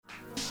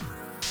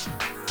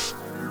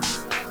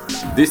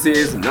This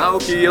is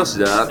Naoki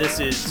Yoshida. This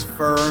is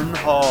Fern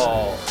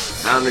Hall.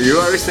 And you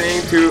are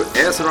listening to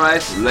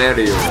Aetheryte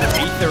Radio.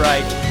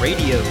 Aetheryte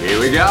Radio. Here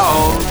we go.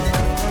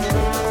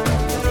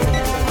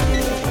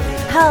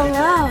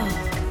 Hello,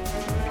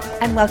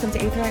 and welcome to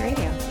Aetheryte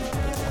Radio.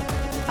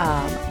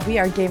 We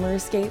are Gamer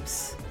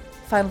Escape's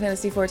Final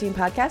Fantasy XIV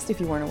podcast, if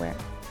you weren't aware.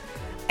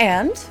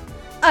 And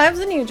I'm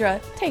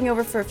Zanudra, taking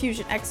over for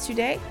Fusion X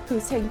today,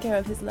 who's taking care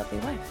of his lovely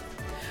wife.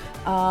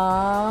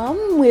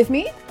 With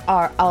me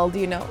are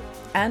Alduno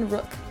and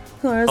Rook,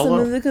 who are some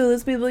of the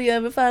coolest people you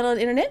ever find on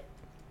the internet.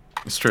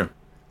 It's true.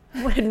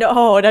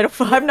 No,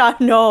 I'm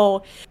not.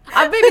 No,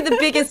 I'm maybe the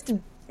biggest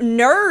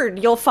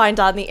nerd you'll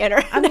find on the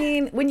internet. I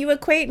mean, when you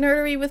equate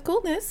nerdery with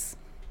coolness.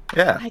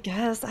 Yeah. I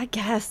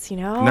guess, you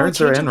know. Nerds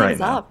are in right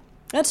now.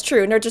 That's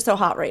true. Nerds are so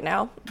hot right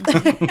now.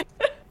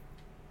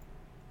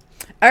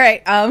 All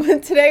right,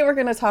 today we're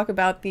going to talk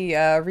about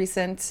the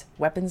recent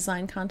weapons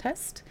design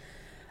contest.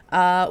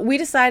 We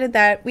decided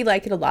that we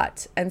like it a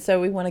lot, and so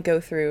we want to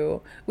go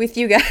through with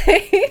you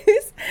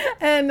guys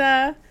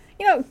and,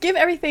 give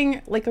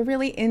everything like a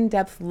really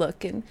in-depth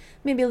look and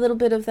maybe a little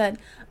bit of that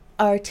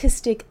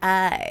artistic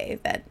eye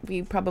that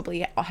we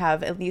probably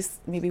have at least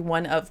maybe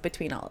one of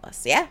between all of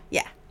us. Yeah?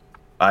 Yeah.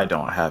 I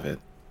don't have it.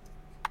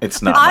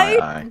 It's not my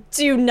eye. I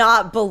do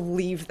not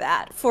believe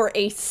that for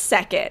a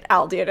second,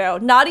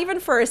 Alduno. Not even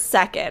for a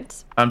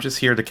second. I'm just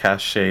here to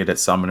cast shade at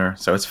Summoner,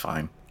 so it's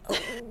fine.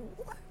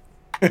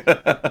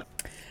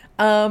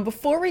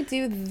 Before we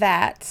do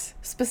that,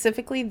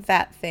 specifically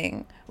that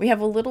thing, we have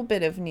a little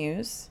bit of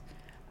news.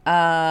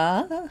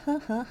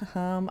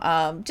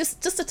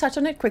 Just to touch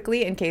on it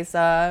quickly in case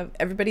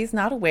everybody's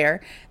not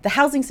aware, the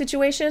housing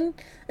situation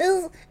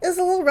is a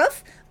little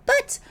rough,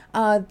 but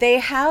they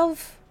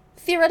have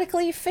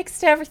theoretically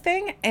fixed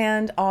everything,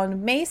 and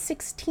on May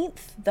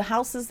 16th, the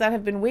houses that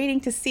have been waiting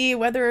to see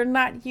whether or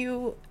not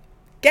you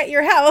get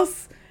your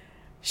house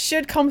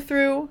should come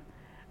through.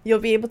 You'll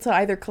be able to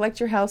either collect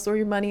your house or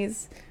your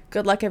monies.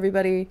 Good luck,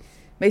 everybody.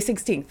 May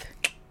 16th.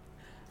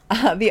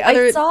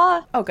 I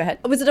saw... Oh, go ahead.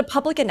 Was it a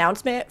public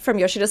announcement from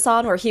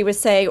Yoshida-san where he was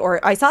saying, or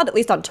I saw it at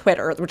least on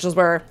Twitter, which is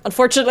where,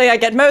 unfortunately, I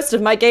get most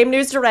of my game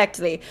news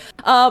directly.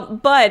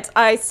 But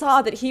I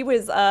saw that he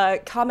was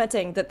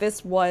commenting that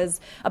this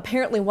was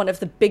apparently one of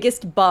the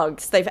biggest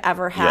bugs they've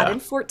ever had in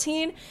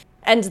 14.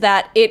 And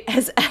that it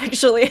has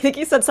actually, I think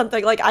he said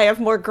something like, I have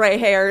more gray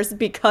hairs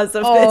because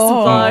of this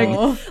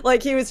bug.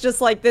 Like, he was just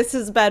like, this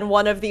has been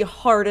one of the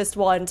hardest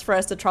ones for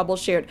us to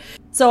troubleshoot.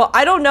 So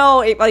I don't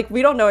know,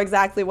 we don't know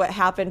exactly what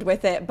happened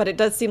with it, but it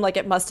does seem like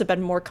it must have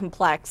been more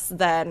complex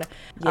than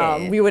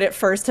we would at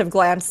first have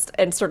glanced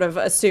and sort of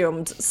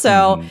assumed.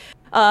 So...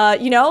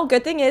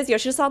 good thing is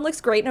Yoshida-san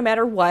looks great no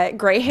matter what.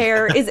 Gray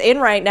hair is in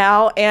right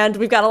now, and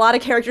we've got a lot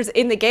of characters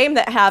in the game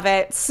that have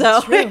it,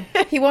 so...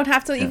 He won't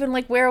have to even,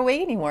 wear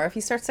away anymore if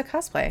he starts to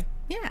cosplay.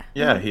 Yeah.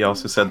 Yeah, he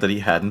also said that he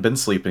hadn't been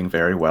sleeping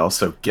very well,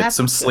 so get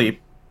some sleep.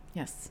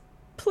 Yes.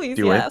 Please,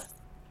 Do yes. it.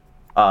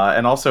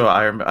 And also,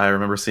 I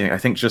remember seeing, I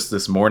think just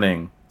this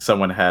morning,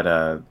 someone had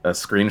a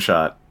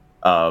screenshot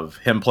of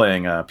him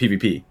playing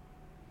PvP.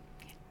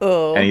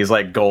 Oh. And he's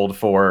gold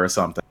 4 or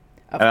something.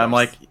 And I'm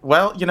like,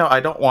 well, I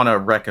don't want to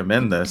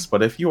recommend this,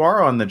 but if you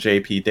are on the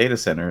JP data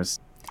centers,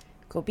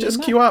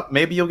 just queue up.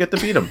 Maybe you'll get to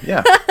beat them.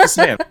 Yeah, just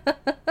saying.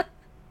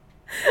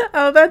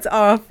 Oh, that's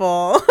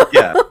awful.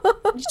 Yeah.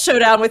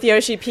 Showdown with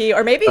Yoshi P,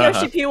 or maybe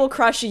Yoshi P will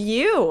crush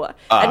you,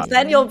 and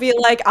then you'll be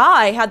like,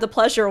 I had the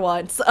pleasure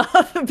once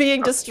of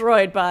being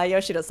destroyed by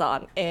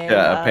Yoshida-san. And,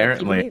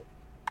 apparently,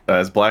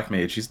 as Black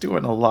Mage, he's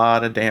doing a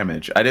lot of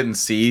damage. I didn't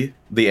see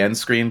the end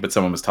screen, but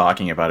someone was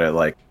talking about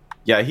it.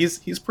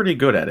 He's pretty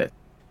good at it.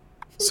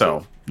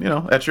 So,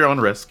 at your own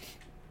risk.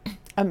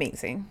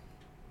 Amazing.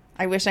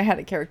 I wish I had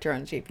a character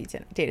on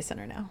JP Data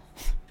Center now.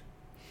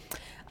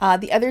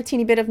 The other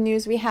teeny bit of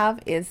news we have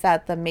is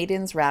that the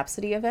Maiden's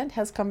Rhapsody event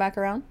has come back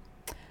around.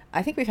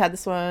 I think we've had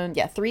this one,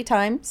 3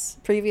 times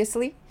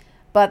previously.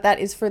 But that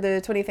is for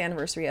the 20th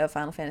anniversary of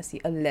Final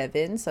Fantasy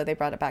XI, so they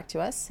brought it back to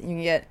us. You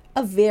can get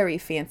a very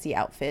fancy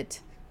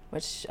outfit,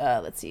 which,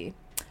 let's see,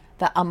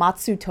 the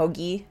Amatsu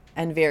Togi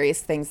and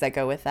various things that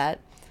go with that.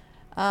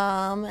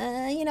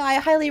 I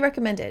highly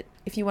recommend it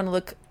if you want to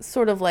look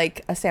sort of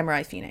like a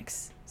Samurai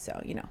Phoenix. So,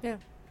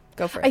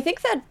 go for it. I think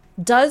that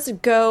does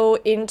go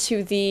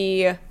into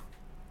the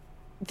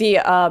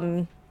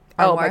oh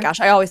my gosh,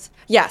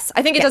 yes,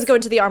 I think it does go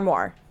into the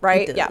armoire,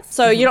 right? Yeah.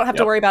 So you don't have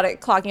to worry about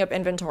it clogging up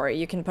inventory.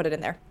 You can put it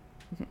in there.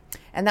 Mm-hmm.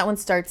 And that one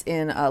starts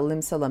in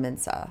Limsa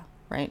Lamensa,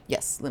 right?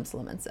 Yes,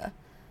 Limsa Lamensa.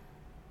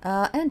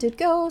 And it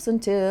goes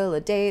until a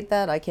date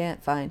that I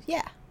can't find.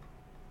 Yeah.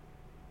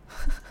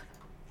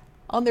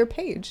 On their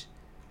page.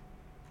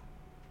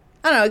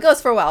 I don't know, it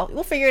goes for a while.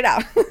 We'll figure it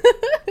out.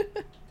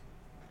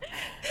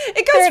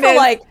 It goes for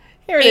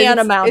an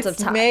amount of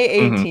time. May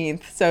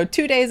 18th, so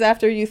 2 days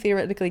after you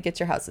theoretically get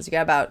your houses. You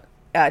got about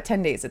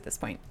 10 days at this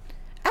point.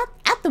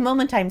 At the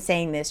moment I'm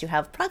saying this, you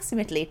have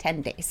approximately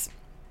 10 days.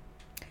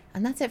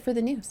 And that's it for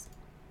the news.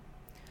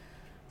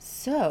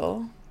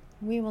 So,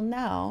 we will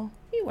now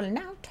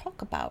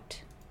talk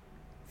about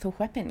the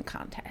weapon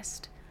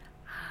contest.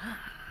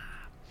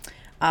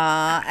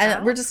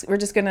 And we're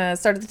just gonna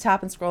start at the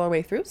top and scroll our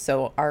way through.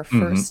 So our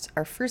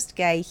first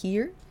guy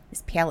here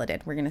is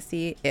Paladin. We're gonna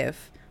see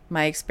if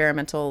my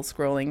experimental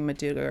scrolling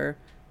Medular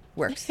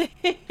works.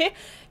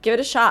 Give it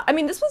a shot. I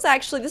mean, this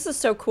is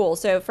so cool.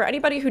 So for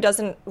anybody who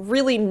doesn't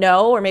really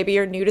know, or maybe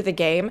you're new to the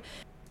game,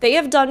 they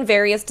have done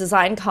various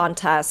design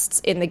contests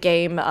in the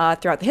game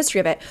throughout the history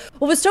of it.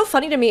 What was so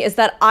funny to me is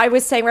that I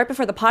was saying right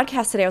before the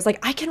podcast today, I was like,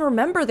 I can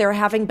remember there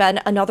having been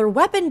another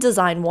weapon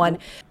design one,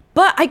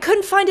 but I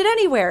couldn't find it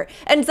anywhere.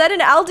 And Zed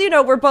and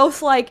Aldino were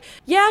both like,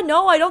 yeah,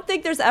 no, I don't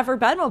think there's ever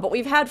been one, but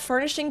we've had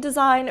furnishing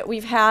design,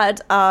 we've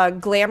had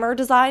glamour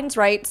designs,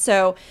 right?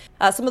 So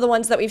some of the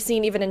ones that we've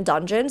seen even in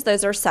Dungeons,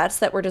 those are sets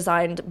that were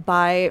designed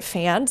by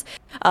fans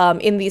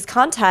in these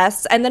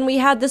contests. And then we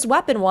had this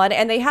weapon one,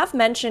 and they have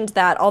mentioned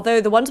that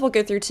although the ones we'll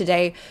go through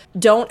today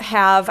don't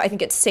have, I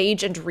think it's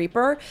Sage and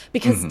Reaper,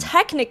 because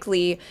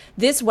technically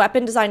this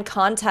weapon design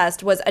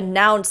contest was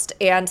announced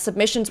and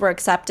submissions were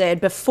accepted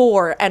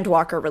before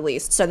Endwalker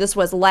released. So this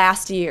was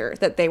last year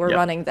that they were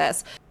running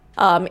this.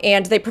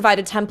 And they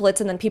provided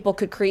templates, and then people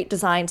could create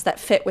designs that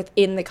fit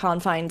within the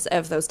confines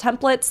of those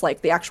templates,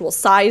 like the actual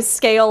size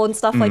scale and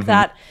stuff like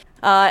that.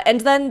 And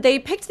then they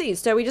picked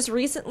these. So we just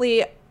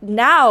recently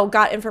now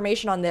got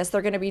information on this.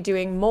 They're going to be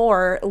doing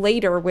more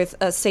later with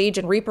Sage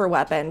and Reaper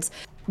weapons.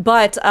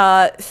 But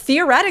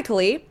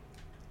theoretically,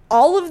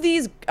 all of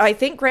these, I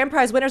think, grand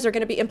prize winners are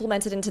going to be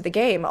implemented into the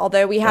game.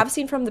 Although we have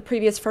seen from the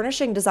previous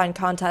furnishing design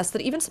contest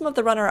that even some of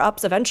the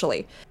runner-ups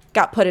eventually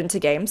got put into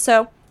game.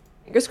 So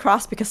fingers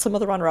crossed, because some of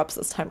the runner-ups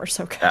this time are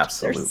so good.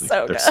 Absolutely.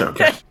 They're so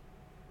good.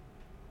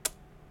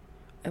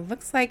 It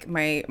looks like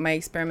my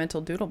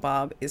experimental doodle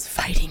bob is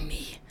fighting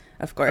me,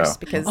 of course,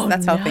 because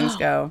that's how things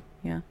go.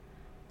 Yeah,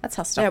 that's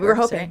how stuff we were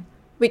works, hoping. right?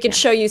 We could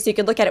show you so you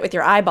could look at it with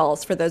your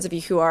eyeballs, for those of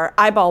you who are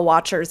eyeball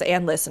watchers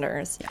and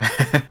listeners.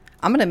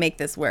 I'm gonna make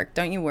this work.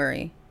 Don't you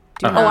worry.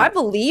 Do Oh, I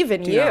believe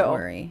in do you. not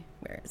worry.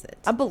 Where is it?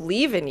 I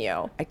believe in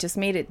you. I just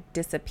made it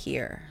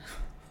disappear.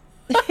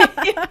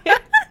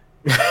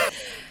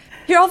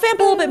 Here, I'll vamp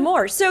a little bit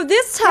more. So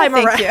this time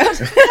Thank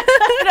around,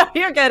 no,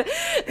 you're good.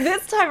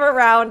 This time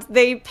around,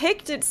 they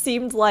picked, it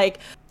seemed like,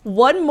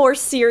 one more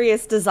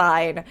serious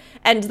design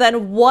and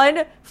then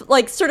one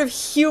like sort of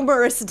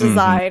humorous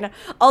design.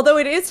 Although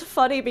it is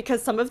funny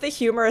because some of the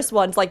humorous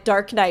ones, like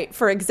Dark Knight,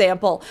 for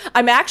example,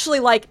 I'm actually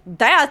like,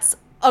 that's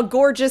a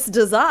gorgeous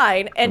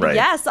design. And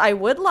yes, I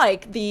would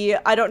like the,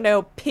 I don't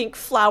know, pink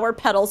flower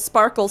petal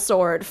sparkle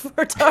sword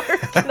for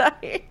Dark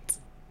Knight.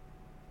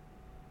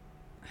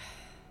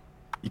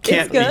 You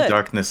can't be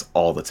darkness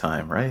all the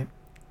time, right?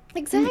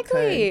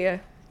 Exactly.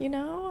 You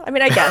know? I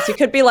mean, I guess you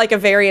could be like a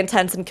very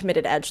intense and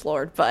committed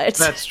edgelord, but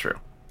That's true.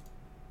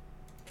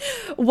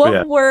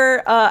 what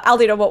were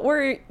Aldino,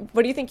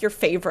 what do you think your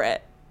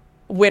favorite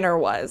winner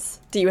was?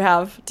 Do you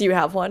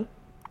have one?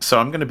 So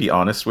I'm gonna be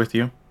honest with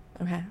you.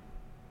 Okay.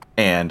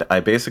 And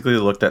I basically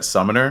looked at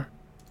Summoner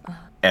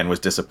and was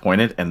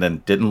disappointed, and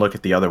then didn't look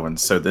at the other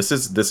ones. So this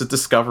is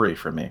discovery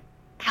for me.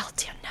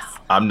 Aldino, no.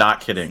 I'm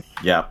not kidding.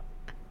 Yeah.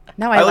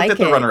 No, I like looked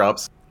at it. the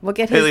runner-ups. We'll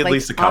get At his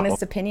least a like couple.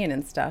 honest opinion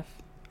and stuff.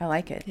 I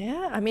like it.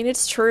 Yeah, I mean,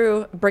 it's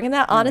true. Bringing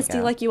that we honesty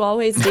go. like you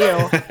always do.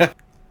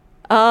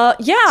 Yeah,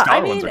 Scholar I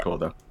ones mean, are cool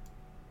though.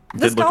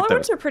 the Did look scholar at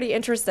ones those. were pretty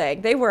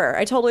interesting. They were.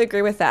 I totally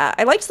agree with that.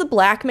 I liked the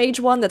Black Mage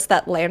one. That's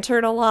that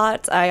lantern a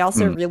lot. I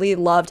also really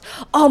loved.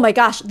 Oh my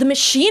gosh, the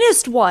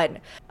Machinist one.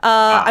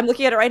 I'm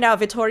looking at it right now.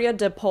 Vittoria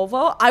de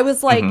Povo. I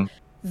was like,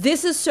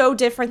 this is so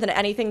different than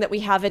anything that we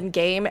have in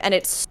game, and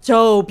it's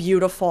so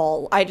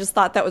beautiful. I just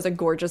thought that was a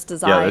gorgeous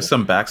design. Yeah, there's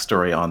some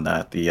backstory on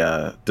that.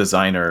 The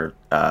designer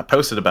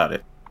posted about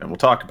it, and we'll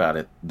talk about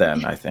it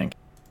then, I think.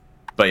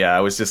 But yeah,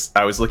 I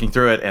was looking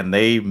through it, and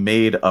they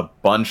made a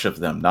bunch of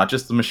them, not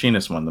just the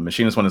Machinist one. The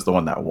Machinist one is the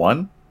one that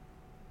won,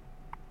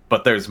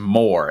 but there's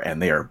more,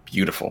 and they are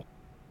beautiful.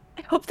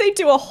 I hope they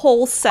do a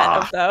whole set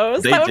of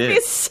those. They That would be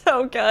did.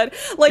 so good.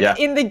 Like Yeah.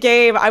 in the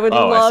game, I would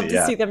Oh, I love see, to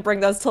yeah. see them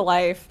bring those to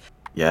life.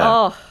 Yeah.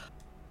 Oh,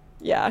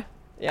 yeah,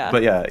 yeah.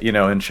 But yeah,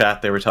 in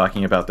chat they were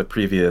talking about the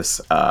previous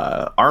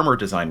armor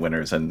design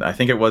winners, and I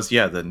think it was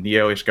the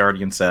Neo-ish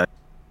Guardian set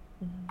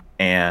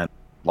and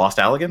Lost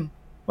Allegan.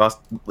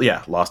 Lost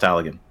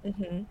Allegan.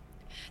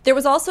 There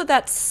was also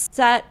that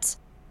set.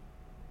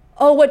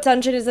 Oh, what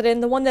dungeon is it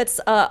in? The one that's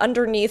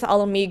underneath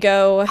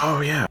Alamigo.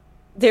 Oh yeah.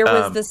 There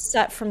was this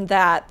set from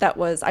that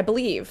was, I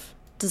believe,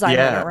 design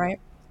winner, right?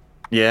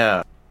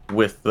 Yeah,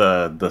 with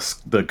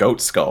the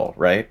goat skull,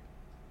 right?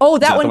 Oh,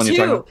 that that the one one you're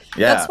talking too. about?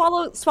 Yeah.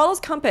 That Swallow's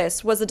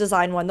Compass was a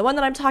design one. The one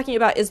that I'm talking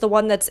about is the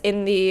one that's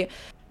in the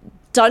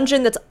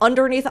dungeon that's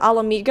underneath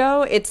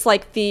Alamigo. It's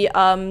like the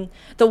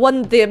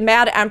one the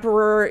Mad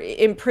Emperor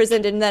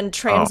imprisoned and then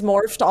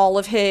transmorphed all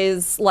of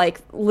his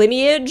like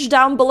lineage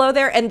down below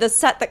there, and the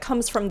set that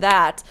comes from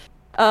that.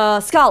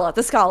 The Scala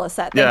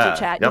set. Thank you,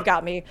 chat. You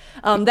got me.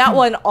 That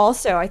one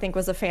also I think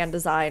was a fan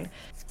design.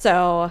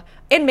 So,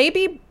 and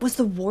maybe was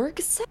the Warg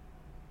set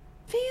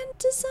fan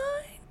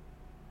design?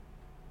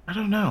 I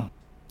don't know.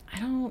 I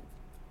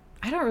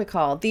don't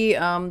recall. The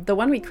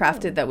one we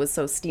crafted that was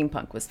so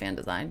steampunk was fan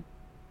design.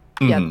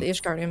 Yeah, the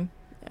Ishgardium.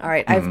 All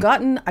right, I've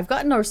gotten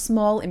our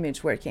small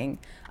image working.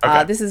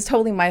 Okay. This is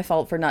totally my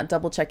fault for not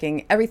double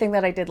checking everything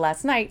that I did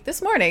last night,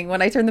 this morning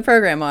when I turned the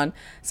program on.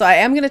 So I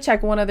am going to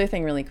check one other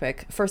thing really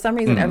quick. For some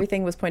reason,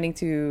 everything was pointing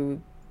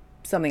to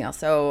something else.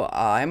 So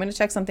I'm going to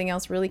check something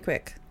else really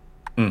quick.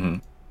 Mm-hmm.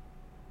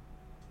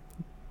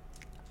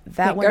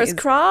 That one Fingers is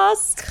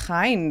crossed.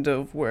 kind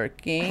of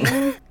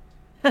working.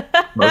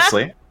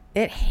 Mostly.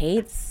 It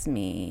hates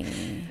me.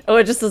 Oh,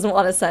 it just doesn't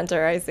want to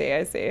center. I see.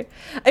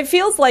 It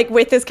feels like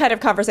with this kind of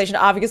conversation,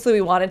 obviously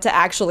we wanted to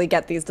actually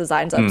get these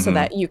designs up so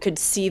that you could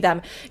see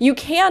them. You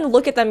can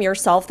look at them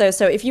yourself, though.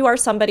 So if you are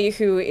somebody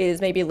who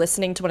is maybe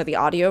listening to one of the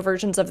audio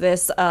versions of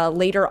this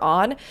later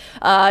on,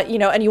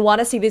 and you want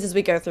to see these as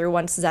we go through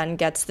once Zen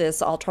gets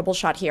this all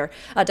troubleshot here,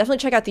 definitely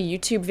check out the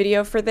YouTube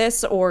video for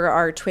this or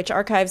our Twitch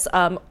archives.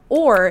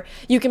 Or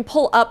you can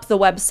pull up the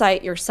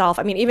website yourself.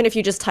 I mean, even if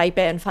you just type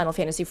in Final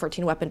Fantasy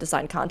XIV weapon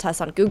design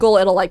contest on Google,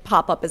 it'll like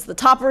pop up as the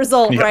top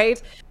result,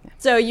 right?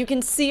 So you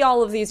can see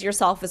all of these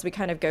yourself as we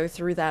kind of go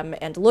through them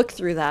and look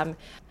through them.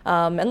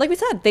 And like we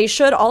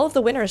said, all of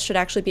the winners should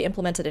actually be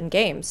implemented in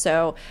game.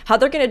 So how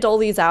they're going to dole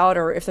these out,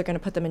 or if they're going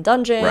to put them in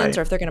dungeons,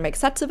 or if they're going to make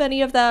sets of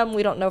any of them,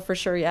 we don't know for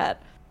sure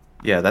yet.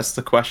 Yeah, that's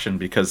the question,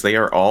 because they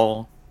are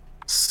all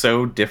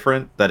so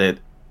different that it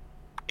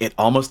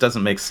almost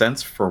doesn't make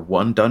sense for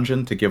one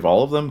dungeon to give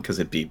all of them, because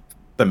it'd be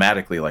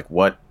thematically like,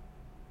 what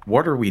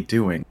are we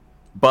doing?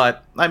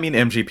 But I mean,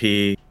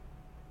 MGP,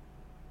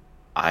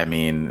 I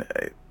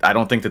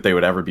don't think that they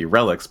would ever be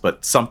relics,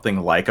 but something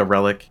like a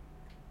relic.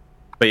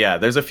 But yeah,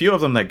 there's a few of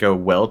them that go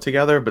well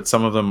together, but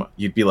some of them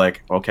you'd be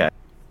like, okay,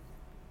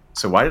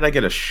 so why did I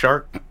get a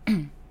shark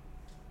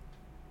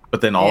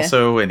but then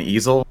also an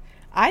easel?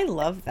 I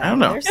love them. I don't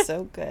know. They're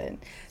so good.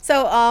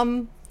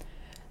 So,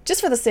 just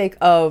for the sake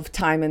of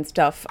time and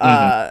stuff,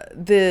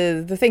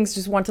 the things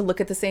just want to look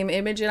at the same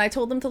image, and I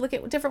told them to look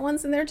at different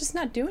ones, and they're just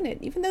not doing it,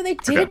 even though they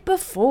did it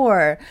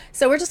before.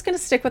 So we're just gonna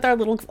stick with our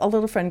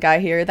little friend guy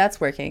here. That's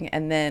working,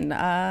 and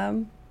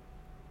then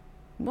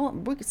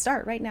we could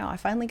start right now. I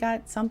finally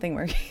got something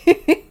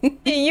working.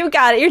 You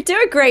got it. You're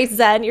doing great,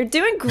 Zen. You're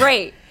doing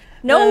great.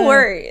 No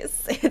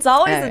worries. It's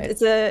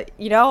always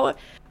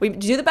we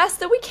do the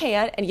best that we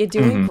can, and you're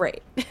doing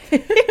great.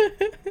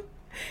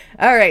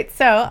 All right,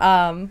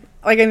 so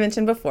like I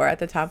mentioned before, at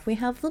the top we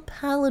have the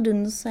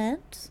Paladin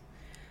set,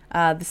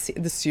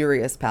 the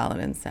serious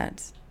Paladin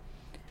set.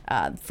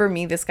 For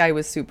me, this guy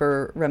was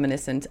super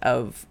reminiscent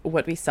of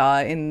what we saw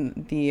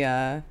in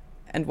the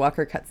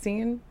Endwalker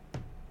cutscene.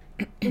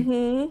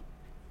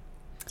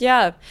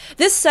 Yeah,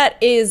 this set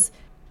is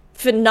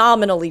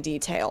phenomenally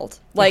detailed.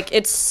 Like,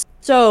 it's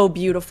so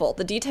beautiful.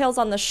 The details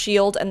on the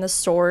shield and the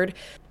sword,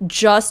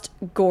 just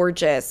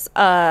gorgeous.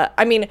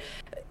 I mean,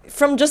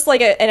 from just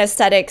like an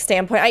aesthetic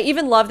standpoint, I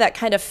even love that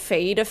kind of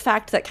fade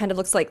effect that kind of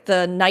looks like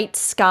the night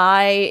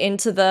sky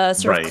into the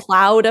sort of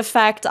cloud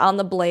effect on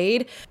the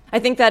blade. I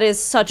think that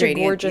is such gradient,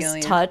 a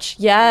gorgeous touch.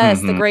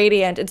 Yes, the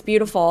gradient. It's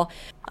beautiful.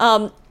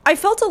 I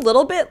felt a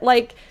little bit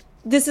like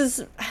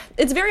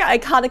it's very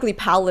iconically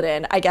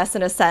Paladin, I guess,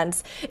 in a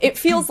sense. It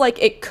feels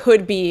like it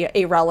could be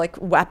a relic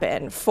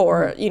weapon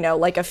for,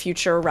 like a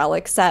future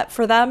relic set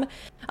for them.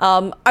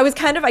 I was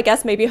kind of, I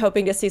guess, maybe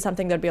hoping to see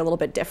something that'd be a little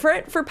bit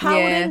different for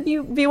Paladin,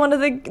 be one of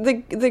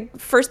the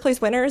first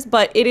place winners,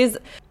 but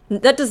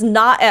that does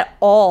not at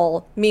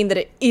all mean that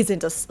it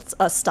isn't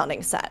a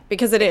stunning set,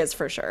 because it is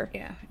for sure.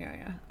 Yeah.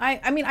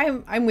 I mean,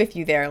 I'm with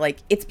you there. Like,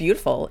 it's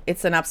beautiful.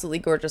 It's an absolutely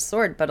gorgeous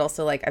sword, but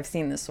also, like, I've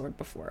seen this sword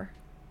before.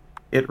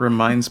 It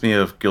reminds me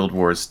of Guild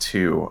Wars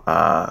 2.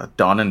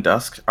 Dawn and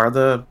Dusk are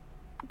the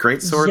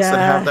great swords that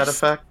have that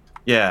effect.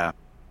 Yeah.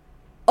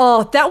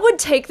 Oh, that would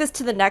take this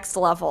to the next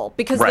level,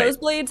 because those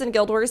blades in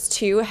Guild Wars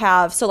 2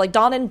 have, so like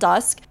Dawn and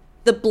Dusk,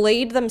 the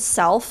blade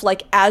themselves,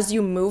 like as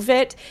you move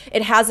it,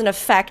 it has an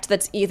effect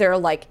that's either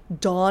like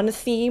dawn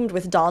themed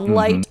with dawn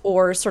light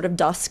or sort of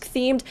dusk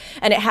themed.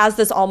 And it has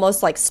this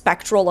almost like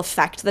spectral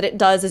effect that it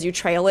does as you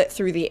trail it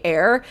through the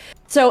air.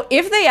 So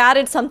if they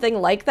added something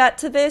like that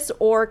to this,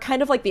 or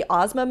kind of like the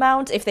Ozma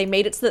mount, if they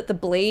made it so that the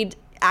blade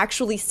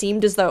actually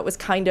seemed as though it was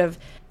kind of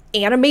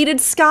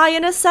animated sky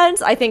in a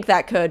sense, I think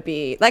that could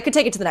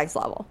take it to the next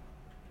level.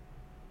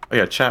 Oh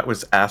yeah, chat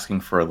was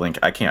asking for a link.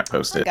 I can't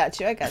post it. I got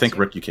you. I think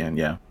Rick, you can.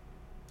 Yeah.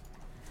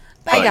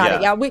 I got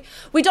it. Yeah,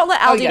 we don't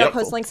let Aldino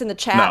post links in the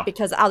chat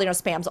because Aldino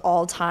spams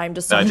all the time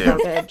to some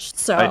garbage.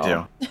 So I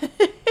do.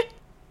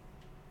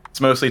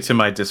 It's mostly to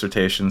my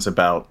dissertations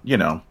about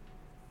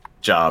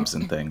jobs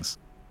and things.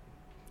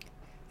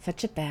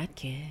 Such a bad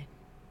kid.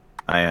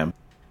 I am.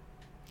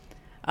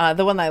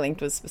 The one I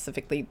linked was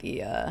specifically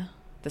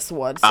the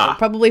sword. So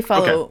probably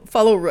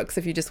follow Rooks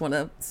if you just want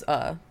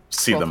to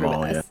see them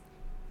all. Yeah.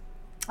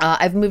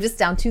 I've moved us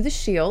down to the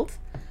shield.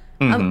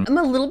 I'm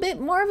a little bit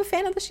more of a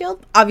fan of the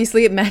shield.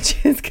 Obviously, it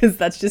matches because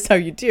that's just how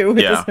you do with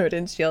the sword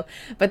and shield.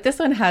 But this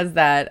one has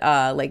that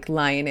like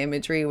lion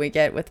imagery we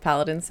get with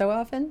paladins so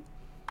often.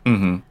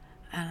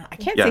 I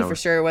can't say for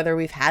sure whether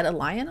we've had a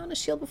lion on a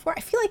shield before.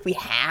 I feel like we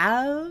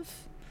have.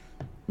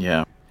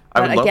 Yeah,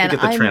 I would love to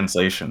get the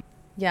translation.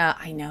 Yeah,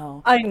 I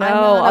know. I know, I'm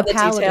all not the a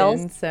paladin,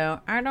 details. so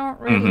I don't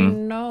really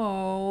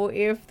know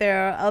if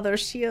there are other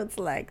shields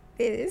like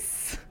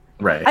this.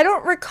 Right. I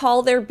don't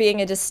recall there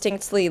being a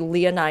distinctly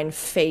leonine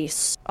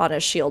face on a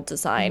shield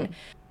design.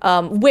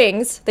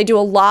 Wings, they do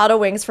a lot of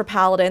wings for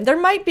Paladin. There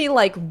might be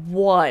like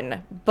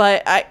one,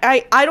 but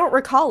I don't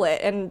recall it.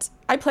 And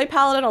I play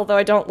Paladin, although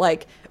I don't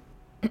like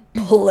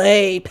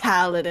play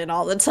Paladin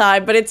all the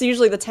time, but it's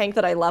usually the tank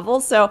that I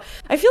level. So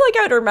I feel like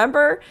I would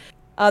remember.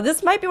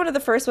 This might be one of the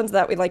first ones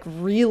that we like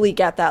really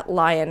get that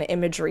lion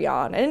imagery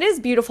on. And it is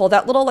beautiful.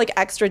 That little like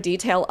extra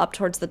detail up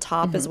towards the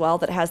top as well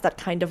that has that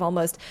kind of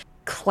almost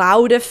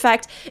cloud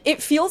effect.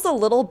 It feels a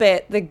little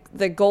bit,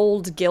 the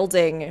gold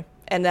gilding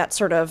and that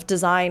sort of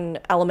design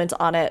element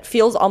on it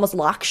feels almost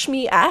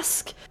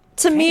Lakshmi-esque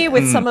to me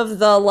with some of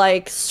the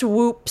like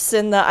swoops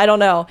and the, I don't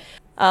know.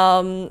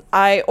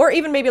 Or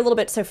even maybe a little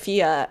bit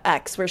Sophia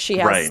X where she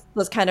has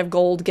those kind of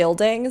gold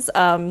gildings.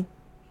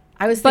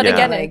 I was But thinking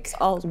again, like it's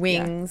all-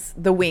 wings,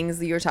 the wings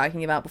that you were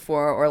talking about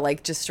before, or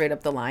like just straight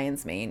up the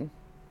lion's mane.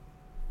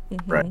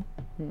 Right.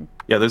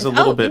 Yeah, there's a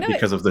little you bit know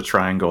because of the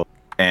triangle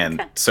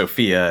and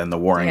Sophia and the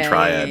Warring Yeah,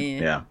 Triad. yeah,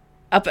 yeah. Yeah.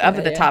 Up at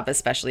the yeah. top,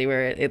 especially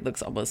where it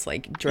looks almost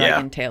like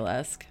dragon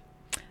tail-esque.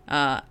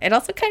 It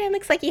also kind of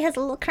looks like he has a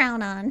little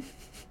crown on.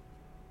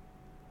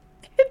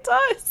 It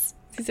does.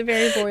 He's a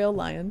very royal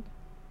lion.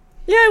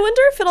 Yeah, I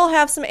wonder if it'll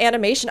have some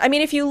animation. I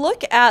mean, if you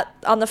look at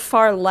on the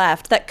far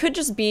left, that could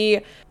just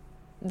be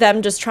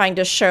them just trying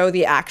to show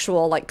the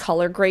actual like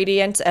color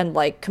gradient and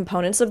like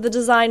components of the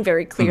design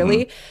very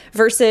clearly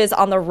versus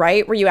on the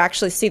right where you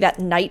actually see that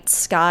night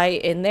sky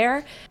in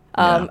there.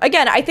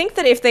 Again, I think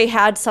that if they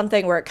had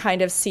something where it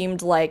kind of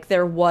seemed like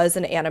there was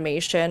an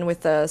animation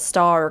with a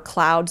star or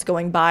clouds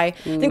going by, I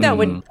think that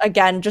would,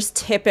 again, just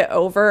tip it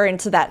over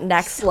into that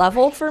next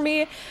level for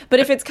me. But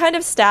if it's kind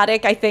of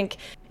static, I think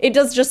it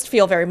does just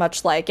feel very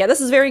much like, yeah,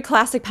 this is very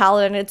classic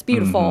Paladin. It's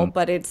beautiful,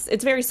 but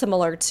it's very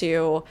similar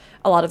to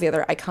a lot of the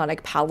other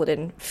iconic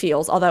Paladin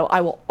feels, although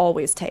I will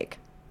always take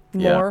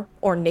more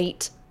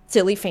ornate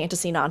silly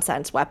fantasy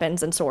nonsense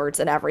weapons and swords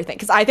and everything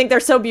because I think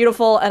they're so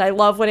beautiful and I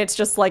love when it's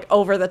just like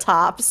over the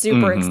top,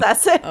 super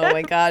excessive. Oh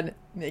my god,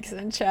 Mix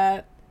in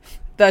chat.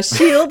 The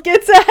shield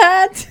gets a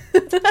hat.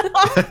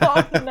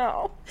 Oh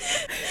no.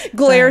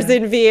 Glares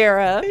in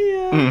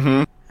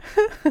Vieira.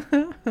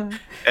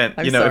 And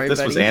I'm you know, sorry, if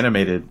this was buddy.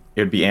 animated,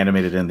 it would be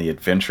animated in the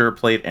adventure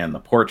plate and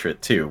the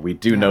portrait too. We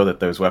do know that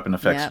those weapon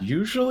effects Yep.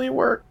 usually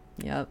work.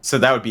 Yep. So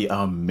that would be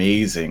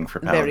amazing for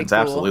Very Paladins. cool.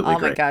 Absolutely Oh my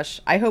great.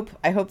 gosh. I hope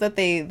that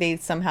they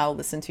somehow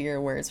listen to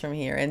your words from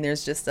here and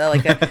there's just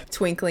like a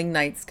twinkling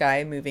night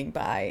sky moving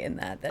by and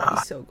that'd be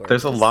so gorgeous.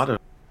 There's a lot of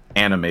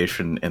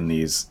animation in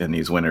these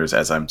winners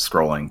as I'm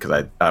scrolling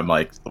because I'm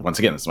like, once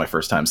again, this is my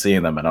first time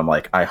seeing them and I'm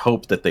like, I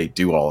hope that they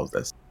do all of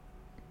this.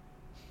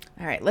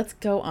 All right, let's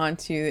go on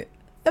to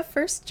the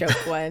first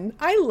joke one.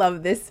 I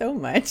love this so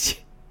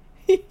much.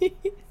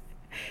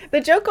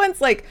 The joke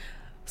one's like,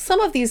 some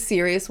of these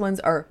serious ones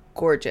are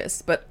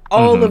gorgeous, but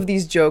all of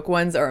these joke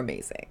ones are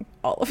amazing.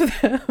 All of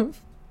them.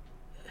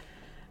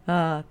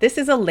 This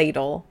is a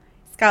ladle.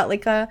 It's got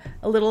like a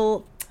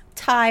little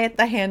tie at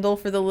the handle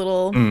for the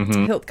little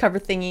hilt cover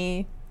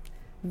thingy.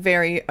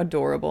 Very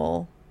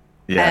adorable.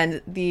 Yeah.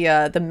 And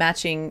the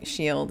matching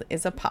shield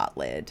is a pot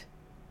lid.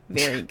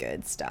 Very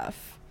good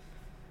stuff.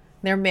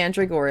 They're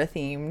Mandragora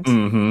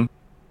themed.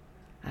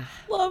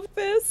 Love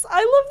this. I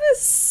love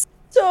this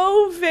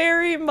so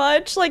very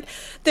much. Like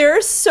there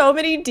are so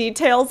many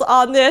details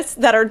on this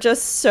that are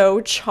just so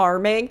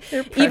charming.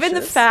 Even the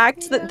precious.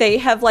 fact that they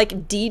have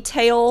like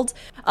detailed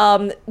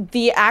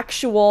the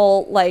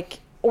actual like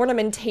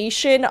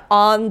ornamentation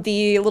on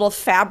the little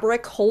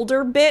fabric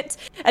holder bit,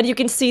 and you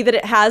can see that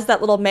it has that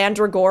little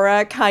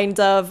mandragora kind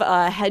of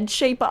head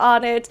shape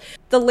on it.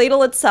 The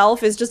ladle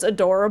itself is just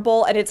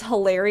adorable, and it's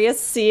hilarious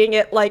seeing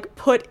it like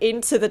put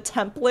into the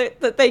template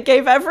that they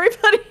gave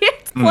everybody.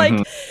 It's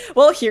like,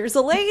 well, here's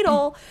a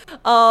ladle.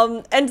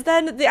 And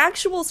then the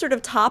actual sort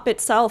of top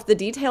itself, the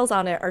details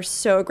on it are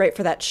so great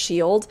for that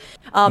shield.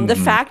 The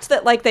fact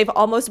that like they've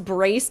almost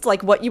braced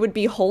like what you would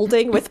be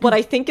holding with what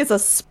I think is a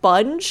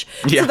sponge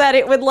so that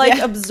it would like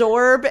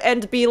absorb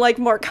and be like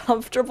more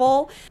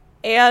comfortable.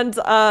 And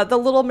the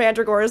little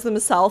mandragoras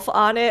themselves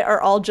on it are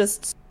all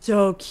just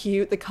so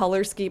cute. The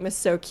color scheme is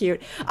so cute.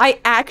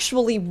 I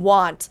actually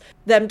want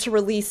them to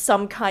release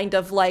some kind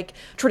of like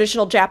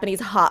traditional Japanese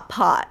hot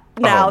pot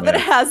now that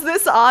man. has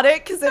this on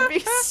it because it'd be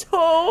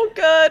so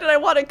good and I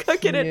want to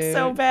cook in it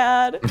so Cute.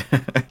 bad.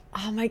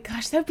 Oh my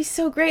gosh, that'd be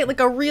so great. Like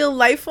a real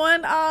life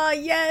one. Ah,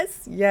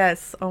 yes.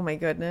 Yes. Oh my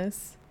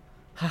goodness.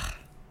 All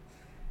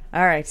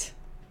right.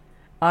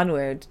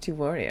 Onward to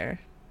Warrior.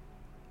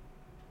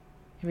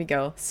 Here we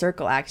go.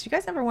 Circle axe. You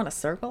guys ever want a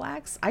circle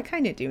axe? I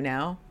kind of do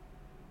now.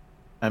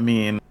 I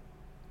mean,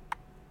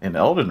 in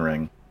Elden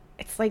Ring,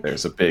 It's like,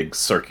 there's a big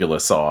circular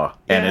saw,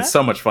 and Yeah? it's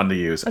so much fun to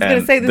use. I was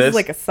going to say this is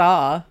like a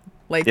saw.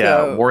 Like, we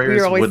warriors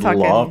were always would talking,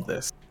 love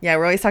this. Yeah,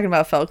 we're always talking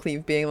about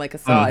Fellcleave being like a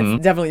saw.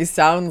 It definitely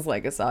sounds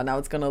like a saw. Now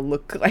it's going to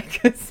look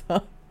like a saw.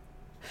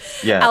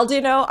 Yeah.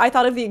 Aldino, I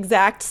thought of the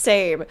exact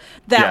same.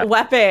 That Yeah.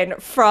 weapon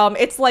from,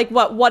 it's like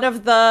one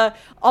of the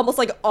almost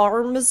like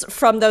arms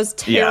from those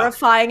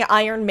terrifying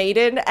Iron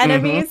Maiden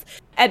enemies.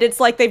 And it's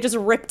like they've just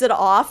ripped it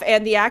off.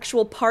 And the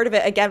actual part of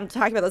it, again,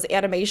 talking about those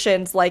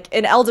animations, like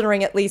in Elden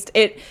Ring at least,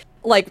 it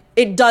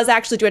does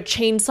actually do a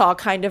chainsaw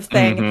kind of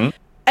thing.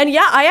 And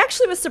yeah, I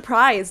actually was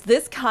surprised.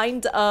 This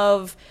kind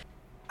of,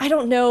 I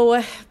don't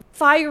know,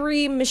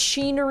 fiery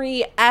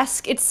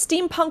machinery-esque. It's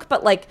steampunk,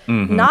 but like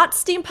not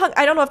steampunk.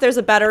 I don't know if there's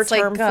a better It's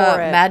term like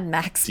for it. Mad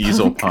Max.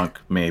 Diesel punk,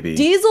 maybe.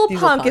 Diesel punk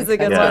Punk, is a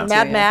good that's one. good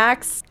Mad too, yeah.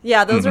 Max.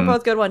 Yeah, those are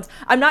both good ones.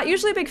 I'm not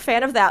usually a big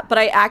fan of that, but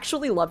I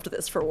actually loved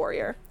this for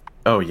Warrior.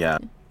 Oh yeah,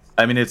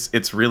 I mean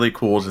it's really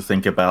cool to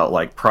think about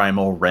like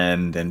primal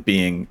rend and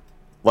being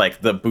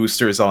like the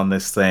boosters on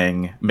this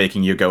thing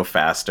making you go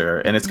faster,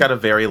 and it's got a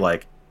very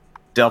like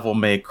Devil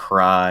May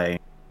Cry,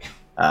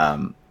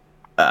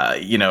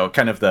 you know,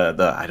 kind of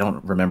the I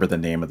don't remember the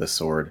name of the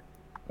sword.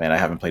 Man, I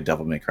haven't played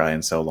Devil May Cry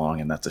in so long,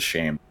 and that's a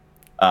shame.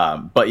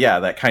 But yeah,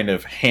 that kind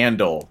of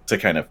handle to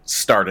kind of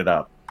start it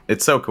up.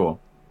 It's so cool.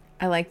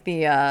 I like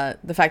the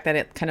fact that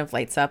it kind of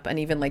lights up, and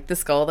even like the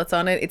skull that's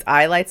on it, its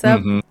eye lights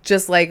up,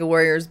 just like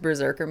Warrior's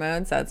Berserker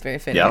mode. So that's very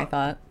fitting, Yep. I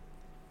thought.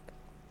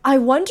 I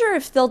wonder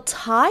if they'll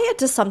tie it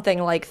to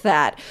something like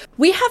that.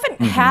 We haven't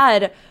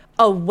had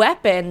a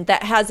weapon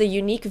that has a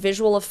unique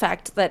visual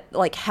effect that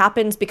like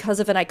happens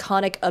because of an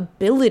iconic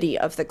ability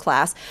of the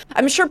class.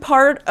 I'm sure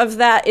part of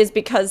that is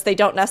because they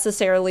don't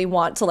necessarily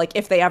want to, like,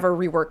 if they ever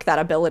rework that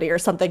ability or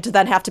something, to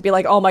then have to be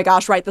like, oh my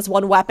gosh, right, this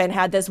one weapon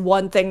had this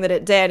one thing that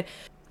it did.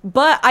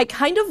 But I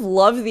kind of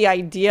love the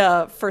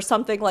idea for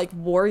something like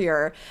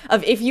Warrior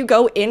of, if you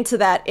go into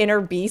that inner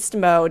beast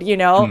mode, you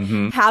know,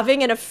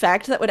 having an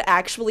effect that would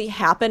actually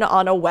happen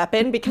on a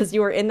weapon because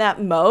you were in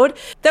that mode.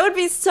 That would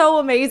be so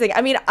amazing.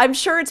 I mean, I'm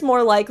sure it's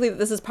more likely that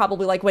this is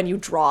probably like when you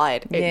draw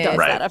it, it Yeah. does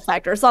Right. that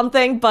effect or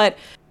something. But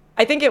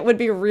I think it would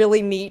be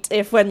really neat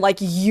if when like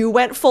you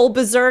went full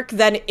berserk,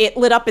 then it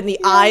lit up and the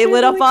eye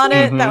lit up on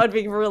it. That would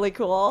be really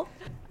cool.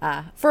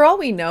 For all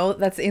we know,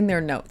 that's in their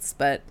notes,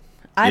 but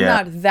I'm Yeah.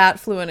 not that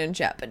fluent in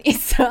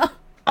Japanese, so.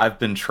 I've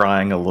been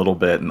trying a little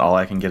bit, and all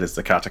I can get is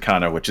the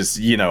katakana, which is,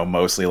 you know,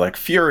 mostly like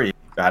fury.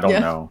 I don't Yeah.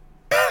 know.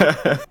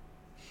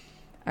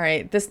 All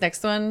right, this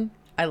next one,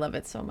 I love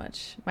it so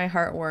much. My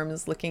heart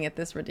warms looking at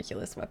this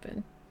ridiculous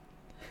weapon.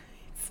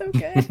 It's so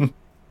good.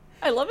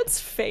 I love its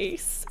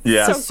face.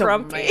 Yeah. So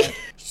grumpy.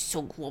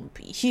 So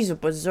grumpy. He's a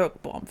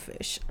berserk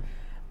bombfish.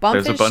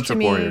 There's a Bombfish bunch to of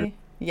me, warriors.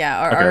 yeah,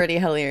 are Okay. already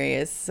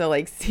hilarious. So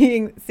like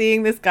seeing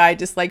this guy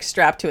just like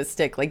strapped to a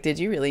stick, like, did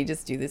you really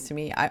just do this to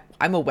me?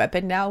 I'm a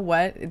weapon now.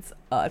 What? It's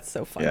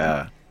so funny.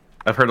 Yeah.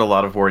 I've heard a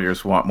lot of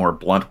warriors want more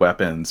blunt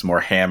weapons, more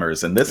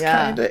hammers, and this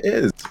Yeah. kind of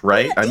is,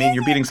 right? I mean,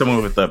 you're beating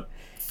someone with a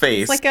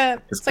face. It's like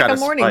got a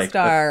morning spike, but-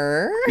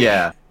 star.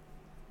 Yeah.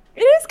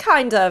 It is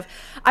kind of.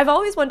 I've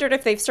always wondered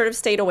if they've sort of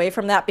stayed away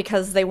from that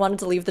because they wanted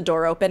to leave the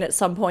door open at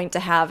some point to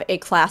have a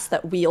class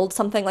that wields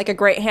something like a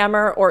great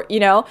hammer, or, you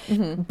know.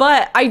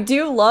 But I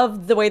do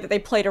love the way that they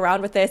played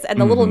around with this and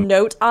the little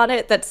note on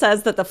it that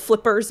says that the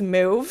flippers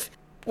move.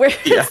 Where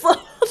Yeah. it's like,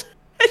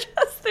 I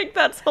just think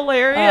that's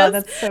hilarious. Oh,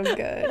 that's so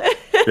good.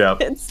 Yeah.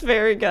 It's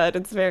very good.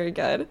 It's very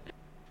good.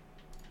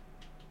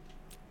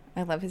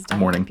 I love his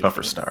Morning dynamic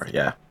puffer pieces. star.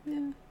 Yeah.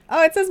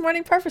 Oh, it says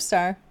morning puffer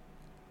star.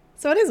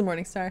 So it is a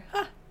morning star.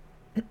 Huh.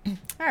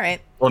 All right.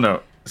 Well,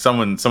 no.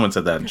 Someone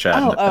said that in chat.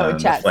 Oh,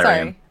 chat.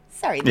 Flareon.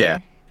 Sorry, Yeah.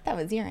 dear. That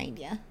was your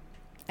idea.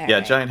 All Yeah,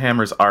 right. giant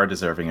hammers are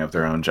deserving of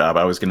their own job.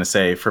 I was going to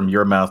say from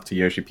your mouth to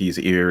Yoshi P's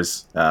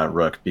ears,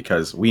 Rook,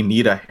 because we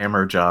need a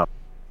hammer job.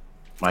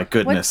 My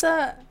goodness.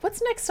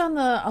 What's next on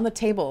the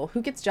table?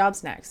 Who gets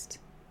jobs next?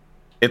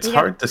 It's we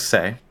hard got- to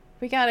say.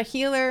 We got a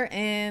healer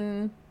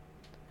and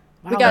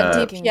We got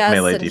Uh, DPS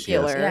melee and DPS.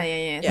 healer.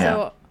 yeah. Yeah.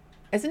 So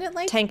isn't it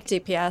like Tank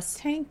DPS.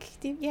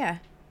 yeah.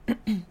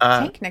 Uh,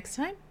 Tank next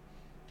time?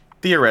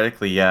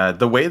 Theoretically, yeah.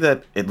 The way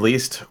that at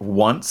least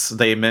once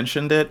they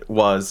mentioned it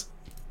was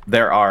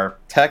there are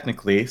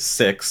technically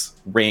 6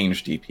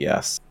 range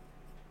DPS.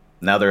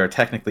 Now there are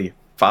technically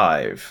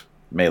 5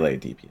 melee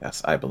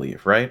DPS, I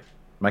believe, right?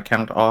 My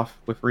count off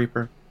with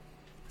Reaper?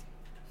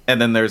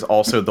 And then there's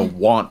also the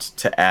want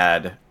to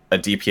add a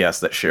DPS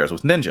that shares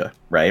with Ninja,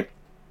 right?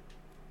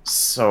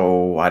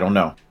 So, I don't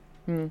know.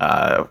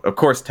 Of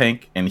course,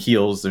 tank and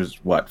heals, there's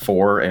what,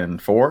 4 and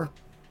 4?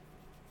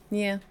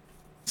 Yeah.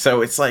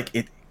 So it's like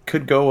it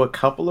could go a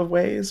couple of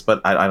ways,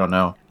 but I don't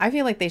know. I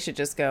feel like they should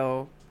just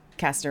go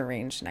caster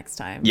range next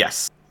time.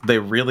 Yes, they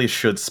really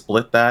should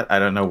split that. I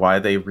don't know why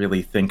they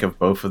really think of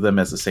both of them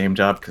as the same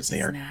job, because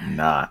they are It's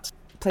not.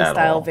 Play at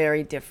style all.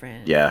 very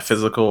different. Yeah,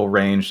 physical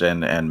range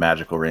and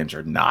magical range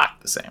are not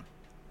the same.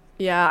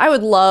 Yeah, I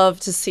would love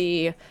to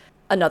see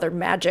another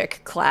magic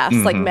class,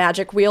 like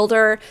magic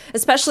wielder,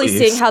 especially Please.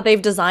 seeing how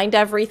they've designed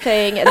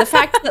everything and the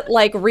fact that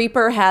like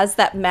Reaper has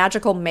that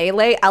magical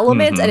melee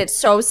element and it's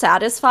so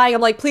satisfying.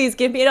 I'm like, please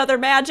give me another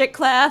magic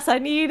class. I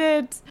need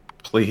it.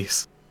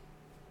 Please.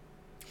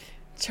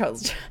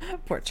 Charles,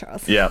 poor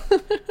Charles. Yeah.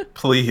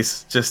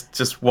 Please.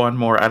 Just one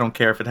more. I don't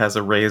care if it has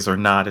a raise or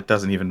not. It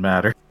doesn't even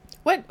matter.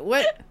 What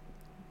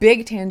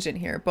big tangent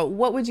here, but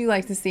what would you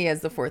like to see as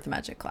the 4th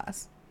magic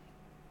class?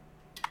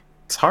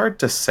 It's hard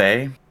to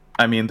say.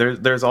 I mean,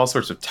 there's all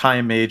sorts of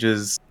time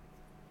mages.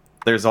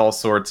 There's all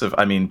sorts of.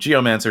 I mean,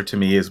 Geomancer to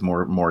me is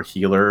more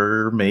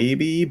healer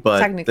maybe, but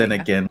Technically, then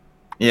yeah. again,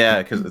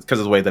 yeah, because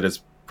of the way that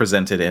it's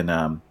presented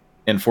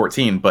in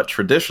 14. But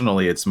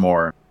traditionally, it's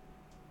more,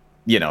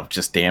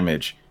 just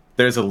damage.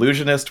 There's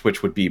Illusionist,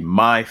 which would be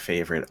my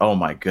favorite. Oh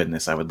my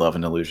goodness, I would love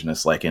an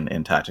Illusionist like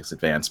in Tactics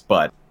Advanced.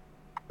 But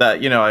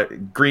that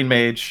Green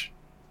Mage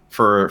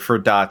for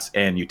dots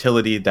and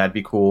utility, that'd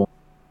be cool.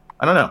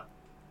 I don't know.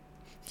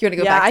 You want to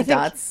go Yeah, back I to think-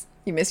 dots?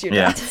 You miss your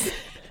Yeah. dots.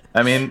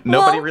 I mean,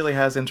 nobody Well- really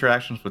has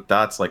interactions with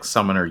dots like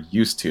Summoner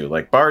used to.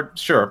 Like Bard,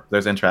 sure,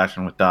 there's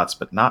interaction with dots,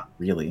 but not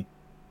really.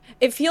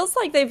 It feels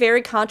like they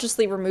very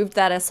consciously removed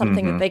that as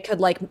something that they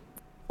could like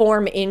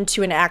form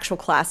into an actual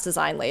class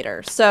design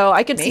later. So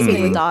I could see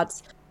Maybe. the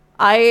dots.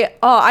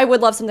 I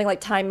would love something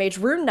like Time Mage.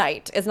 Rune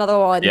Knight is another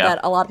one Yeah. that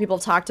a lot of people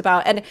have talked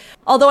about. And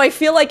although I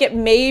feel like it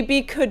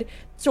maybe could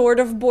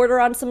sort of border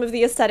on some of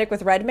the aesthetic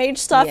with Red Mage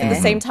stuff, at the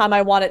Yeah. same time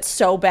I want it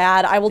so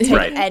bad. I will take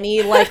Right.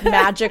 any like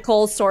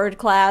magical sword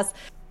class.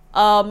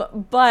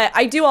 But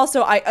I do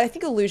also, I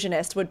think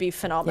Illusionist would be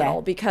phenomenal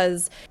Yeah.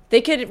 because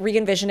they could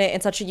re-envision it in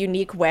such a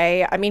unique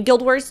way. I mean,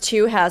 Guild Wars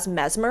 2 has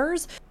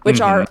Mesmers,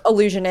 which are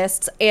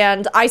illusionists,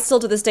 and I still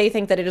to this day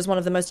think that it is one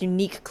of the most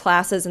unique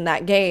classes in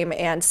that game,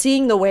 and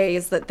seeing the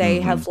ways that they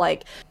have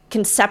like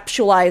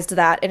conceptualized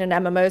that in an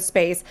MMO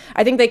space,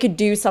 I think they could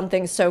do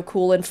something so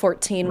cool in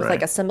 14 with like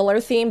Right. a similar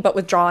theme, but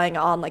with drawing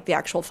on like the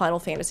actual Final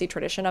Fantasy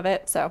tradition of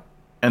it, so.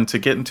 And to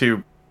get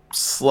into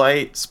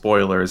slight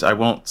spoilers, I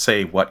won't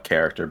say what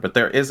character, but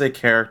there is a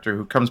character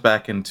who comes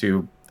back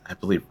into, I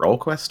believe,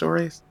 RollQuest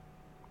stories,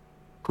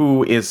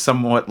 who is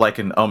somewhat like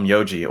an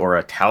Omyoji or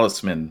a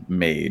talisman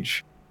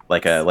mage,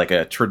 like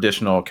a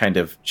traditional kind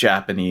of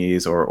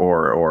Japanese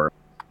or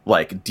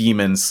like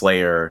demon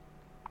slayer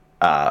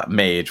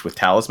mage with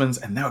talismans,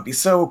 and that would be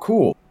so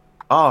cool.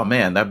 Oh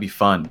man, that'd be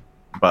fun.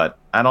 But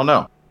I don't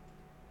know.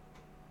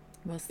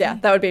 We'll see. Yeah,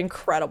 that would be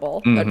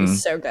incredible. That'd be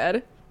so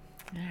good.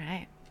 All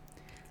right.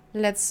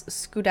 Let's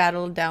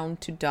skedaddle down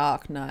to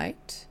Dark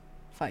Knight.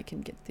 If I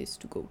can get this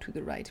to go to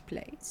the right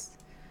place.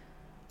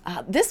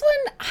 This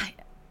one, I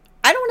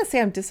don't want to say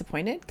I'm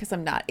disappointed because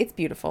I'm not. It's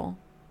beautiful.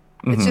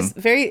 It's just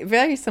very,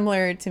 very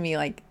similar to me,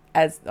 like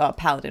as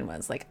Paladin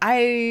was. Like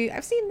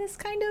I've seen this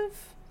kind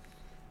of.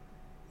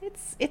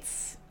 It's. I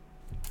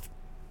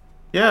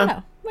Yeah, don't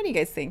know. What do you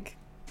guys think?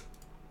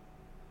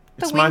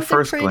 The it's my wings are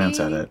first glance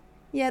at pretty. it.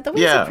 Yeah, the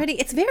wings Yeah. are pretty.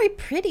 It's very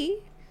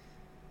pretty.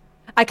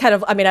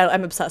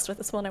 I'm obsessed with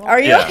this one. Are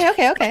you?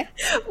 Yeah. Okay.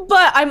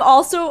 But I'm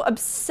also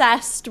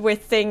obsessed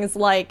with things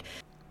like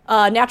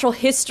natural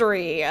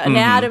history,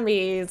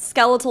 anatomy,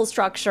 skeletal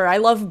structure. I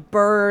love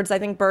birds. I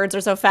think birds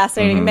are so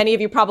fascinating. Many of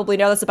you probably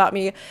know this about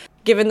me,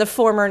 given the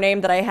former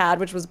name that I had,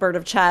 which was Bird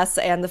of Chess,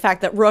 and the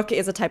fact that rook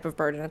is a type of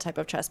bird and a type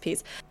of chess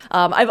piece.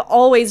 I've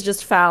always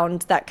just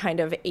found that kind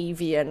of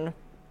avian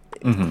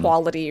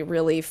quality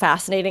really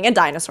fascinating, and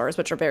dinosaurs,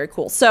 which are very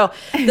cool. So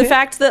the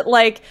fact that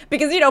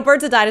because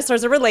birds and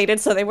dinosaurs are related,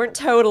 so they weren't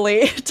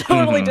totally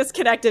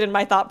disconnected in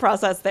my thought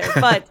process there,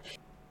 but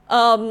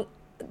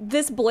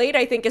this blade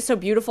I think is so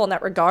beautiful in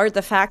that regard.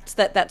 The fact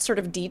that that sort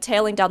of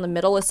detailing down the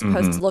middle is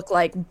supposed to look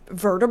like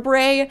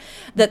vertebrae,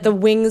 that the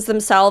wings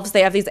themselves,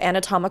 they have these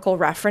anatomical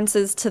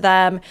references to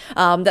them,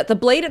 that the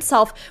blade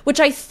itself,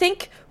 which I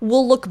think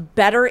will look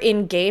better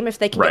in game if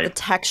they can get the Right.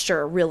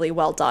 texture really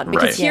well done.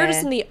 Because Right. here Yeah.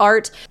 just in the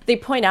art, they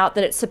point out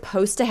that it's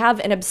supposed to have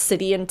an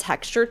obsidian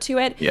texture to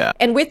it. Yeah.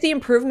 And with the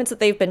improvements that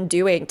they've been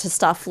doing to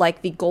stuff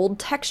like the gold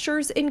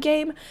textures in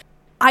game,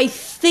 I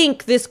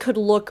think this could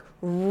look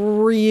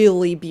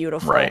really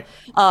beautiful. Right.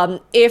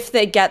 If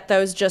they get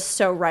those just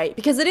so right.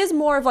 Because it is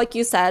more of, like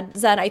you said,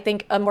 Zen, I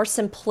think a more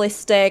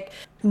simplistic,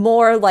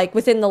 more like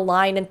within the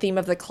line and theme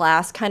of the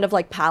class, kind of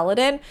like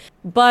Paladin.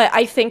 But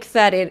I think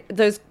that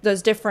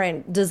those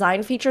different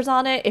design features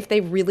on it, if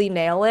they really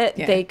nail it,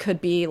 Yeah. they could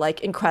be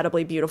like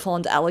incredibly beautiful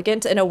and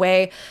elegant in a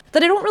way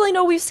that I don't really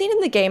know we've seen in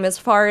the game, as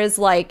far as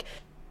like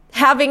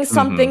having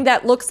something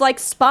that looks like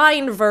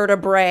spine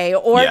vertebrae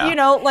or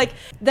Yeah. like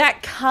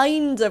that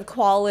kind of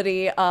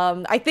quality.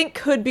 I think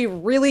could be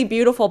really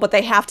beautiful, but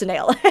they have to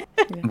nail it.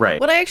 Right.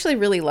 What I actually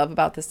really love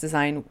about this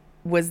design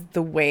was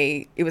the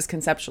way it was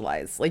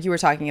conceptualized. Like you were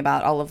talking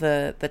about all of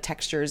the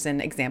textures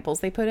and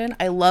examples they put in.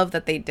 I love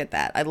that they did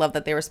that. I love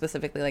that they were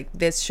specifically like,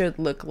 this should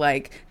look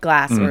like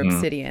glass or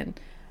obsidian.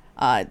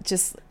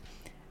 Just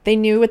they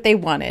knew what they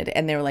wanted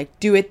and they were like,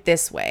 do it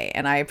this way.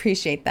 And I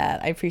appreciate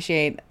that. I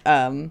appreciate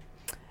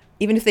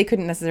even if they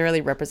couldn't necessarily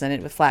represent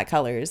it with flat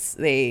colors,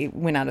 they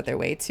went out of their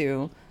way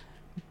to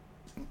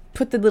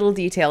put the little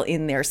detail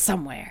in there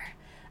somewhere.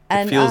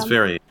 And It feels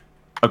very.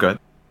 Oh, good.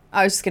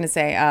 I was just gonna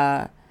say,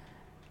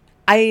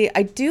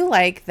 I do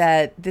like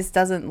that this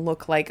doesn't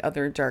look like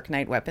other Dark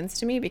Knight weapons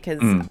to me, because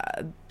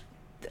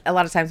a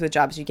lot of times with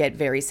jobs you get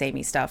very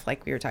samey stuff,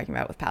 like we were talking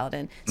about with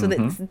Paladin. So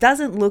this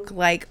doesn't look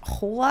like a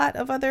whole lot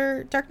of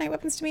other Dark Knight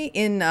weapons to me.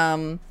 In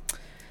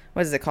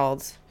what is it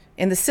called?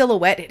 In the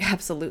silhouette, it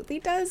absolutely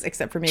does,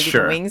 except for maybe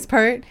Sure. the wings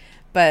part.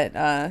 But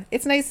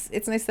it's nice.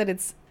 It's nice that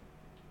it's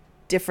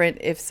different,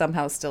 if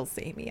somehow still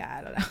samey.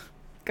 I don't know.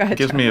 Go ahead. It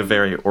gives John. me a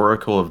very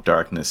Oracle of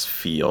Darkness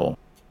feel,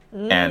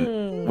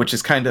 and which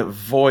is kind of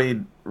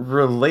Void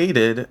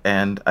related.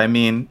 And I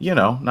mean,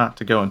 not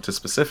to go into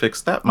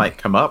specifics, that might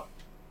come up.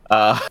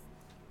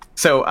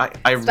 So I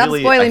Stop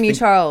really spoiling me, think,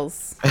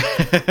 Charles.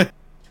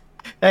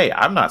 Hey,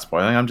 I'm not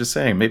spoiling. I'm just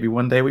saying maybe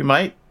one day we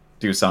might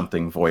do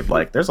something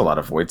Void-like. There's a lot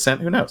of Void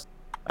sent. Who knows?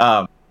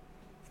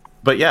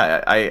 But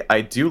yeah,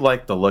 I do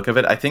like the look of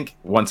it. I think,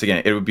 once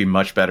again, it would be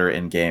much better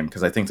in game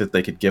because I think that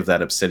they could give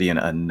that obsidian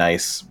a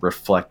nice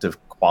reflective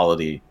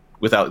quality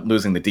without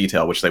losing the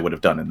detail, which they would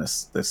have done in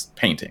this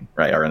painting,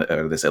 right,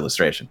 or this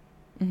illustration.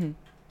 Mm-hmm.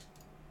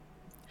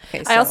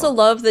 Okay, I also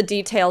love the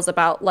details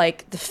about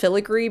like the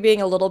filigree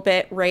being a little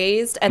bit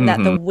raised and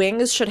that the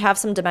wings should have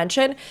some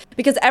dimension,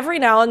 because every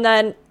now and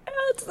then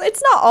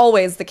it's not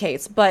always the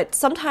case, but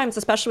sometimes,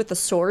 especially with the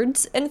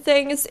swords and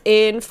things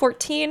in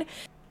 14,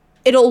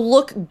 it'll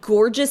look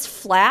gorgeous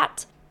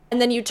flat, and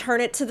then you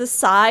turn it to the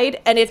side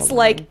and it's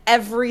like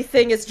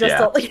everything is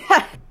just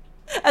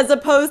as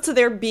opposed to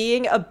there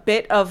being a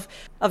bit of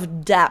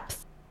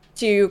depth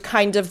to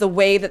kind of the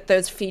way that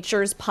those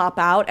features pop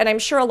out. And I'm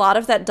sure a lot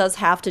of that does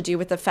have to do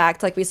with the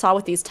fact, like we saw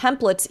with these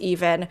templates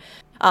even,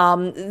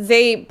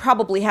 they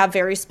probably have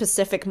very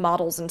specific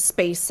models in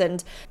space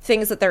and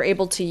things that they're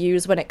able to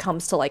use when it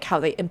comes to like how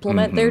they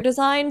implement their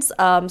designs,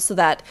 so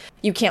that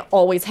you can't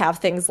always have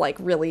things like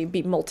really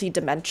be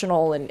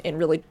multi-dimensional in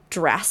really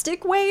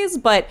drastic ways.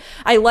 But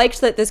I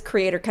liked that this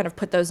creator kind of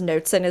put those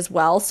notes in as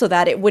well, so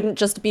that it wouldn't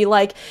just be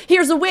like,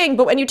 here's a wing,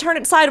 but when you turn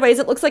it sideways,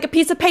 it looks like a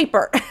piece of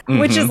paper,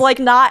 which is like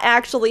not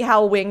actually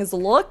how wings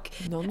look.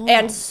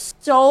 And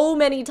so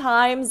many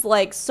times,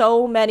 like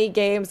so many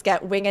games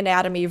get wing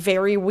anatomy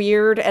very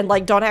weird and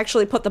like don't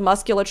actually put the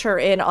musculature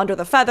in under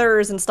the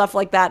feathers and stuff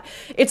like that.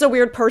 It's a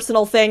weird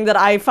personal thing that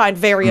I find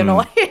very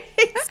annoying.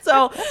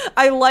 So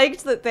I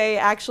liked that they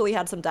actually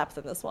had some depth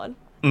in this one.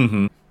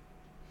 All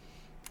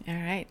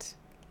right,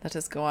 let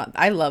us go on.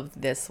 I love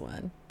this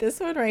one. This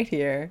one right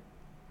here.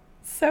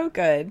 So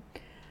good.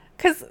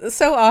 Because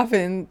so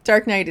often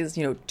Dark Knight is,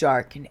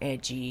 dark and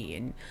edgy,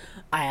 and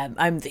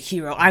I'm the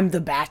hero. I'm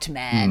the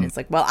Batman. It's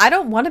like, well, I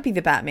don't want to be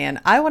the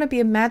Batman. I want to be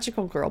a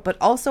magical girl, but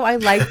also I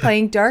like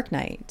playing Dark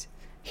Knight.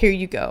 Here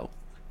you go.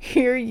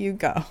 Here you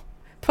go.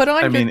 Put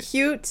on your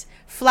cute,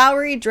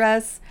 flowery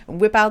dress,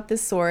 whip out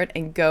this sword,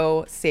 and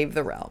go save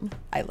the realm.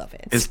 I love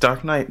it. Is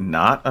Dark Knight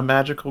not a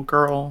magical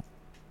girl?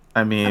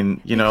 I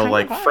mean,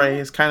 like Frey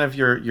is kind of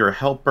your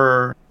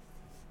helper.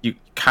 You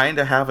kind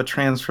of have a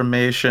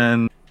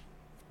transformation.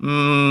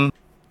 You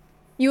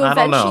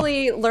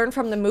eventually learn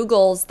from the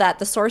Mughals that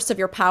the source of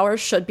your power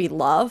should be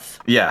love.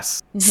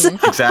 Yes,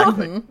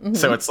 exactly.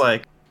 So it's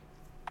like,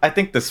 I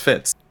think this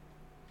fits.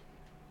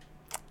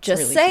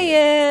 Just really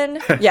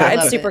saying. Yeah,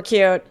 it's super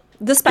cute.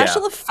 The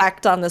special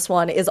effect on this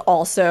one is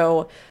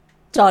also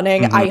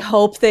stunning. I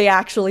hope they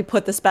actually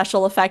put the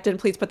special effect in.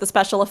 Please put the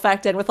special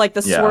effect in with like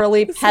the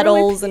swirly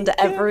petals and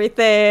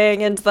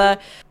everything. And the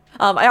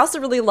I also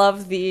really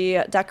love the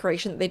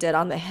decoration that they did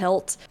on the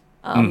hilt.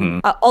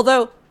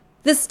 Although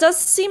this does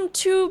seem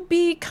to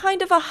be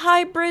kind of a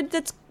hybrid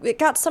it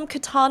got some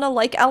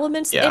katana-like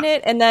elements in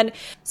it. And then,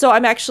 so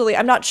I'm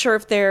not sure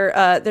if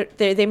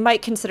they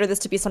might consider this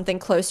to be something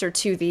closer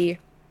to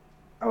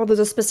there's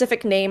a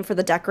specific name for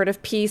the decorative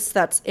piece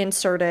that's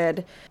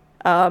inserted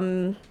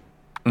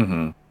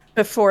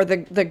before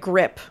the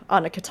grip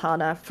on a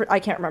katana.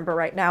 I can't remember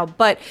right now,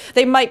 but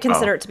they might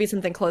consider it to be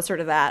something closer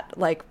to that,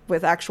 like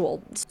with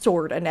actual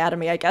sword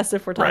anatomy, I guess,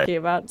 if we're talking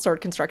about sword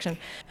construction.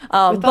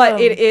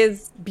 But it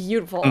is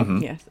beautiful.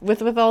 Yes,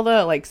 with all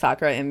the like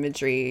Sakura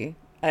imagery,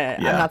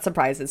 I'm not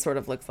surprised it sort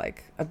of looks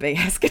like a big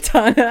ass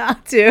katana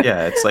too.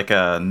 Yeah, it's like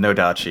a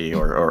Nodachi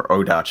or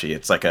Odachi.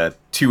 It's like a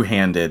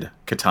two-handed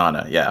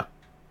katana. Yeah.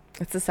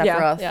 It's a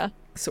Sephiroth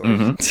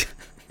sword.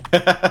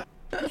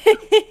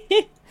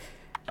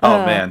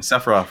 Oh man,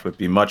 Sephiroth would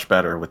be much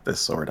better with this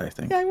sword, I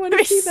think. Yeah, I want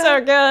to see that. So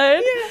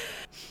good. Yeah.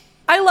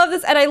 I love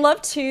this, and I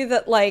love too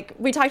that like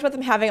we talked about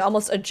them having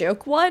almost a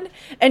joke one,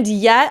 and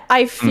yet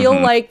I feel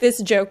like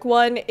this joke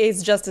one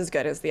is just as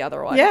good as the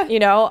other one.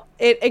 Yeah.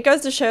 It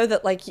goes to show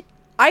that like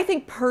I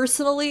think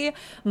personally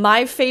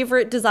my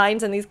favorite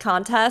designs in these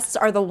contests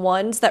are the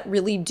ones that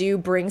really do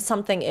bring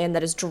something in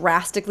that is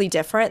drastically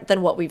different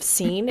than what we've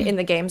seen in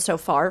the game so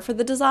far for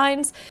the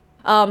designs.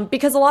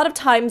 Because a lot of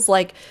times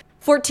like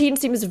 14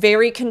 seems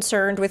very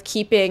concerned with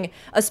keeping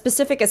a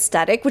specific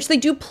aesthetic, which they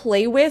do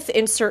play with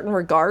in certain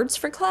regards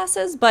for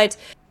classes, but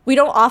we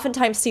don't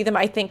oftentimes see them,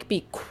 I think,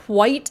 be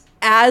quite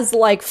as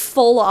like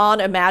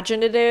full-on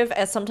imaginative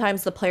as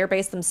sometimes the player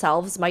base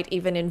themselves might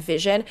even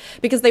envision,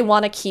 because they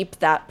want to keep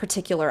that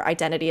particular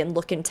identity and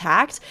look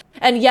intact.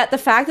 And yet the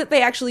fact that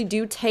they actually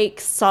do take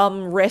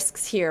some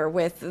risks here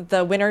with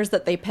the winners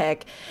that they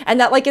pick, and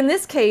that like in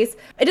this case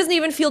it doesn't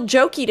even feel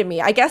jokey to me.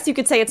 I guess you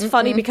could say it's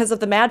funny because of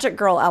the magic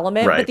girl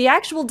element, but the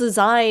actual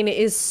design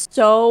is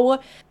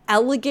so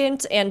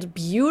elegant and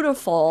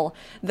beautiful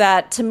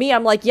that to me,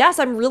 I'm like, yes,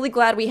 I'm really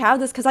glad we have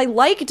this because I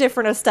like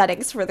different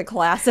aesthetics for the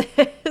classes.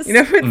 You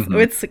know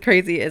what's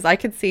crazy is I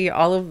could see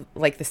all of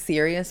like the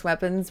serious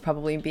weapons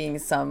probably being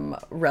some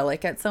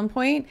relic at some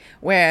point,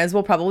 whereas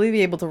we'll probably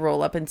be able to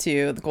roll up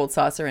into the Gold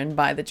Saucer and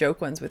buy the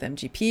joke ones with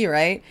MGP,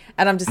 right?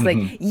 And I'm just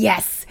like,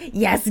 yes,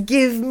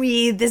 give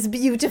me this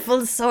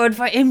beautiful sword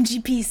for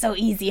MGP, so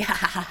easy.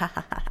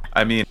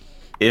 I mean,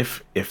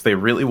 if they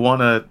really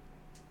want to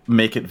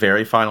make it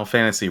very Final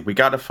Fantasy, we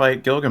got to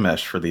fight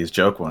Gilgamesh for these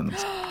joke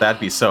ones. That'd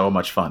be so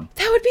much fun.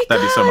 That would be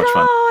That'd good. be so much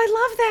fun. Oh, I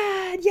love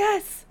that.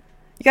 Yes.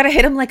 You got to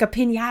hit him like a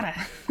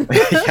piñata.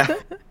 Yeah.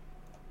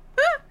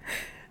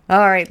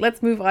 All right,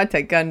 let's move on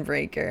to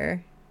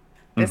Gunbreaker.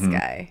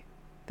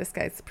 This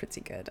guy's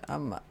pretty good.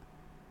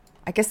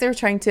 I guess they were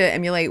trying to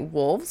emulate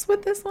wolves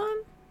with this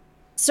one.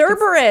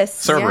 Cerberus.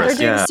 Cerberus,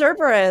 They're doing yeah.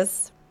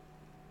 Cerberus.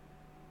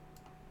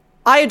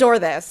 I adore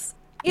this.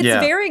 It's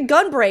Yeah. very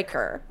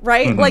Gunbreaker,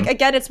 right? Like,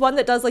 again, it's one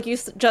that does, like you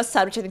just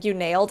said, which I think you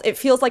nailed. It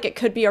feels like it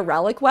could be a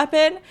relic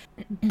weapon.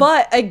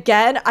 But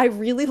again, I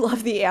really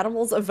love the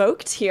animals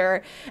evoked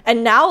here.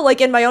 And now, like,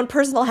 in my own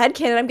personal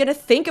headcanon, I'm going to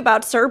think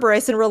about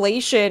Cerberus in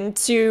relation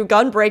to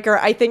Gunbreaker,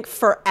 I think,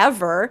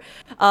 forever.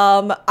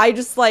 I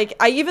just, like,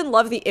 I even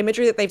love the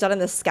imagery that they've done in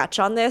the sketch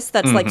on this.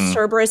 That's, like,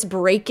 Cerberus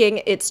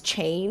breaking its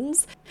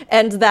chains.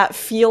 And that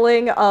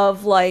feeling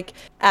of, like,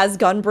 as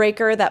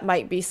Gunbreaker, that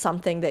might be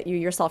something that you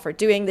yourself are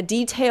doing. The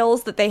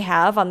details that they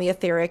have on the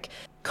etheric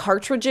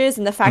cartridges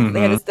and the fact that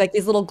they have this, like,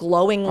 these little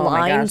glowing Oh my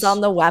lines gosh.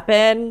 on the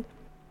weapon.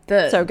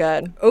 So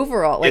good.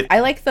 Overall, like I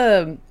like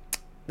the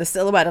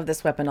silhouette of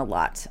this weapon a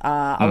lot.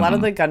 A lot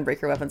of the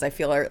Gunbreaker weapons I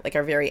feel are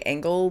very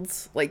angled,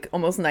 like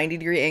almost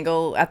 90-degree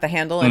angle at the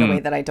handle in a way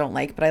that I don't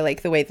like, but I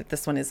like the way that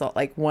this one is all,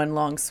 like one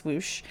long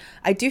swoosh.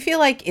 I do feel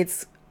like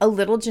it's a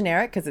little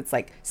generic because it's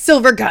like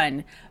silver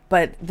gun,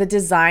 but the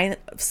design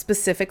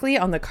specifically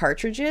on the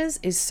cartridges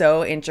is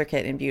so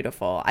intricate and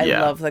beautiful. I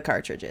love the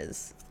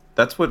cartridges.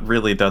 That's what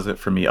really does it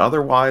for me.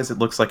 Otherwise, it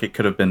looks like it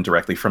could have been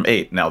directly from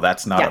 8. Now,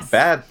 that's not a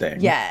bad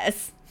thing.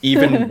 Yes.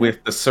 Even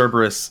with the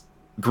Cerberus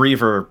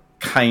Griever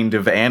kind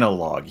of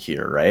analog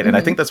here, right? And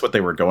I think that's what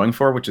they were going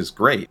for, which is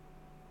great.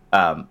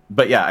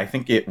 But yeah, I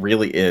think it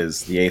really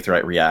is the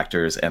Aetheryte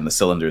reactors and the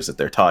cylinders that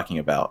they're talking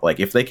about. Like,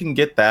 if they can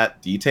get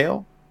that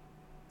detail,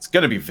 it's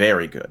going to be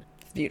very good.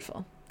 It's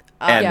beautiful.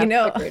 And- You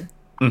know, agreed.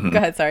 go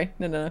ahead. Sorry.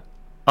 No.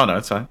 Oh, no,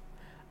 it's fine.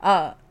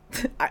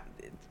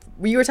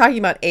 You were talking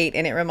about 8,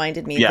 and it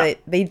reminded me Yeah. that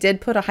they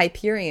did put a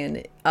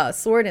Hyperion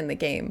sword in the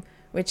game,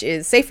 which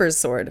is Safer's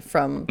sword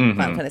from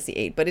Final Fantasy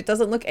 8, but it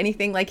doesn't look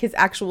anything like his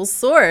actual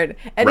sword,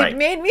 and Right. it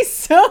made me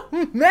so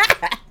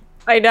mad.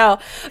 I know.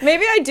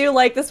 Maybe I do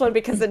like this one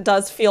because it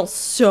does feel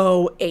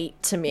so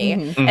 8 to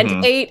me.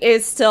 And 8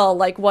 is still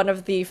like one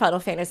of the Final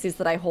Fantasies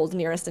that I hold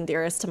nearest and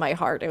dearest to my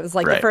heart. It was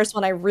like the Right. first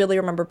one I really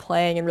remember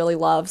playing and really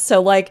loved.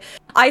 So like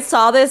I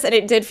saw this and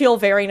it did feel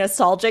very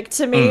nostalgic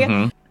to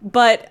me.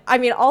 But I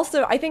mean,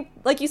 also, I think,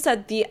 like you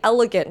said, the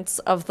elegance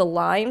of the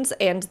lines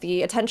and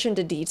the attention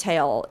to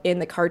detail in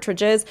the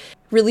cartridges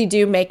really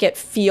do make it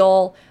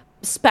feel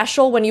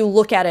special when you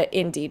look at it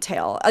in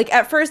detail. Like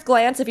at first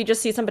glance, if you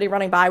just see somebody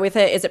running by with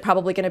it, is it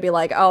probably going to be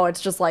like, oh,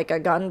 it's just like a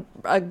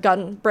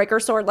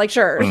gunbreaker sword? Like,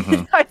 sure,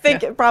 I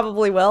think it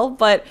probably will,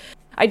 but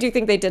I do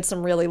think they did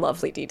some really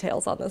lovely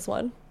details on this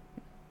one.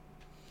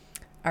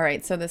 All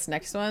right, so this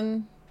next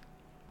one,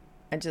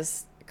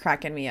 just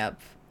cracking me up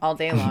all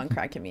day long,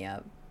 cracking me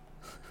up.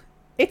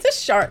 It's a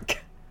shark.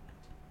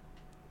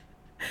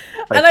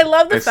 And I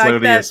love the fact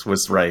that... Isolodius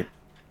was right.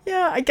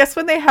 Yeah, I guess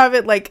when they have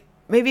it, like,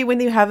 maybe when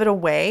you have it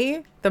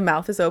away, the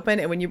mouth is open,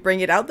 and when you bring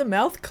it out, the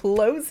mouth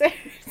closes.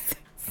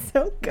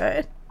 So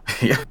good.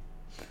 Yeah.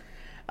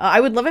 I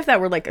would love if that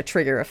were, like, a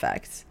trigger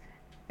effect.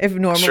 If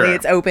normally Sure.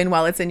 it's open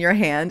while it's in your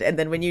hand, and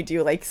then when you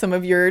do, like, some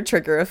of your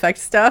trigger effect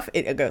stuff,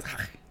 it goes,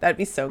 that'd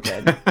be so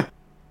good.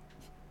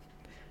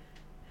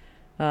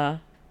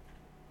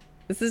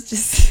 This is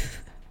just...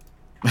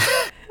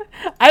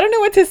 I don't know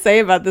what to say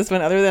about this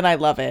one other than I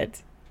love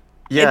it.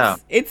 Yeah.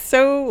 It's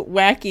so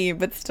wacky,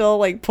 but still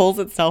like pulls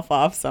itself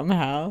off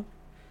somehow.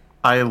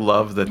 I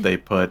love that they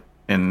put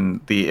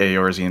in the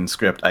Eorzean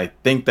script, I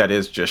think that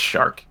is just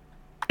shark.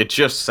 It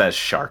just says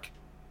shark.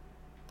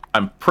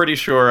 I'm pretty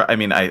sure, I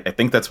mean, I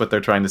think that's what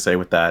they're trying to say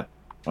with that.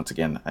 Once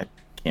again, I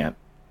can't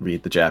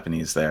read the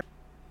Japanese there.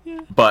 Yeah.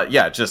 But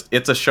yeah, just,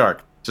 it's a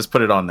shark. Just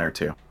put it on there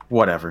too.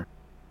 Whatever.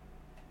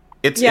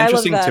 It's Yeah, I love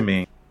interesting that. to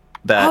me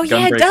that Oh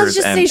yeah, it does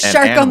just say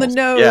shark on the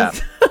nose. Yeah.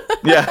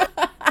 Yeah.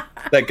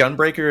 That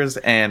Gunbreakers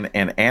and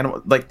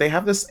animal, like they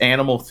have this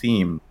animal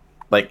theme,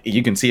 like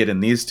you can see it in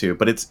these two,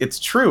 but it's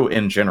true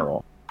in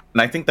general,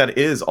 and I think that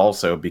is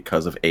also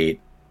because of 8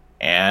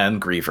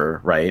 and Griever,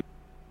 right?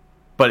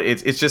 But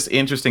it's just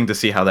interesting to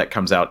see how that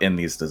comes out in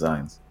these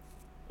designs.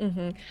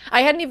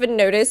 I hadn't even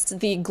noticed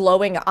the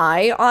glowing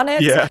eye on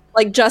it. Yeah.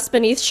 Like just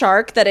beneath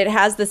shark, that it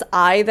has this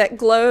eye that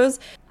glows.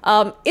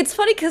 It's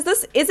funny because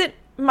this isn't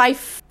my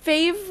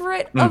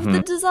favorite of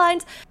the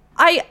designs.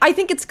 I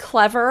think it's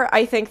clever.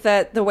 I think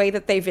that the way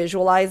that they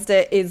visualized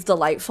it is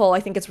delightful. I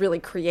think it's really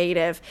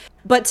creative.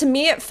 But to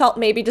me, it felt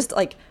maybe just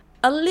like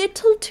a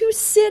little too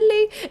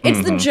silly.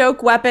 It's the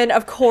joke weapon,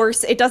 of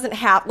course. It doesn't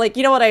have, like,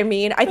 you know what I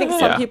mean? I think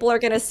some people are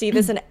going to see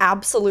this and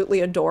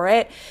absolutely adore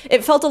it.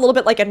 It felt a little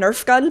bit like a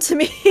Nerf gun to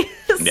me.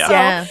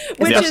 Yeah,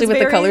 especially with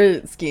the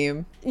color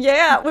scheme.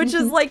 Yeah, which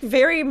is like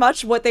very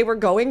much what they were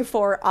going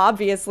for,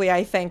 obviously,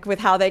 I think, with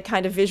how they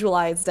kind of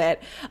visualized it.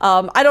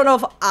 I don't know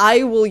if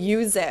I will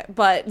use it,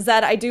 but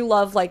Zed, I do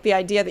love like the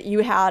idea that you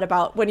had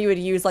about when you would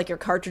use like your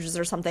cartridges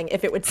or something,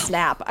 if it would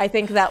snap. I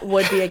think that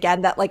would be,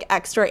 again, that like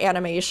extra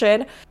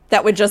animation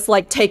that would just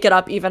like take it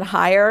up even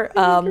higher.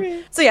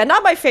 So yeah,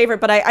 not my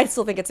favorite, but I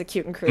still think it's a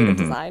cute and creative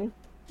design.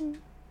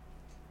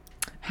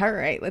 All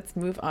right, let's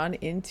move on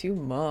into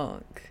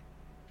Monk.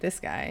 This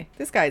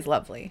guy's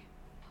lovely.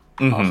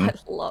 Oh, I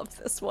love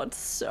this one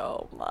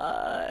so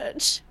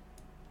much.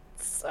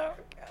 So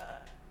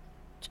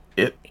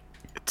good.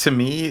 To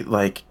me,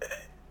 like,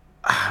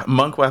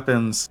 monk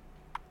weapons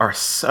are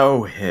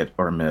so hit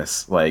or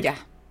miss. Like,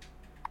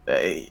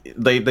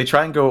 they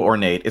try and go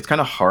ornate. It's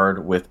kind of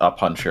hard with a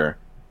puncher,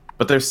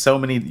 but there's so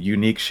many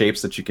unique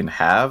shapes that you can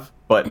have.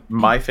 But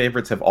my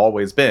favorites have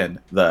always been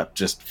the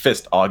just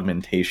fist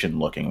augmentation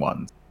looking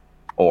ones,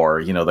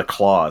 or, you know, the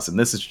claws. And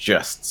this is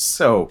just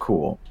so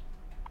cool,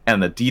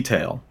 and the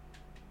detail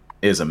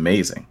is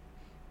amazing.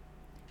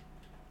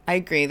 I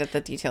agree that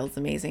the detail is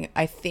amazing.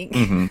 I think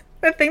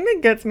the thing that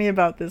gets me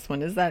about this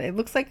one is that it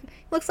looks like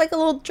a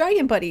little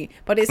dragon buddy,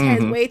 but his hair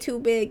is way too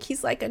big.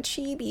 He's like a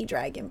chibi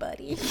dragon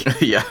buddy.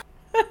 Yeah.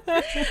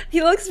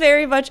 He looks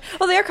very much.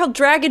 Oh, they are called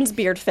dragon's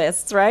beard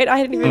fists, right? I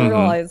didn't even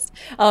realize.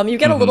 You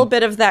get a little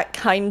bit of that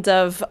kind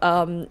of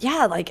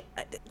like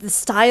the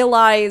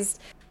stylized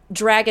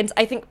dragons.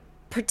 I think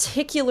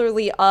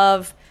particularly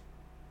of.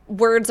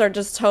 Words are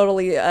just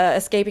totally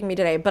escaping me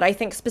today, but I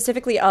think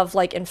specifically of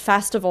like in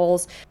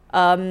festivals,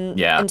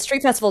 in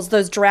street festivals,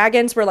 those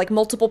dragons where like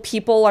multiple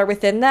people are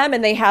within them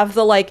and they have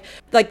the like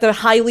the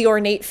highly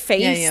ornate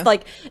face.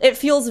 Like it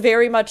feels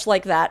very much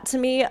like that to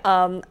me.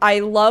 I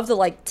love the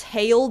like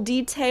tail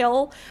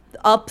detail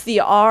up the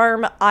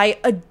arm. I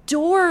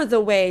adore the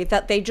way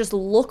that they just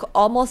look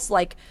almost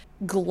like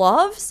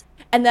gloves.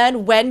 And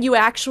then when you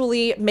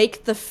actually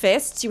make the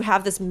fists, you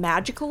have this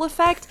magical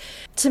effect.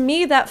 To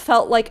me, that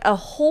felt like a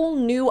whole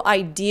new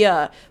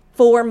idea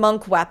for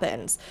monk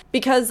weapons.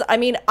 Because, I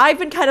mean, I've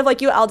been kind of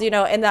like you,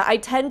 Aldino, in that I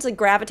tend to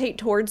gravitate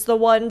towards the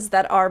ones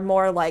that are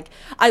more like,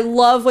 I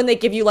love when they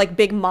give you like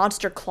big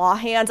monster claw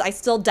hands. I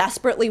still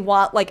desperately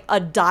want like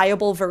a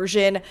dyeable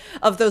version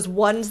of those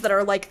ones that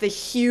are like the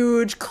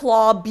huge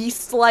claw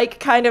beast-like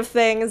kind of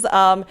things.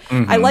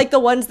 I like the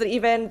ones that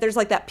even, there's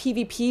like that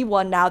PvP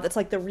one now that's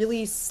like the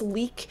really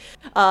sleek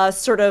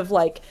sort of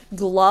like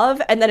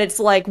glove, and then it's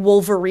like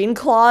Wolverine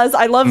claws.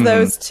 I love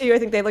those too. I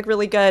think they look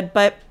really good,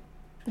 but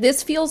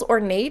this feels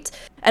ornate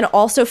and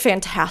also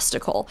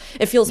fantastical.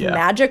 It feels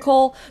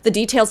magical. The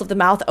details of the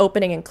mouth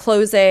opening and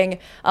closing,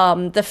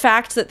 the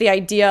fact that the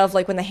idea of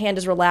like when the hand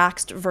is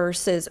relaxed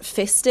versus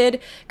fisted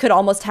could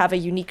almost have a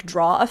unique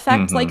draw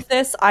effect like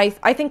this. I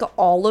think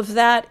all of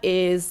that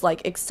is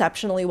like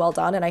exceptionally well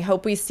done, and I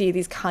hope we see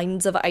these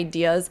kinds of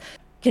ideas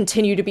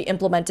continue to be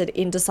implemented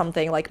into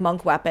something like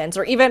monk weapons,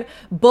 or even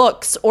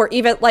books, or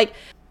even like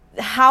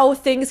how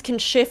things can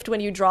shift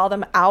when you draw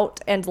them out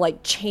and like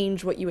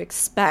change what you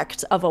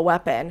expect of a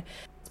weapon,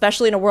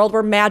 especially in a world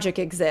where magic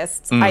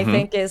exists. I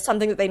think is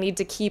something that they need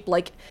to keep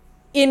like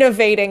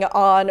innovating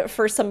on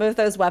for some of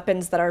those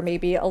weapons that are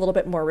maybe a little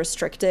bit more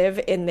restrictive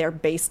in their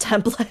base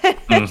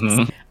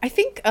template. I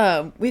think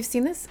we've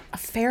seen this a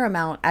fair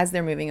amount as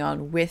they're moving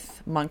on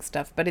with monk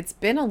stuff, but it's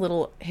been a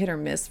little hit or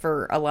miss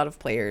for a lot of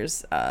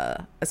players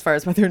as far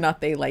as whether or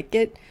not they like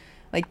it.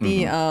 Like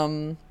the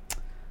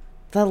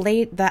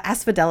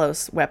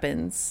Asphodelos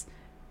weapons,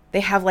 they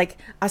have like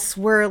a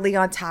swirly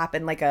on top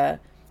and like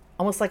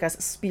almost like a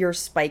spear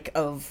spike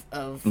of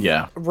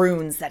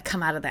runes that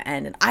come out of the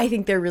end, and I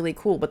think they're really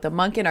cool, but the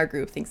monk in our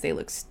group thinks they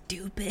look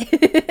stupid.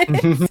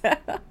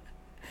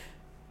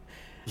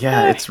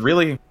 It's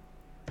really,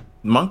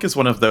 monk is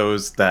one of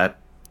those that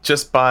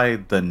just by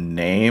the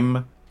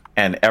name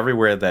and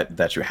everywhere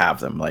that you have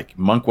them, like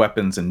monk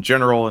weapons in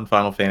general in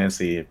Final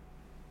Fantasy,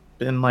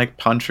 been like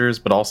punchers,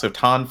 but also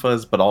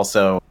tonfas, but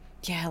also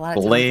a lot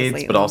of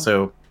blades, but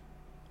also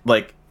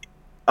like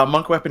a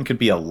monk weapon could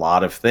be a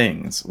lot of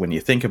things when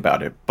you think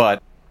about it.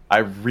 But I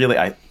really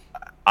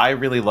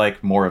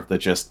like more of the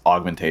just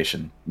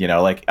augmentation, you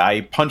know, like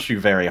I punch you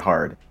very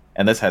hard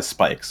and this has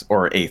spikes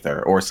or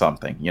aether or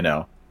something, you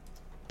know.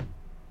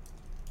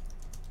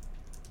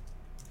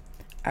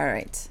 All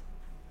right.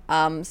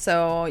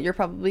 So you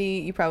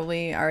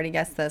probably already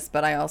guessed this,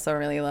 but I also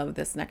really love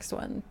this next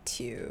one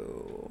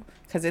too,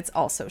 because it's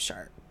also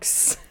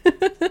sharks.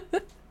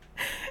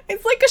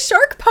 It's like a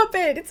shark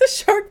puppet. It's a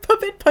shark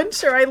puppet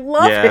puncher. I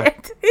love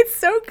it. It's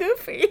so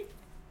goofy.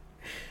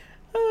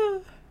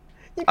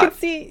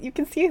 You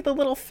can see the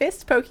little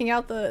fist poking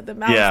out the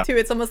mouth too.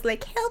 It's almost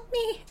like, help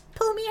me,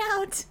 pull me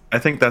out. I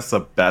think that's the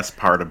best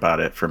part about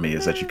it for me,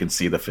 is that you can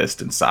see the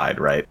fist inside,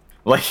 right?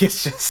 Like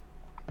it's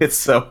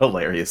so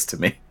hilarious to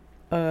me.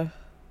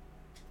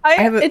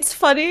 It's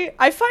funny.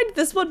 I find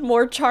this one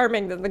more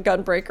charming than the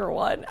Gunbreaker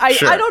one.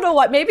 Sure. I don't know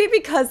what. Maybe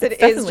because it is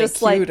definitely just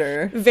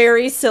cuter. like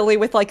very silly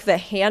with like the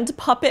hand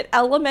puppet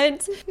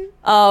element.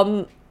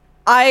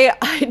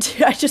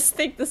 I just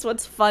think this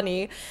one's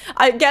funny.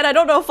 I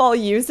don't know if I'll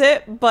use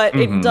it, but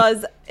it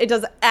does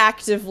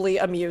actively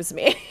amuse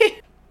me.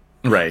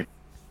 Right.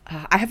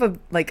 I have a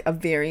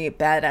very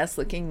badass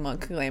looking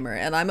monk glamour,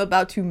 and I'm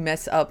about to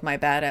mess up my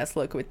badass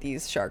look with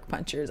these shark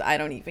punchers. I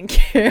don't even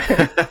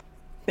care.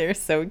 They're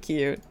so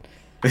cute.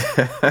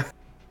 I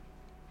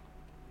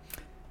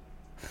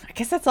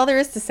guess that's all there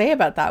is to say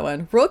about that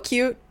one. Real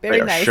cute, very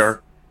They are nice.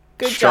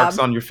 Good sharks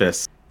job. on your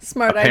fists.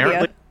 Smart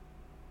Apparently,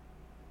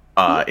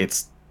 idea.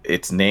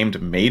 it's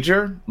named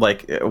Major.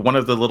 Like one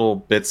of the little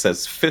bits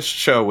says fish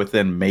show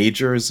within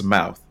Major's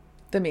mouth.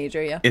 The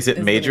major, yeah. Is it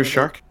the Major name of it.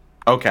 Shark?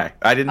 Okay,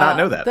 I did not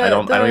know that. I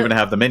don't even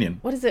have the minion.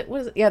 What is it?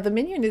 Yeah, the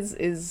minion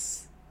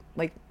is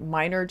like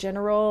minor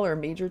general or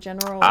major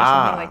general or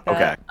something like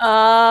that. Okay.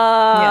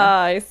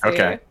 I see.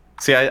 Okay.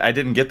 See, I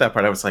didn't get that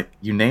part. I was like,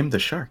 you named the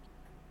shark.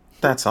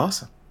 That's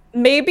awesome.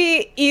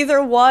 Maybe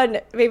either one.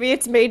 Maybe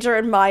it's major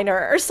and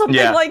minor or something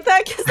like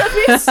that, because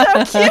that'd be so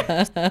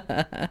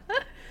cute.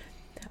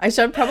 I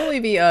should probably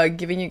be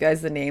giving you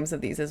guys the names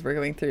of these as we're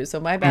going through, so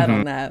my bad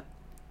on that.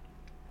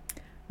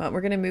 But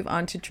we're going to move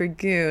on to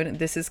Dragoon.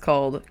 This is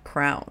called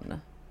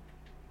Crown.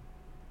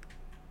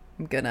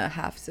 I'm going to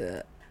have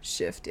to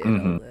shift it a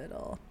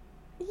little.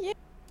 Yeah,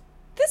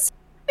 this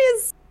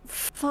is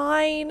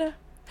fine.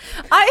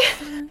 I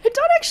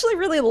don't actually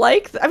really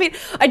like. I mean,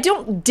 I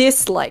don't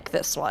dislike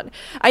this one.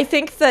 I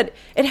think that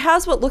it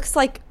has what looks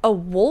like a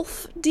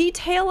wolf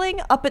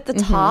detailing up at the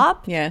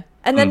top. Yeah.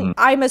 And then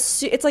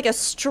it's like a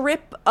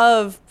strip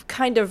of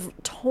kind of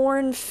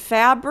torn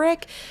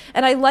fabric,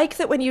 and I like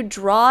that when you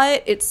draw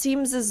it, it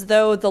seems as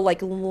though the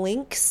like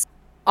links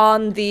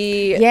on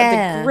the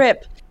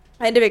grip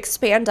kind of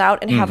expand out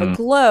and have a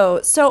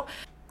glow. So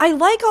I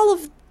like all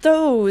of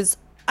those.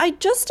 I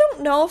just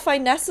don't know if I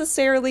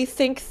necessarily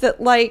think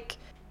that like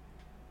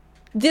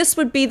this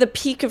would be the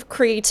peak of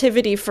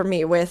creativity for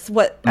me with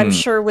what I'm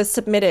sure was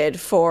submitted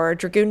for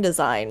Dragoon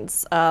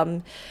designs.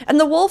 And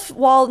the wolf,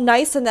 while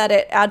nice in that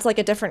it adds like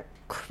a different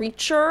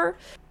creature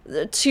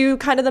to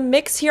kind of the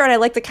mix here, and I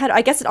like the kind of,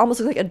 I guess it almost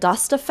looks like a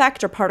dust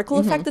effect or particle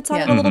effect that's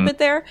on it a little bit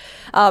there.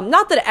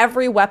 Not that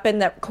every weapon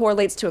that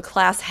correlates to a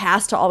class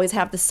has to always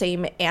have the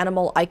same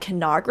animal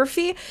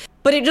iconography,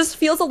 but it just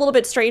feels a little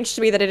bit strange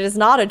to me that it is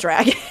not a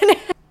dragon.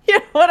 You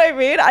know what I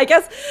mean? I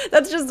guess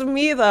that's just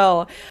me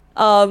though.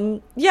 I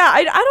don't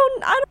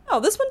know.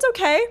 This one's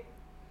okay.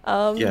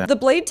 The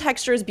blade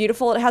texture is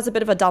beautiful. It has a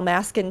bit of a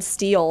Dalmascan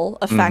steel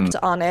effect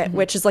on it,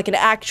 which is like an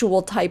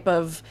actual type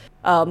of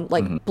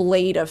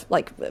blade of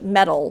like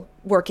metal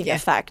working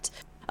effect.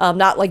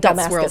 Not like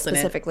Dalmascus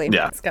specifically.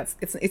 Yeah.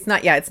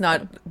 It's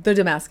not the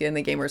Damascus in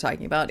the game we're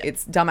talking about.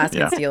 It's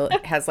Dalmascan steel.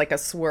 It has like a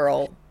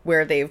swirl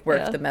where they've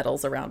worked the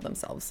metals around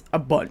themselves a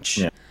bunch.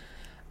 Yeah.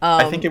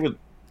 I think it would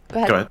Go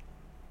ahead.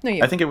 No,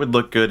 you. I think it would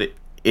look good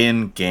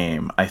in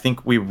game. I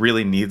think we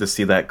really need to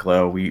see that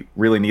glow. We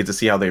really need to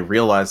see how they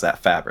realize that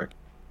fabric,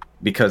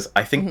 because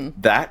I think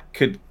that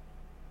could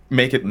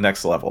make it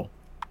next level.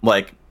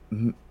 Like,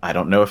 I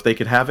don't know if they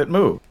could have it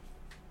move.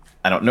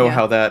 I don't know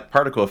how that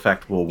particle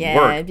effect will work.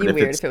 Yeah, it'd be but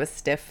weird if it was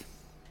stiff.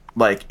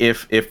 Like,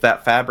 if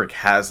that fabric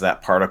has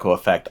that particle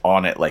effect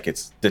on it, like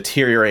it's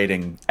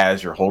deteriorating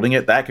as you're holding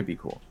it, that could be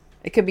cool.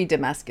 It could be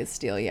Damascus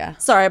steel, yeah.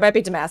 Sorry, it might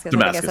be Damascus. I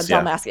think I Damascus, said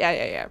Dalmascus.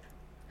 Yeah.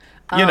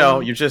 You know,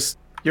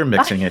 you're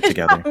mixing it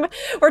together.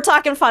 We're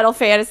talking Final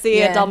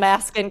Fantasy, and Yeah.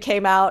 Dalmascan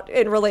came out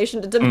in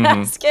relation to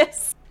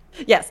Damascus.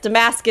 Yes,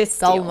 Damascus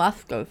steel.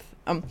 Dalmascus.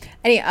 I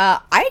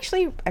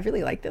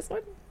really like this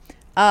one.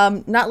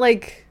 Not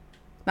like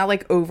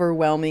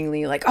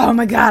overwhelmingly like, oh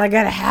my god, I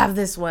gotta have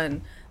this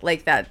one,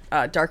 like that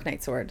Dark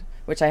Knight sword,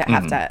 which I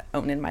have to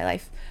own in my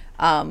life.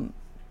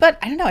 But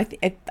I don't know.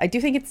 I do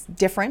think it's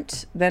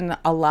different than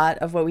a lot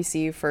of what we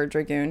see for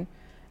Dragoon.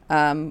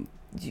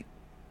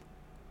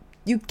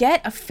 You get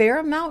a fair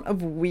amount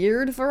of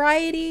weird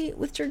variety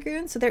with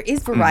Dragoon, so there is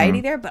variety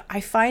there, but I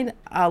find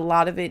a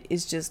lot of it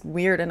is just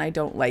weird and I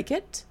don't like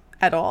it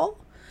at all.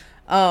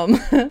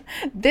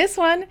 This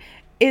one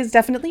is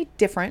definitely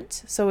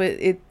different, so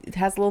it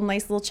has a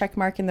nice little check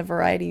mark in the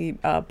variety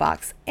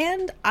box,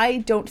 and I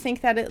don't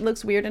think that it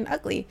looks weird and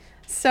ugly.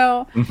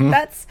 So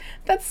that's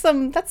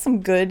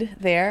some good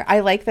there.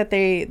 I like that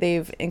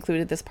they've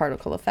included this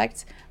particle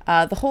effect.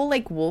 The whole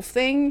like wolf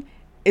thing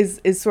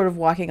is sort of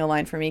walking a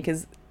line for me,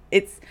 because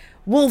it's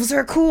wolves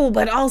are cool,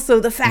 but also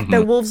the fact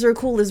that wolves are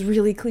cool is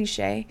really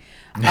cliche.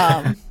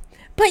 But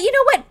you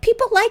know what?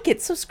 People like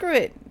it, so screw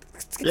it.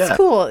 It's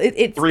cool.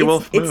 It's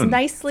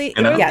nicely.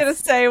 I was gonna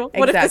say,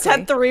 what if this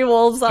had 3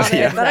 wolves on it?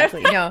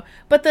 Exactly. No,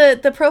 but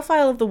the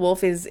profile of the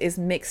wolf is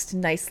mixed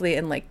nicely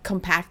and like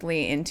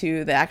compactly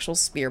into the actual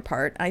spear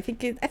part. I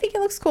think it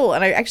looks cool,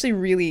 and I actually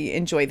really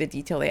enjoy the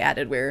detail they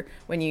added, where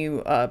when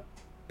you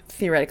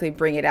theoretically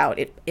bring it out,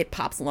 it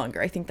pops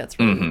longer. I think that's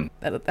really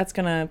that's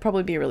gonna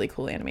probably be a really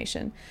cool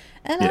animation.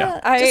 And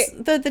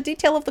just the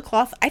detail of the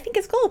cloth, I think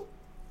is cool.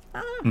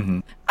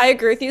 I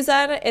agree with you,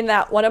 Zen, in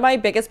that one of my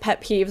biggest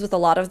pet peeves with a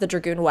lot of the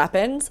Dragoon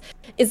weapons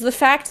is the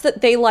fact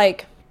that they,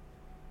 like,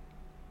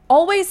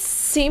 always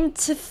seem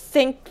to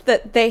think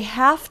that they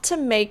have to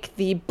make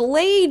the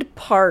blade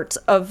part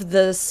of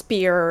the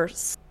spear,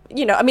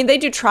 you know, I mean, they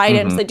do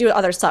tridents, they do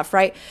other stuff,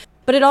 right?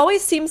 But it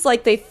always seems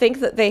like they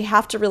think that they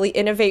have to really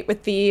innovate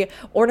with the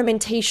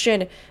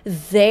ornamentation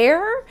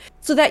there,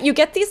 so that you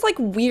get these like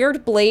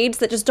weird blades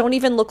that just don't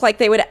even look like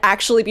they would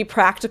actually be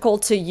practical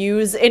to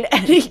use in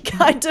any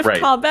kind of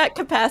combat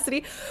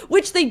capacity,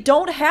 which they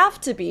don't have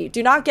to be.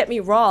 Do not get me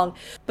wrong,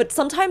 but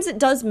sometimes it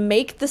does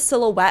make the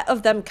silhouette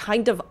of them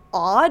kind of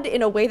odd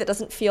in a way that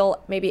doesn't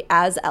feel maybe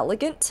as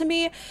elegant to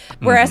me.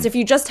 Whereas if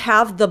you just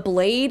have the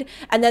blade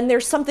and then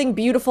there's something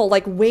beautiful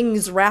like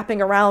wings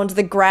wrapping around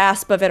the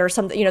grasp of it or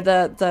something, you know,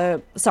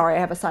 the sorry, I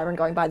have a siren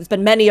going by. There's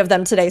been many of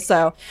them today,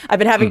 so I've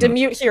been having to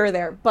mute here or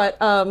there. But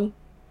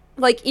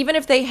like, even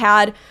if they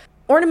had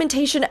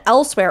ornamentation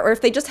elsewhere, or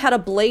if they just had a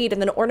blade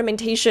and then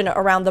ornamentation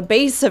around the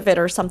base of it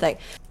or something,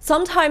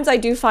 sometimes I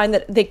do find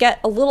that they get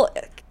a little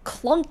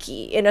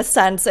clunky in a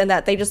sense, in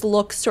that they just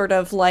look sort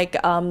of like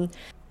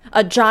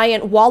a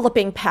giant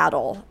walloping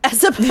paddle,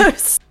 as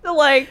opposed to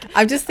like...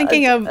 I'm just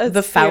thinking of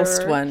the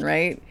Faust one,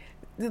 right?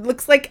 It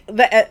looks like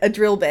a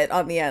drill bit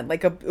on the end,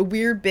 like a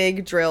weird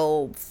big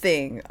drill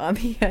thing on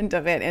the end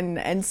of it.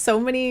 And so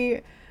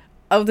many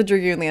of the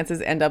Dragoon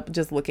lances end up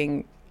just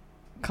looking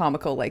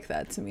comical like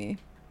that to me.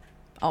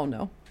 Oh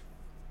no.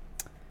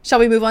 Shall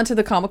we move on to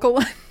the comical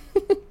one?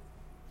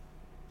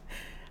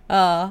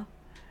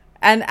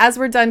 And as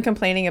we're done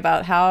complaining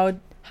about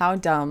how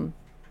dumb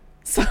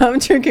some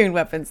Dragoon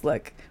weapons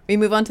look, we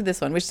move on to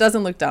this one, which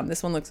doesn't look dumb.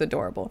 This one looks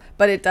adorable,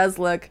 but it does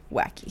look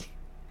wacky.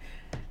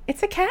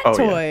 It's a cat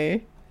toy. Yeah.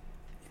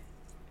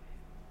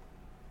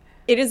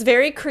 It is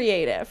very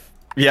creative.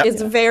 Yeah.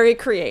 It's very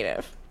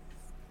creative.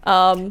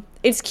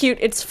 It's cute.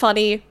 It's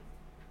funny.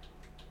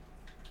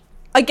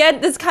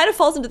 Again, this kind of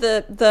falls into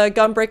the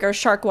Gunbreaker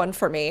shark one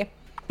for me.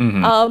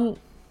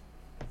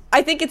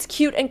 I think it's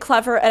cute and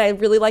clever, and I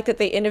really like that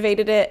they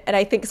innovated it, and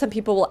I think some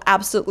people will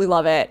absolutely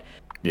love it.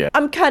 Yeah.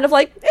 I'm kind of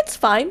like, it's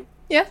fine.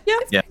 Yeah.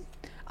 Yeah.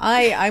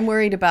 I'm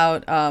worried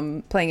about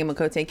playing a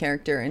Makote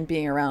character and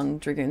being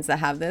around Dragoons that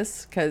have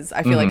this, because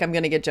I feel like I'm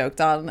going to get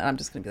joked on, and I'm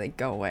just going to be like,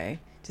 go away.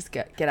 Just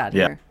get out of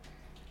here.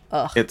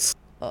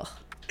 Ugh.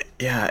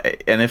 Yeah,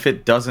 and if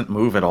it doesn't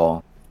move at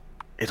all,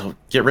 it'll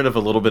get rid of a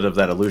little bit of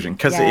that illusion,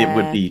 because it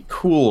would be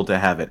cool to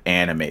have it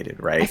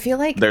animated, right? I feel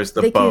like there's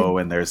the bow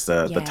and there's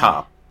the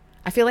top.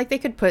 I feel like they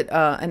could put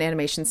an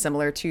animation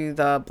similar to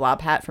the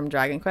blob hat from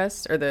Dragon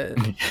Quest, or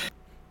the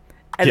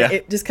and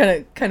it just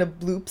kind of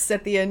bloops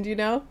at the end, you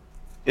know?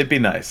 It'd be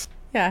nice.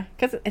 Yeah,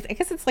 because I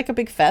guess it's like a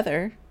big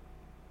feather,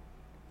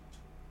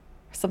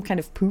 some kind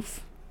of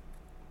poof.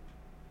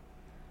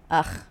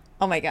 Ugh.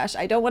 Oh my gosh,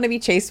 I don't want to be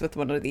chased with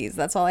one of these.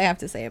 That's all I have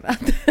to say about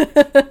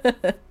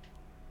that.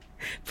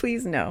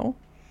 Please no.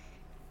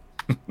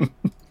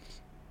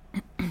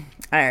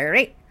 All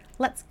right,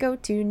 let's go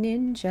to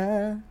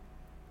Ninja.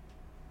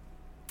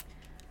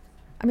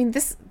 I mean,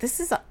 this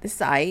is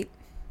aight.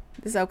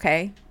 This is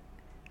okay.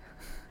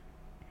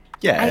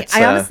 Yeah,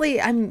 I honestly,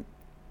 I'm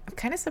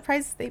kind of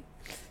surprised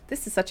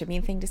this is such a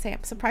mean thing to say.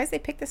 I'm surprised they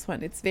picked this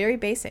one. It's very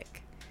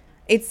basic.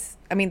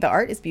 I mean, the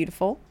art is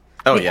beautiful.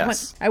 Oh,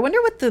 yes. I wonder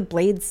what the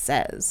blade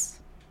says.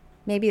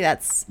 Maybe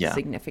that's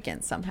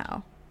significant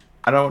somehow.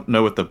 I don't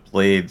know what the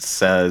blade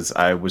says.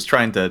 I was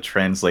trying to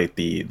translate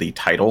the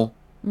title,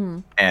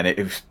 and it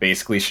was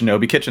basically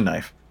Shinobi Kitchen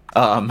Knife.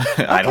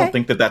 I don't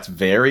think that's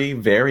very,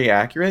 very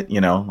accurate.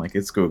 You know, like,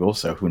 it's Google,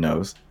 so who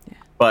knows? Yeah.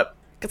 But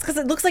it's because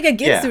it looks like a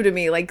Ginsu to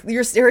me, like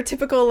your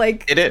stereotypical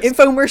like it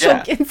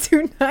infomercial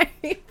Ginsu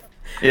knife.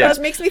 Yeah. Which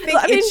makes me think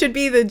it should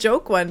be the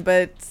joke one,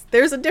 but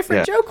there's a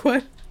different joke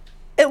one.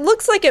 It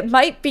looks like it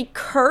might be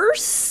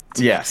cursed.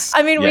 Yes.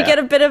 I mean, we get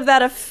a bit of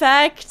that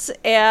effect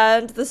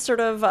and the sort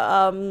of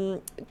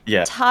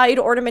tied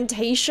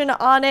ornamentation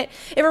on it.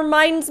 It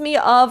reminds me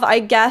of, I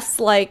guess,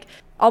 like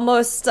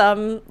almost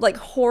like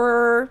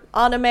horror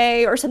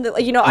anime or something.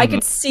 Like, you know, I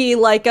could see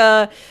like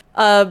a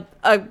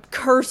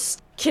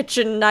cursed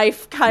kitchen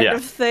knife kind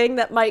of thing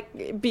that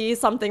might be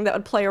something that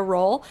would play a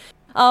role.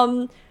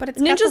 But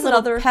it's got the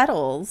little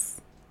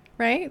petals,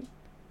 right?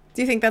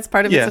 Do you think that's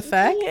part of its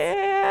effect?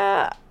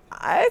 Yeah.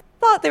 I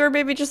thought they were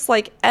maybe just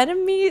like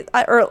enemies,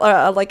 or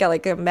like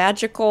a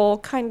magical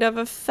kind of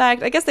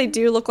effect. I guess they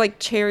do look like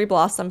cherry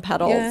blossom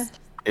petals.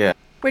 Yeah.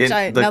 Which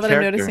now that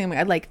I'm noticing,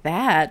 I like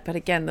that. But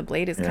again, the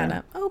blade is kind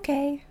of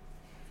okay.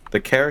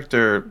 The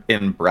character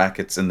in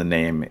brackets in the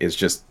name is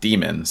just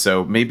demon,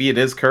 so maybe it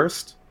is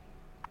cursed.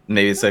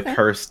 Maybe it's a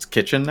cursed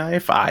kitchen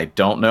knife. I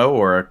don't know,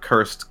 or a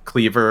cursed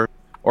cleaver.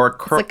 Or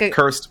a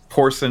cursed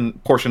portion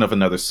of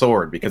another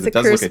sword, because it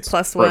does look like it's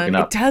broken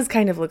up. It does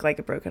kind of look like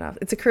it broken off.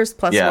 It's a cursed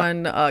plus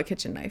one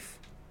kitchen knife.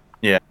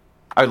 Yeah.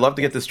 I'd love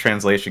to get this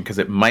translation, because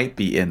it might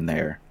be in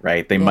there,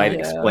 right? They might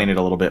explain it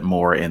a little bit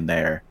more in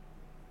there.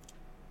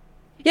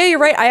 Yeah, you're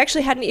right. I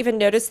actually hadn't even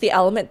noticed the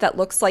element that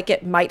looks like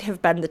it might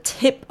have been the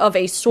tip of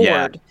a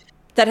sword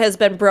that has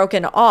been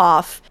broken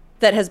off,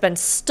 that has been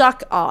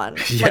stuck on,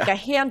 like a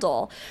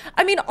handle.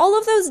 I mean, all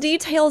of those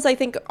details I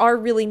think are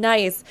really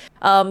nice.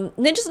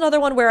 Ninja's another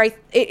one where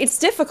it's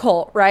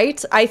difficult,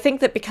 right? I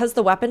think that because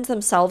the weapons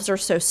themselves are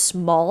so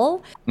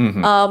small,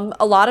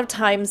 a lot of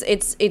times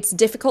it's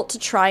difficult to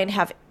try and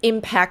have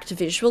impact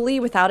visually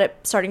without it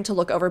starting to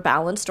look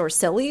overbalanced or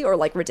silly or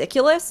like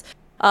ridiculous.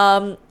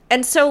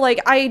 And so, like,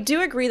 I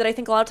do agree that I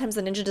think a lot of times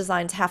the ninja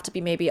designs have to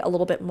be maybe a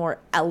little bit more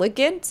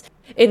elegant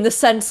in the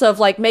sense of,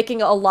 like, making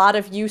a lot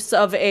of use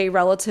of a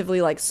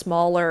relatively, like,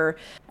 smaller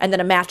and then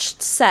a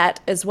matched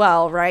set as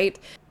well, right?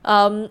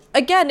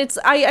 Again,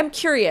 I am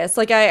curious.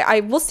 Like,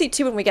 I will see,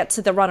 too, when we get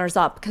to the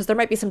runners-up, because there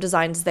might be some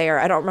designs there.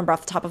 I don't remember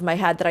off the top of my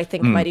head that I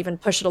think might even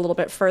push it a little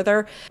bit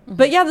further.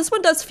 But, yeah, this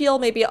one does feel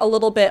maybe a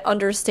little bit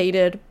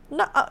understated.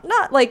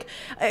 Not like,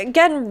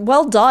 again,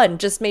 well done.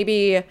 Just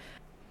maybe...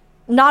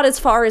 not as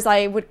far as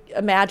I would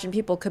imagine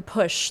people could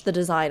push the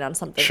design on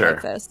something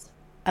like this.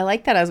 I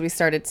like that as we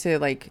started to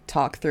like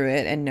talk through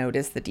it and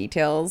notice the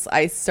details,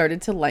 I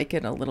started to like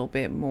it a little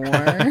bit more.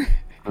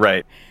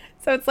 Right.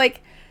 So it's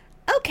like,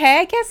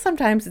 okay, I guess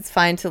sometimes it's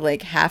fine to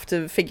like have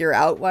to figure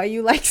out why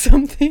you like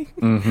something.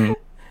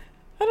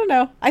 I don't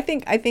know. I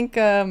think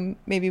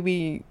maybe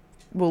we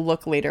will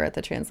look later at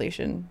the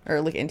translation or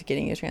look into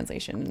getting a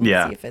translation. And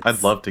see if it's...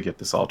 I'd love to get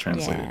this all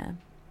translated. Yeah.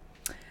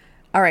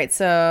 All right,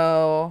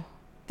 so...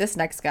 this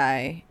next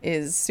guy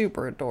is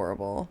super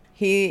adorable.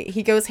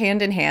 He goes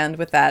hand in hand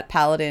with that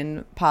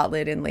paladin pot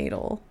lid and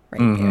ladle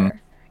right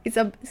there. It's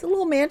a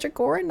little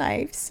mandragora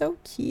knife, so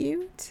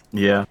cute.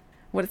 Yeah.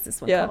 What is this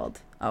one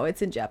called? Oh,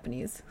 it's in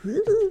Japanese.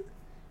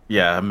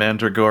 Yeah,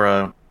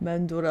 mandragora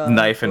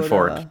knife and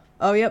fork.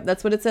 Oh, yep,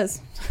 that's what it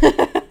says.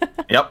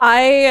 Yep.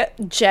 I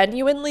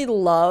genuinely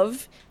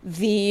love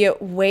the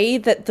way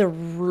that the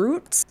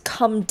roots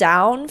come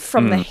down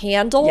from the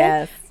handle.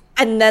 Yes.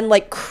 And then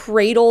like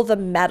cradle the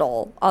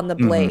metal on the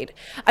blade.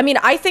 I mean,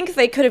 I think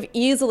they could have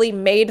easily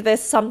made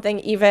this something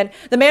even.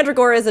 The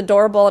mandragora is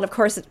adorable, and of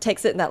course it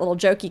takes it in that little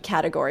jokey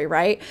category,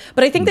 right?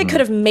 But I think they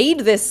could have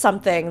made this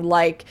something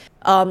like,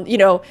 you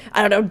know,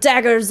 I don't know,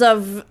 daggers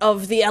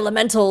of the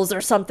elementals or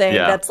something.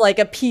 That's like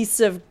a piece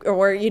of,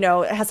 or you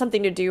know, it has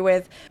something to do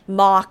with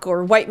Mach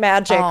or white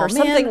magic or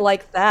something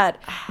like that.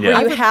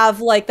 Where you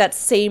have like that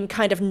same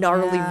kind of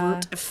gnarly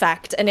root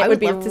effect, and it would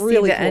be love to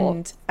really see the cool.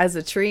 end as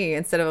a tree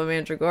instead of a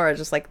mandragora,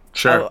 just like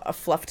a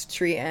fluffed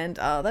tree end.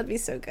 Oh, that'd be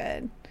so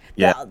good.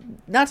 Yeah. Well,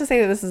 not to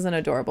say that this isn't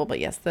adorable, but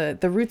yes, the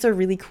roots are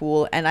really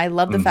cool, and I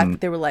love the fact that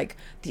they were like,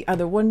 the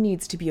other one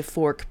needs to be a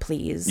fork,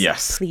 please.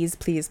 Yes. Please,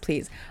 please,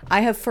 please.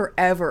 I have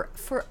forever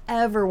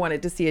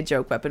wanted to see a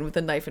joke weapon with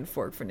a knife and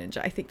fork for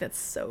ninja. I think that's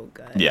so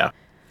good. Yeah.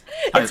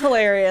 It's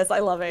hilarious. I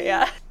love it.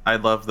 Yeah. I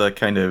love the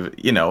kind of,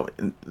 you know,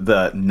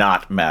 the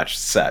not matched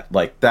set.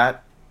 Like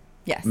that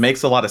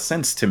makes a lot of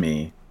sense to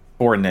me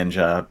for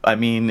ninja. I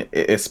mean,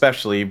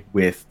 especially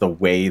with the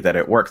way that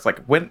it works. Like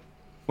when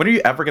are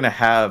you ever going to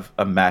have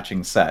a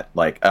matching set?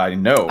 Like I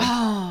know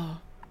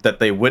that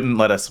they wouldn't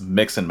let us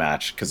mix and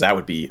match because that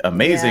would be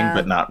amazing,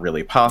 but not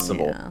really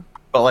possible. Yeah.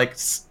 But like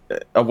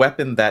a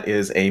weapon that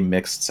is a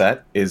mixed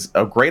set is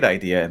a great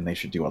idea, and they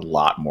should do a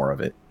lot more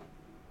of it.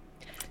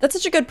 That's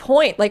such a good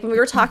point. Like when we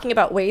were talking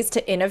about ways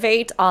to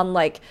innovate on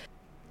like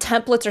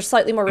templates or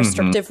slightly more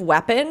restrictive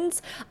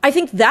weapons, I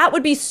think that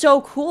would be so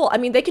cool. I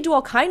mean, they could do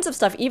all kinds of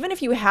stuff. Even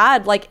if you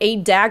had like a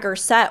dagger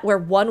set where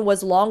one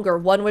was longer,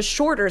 one was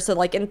shorter. So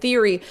like in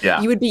theory,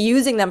 you would be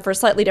using them for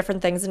slightly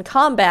different things in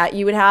combat.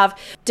 You would have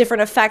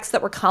different effects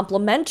that were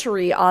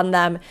complementary on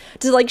them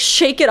to like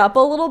shake it up a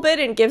little bit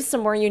and give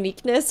some more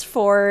uniqueness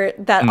for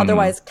that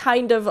otherwise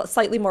kind of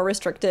slightly more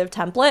restrictive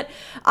template.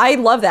 I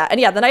love that. And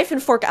yeah, the knife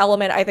and fork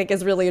element I think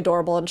is really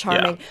adorable and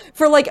charming.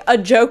 For like a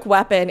joke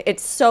weapon,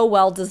 it's so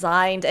well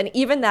designed. And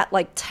even that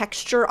like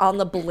texture on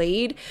the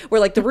blade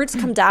where like the roots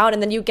come down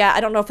and then you get,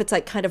 I don't know if it's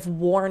like kind of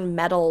worn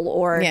metal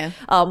or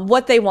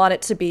what they want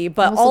it to be,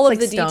 but all of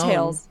the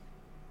details.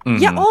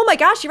 Yeah. Oh my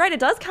gosh, you're right. It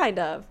does kind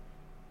of.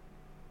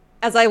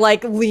 As I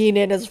like lean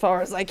in as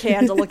far as I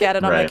can to look at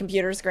it on my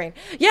computer screen.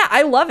 Yeah,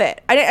 I love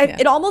it.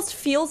 It almost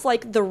feels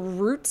like the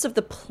roots of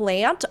the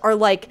plant are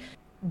like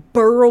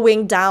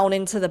burrowing down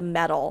into the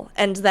metal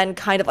and then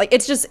kind of like,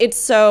 it's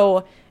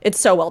so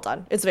well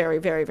done. It's very,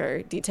 very,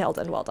 very detailed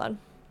and well done.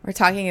 We're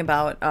talking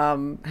about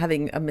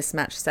having a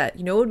mismatched set.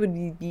 You know what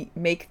would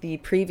make the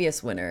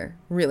previous winner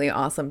really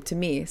awesome to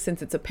me,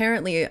 since it's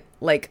apparently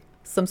like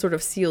some sort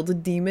of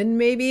sealed demon,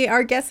 maybe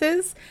our guess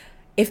is,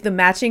 if the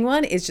matching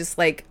one is just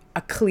like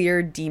a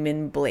clear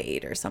demon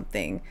blade or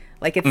something.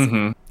 Like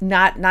it's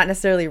not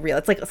necessarily real.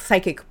 It's like a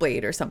psychic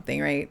blade or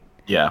something, right?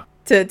 Yeah.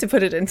 To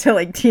put it into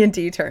like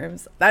D&D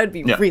terms. That would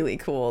be really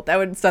cool. That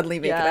would suddenly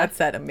make that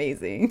set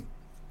amazing.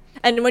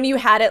 And when you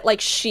had it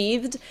like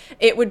sheathed,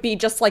 it would be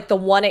just like the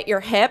one at your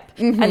hip,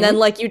 and then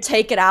like you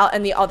take it out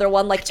and the other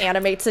one like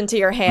animates into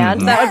your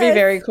hand. That would be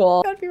very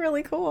cool. That'd be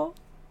really cool.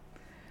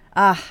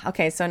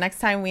 Okay, so next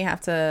time we have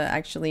to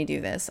actually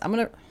do this,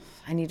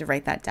 I need to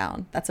write that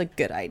down. That's a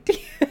good idea.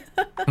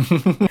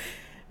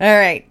 All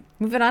right,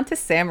 moving on to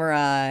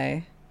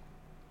samurai.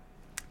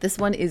 This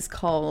one is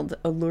called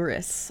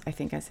Aluris. I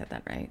think I said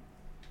that right.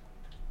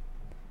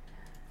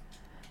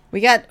 We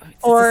got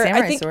it's Or a samurai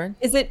I think sword.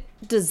 is it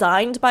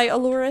designed by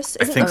Aluris?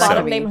 I Isn't think the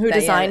bottom so. name who That- yeah,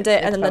 designed it,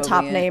 it and then the top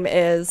probably is. name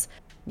is?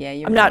 Yeah,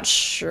 you're I'm right. not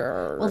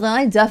sure. Well, then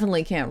I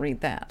definitely can't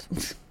read that.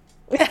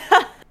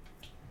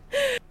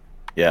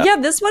 Yeah. Yeah,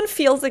 this one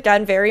feels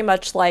again very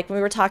much like when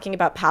we were talking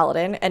about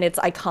Paladin and its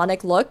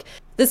iconic look.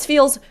 This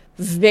feels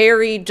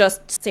very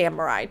just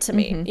samurai to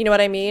me. You know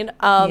what I mean?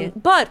 Yeah.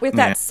 But with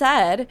that Yeah.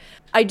 said,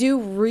 I do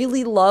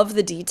really love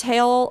the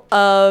detail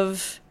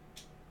of.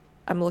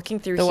 I'm looking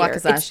through The here.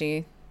 It's-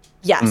 wakizashi.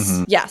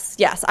 Yes,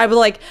 yes. I was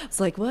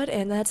like, what?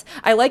 And that's.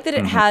 I like that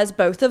it has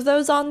both of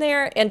those on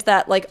there, and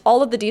that like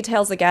all of the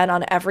details again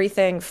on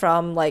everything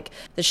from like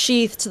the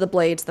sheath to the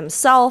blades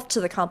themselves to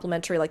the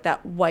complementary like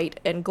that white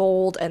and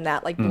gold and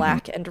that like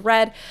black and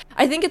red.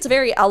 I think it's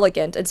very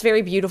elegant. It's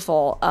very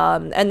beautiful.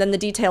 And then the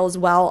detail as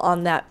well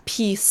on that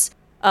piece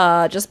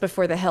just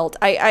before the hilt.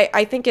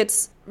 I think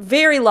it's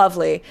very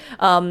lovely.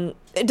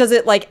 Does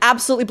it like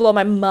absolutely blow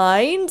my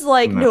mind?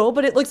 Like no,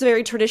 but it looks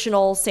very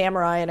traditional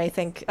samurai, and I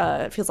think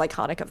it feels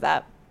iconic of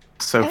that.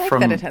 So I like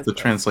from that it has the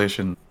both.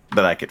 translation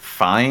that I could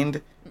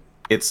find,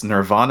 it's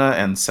Nirvana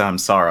and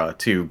Samsara,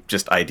 two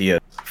just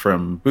ideas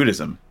from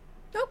Buddhism.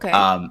 Okay.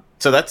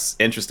 So that's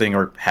interesting,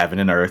 or heaven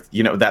and earth,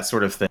 that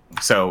sort of thing.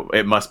 So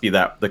it must be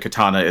that the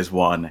katana is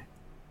one,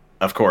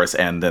 of course,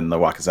 and then the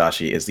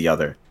wakizashi is the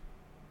other.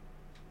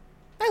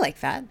 I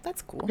like that.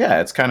 That's cool. Yeah,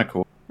 it's kind of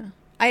cool.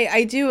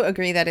 I do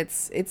agree that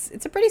it's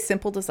a pretty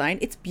simple design.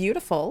 It's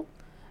beautiful.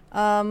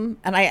 And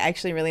I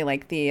actually really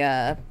like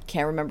the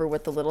can't remember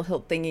what the little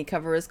hilt thingy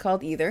cover is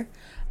called either.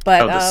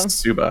 But Oh, the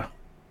Suba.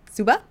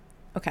 Suba?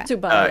 Okay.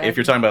 Tsuba, If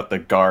you're talking about the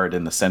guard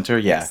in the center,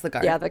 yeah. Yes, the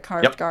guard. yeah, the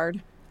carved Yep.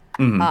 guard.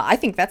 I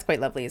think that's quite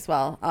lovely as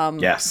well.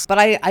 Yes. But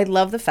I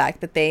love the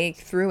fact that they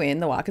threw in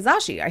the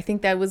wakizashi. I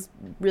think that was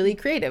really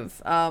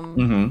creative.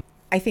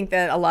 I think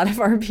that a lot of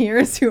our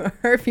peers who are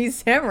RP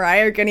samurai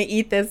are going to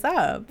eat this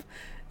up.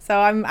 So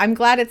I'm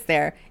glad it's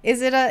there.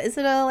 Is it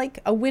a like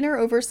a winner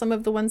over some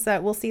of the ones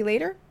that we'll see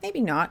later?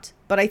 Maybe not.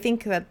 But I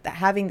think that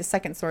having the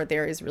second sword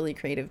there is really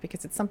creative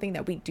because it's something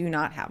that we do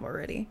not have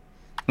already.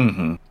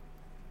 Mm-hmm.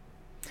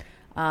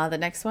 The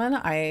next one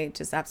I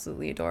just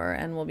absolutely adore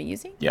and will be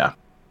using. Yeah.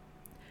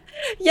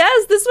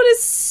 Yes, this one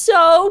is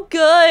so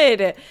good.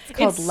 It's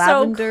Called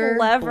Lavender so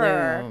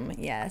clever. Bloom.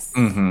 Yes.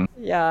 Mm-hmm.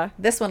 Yeah.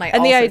 This one I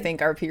And also the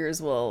think our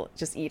peers will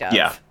just eat up.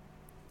 Yeah.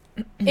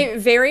 It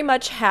very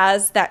much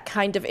has that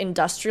kind of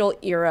industrial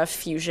era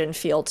fusion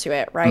feel to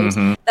it, right?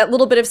 Mm-hmm. That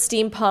little bit of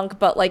steampunk,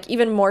 but like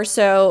even more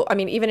so, I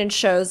mean, even in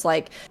shows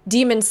like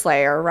Demon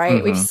Slayer, right?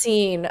 Mm-hmm. We've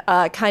seen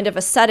kind of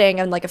a setting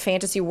and like a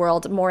fantasy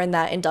world more in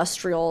that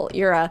industrial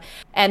era.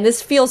 And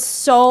this feels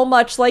so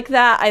much like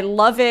that. I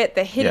love it.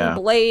 The hidden Yeah.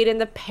 blade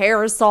and the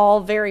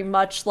parasol, very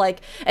much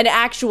like an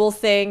actual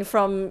thing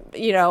from,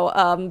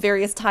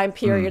 various time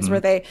periods Mm-hmm.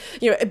 where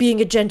they, being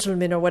a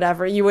gentleman or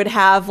whatever, you would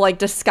have like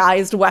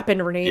disguised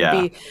weaponry Yeah.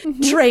 and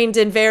be trained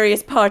in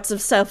various parts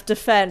of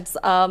self-defense.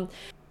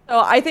 So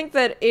I think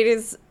that it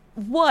is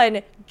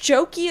one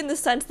jokey in the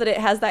sense that it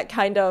has that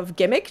kind of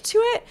gimmick to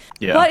it,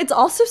 Yeah. but it's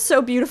also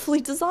so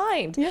beautifully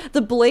designed.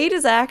 The blade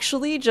is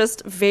actually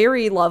just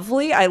very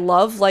lovely. I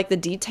love like the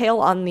detail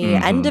on the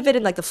end of it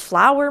and like the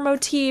flower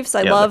motifs.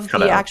 I Yeah, the love the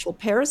cutout. actual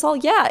parasol.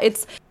 Yeah,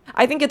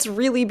 I think it's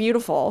really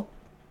beautiful.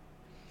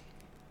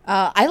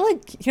 I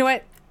like, you know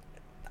what?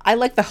 I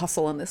like the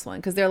hustle on this one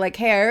because they're like,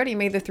 hey, I already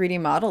made the 3D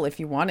model if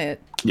you want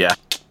it. Yeah.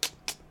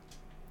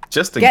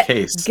 Just in Get,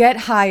 case. get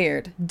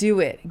hired. Do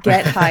it.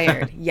 Get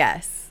hired.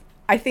 Yes.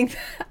 I think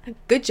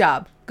good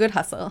job. Good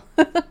hustle.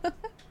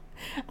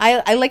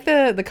 I like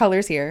the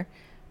colors here.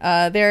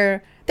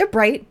 They're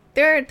bright.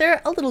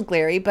 They're a little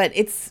glary, but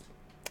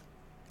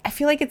I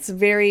feel like it's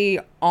very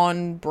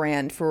on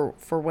brand for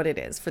what it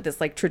is, for this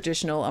like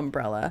traditional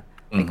umbrella.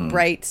 Like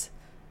bright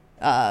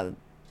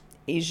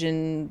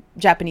Asian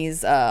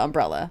Japanese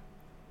umbrella.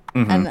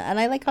 And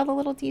I like all the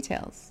little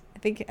details. I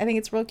think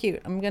it's real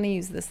cute. I'm gonna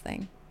use this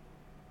thing.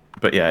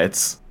 But yeah,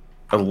 it's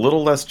a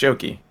little less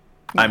jokey.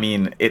 I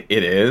mean, it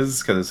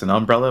is because it's an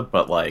umbrella,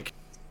 but like,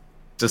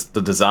 just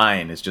the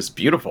design is just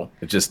beautiful.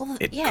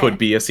 It yeah. could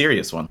be a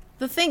serious one.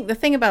 The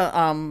thing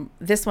about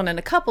this one and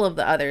a couple of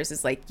the others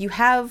is like you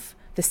have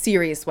the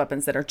serious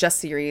weapons that are just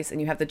serious and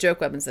you have the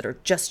joke weapons that are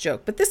just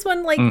joke. But this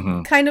one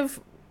like kind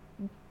of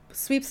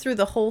sweeps through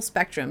the whole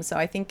spectrum, so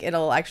I think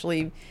it'll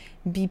actually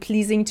be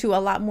pleasing to a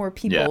lot more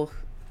people.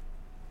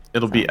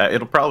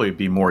 It'll probably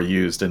be more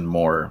used in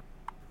more,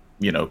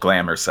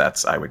 glamour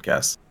sets, I would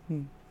guess.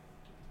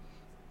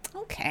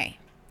 Okay.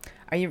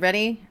 Are you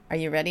ready? Do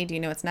you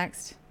know what's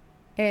next?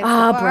 It's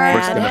Ah, the Brad.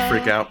 We're just bar. gonna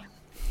freak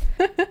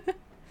out.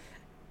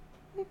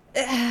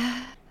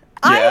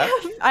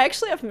 I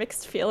actually have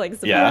mixed feelings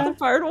about Yeah. the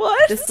part one.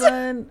 This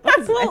one, I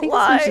I won't think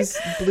lie. this one's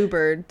just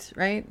Bluebird,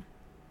 right?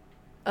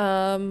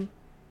 Let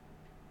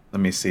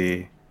me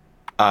see.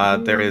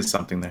 There is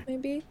something there.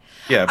 Maybe.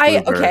 Yeah.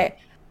 Bluebird.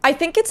 I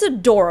think it's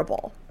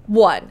adorable.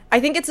 I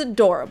think it's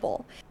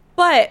adorable.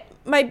 But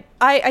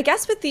I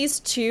guess with these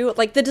two,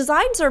 like the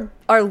designs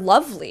are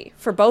lovely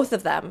for both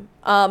of them.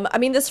 I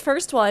mean, this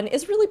first one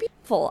is really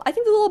beautiful. I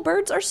think the little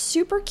birds are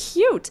super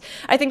cute.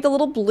 I think the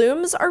little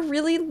blooms are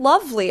really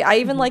lovely. I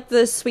even like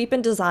the sweep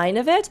and design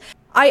of it.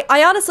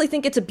 I honestly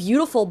think it's a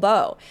beautiful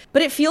bow,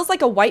 but it feels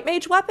like a white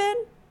mage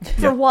weapon,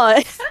 for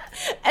one.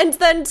 And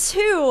then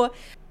two,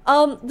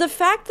 the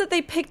fact that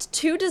they picked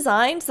two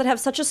designs that have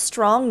such a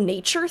strong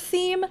nature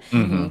theme,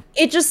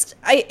 it just,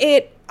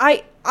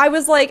 I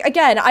was like,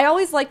 again, I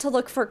always like to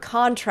look for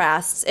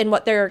contrasts in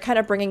what they're kind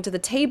of bringing to the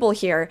table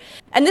here.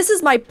 And this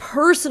is my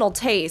personal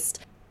taste,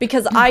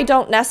 because I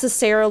don't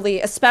necessarily,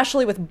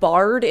 especially with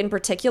Bard in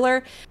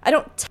particular, I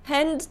don't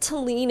tend to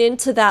lean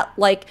into that,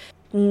 like,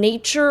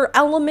 nature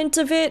element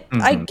of it,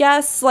 I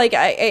guess. Like,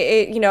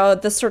 you know,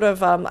 the sort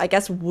of, I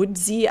guess,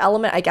 woodsy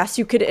element, I guess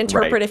you could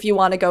interpret if you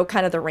want to go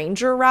kind of the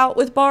ranger route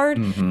with Bard.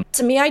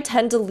 To me, I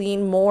tend to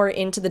lean more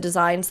into the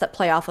designs that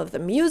play off of the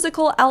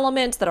musical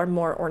element, that are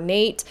more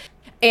ornate.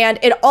 And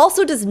it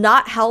also does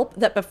not help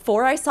that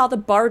before I saw the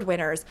Bard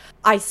winners,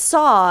 I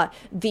saw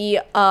the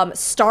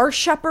Star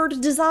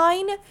Shepherd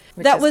design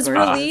that was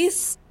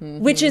released,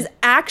 which is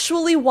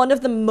actually one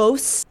of the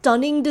most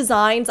stunning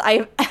designs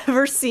I've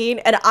ever seen.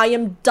 And I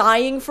am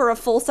dying for a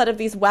full set of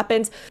these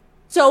weapons.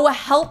 So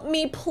help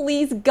me,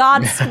 please,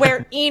 God,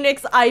 Square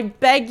Enix, I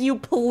beg you,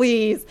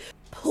 please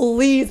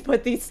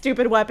put these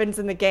stupid weapons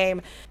in the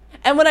game.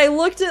 And when I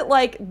looked at,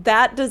 like,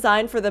 that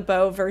design for the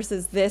bow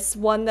versus this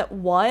one that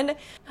won,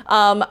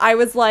 I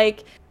was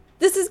like,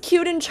 this is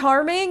cute and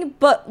charming,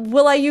 but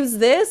will I use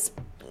this?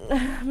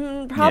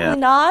 Probably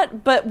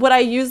not. But would I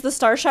use the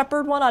Star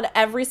Shepherd one on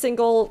every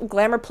single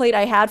glamour plate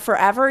I had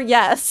forever?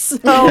 Yes.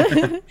 So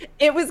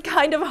it was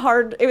kind of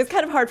hard. It was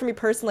kind of hard for me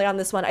personally on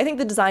this one. I think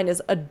the design is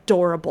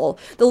adorable.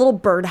 The little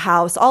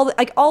birdhouse, all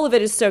of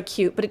it is so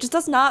cute, but it just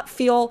does not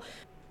feel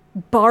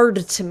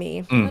Bard to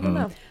me. I don't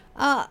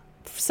know.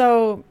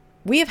 So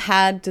we have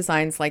had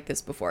designs like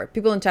this before.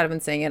 People in chat have been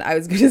saying it. I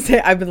was going to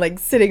say, I've been like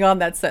sitting on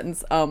that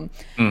sentence.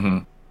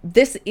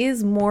 This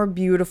is more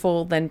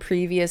beautiful than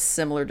previous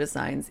similar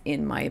designs,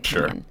 in my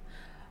opinion.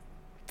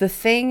 The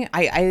thing,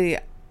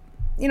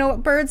 you know,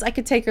 birds, I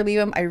could take or leave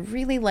them. I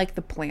really like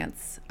the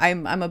plants.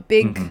 I'm a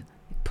big,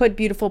 put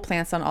beautiful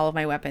plants on all of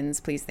my weapons,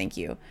 please, thank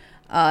you.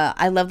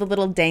 I love the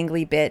little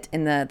dangly bit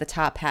in the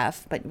top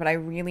half, but what I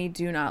really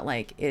do not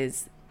like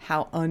is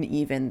how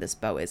uneven this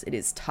bow is. It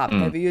is top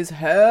heavy as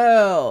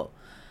hell.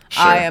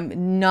 I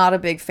am not a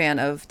big fan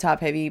of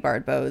top heavy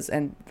Bard bows,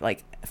 and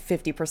like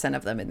 50%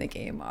 of them in the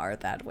game are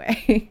that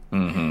way.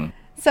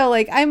 So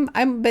like I'm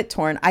a bit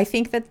torn. I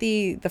think that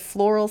the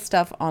floral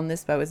stuff on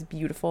this bow is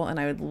beautiful, and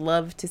I would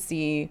love to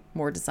see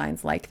more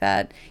designs like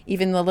that.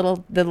 Even the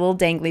little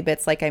dangly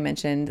bits, like I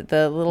mentioned,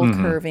 the little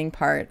curving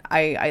part,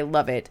 I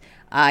love it.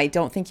 I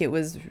don't think it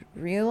was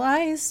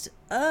realized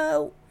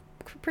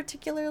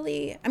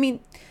particularly. I mean,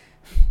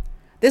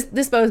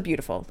 This bow is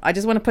beautiful. I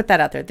just want to put that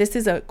out there. This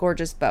is a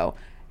gorgeous bow.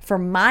 For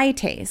my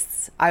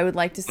tastes, I would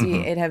like to see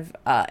it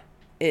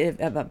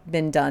have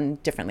been done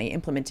differently,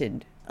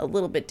 implemented a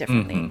little bit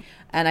differently.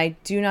 And I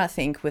do not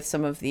think with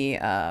some of the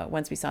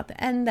ones we saw at the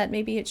end that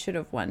maybe it should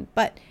have won.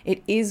 But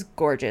it is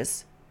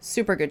gorgeous.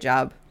 Super good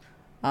job.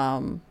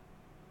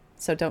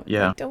 So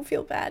don't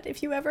feel bad.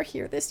 If you ever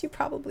hear this, you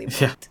probably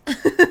won't.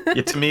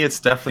 To me,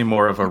 it's definitely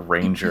more of a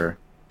ranger.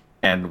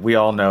 And we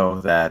all know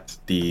that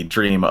the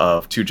dream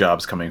of two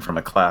jobs coming from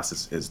a class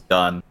is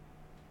done.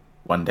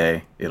 One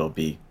day it'll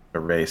be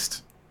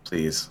erased.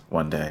 Please,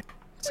 one day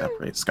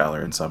separate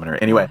scholar and summoner.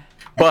 Anyway,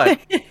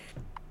 but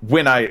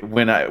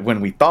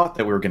when we thought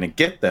that we were going to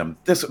get them,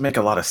 this would make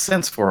a lot of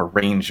sense for a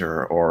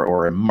ranger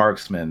or a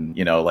marksman.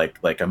 You know,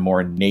 like a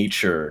more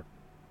nature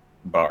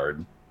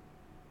Bard.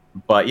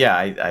 But yeah,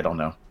 I don't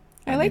know.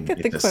 I like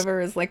that the quiver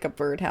is like a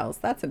birdhouse.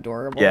 That's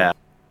adorable. Yeah.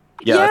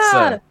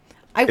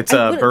 It's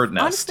a bird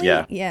nest,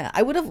 honestly, yeah.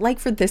 I would have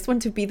liked for this one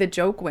to be the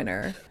joke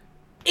winner.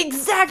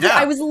 Exactly. Yeah.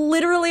 I was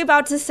literally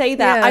about to say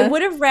that. Yeah. I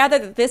would have rather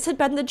that this had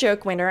been the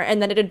joke winner,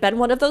 and then it had been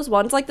one of those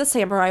ones like the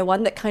samurai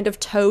one that kind of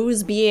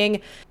toes being,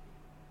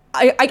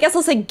 I guess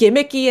I'll say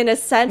gimmicky in a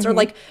sense, or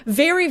like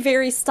very,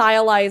 very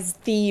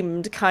stylized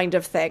themed kind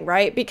of thing,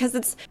 right?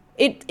 Because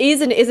it is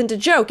and isn't a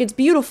joke. It's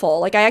beautiful.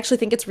 Like, I actually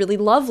think it's really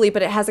lovely,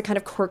 but it has a kind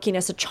of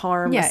quirkiness, a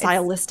charm, a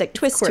stylistic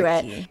twist to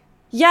it.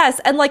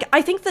 Yes, and like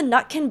I think the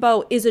Nutkin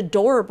bow is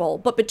adorable,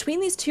 but between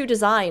these two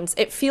designs,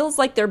 it feels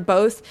like they're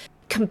both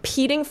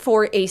competing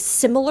for a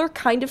similar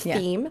kind of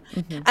theme.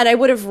 And I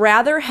would have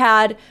rather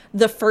had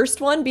the first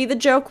one be the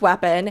joke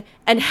weapon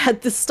and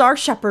had the Star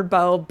Shepherd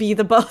bow be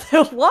the bow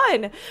that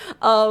won.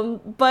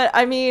 But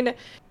I mean,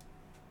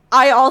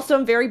 I also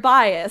am very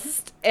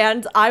biased,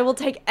 and I will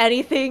take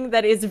anything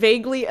that is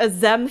vaguely a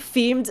Zem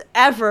themed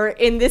ever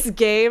in this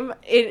game,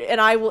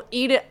 and I will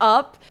eat it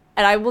up.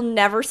 And I will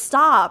never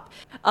stop.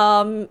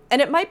 And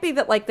it might be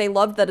that like they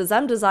loved the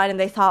Zem design and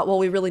they thought, well,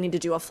 we really need to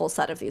do a full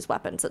set of these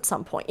weapons at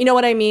some point. You know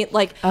what I mean?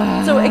 Like,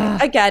 so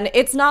again,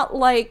 it's not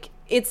like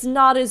it's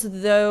not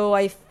as though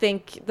I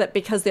think that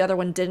because the other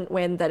one didn't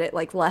win that it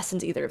like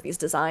lessens either of these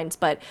designs.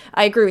 But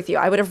I agree with you.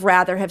 I would have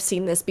rather have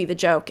seen this be the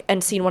joke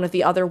and seen one of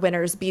the other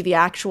winners be the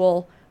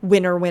actual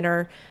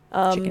winner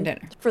Chicken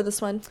dinner for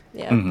this one.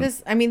 Yeah.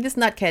 This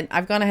Nutkin,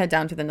 I've gone ahead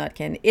down to the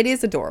Nutkin. It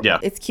is adorable. Yeah.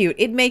 It's cute.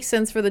 It makes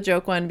sense for the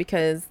joke one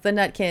because the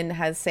Nutkin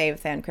has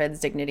saved Thancred's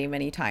dignity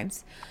many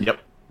times. Yep.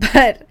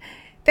 But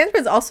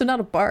Thancred's also not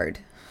a bard.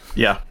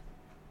 Yeah.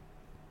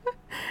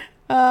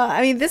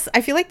 I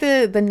feel like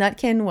the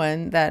Nutkin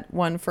one, that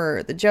one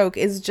for the joke,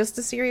 is just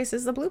as serious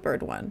as the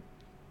Bluebird one.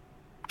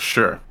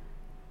 Sure.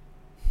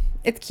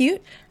 It's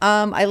cute.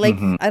 I like.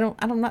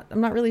 I'm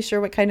not really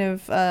sure what kind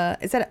of.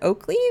 Is that an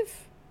oak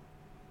leaf?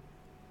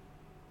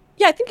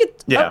 Yeah, I think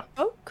it's Yeah.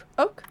 oak.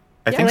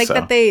 I I think like so.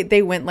 that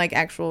they went like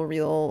actual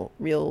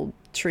real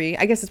tree.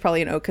 I guess it's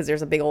probably an oak because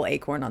there's a big old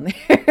acorn on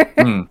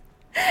there.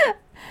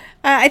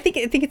 I think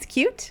it's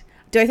cute.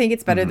 Do I think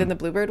it's better than the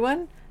Bluebird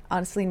one?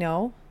 Honestly,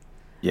 no.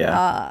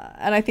 Yeah.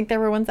 And I think there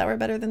were ones that were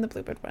better than the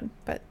Bluebird one.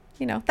 But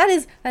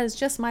that is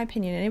just my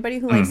opinion. Anybody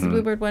who likes the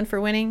Bluebird one for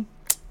winning,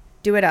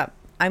 do it up.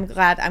 I'm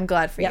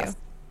glad for you.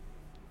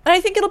 And I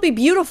think it'll be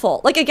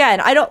beautiful. Like, again,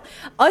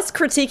 us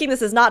critiquing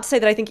this is not to say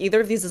that I think either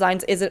of these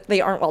designs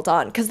they aren't well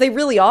done, because they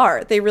really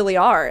are. They really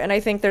are. And I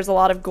think there's a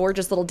lot of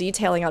gorgeous little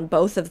detailing on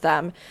both of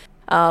them.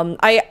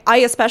 I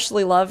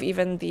especially love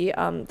even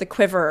the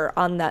quiver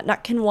on that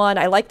Nutkin one.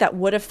 I like that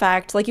wood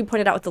effect. Like you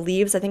pointed out with the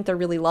leaves, I think they're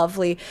really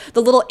lovely.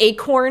 The little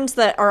acorns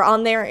that are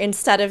on there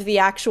instead of the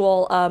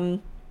actual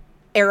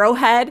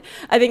arrowhead,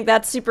 I think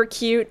that's super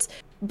cute.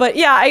 But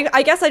yeah,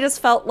 I guess I just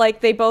felt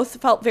like they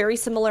both felt very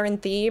similar in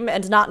theme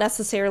and not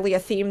necessarily a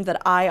theme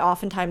that I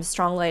oftentimes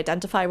strongly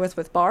identify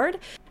with Bard.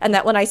 And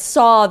that when I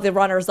saw the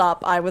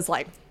runners-up, I was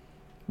like,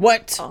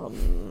 What?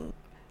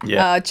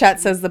 Yeah. Chat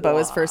says the bow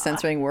is for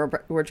censoring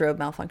wardrobe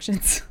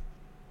malfunctions.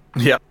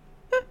 Yeah.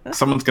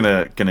 Someone's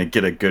gonna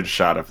get a good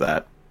shot of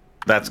that.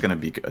 That's gonna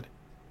be good.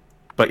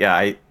 But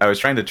yeah, I was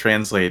trying to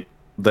translate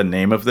the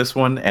name of this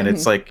one, and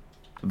it's like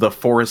the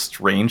Forest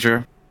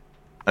Ranger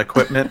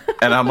equipment,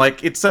 and I'm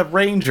like, it's a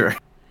ranger.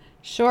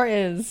 Sure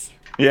is.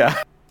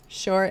 Yeah.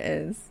 Sure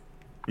is.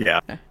 Yeah.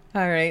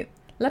 All right.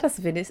 Let us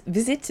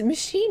visit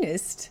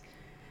Machinist.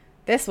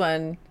 This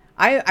one,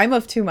 I'm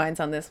of two minds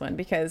on this one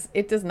because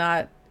it does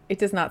not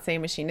say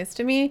Machinist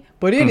to me,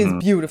 but it is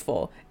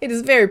beautiful. It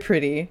is very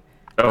pretty.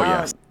 Oh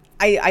yes.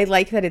 I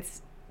like that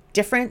it's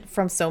different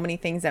from so many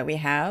things that we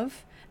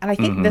have. And I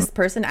think this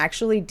person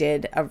actually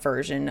did a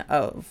version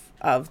of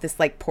this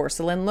like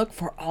porcelain look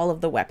for all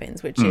of the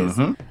weapons, which is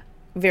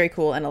very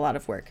cool and a lot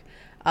of work.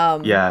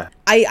 Yeah.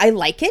 I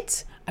like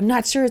it. I'm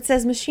not sure it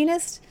says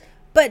Machinist,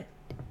 but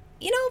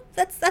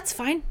that's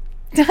fine.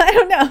 I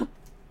don't know.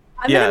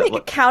 I'm going to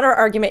make a counter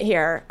argument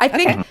here. I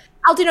think,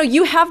 Aldino, do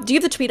you have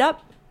the tweet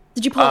up?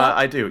 Did you pull it up?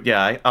 I do.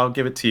 Yeah, I'll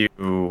give it to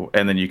you,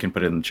 and then you can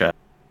put it in the chat.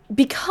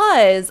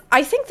 Because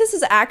I think this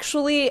is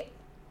actually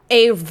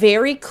a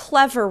very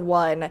clever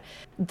one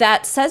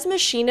that says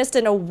Machinist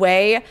in a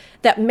way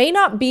that may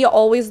not be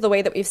always the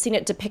way that we've seen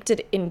it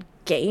depicted in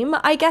game,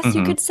 I guess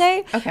you could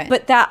say. Okay.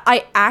 But that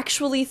I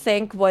actually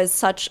think was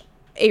such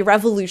a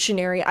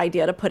revolutionary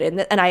idea to put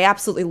in, and I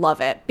absolutely love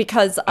it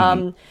because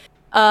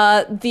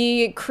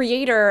the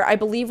creator, I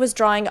believe, was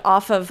drawing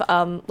off of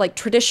like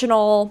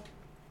traditional.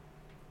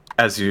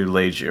 As you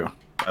laid you,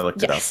 I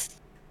looked it up.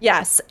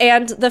 Yes,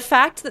 and the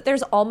fact that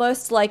there's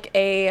almost like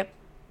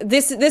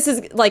this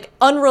is like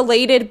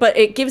unrelated, but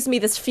it gives me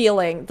this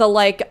feeling, the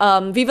like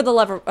Viva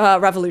the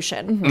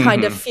Revolution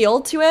kind of feel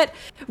to it,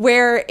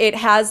 where it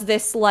has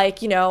this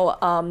like,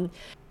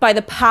 by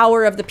the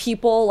power of the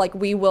people, like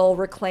we will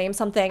reclaim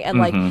something, and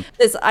like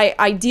this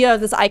idea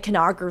of this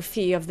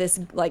iconography of this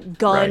like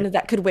gun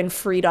that could win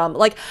freedom.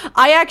 Like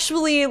I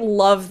actually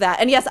love that.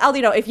 And yes,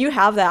 Aldino, if you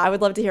have that, I would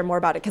love to hear more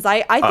about it because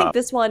I think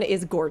this one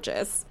is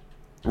gorgeous.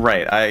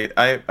 Right.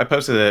 I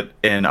posted it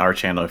in our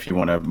channel if you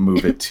want to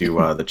move it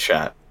to the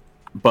chat.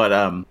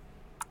 But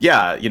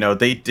yeah,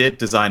 they did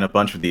design a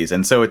bunch of these,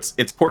 and so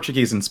it's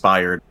Portuguese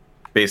inspired,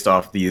 based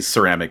off these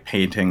ceramic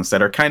paintings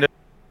that are kind of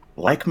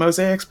like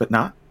mosaics, but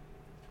not,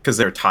 because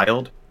they're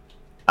tiled,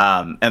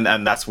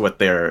 and that's what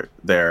their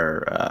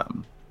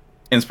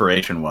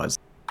inspiration was.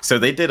 So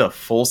they did a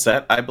full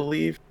set, I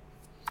believe.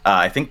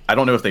 I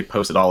don't know if they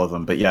posted all of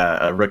them, but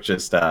yeah, Rook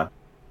just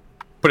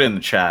put it in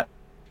the chat.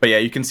 But yeah,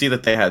 you can see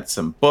that they had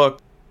some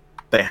books,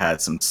 they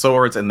had some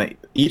swords, and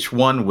each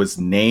one was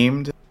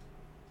named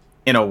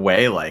in a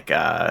way like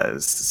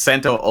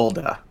Santo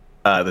Ulda,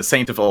 the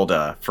Saint of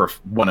Ulda, for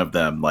one of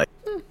them. Like,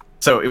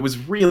 so it was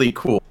really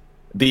cool.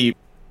 The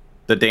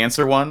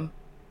dancer one,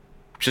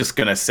 just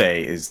gonna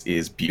say is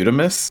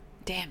Beautimus.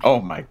 Damn it.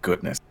 Oh my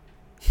goodness,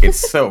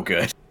 it's so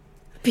good.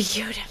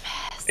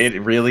 Beautimus.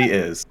 It really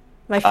is.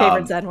 My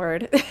favorite Zen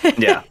word.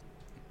 Yeah,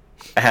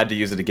 I had to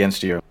use it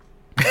against you.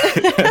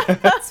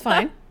 That's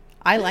fine.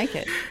 I like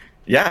it.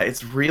 Yeah,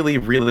 it's really,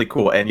 really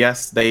cool. And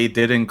yes, they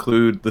did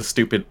include the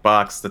stupid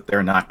box that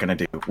they're not going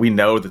to do. We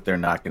know that they're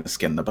not going to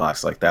skin the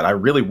box like that. I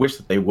really wish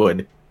that they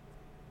would.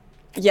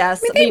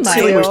 Yes, they me might. I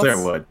really too. wish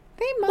they would.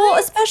 They might. Well,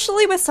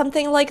 especially with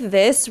something like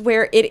this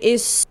where it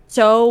is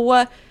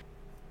so,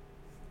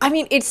 I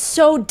mean, it's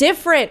so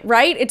different,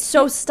 right? It's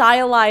so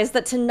stylized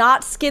that to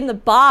not skin the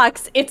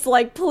box, it's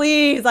like,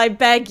 please, I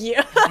beg you.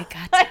 I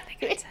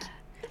gotcha.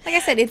 Like I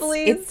said,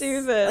 Please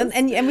do this.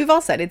 And we've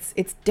all said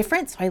it's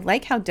different, so I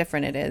like how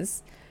different it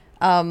is.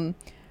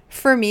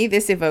 For me,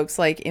 this evokes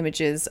like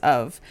images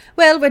of,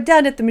 well, we're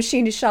done at the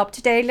machinist shop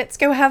today. Let's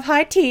go have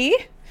high tea.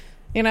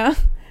 You know?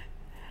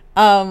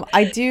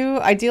 I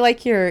do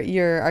like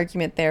your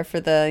argument there for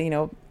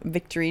the,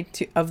 victory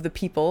of the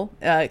people.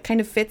 Kind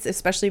of fits,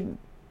 especially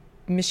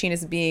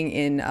machinists being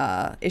in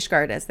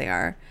Ishgard as they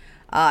are.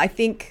 I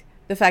think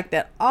the fact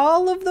that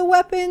all of the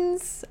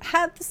weapons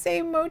have the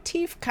same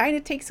motif kind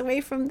of takes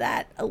away from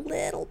that a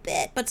little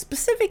bit, but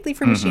specifically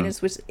for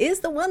machinists, which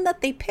is the one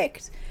that they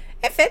picked,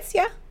 it fits.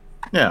 Yeah.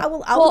 I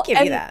will give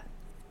you that.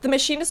 The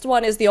machinist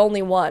one is the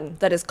only one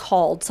that is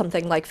called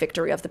something like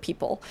Victory of the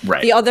People.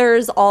 Right. The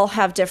others all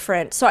have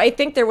different. So I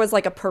think there was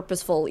like a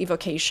purposeful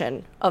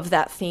evocation of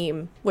that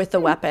theme with the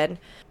weapon.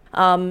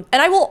 And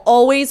I will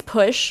always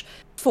push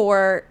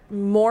for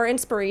more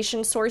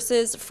inspiration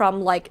sources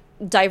from like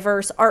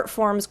diverse art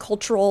forms,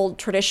 cultural,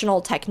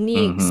 traditional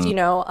techniques,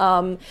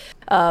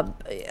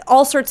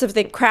 all sorts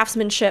of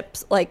craftsmanship,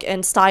 like,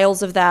 and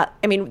styles of that.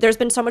 I mean, there's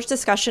been so much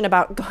discussion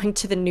about going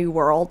to the New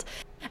World.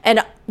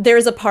 And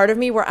there's a part of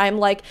me where I'm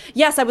like,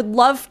 yes, I would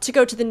love to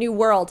go to the New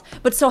World,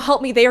 but so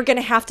help me, they are going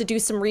to have to do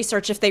some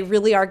research if they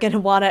really are going to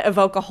want to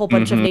evoke a whole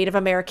bunch of Native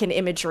American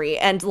imagery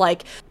and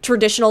like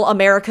traditional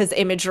America's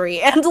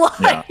imagery. And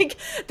like,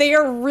 they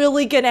are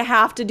really going to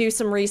have to do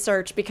some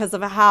research because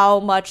of how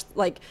much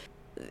like,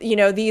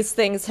 these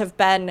things have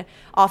been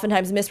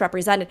oftentimes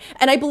misrepresented.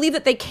 And I believe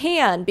that they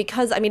can,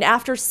 because I mean,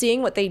 after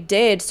seeing what they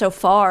did so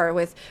far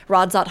with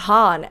Radzat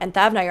Han and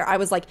Thavnair, I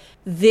was like,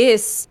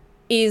 this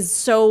is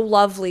so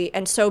lovely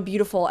and so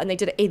beautiful, and they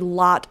did a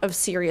lot of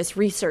serious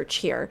research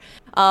here.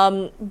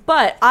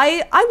 But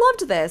I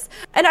loved this,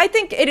 and I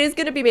think it is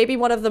going to be maybe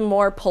one of the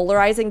more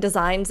polarizing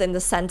designs in the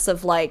sense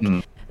of like,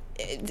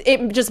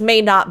 it just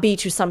may not be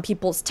to some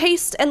people's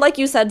taste. And like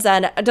you said,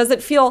 Zen, does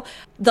it feel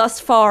thus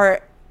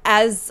far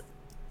as,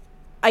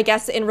 I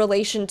guess, in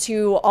relation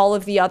to all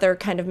of the other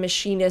kind of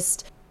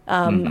machinist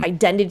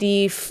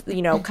identity,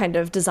 kind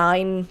of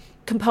design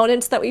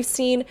components that we've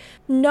seen?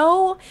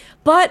 No,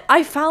 but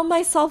I found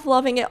myself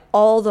loving it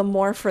all the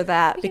more for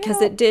that,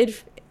 because it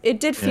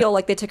did feel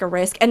like they took a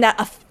risk, and that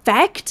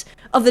effect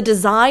of the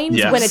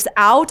designs when it's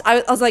out,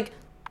 I was like,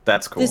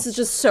 that's cool. This is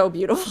just so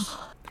beautiful.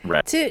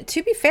 Right.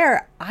 To be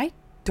fair, I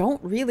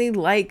don't really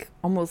like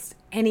almost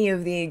any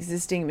of the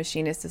existing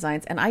machinist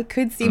designs, and I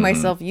could see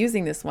myself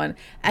using this one.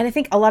 And I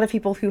think a lot of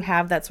people who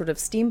have that sort of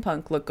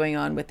steampunk look going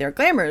on with their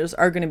glamours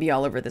are going to be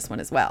all over this one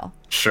as well.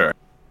 Sure.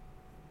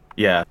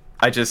 Yeah.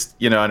 I just,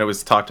 and it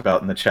was talked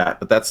about in the chat,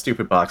 but that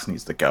stupid box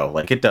needs to go.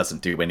 Like, it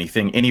doesn't do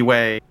anything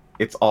anyway.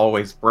 It's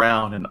always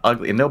brown and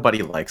ugly, and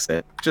nobody likes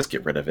it. Just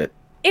get rid of it.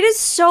 It is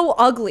so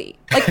ugly.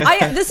 Like,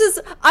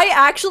 I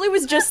actually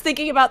was just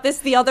thinking about this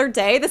the other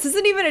day. This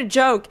isn't even a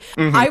joke.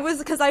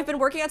 Because I've been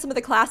working on some of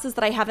the classes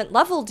that I haven't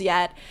leveled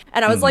yet.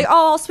 And I was like,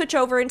 I'll switch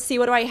over and see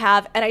what do I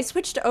have. And I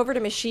switched over to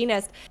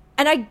Machinist.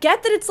 And I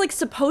get that it's like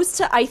supposed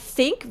to, I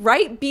think,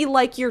 right, be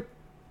like your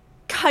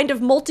kind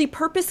of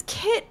multi-purpose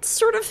kit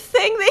sort of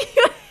thing that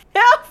you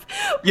have.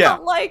 Yeah.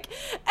 But like,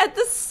 at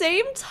the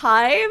same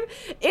time,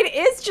 it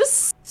is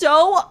just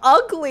so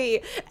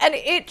ugly, and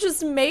it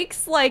just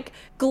makes like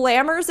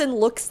glamours and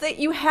looks that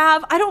you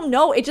have, I don't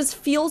know, it just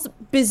feels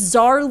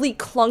bizarrely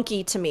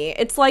clunky to me.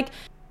 It's like,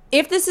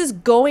 if this is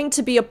going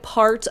to be a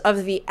part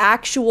of the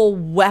actual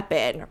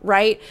weapon,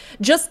 right?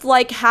 Just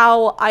like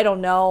how, I don't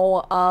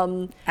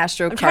know,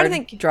 Astro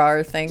card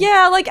drawer thing.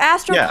 Yeah, like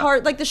Astro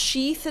card, like the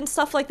sheath and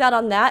stuff like that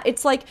on that.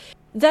 It's like,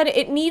 then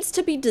it needs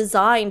to be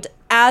designed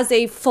as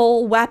a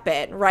full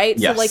weapon, right?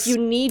 Yes. So like you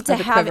need to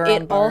have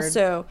it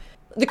also.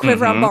 The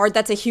quiver on Bard,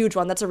 that's a huge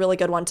one. That's a really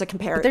good one to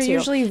compare it to. They're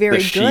usually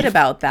very good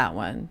about that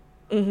one.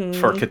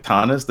 For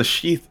katanas, the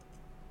sheath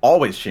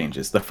always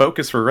changes. The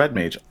focus for Red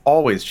Mage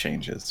always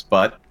changes.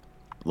 But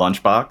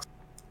Lunchbox,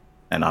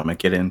 and I'm going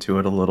to get into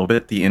it a little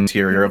bit, the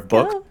interior of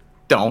book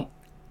don't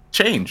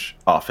change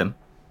often.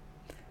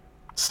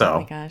 So, oh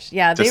my gosh.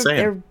 Yeah,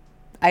 they're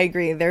I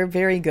agree. They're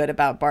very good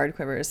about Bard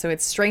quivers. So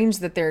it's strange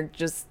that they're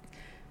just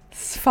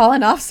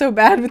falling off so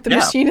bad with the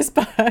machinist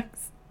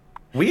box.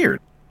 Weird.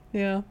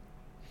 Yeah.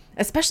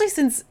 Especially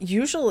since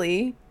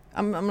usually,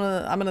 I'm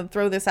gonna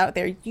throw this out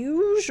there.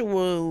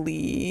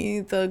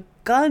 Usually the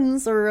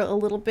guns are a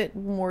little bit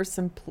more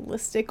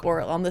simplistic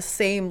or on the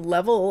same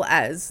level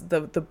as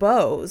the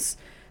bows.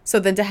 So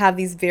then to have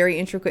these very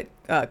intricate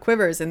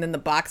quivers, and then the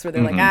box where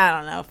they're like, I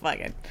don't know, fuck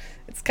it.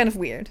 It's kind of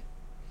weird.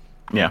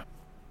 Yeah.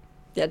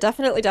 Yeah,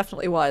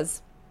 definitely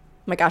was.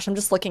 Oh my gosh, I'm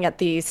just looking at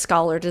the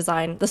scholar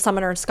design, the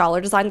summoner scholar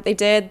design that they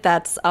did.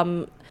 That's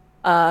you'll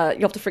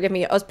have to forgive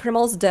me, Os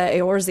Primals de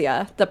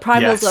Eorzea, the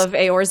Primals of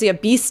Eorzea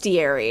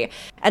Bestiary.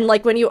 And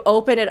like when you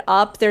open it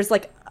up, there's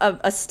like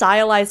a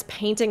stylized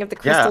painting of the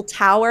Crystal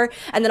Tower,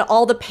 and then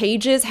all the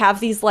pages have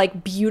these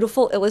like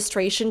beautiful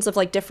illustrations of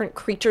like different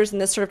creatures in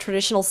this sort of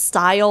traditional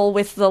style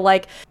with the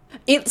like.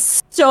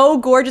 It's so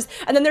gorgeous.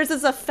 And then there's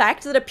this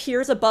effect that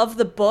appears above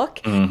the book,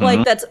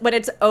 like that's when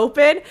it's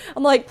open.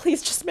 I'm like,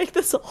 please just make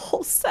this a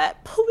whole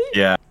set, please.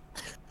 Yeah.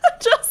 I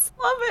just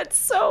love it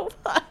so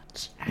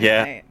much.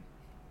 Yeah. Right.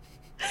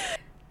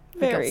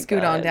 Very Let's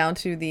scoot good. on down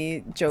to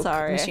the joke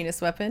Sorry.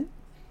 machinist weapon.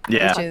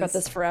 Yeah. Which Talk about is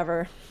this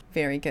forever.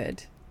 very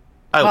good.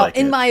 I Well, like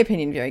in it. my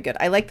opinion, very good.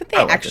 I like that they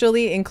I like it.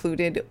 actually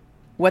included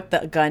what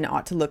the gun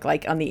ought to look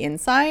like on the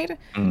inside,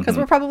 because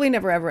we're probably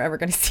never, ever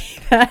going to see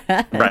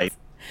that. Right.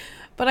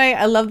 But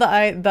I love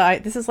the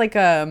this is like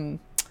a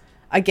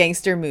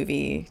gangster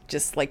movie,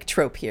 just like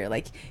trope here.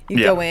 Like you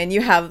Yeah. go in,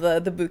 you have the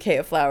bouquet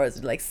of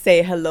flowers, like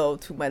say hello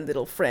to my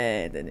little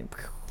friend, and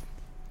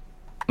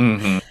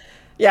then,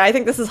 Yeah, I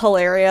think this is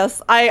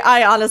hilarious.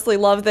 I honestly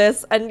love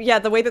this. And yeah,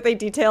 the way that they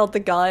detailed the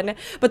gun,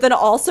 but then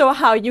also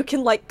how you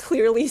can like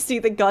clearly see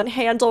the gun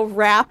handle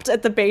wrapped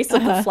at the base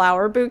of the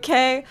flower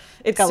bouquet.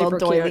 It's got a super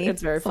little cute. doily,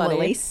 It's very some little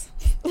funny. lace.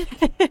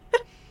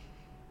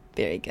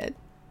 Very good.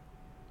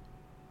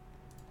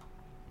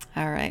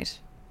 All right.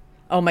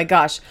 Oh my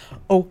gosh.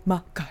 Oh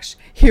my gosh.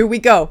 Here we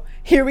go.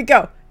 Here we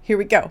go. Here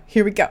we go.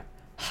 Here we go.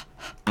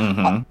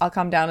 I'll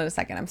calm down in a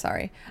second. I'm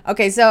sorry.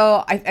 Okay,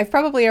 so I've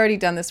probably already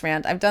done this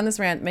rant. I've done this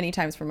rant many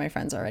times for my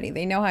friends already.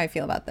 They know how I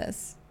feel about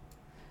this.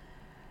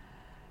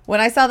 When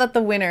I saw that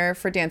the winner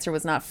for Dancer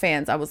was not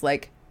fans, I was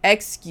like,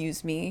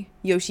 excuse me,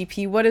 Yoshi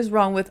P, what is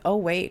wrong with... Oh,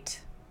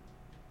 wait.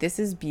 This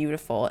is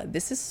beautiful.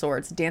 This is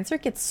swords. Dancer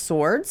gets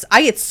swords?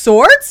 I get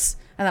swords?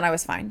 And then I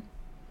was fine.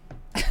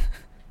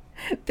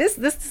 This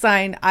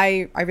design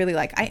I really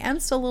like. I am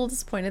still a little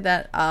disappointed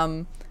that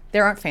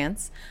there aren't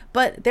fans,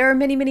 but there are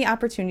many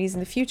opportunities in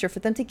the future for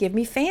them to give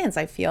me fans,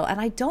 I feel. And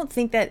I don't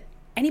think that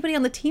anybody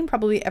on the team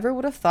probably ever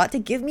would have thought to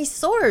give me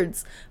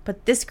swords,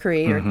 but this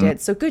creator did.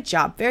 So good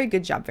job. Very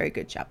good job. Very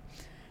good job.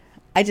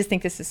 I just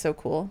think this is so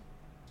cool.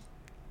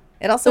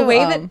 It also The way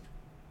that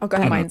go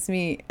ahead. reminds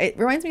me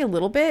a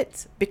little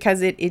bit,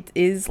 because it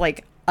is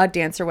like a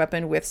dancer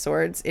weapon with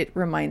swords. It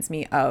reminds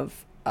me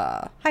of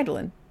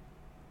Heidelin.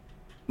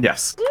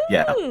 Yes.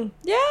 Yeah.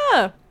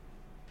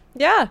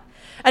 Yeah.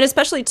 And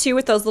especially too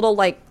with those little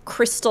like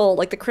crystal,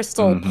 like the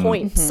crystal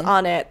points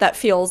on it, that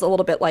feels a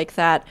little bit like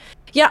that.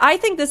 Yeah, I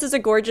think this is a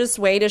gorgeous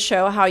way to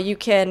show how you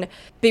can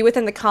be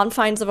within the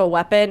confines of a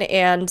weapon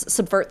and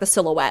subvert the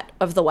silhouette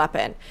of the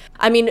weapon.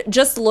 I mean,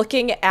 just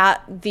looking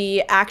at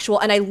the actual,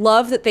 and I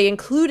love that they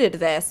included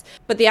this,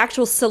 but the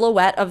actual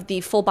silhouette of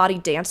the full body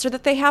dancer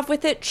that they have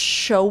with it,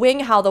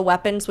 showing how the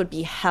weapons would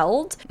be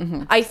held,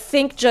 I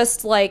think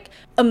just like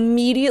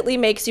immediately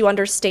makes you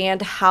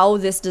understand how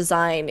this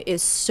design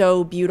is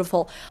so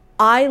beautiful.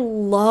 I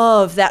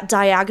love that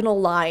diagonal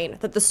line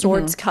that the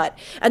swords cut,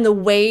 and the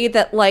way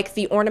that like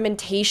the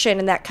ornamentation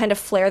and that kind of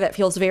flair that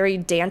feels very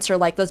dancer,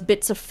 like those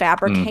bits of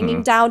fabric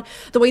hanging down,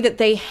 the way that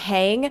they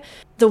hang,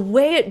 the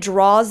way it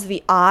draws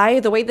the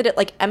eye, the way that it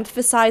like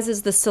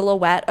emphasizes the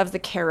silhouette of the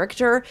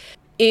character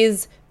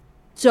is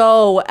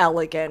so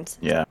elegant.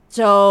 Yeah.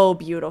 So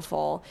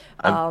beautiful.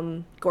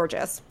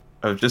 Gorgeous.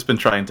 I've just been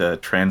trying to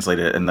translate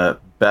it, and the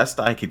best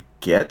I could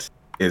get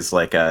is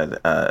like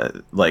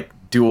a like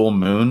dual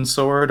moon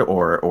sword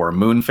or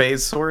moon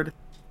phase sword,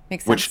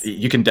 Makes sense. which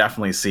you can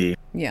definitely see.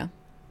 Yeah.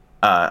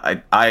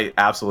 I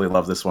absolutely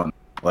love this one.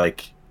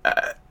 Like,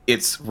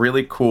 it's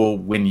really cool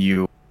when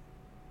you,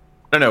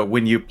 I don't know,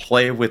 when you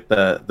play with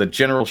the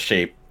general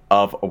shape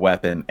of a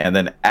weapon and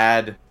then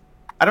add,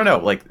 I don't know,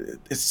 like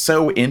it's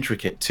so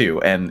intricate too.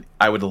 And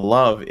I would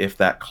love if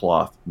that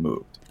cloth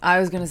moved. I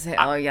was going to say,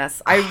 oh,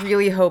 yes. I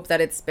really hope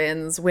that it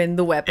spins when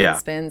the weapon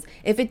spins.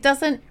 If it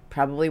doesn't,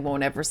 probably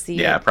won't ever see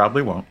Yeah, it.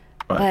 probably won't.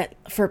 But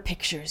for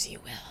pictures, you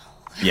will.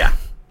 Yeah.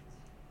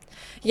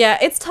 Yeah,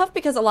 it's tough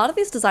because a lot of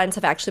these designs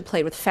have actually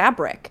played with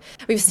fabric.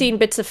 We've seen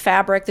bits of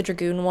fabric, the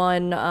Dragoon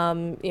one,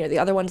 the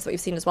other ones that we've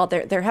seen as well.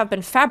 There have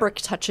been fabric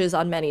touches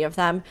on many of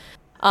them.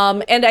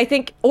 And I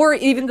think, or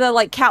even the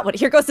like cat one.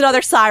 Here goes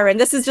another siren.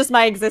 This is just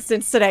my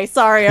existence today.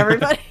 Sorry,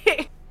 everybody.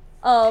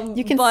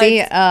 You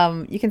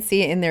can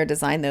see in their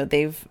design though.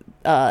 They've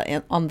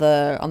on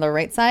the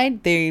right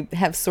side, they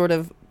have sort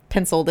of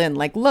penciled in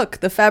like,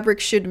 look, the fabric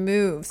should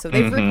move. So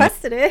they've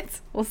requested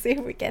it. We'll see if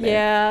we get it.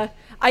 Yeah,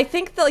 I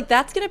think that like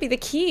that's gonna be the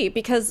key,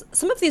 because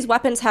some of these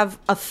weapons have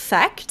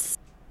effects,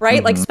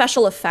 right? Like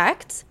special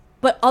effects.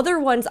 But other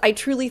ones, I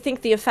truly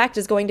think the effect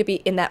is going to be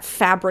in that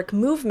fabric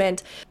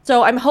movement.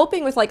 So I'm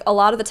hoping with like a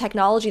lot of the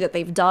technology that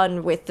they've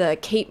done with the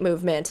cape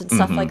movement and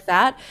stuff like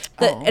that,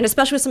 and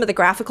especially with some of the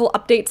graphical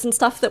updates and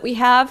stuff that we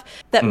have,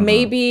 that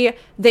maybe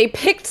they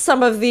picked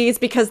some of these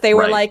because they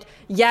were like,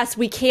 yes,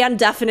 we can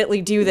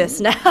definitely do this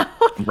now.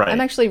 Right.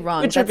 I'm actually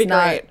wrong. Which would be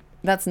great.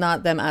 That's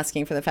not them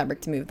asking for the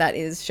fabric to move. That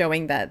is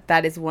showing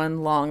that is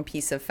one long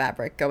piece of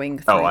fabric going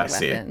through the I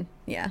see. weapon.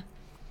 Yeah.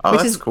 Oh,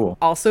 Which that's is cool.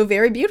 also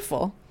very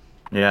beautiful.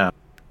 Yeah.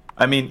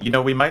 I mean,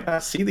 we might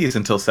not see these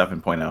until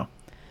 7.0.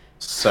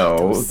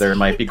 So there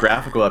might be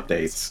graphical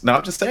updates. No,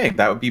 I'm just saying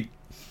that would be,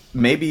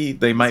 maybe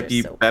they might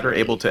be so better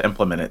pretty. able to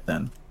implement it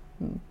then.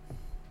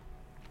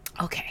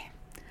 Okay.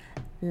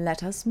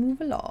 Let us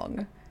move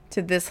along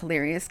to this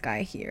hilarious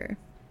guy here.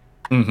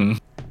 Mm-hmm.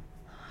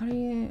 How do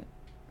you...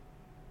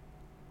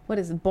 What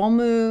is it?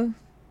 Bomu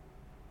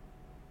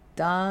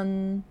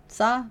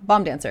Dansa?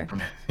 Bomb dancer.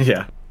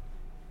 Yeah.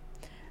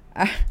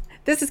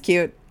 This is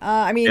cute.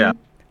 I mean, Yeah.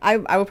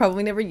 I will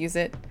probably never use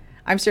it.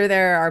 I'm sure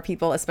there are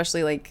people,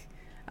 especially like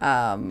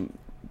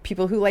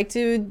people who like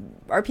to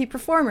RP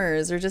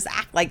performers or just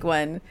act like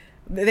one.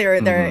 They're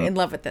in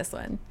love with this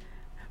one.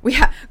 We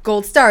have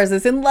Gold Stars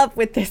is in love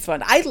with this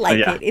one. I like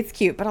Yeah. it. It's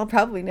cute, but I'll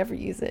probably never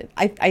use it.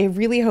 I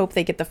really hope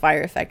they get the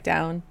fire effect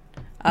down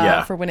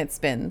for when it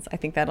spins. I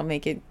think that'll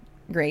make it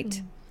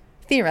great.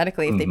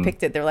 Theoretically, if they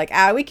picked it, they're like,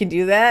 we can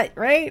do that,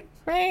 right?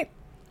 Right?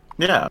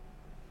 Yeah.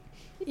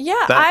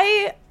 Yeah,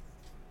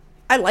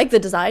 I like the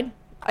design.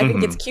 I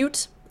think it's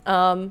cute.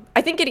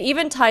 I think it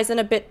even ties in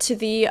a bit to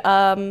the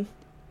Fire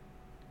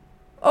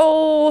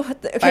so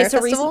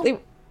Festival? recently,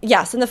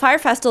 yes, in the Fire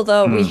Festival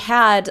though, we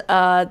had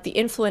the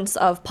influence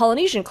of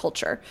Polynesian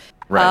culture.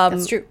 Right.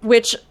 That's true.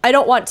 Which I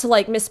don't want to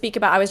like misspeak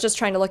about. I was just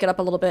trying to look it up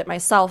a little bit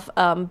myself.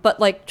 But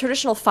like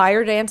traditional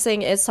fire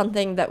dancing is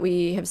something that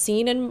we have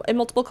seen in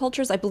multiple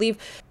cultures. I believe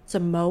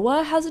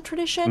Samoa has a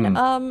tradition.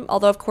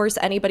 Although of course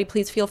anybody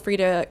please feel free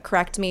to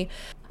correct me.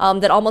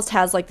 That almost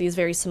has like these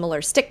very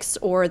similar sticks,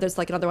 or there's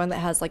like another one that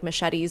has like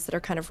machetes that are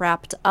kind of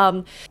wrapped.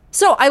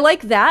 So I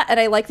like that,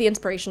 and I like the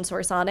inspiration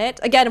source on it.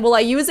 Again, will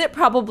I use it?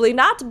 Probably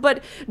not,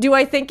 but do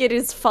I think it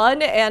is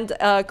fun and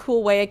a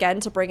cool way again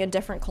to bring in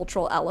different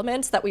cultural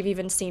elements that we've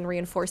even seen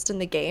reinforced in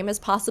the game as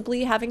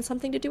possibly having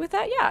something to do with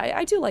that? Yeah,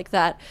 I do like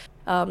that,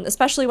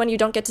 especially when you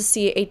don't get to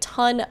see a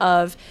ton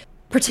of,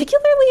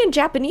 particularly in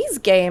Japanese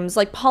games,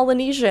 like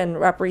Polynesian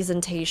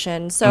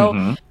representation.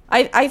 So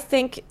I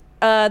think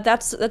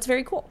that's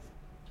very cool.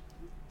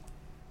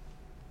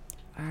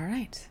 All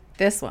right.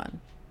 This one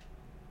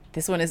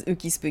is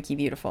Uki Spooky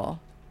Beautiful.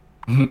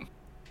 No,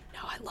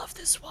 I love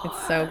this one.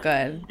 It's so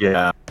good.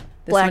 Yeah. This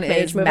Black one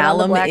Mage, is moving on to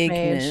Malum Black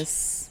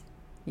Ignis.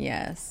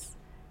 Yes.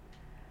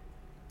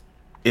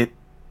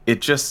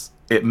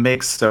 It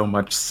makes so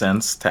much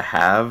sense to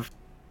have.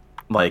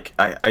 Like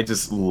I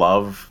just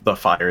love the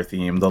fire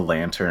theme, the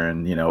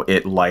lantern,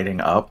 it lighting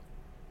up.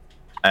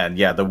 And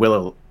yeah, the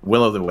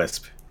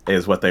Will-o'-the-Wisp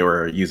is what they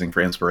were using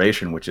for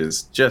inspiration, which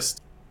is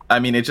just,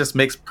 it just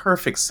makes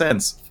perfect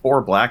sense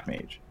for Black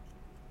Mage.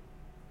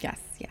 Yes.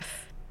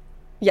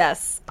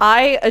 Yes,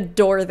 I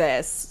adore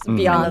this I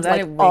beyond love that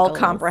like it all wiggles.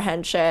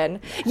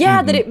 comprehension.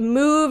 Yeah, that it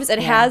moves. It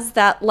has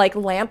that like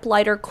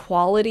lamplighter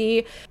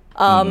quality.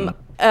 Or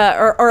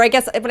I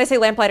guess when I say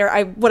lamplighter,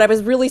 what I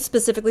was really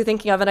specifically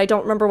thinking of, and I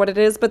don't remember what it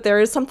is, but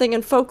there is something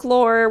in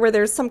folklore where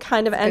there's some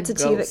kind of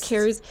entity that ghost.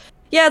 carries.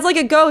 Yeah, it's like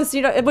a ghost,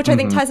 which I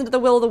think ties into the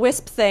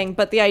Will-o'-the-Wisp thing.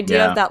 But the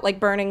idea of that like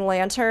burning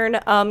lantern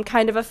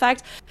kind of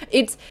effect,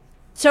 it's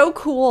so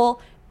cool,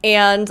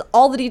 and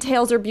all the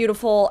details are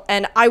beautiful,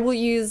 and I will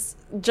use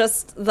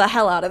just the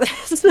hell out of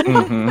this.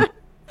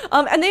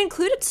 And they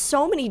included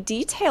so many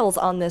details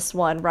on this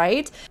one,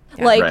 right?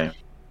 Right.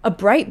 A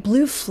bright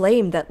blue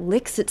flame that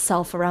licks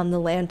itself around the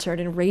lantern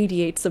and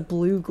radiates a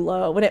blue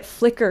glow. When it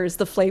flickers,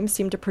 the flames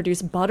seem to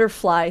produce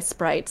butterfly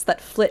sprites that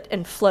flit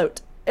and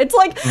float. It's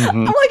like,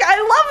 I'm like,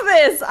 I love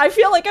this. I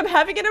feel like I'm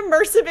having an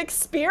immersive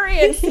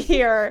experience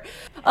here.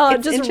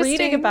 Just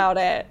reading about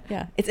it.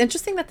 Yeah. It's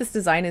interesting that this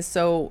design is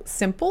so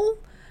simple,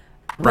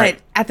 Right.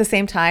 but at the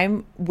same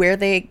time, where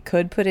they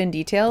could put in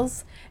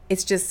details,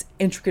 it's just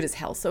intricate as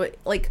hell. So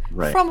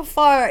from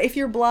afar, if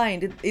you're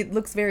blind, it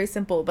looks very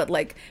simple, but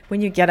like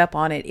when you get up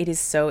on it, it is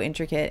so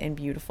intricate and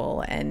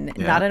beautiful, and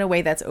not in a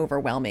way that's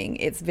overwhelming.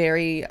 It's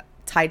very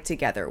tied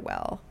together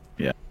well.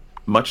 Yeah.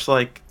 Much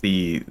like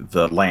the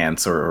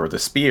lance or the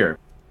spear,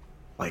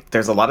 like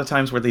there's a lot of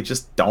times where they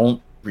just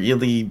don't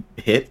really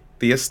hit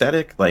the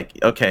aesthetic. Like,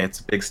 okay, it's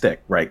a big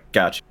stick, right?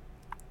 Gotcha.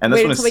 And this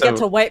Wait one until is we get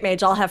to White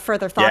Mage. I'll have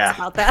further thoughts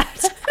about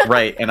that.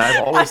 Right, and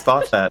I've always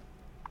thought that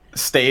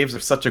staves are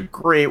such a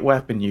great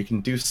weapon. You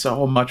can do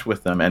so much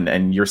with them,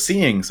 and you're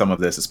seeing some of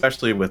this,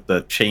 especially with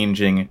the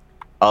changing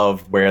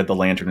of where the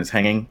lantern is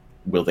hanging.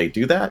 Will they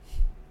do that?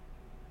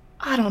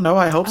 I don't know.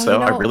 I hope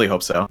so. I really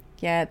hope so.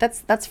 Yeah,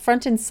 that's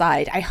front and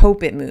side. I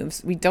hope it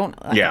moves. We don't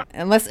Yeah.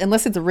 unless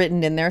it's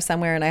written in there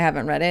somewhere and I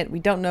haven't read it. We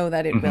don't know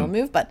that it will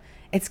move, but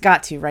it's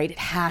got to, right? It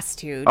has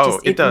to. Oh,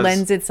 it does.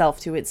 lends itself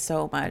to it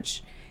so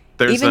much.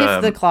 There's, Even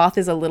if the cloth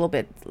is a little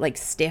bit like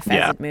stiff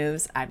Yeah. as it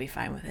moves, I'd be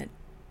fine with it.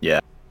 Yeah.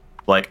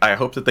 Like, I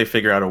hope that they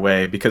figure out a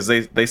way, because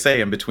they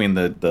say in between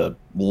the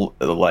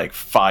like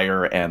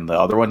fire and the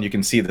other one, you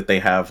can see that they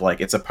have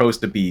like, it's supposed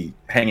to be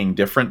hanging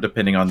different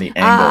depending on the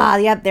angle. Ah,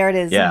 yep, there it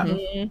is. Yeah.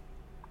 Mhm.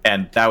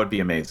 And that would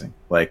be amazing.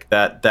 Like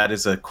that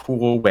is a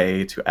cool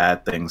way to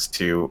add things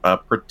to a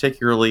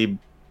particularly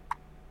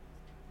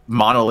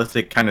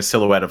monolithic kind of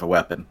silhouette of a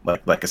weapon,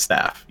 like a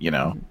staff,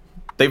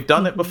 They've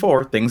done it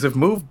before. Things have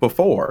moved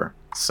before.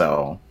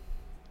 So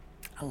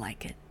I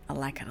like it. I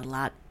like it a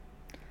lot.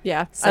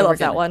 Yeah, So I we're love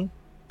that gonna- one.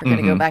 We're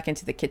gonna go back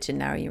into the kitchen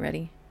now. Are you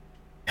ready?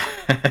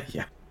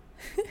 yeah.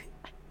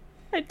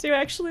 I do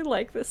actually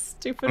like this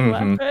stupid Mhm.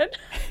 weapon.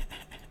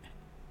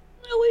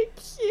 really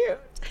cute.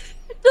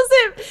 Does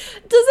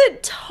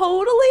it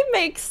totally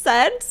make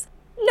sense?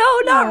 No,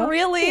 not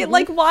really.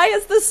 Like, why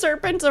is the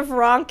Serpent of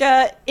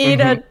Ronka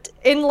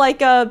in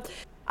like a,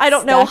 I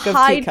don't know, Stack of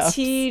high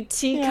teacups.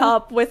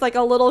 teacup with like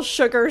a little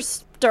sugar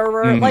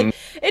stirrer? Like,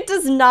 it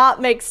does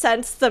not make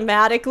sense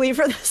thematically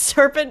for the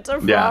Serpent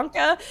of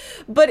Ronka.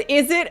 But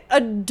is it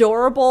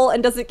adorable,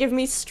 and does it give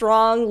me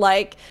strong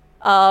like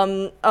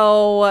Alice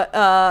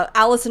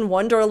in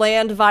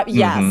Wonderland vibe?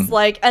 Yes.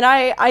 Like, and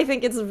I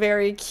think it's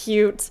very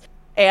cute.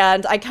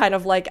 And I kind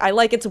of like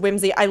its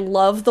whimsy. I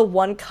love the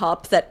one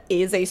cup that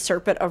is a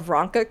Serpent of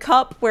Ronka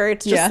cup, where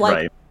it's just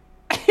like,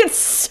 it's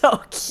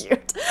so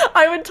cute.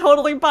 I would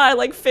totally buy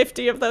like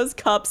 50 of those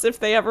cups if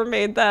they ever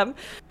made them.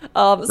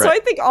 So I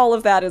think all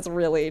of that is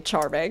really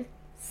charming.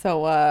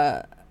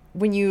 So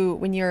when you're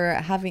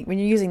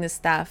using this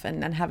staff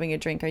and having a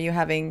drink, are you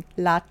having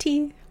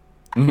latte?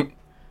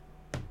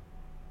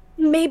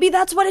 Maybe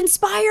that's what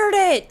inspired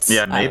it.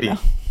 Yeah, maybe.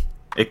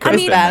 It could I have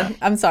mean, been Bad. that.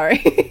 I'm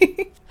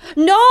sorry.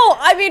 No,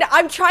 I mean,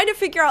 I'm trying to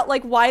figure out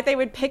like why they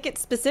would pick it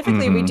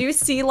specifically. We do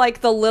see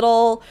like the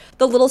little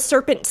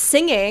serpent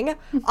singing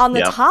on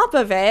the top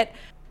of it.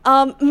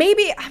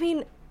 Maybe, I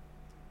mean,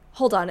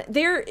 hold on.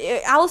 There,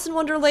 Alice in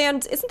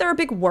Wonderland, isn't there a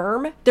big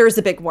worm? There is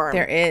a big worm.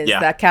 There is Yeah.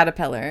 that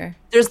caterpillar.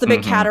 There's the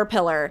big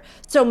caterpillar.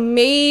 So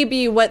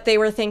maybe what they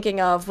were thinking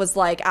of was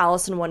like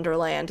Alice in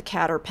Wonderland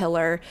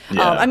caterpillar.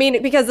 Yeah. I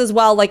mean, because as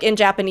well, like in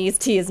Japanese,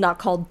 tea is not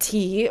called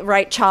tea,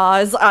 right?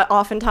 Chas,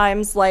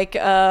 oftentimes, like,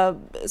 I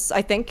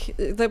think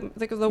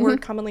the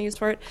word commonly used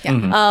for it.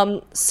 Yeah.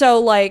 So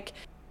like,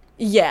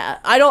 yeah,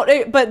 I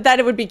don't, but that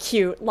it would be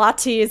cute.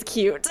 Latte is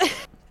cute.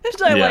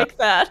 I Yeah. like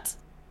that.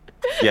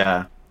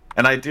 Yeah,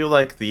 and I do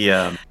like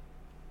the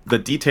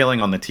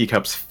detailing on the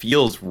teacups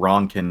feels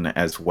Ronkin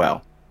as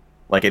well.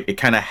 Like it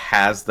kind of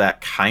has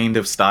that kind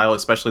of style,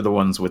 especially the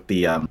ones with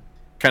the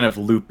kind of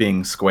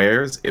looping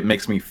squares. It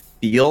makes me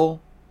feel,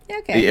 Yeah,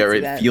 okay. I or can see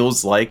it that.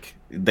 feels like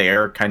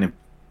they're kind of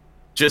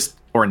just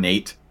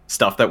ornate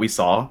stuff that we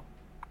saw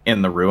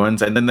in the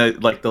ruins, and then the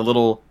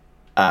little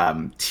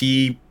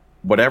T,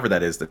 whatever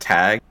that is, the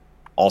tag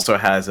also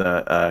has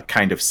a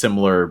kind of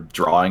similar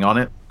drawing on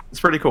it.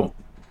 It's pretty cool.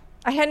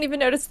 I hadn't even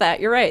noticed that.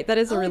 You're right. That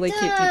is a really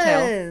cute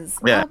detail. Does.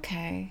 Yeah.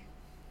 Okay.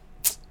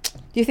 Do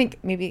you think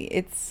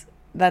maybe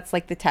that's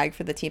like the tag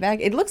for the tea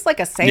bag? It looks like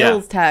a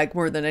sales tag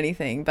more than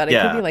anything, but it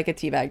could Yeah. be like a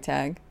tea bag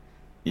tag.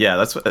 Yeah,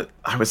 that's what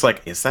I was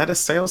like. Is that a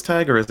sales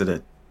tag or is it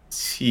a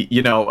T?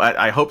 You know,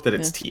 I hope that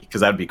it's T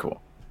because that'd be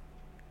cool.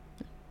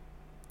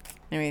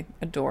 Anyway,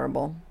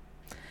 adorable.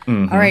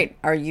 Mhm. All right,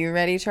 are you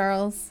ready,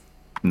 Charles?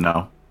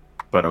 No,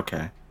 but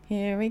okay.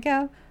 Here we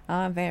go.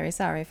 I'm very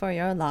sorry for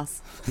your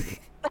loss.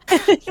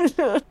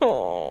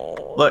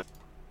 Look,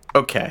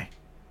 okay,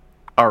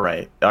 all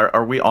right.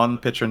 Are we on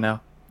the picture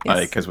now?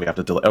 Yes. Because we have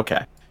to delay.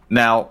 Okay.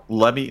 Now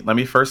let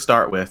me first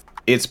start with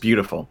it's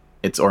beautiful.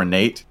 It's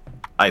ornate.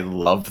 I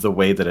love the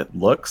way that it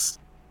looks.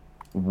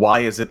 Why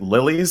is it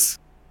lilies?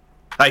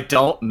 I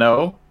don't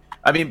know.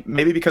 I mean,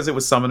 maybe because it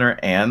was Summoner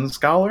and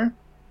Scholar,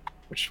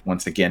 which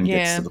once again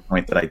gets Yeah. to the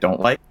point that I don't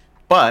like.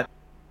 But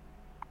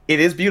it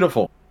is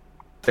beautiful.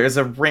 There's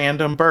a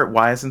random bird.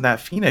 Why isn't that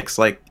Phoenix?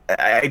 Like,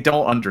 I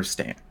don't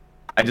understand.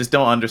 I just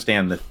don't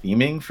understand the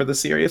theming for the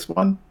serious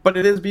one. But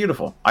it is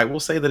beautiful. I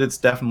will say that it's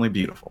definitely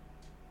beautiful.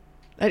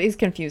 That is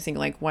confusing.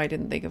 Like, why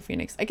didn't they go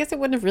Phoenix? I guess it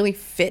wouldn't have really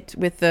fit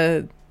with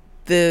the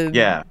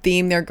Yeah.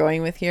 theme they're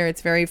going with here.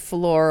 It's very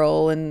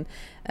floral and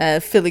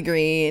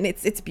filigree, and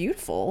it's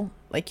beautiful.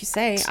 Like you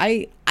say,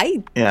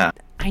 Yeah.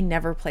 I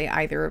never play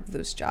either of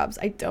those jobs.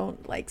 I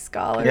don't like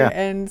Scholar, Yeah.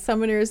 and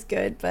Summoner is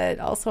good, but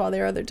also all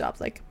their other jobs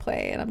I could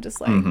play, and I'm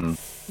just like,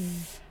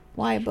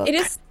 why a book? It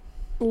is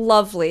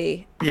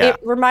lovely. Yeah. It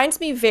reminds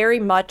me very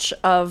much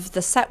of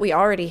the set we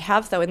already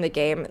have, though, in the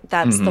game.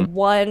 That's the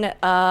one.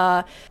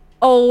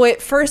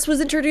 It first was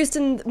introduced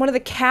in one of the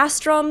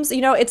castrums.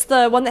 You know, it's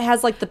the one that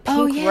has like the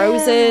pink yeah.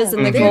 roses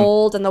and the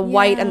gold and the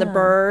white and the Yeah.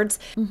 birds.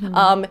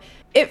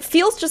 It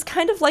feels just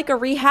kind of like a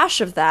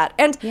rehash of that.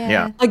 And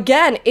Yeah.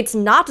 again, it's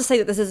not to say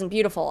that this isn't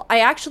beautiful. I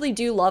actually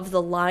do love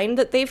the line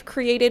that they've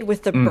created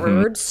with the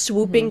bird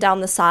swooping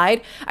down the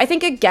side. I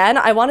think, again,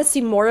 I want to see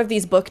more of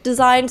these book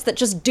designs that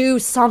just do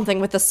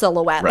something with the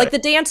silhouette. Right. Like the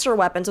dancer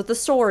weapons with the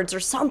swords or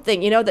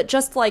something, you know, that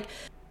just like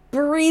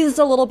breathes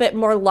a little bit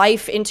more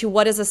life into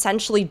what is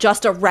essentially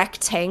just a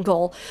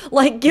rectangle.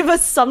 Like, give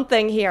us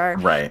something here.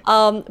 Right.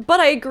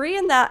 But I agree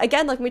in that,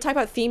 again, like when we talk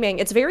about theming,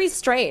 it's very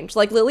strange.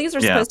 Like, lilies are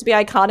supposed to be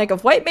iconic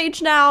of White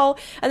Mage now,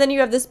 and then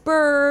you have this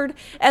bird,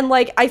 and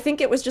like, I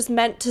think it was just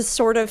meant to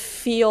sort of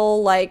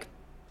feel like,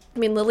 I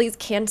mean, lilies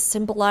can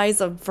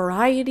symbolize a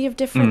variety of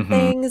different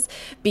things,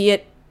 be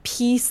it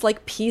peace,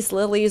 like peace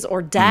lilies,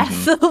 or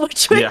death,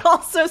 which we Yeah.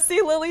 also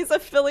see lilies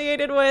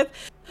affiliated with.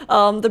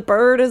 The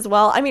bird as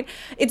well. I mean,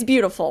 it's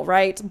beautiful,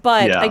 right?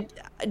 But Yeah.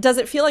 does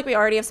it feel like we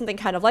already have something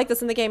kind of like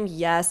this in the game?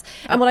 Yes.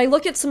 And when I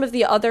look at some of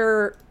the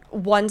other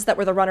ones that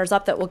were the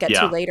runners-up that we'll get to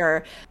Yeah.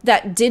 later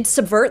that did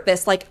subvert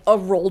this, like a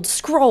rolled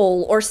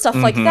scroll or stuff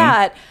like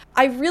that,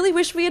 I really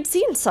wish we had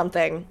seen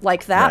something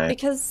like that Right.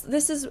 because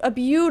this is a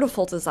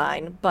beautiful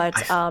design. But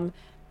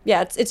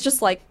Yeah, it's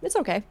just like, it's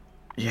okay.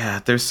 Yeah,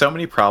 there's so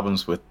many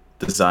problems with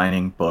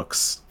designing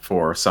books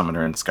for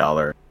Summoner and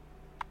Scholar,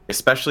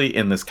 especially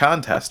in this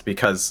contest,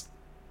 because,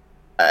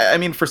 I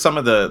mean, for some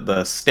of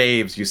the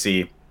staves, you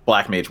see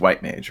Black Mage,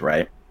 White Mage,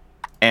 right?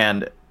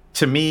 And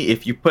to me,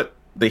 if you put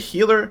the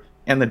healer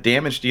and the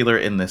damage dealer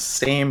in the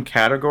same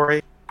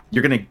category,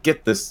 you're going to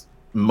get this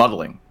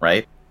muddling,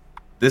 right?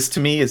 This, to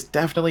me, is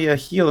definitely a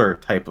healer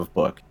type of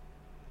book.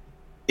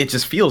 It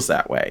just feels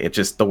that way. It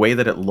just, the way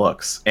that it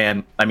looks.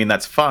 And, I mean,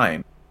 that's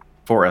fine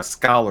for a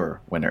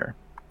Scholar winner.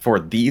 For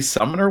the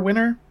Summoner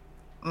winner?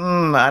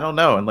 I don't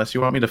know, unless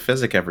you want me to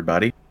physic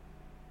everybody.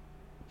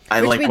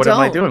 Which we what am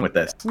I don't. doing with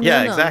this? No,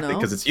 yeah, no, exactly, no.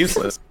 because it's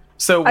useless.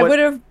 So I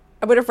what...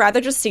 would have rather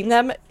just seen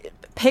them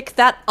pick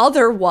that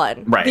other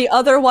one. Right. The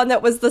other one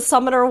that was the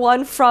summoner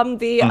one from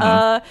the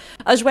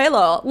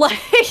Ajuelo. Like,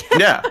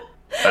 Yeah,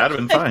 that'd have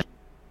been fine.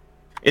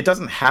 It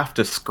doesn't have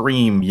to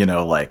scream,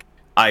 like,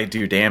 I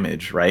do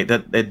damage, right?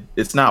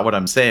 It's not what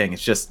I'm saying.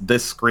 It's just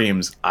this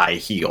screams, I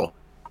heal.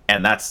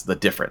 And that's the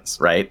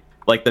difference, right?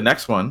 Like the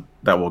next one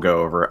that we'll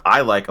go over,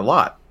 I like a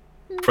lot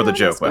for the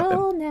joke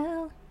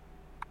weapon.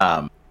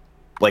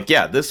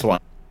 This one,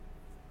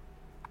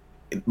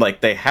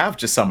 like, they have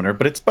just Summoner,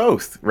 but it's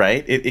both,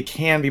 right? It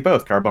can be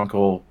both.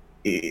 Carbuncle,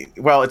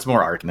 it's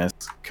more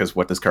Arcanist, because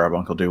what does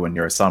Carbuncle do when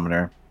you're a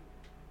Summoner?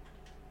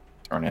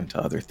 Turn into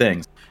other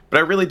things. But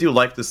I really do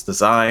like this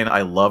design.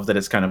 I love that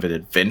it's kind of an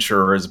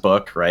adventurer's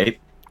book, right?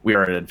 We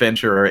are an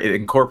adventurer. It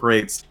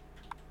incorporates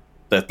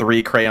the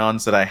 3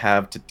 crayons that I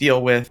have to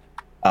deal with.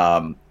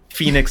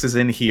 Phoenix is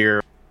in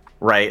here,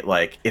 right?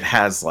 Like, it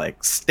has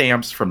like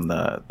stamps from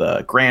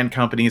the grand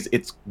companies.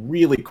 It's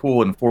really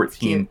cool and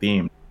 14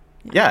 themed.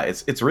 Yeah,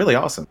 it's really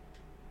awesome.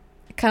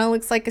 It kind of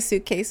looks like a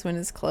suitcase when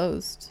it's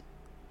closed.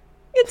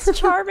 it's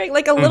charming.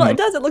 Like a little, it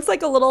does. It looks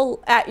like a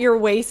little at your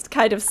waist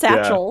kind of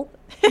satchel.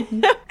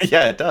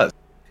 Yeah, it does.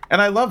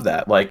 And I love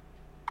that. Like,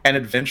 an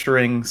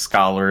adventuring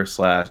scholar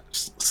slash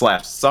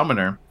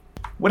summoner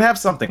would have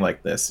something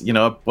like this.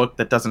 A book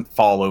that doesn't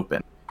fall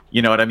open.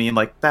 You know what I mean?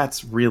 Like,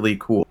 that's really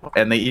cool.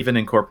 And they even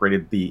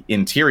incorporated the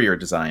interior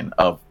design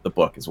of the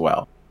book as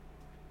well.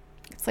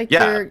 It's like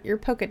your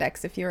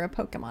Pokedex if you're a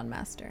Pokemon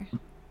master.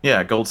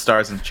 Yeah, Gold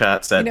Stars in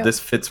chat said this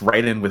fits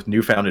right in with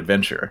Newfound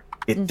Adventure.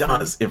 It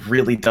does. It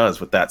really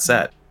does with that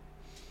set.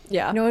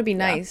 Yeah. It would be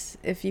nice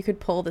if you could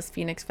pull this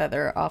phoenix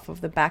feather off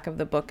of the back of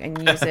the book and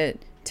use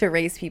it to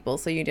raise people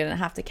so you didn't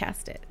have to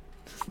cast it.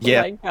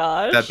 Yeah, oh my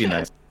gosh. that'd be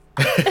nice.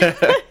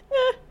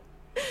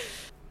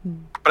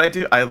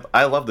 But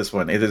I love this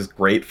one. It is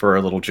great for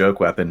a little joke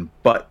weapon.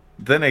 But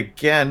then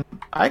again,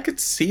 I could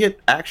see it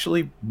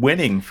actually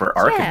winning for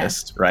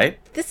Arcanist, right?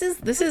 This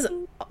is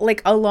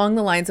like along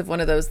the lines of one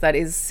of those that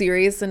is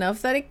serious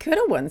enough that it could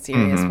have won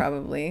serious,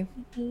 probably.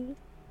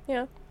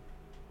 Yeah.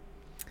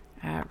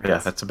 Yeah,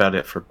 that's about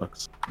it for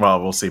books.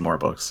 Well, we'll see more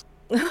books.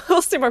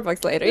 We'll see more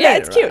books later. Yeah,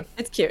 it's cute.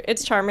 It's cute.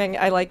 It's charming.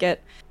 I like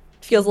it.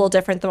 Feels a little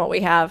different than what we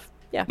have.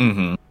 Yeah.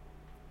 Mm-hmm.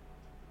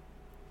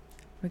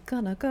 We're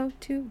gonna go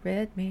to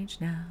Red Mage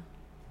now.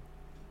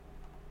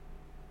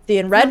 See,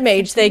 in Red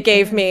Mage, they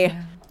gave me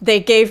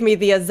the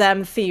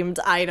Azem themed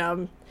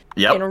item.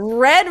 Yep. In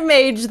Red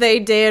Mage, they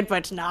did,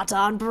 but not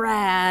on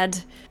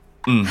Brad.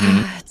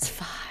 Mm-hmm. It's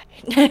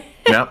fine.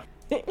 Yep.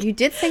 You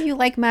did say you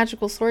like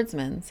magical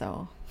swordsmen,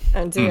 so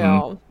I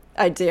do.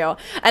 I do.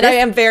 And I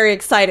am very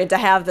excited to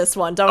have this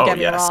one. Don't get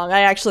me wrong.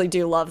 I actually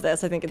do love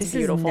this. I think it's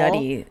beautiful. Is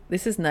nutty.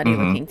 This is nutty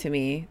looking to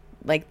me.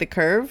 Like the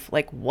curve,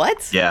 like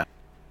what? Yeah.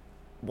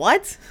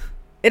 What?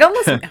 It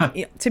almost,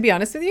 to be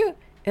honest with you,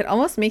 it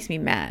almost makes me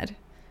mad.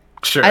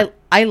 Sure.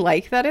 I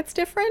like that it's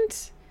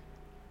different,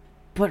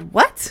 but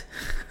what?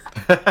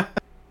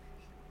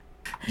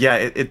 Yeah,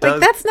 it does.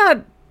 Like, that's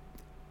not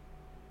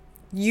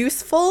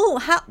useful.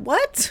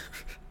 What?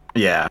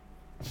 Yeah.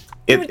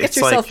 You would get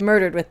yourself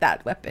murdered with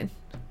that weapon.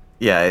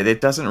 Yeah,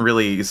 it doesn't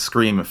really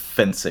scream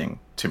fencing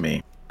to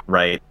me,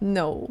 right?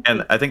 No.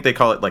 And I think they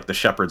call it like the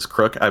Shepherd's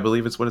Crook, I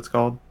believe is what it's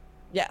called.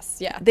 Yes,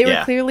 yeah. They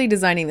were clearly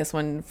designing this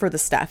one for the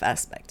staff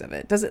aspect of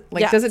it. Does it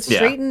does it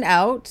straighten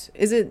out?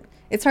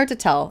 It's hard to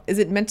tell. Is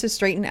it meant to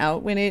straighten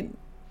out when it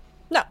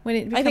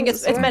I think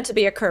it's meant to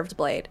be a curved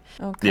blade.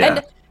 Okay. Yeah.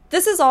 And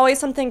this is always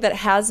something that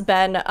has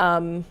been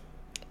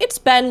it's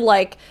been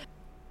like,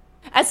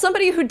 as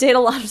somebody who did a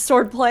lot of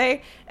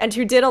swordplay and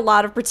who did a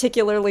lot of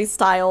particularly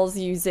styles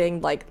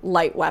using like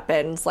light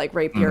weapons like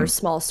rapiers,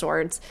 small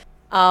swords,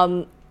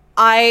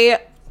 I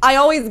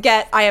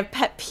have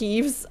pet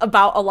peeves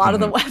about a lot of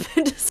the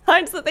weapon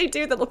designs that they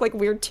do that look like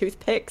weird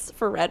toothpicks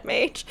for Red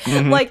Mage.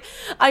 Like,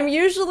 I'm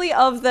usually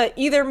of the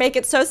either make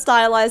it so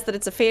stylized that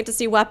it's a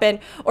fantasy weapon,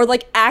 or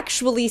like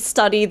actually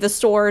study the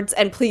swords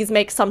and please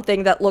make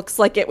something that looks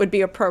like it would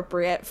be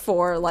appropriate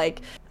for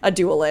like a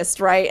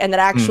duelist, right? And that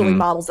actually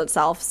models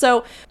itself.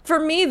 So for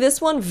me, this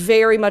one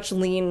very much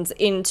leans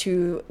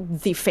into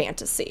the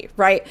fantasy,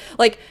 right?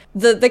 Like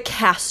the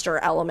caster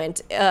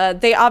element.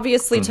 They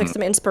obviously took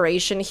some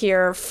inspiration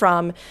here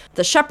from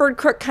the Shepherd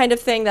Crook kind of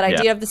thing, that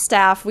idea of the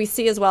staff. We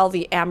see as well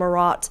the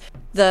Amarot,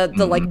 the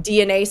like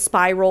DNA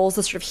spirals,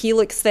 the sort of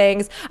helix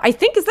things. I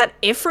think, is that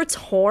Ifrit's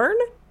horn?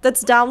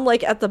 that's down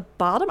like at the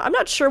bottom. I'm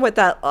not sure what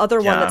that other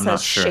one Yeah, that I'm not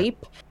says sure.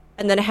 shape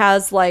and then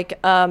has like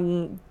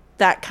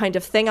that kind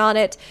of thing on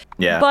it.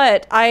 Yeah.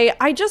 But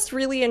I just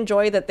really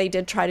enjoy that they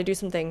did try to do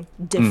something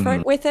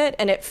different with it,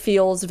 and it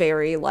feels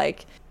very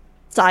like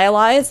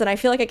stylized, and I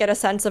feel like I get a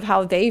sense of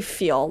how they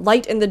feel,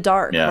 light in the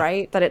dark, Yeah.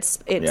 right? That it's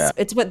Yeah.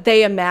 it's what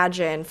they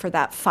imagine for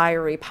that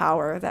fiery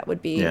power that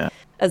would be Yeah.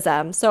 a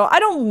Zem. So I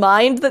don't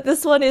mind that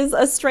this one is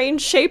a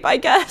strange shape, I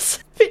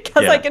guess,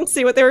 because Yeah. I can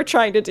see what they were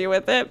trying to do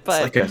with it.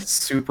 But It's like a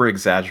super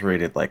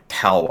exaggerated like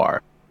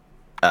Talwar,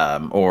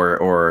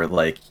 or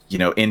like, you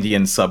know,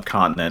 Indian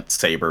subcontinent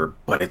saber,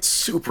 but it's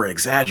super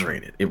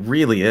exaggerated. It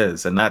really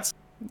is, and that's.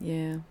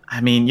 Yeah.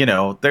 I mean, you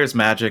know, there's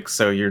magic,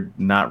 so you're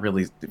not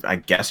really. I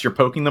guess you're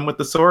poking them with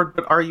the sword,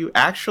 but are you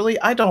actually?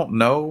 I don't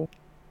know.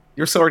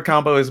 Your sword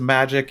combo is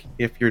magic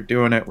if you're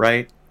doing it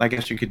right. I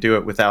guess you could do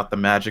it without the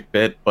magic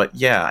bit, but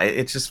yeah,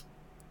 it's just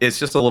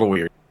a little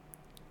weird.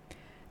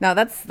 No,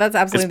 that's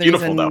absolutely the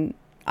beautiful, reason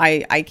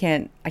I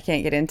can't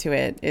get into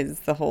it is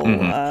the whole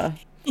Mhm.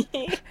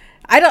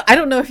 I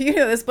don't know if you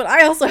know this, but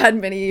I also had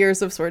many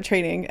years of sword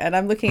training, and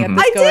I'm looking at this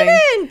I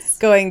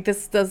going,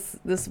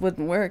 didn't. this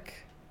wouldn't work.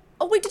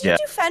 Oh wait, did you Yeah.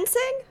 do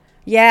fencing?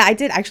 Yeah, I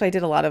did. Actually, I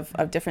did a lot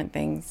of different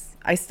things.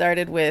 I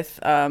started with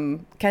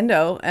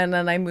kendo, and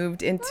then I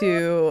moved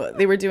into,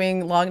 they were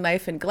doing long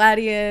knife and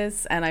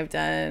gladius, and I've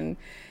done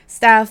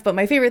staff. But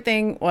my favorite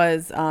thing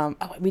was, so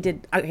I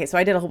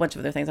did a whole bunch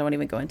of other things I won't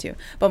even go into.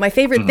 But my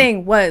favorite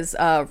thing was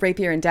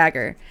rapier and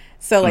dagger.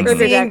 So like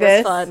Rapier seeing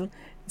dagger's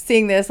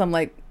this, fun. I'm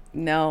like,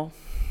 no.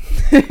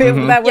 That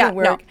wouldn't Yeah, no.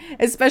 work,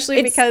 especially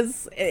It's-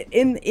 because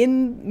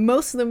in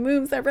most of the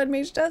moves that Red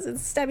Mage does,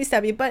 it's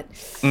stabby, but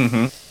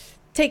Mm-hmm.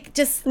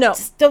 just No,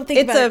 don't think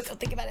it's about a- it. Don't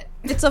think about it.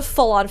 It's a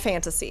full-on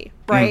fantasy,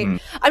 right?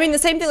 I mean, the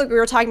same thing like we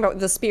were talking about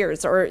with the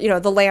spears or, you know,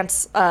 the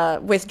lance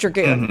with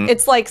Dragoon.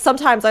 It's like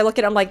sometimes I look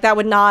at it, I'm like, that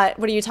would not,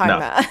 what are you talking No.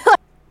 about?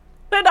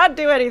 Would not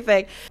do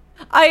anything.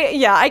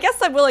 I guess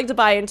I'm willing to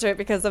buy into it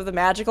because of the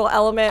magical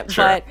element,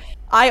 Sure. but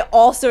I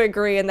also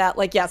agree in that,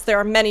 like, yes, there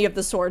are many of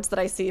the swords that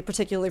I see,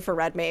 particularly for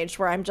Red Mage,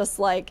 where I'm just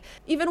like,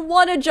 even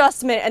one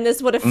adjustment and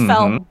this would have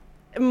felt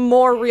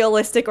more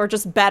realistic or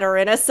just better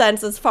in a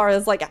sense as far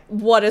as like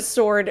what a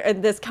sword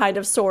and this kind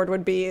of sword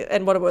would be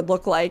and what it would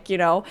look like, you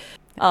know.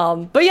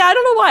 But yeah, I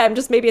don't know why. I'm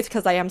just, maybe it's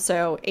because I am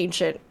so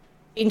ancient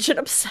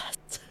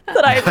obsessed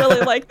that I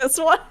really like this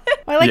one.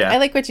 Well, Yeah. I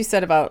like what you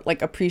said about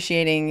like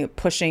appreciating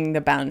pushing the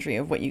boundary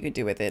of what you could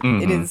do with it.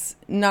 It is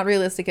not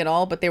realistic at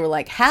all, but they were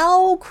like,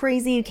 how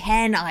crazy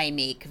can I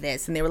make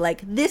this? And they were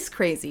like, this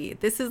crazy.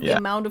 This is the Yeah.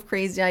 amount of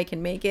crazy I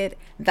can make it.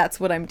 That's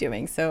what I'm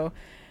doing. So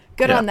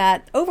good Yeah. on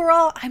that.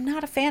 Overall, I'm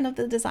not a fan of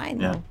the design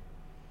Yeah. though.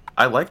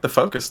 I like the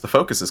focus. The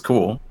focus is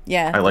cool.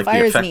 Yeah, I like the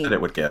fire is effect neat. that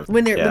it would give.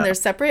 When Yeah. they're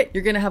separate,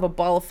 you're gonna have a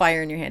ball of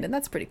fire in your hand, and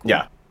that's pretty cool.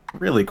 Yeah,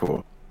 really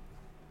cool.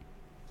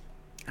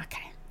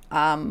 Okay.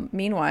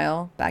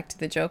 Meanwhile, back to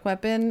the joke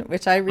weapon,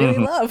 which I really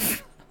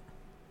love.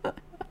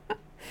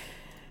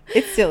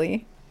 It's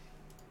silly.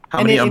 How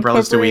And many it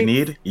umbrellas do we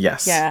incorporates- need?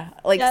 Yes. Yeah.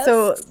 Like Yes.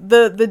 so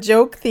the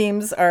joke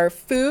themes are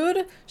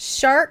food,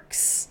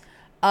 sharks,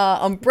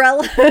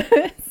 umbrellas.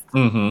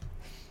 Mm-hmm.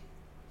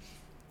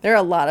 There are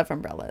a lot of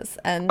umbrellas,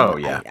 and Oh,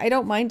 yeah. I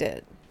don't mind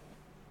it.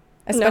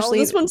 No,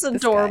 this one's guy.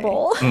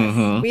 adorable.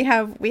 Mm-hmm.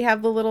 We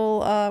have the little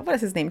what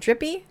is his name?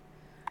 Drippy?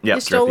 Yep.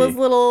 Yashtola's Drippy.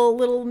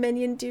 little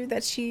minion dude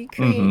that she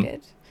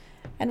created.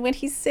 And when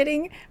he's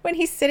sitting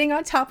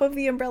on top of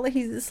the umbrella,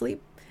 he's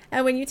asleep.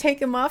 And when you take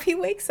him off, he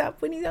wakes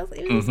up when he's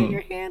in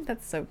your hand.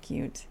 That's so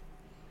cute.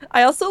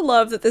 I also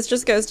love that this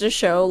just goes to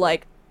show,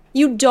 like,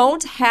 you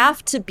don't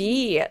have to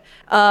be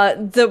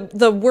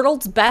the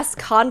world's best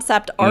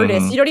concept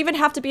artist. You don't even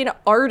have to be an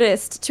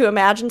artist to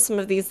imagine some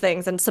of these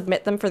things and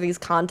submit them for these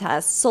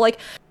contests. So, like,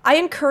 I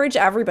encourage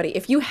everybody,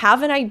 if you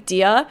have an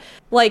idea,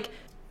 like,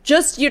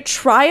 just you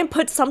try and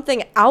put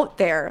something out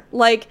there.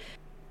 Like,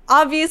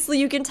 obviously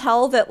you can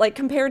tell that, like,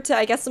 compared to,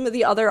 I guess, some of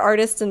the other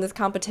artists in this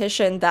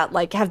competition that,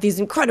 like, have these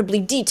incredibly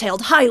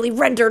detailed, highly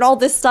rendered, all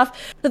this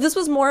stuff, that this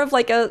was more of,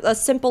 like, a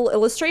simple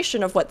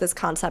illustration of what this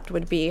concept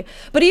would be.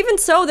 But even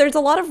so, there's a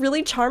lot of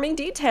really charming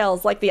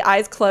details, like the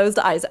eyes closed,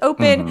 eyes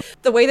open,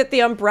 the way that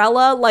the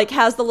umbrella, like,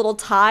 has the little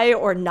tie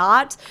or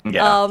not.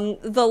 Yeah.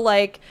 The,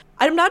 like,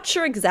 I'm not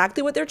sure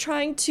exactly what they're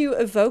trying to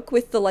evoke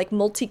with the, like,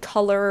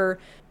 multicolor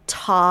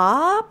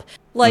top.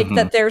 Like,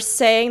 that they're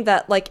saying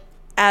that, like,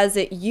 as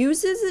it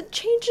uses, it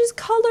changes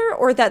color,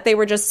 or that they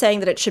were just saying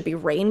that it should be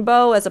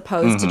rainbow as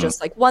opposed to just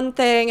like one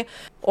thing,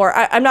 or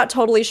I'm not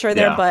totally sure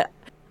there, Yeah. but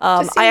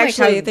Just seemed I like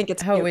actually think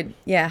it's how cute.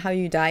 how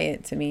you dye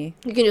it to me.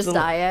 You can just the-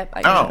 dye it.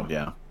 Oh,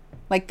 yeah.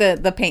 Like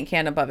the paint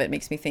can above it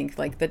makes me think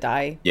like the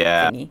dye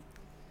Yeah. thingy.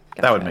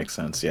 That would make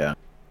sense, yeah.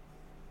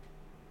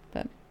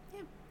 But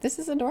yeah, this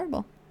is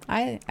adorable.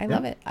 I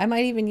love it. I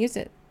might even use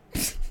it.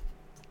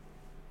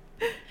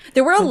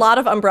 There were a lot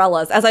of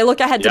umbrellas as I look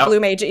ahead to Yep. Blue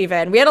Mage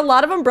even. We had a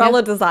lot of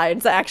umbrella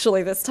designs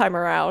actually this time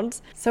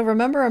around. So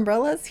remember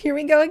umbrellas? Here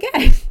we go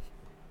again.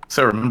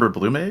 So remember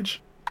Blue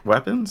Mage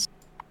weapons?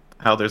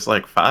 How there's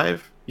like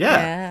 5? Yeah.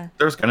 Yeah.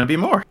 There's gonna be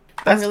more.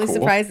 I'm That's really cool.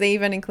 surprised they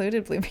even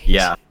included Blue Mage.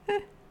 Yeah.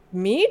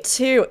 Me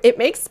too. It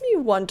makes me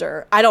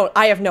wonder.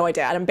 I have no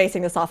idea. And I'm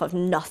basing this off of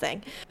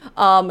nothing.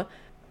 A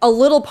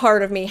little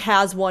part of me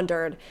has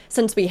wondered,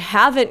 since we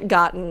haven't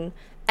gotten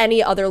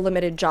any other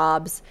limited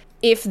jobs,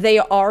 if they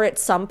are at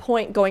some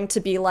point going to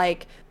be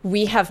like,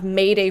 we have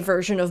made a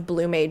version of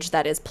Blue Mage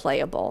that is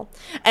playable.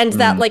 And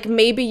that like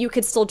maybe you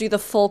could still do the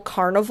full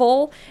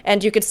carnival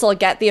and you could still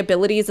get the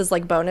abilities as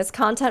like bonus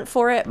content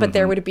for it, but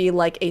there would be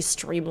like a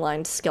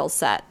streamlined skill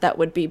set that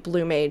would be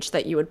Blue Mage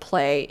that you would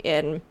play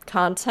in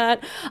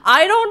content.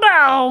 I don't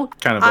know.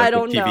 Kind of like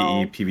the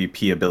PvE,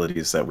 PvP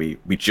abilities that we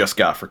just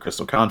got for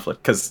Crystal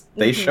Conflict, because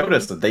they showed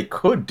us that they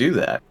could do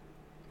that.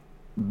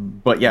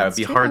 But yeah, it'd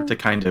be hard to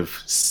kind of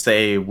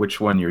say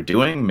which one you're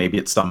doing. Maybe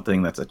it's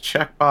something that's a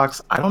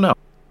checkbox. I don't know.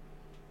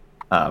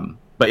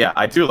 But yeah,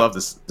 I do love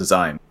this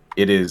design.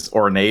 It is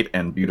ornate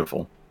and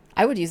beautiful.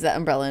 I would use that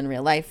umbrella in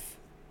real life.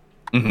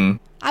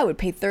 Mm-hmm. I would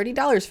pay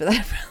 $30 for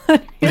that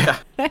umbrella.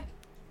 Yeah.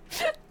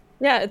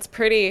 Yeah, it's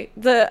pretty.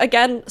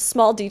 Again,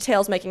 small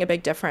details making a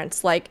big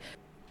difference. Like,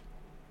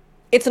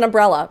 it's an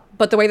umbrella,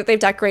 but the way that they've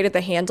decorated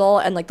the handle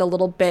and like the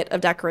little bit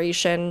of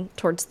decoration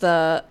towards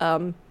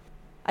the,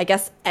 I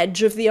guess,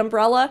 edge of the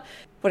umbrella,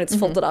 when it's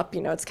folded up,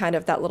 you know, it's kind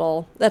of that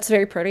little, that's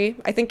very pretty.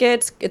 I think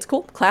it's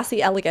cool,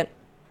 classy, elegant.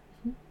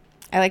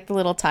 I like the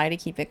little tie to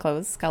keep it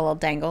closed. It's got a little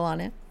dangle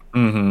on it.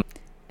 Mm-hmm.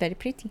 Very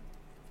pretty.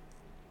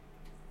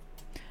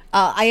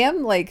 I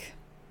am like,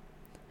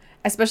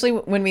 especially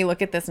when we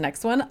look at this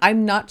next one,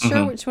 I'm not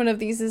sure which one of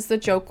these is the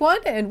joke one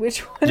and which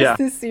one is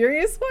the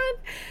serious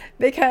one,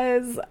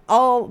 because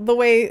all the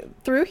way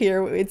through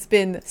here, it's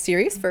been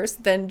serious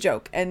first, then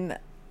joke. And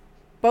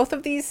both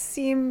of these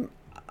seem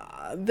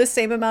the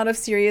same amount of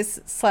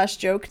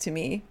serious/joke to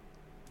me.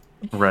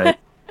 Right.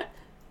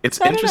 It's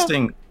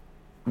interesting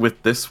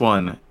with this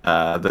one,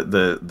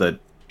 the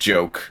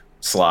joke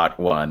slot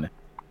one.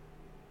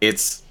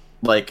 It's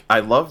like, I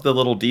love the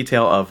little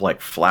detail of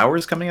like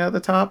flowers coming out of the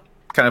top,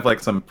 kind of like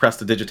some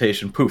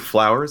prestidigitation, poof,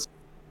 flowers.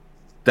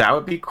 That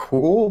would be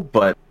cool,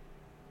 but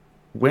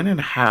when and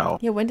how?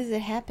 Yeah, when does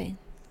it happen?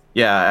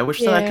 Yeah, I wish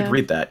that I could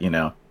read that, you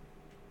know.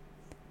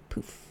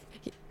 Poof.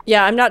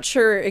 Yeah, I'm not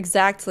sure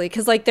exactly,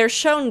 because like they're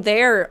shown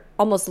there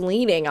almost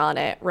leaning on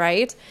it,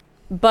 right?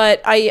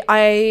 But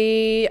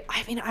I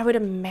mean, I would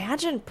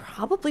imagine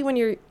probably when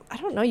you're, I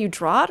don't know, you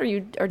draw it or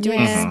you are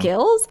doing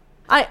skills.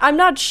 I'm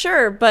not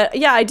sure, but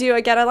yeah, I do.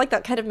 Again, I like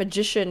that kind of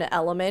magician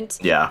element.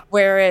 Yeah.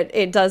 Where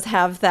it does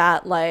have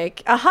that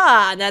like,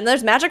 aha, and then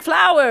there's magic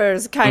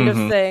flowers kind of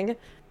thing.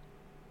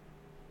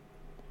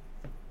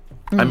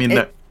 I mean,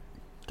 Go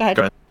ahead.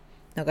 Go ahead.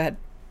 No, go ahead.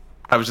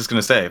 I was just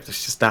gonna say,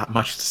 there's just not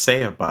much to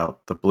say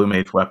about the Blue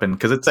Mage weapon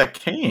because it's a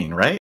cane,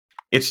 right?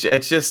 It's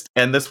just,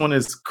 and this one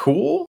is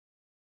cool,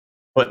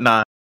 but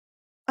not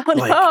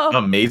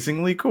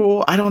amazingly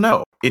cool. I don't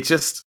know. It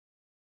just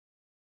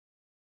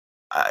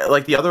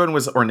like the other one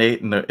was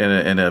ornate in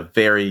a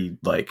very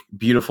like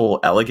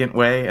beautiful, elegant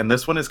way, and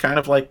this one is kind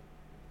of like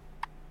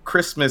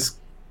Christmas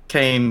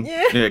cane,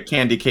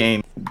 candy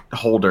cane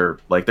holder.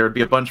 Like there would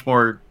be a bunch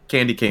more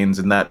candy canes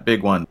in that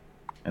big one,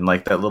 and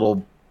like that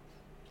little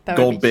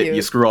gold bit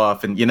you screw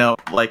off, and you know,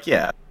 like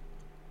I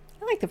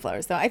like the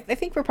flowers though. I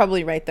think we're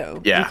probably right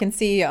though. Yeah. You can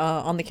see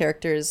on the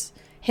character's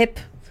hip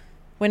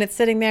when it's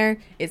sitting there,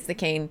 it's the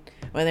cane.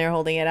 When they're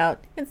holding it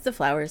out, it's the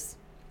flowers.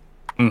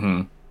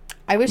 Mm-hmm.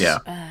 I wish.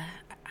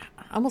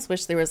 I almost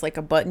wish there was like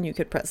a button you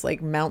could press,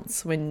 like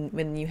mounts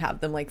when you have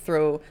them like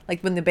throw,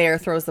 like when the bear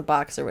throws the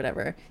box or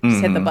whatever. You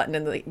just hit the button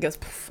and it goes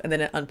poof, and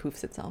then it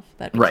unpoofs itself.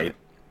 That'd be right.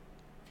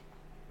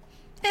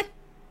 Cute.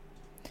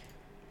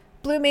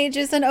 Blue Mage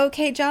is an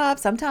okay job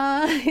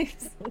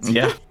sometimes.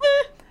 Yeah.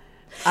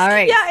 All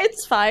right. Yeah,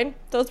 it's fine.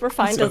 Those were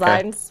fine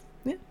designs.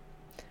 Yeah.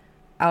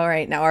 All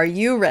right. Now, are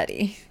you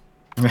ready?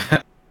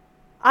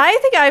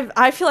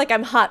 I feel like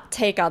I'm hot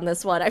take on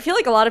this one. I feel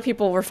like a lot of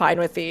people were fine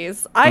with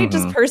these. I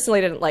just personally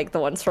didn't like the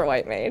ones for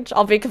White Mage.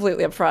 I'll be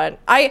completely upfront.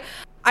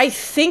 I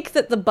think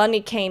that the bunny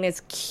cane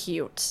is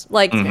cute.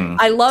 Like,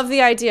 I love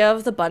the idea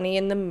of the bunny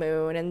and the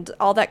moon and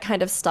all that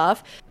kind of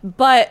stuff.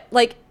 But,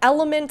 like,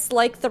 elements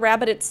like the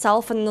rabbit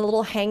itself and the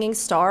little hanging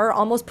star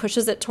almost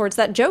pushes it towards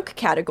that joke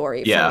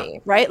category for me,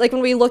 right? Like,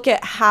 when we look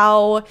at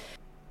how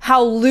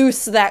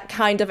loose that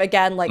kind of,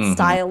 again, like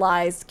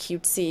stylized,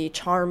 cutesy,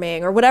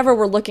 charming, or whatever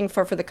we're looking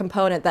for the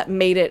component that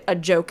made it a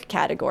joke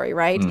category,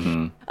 right?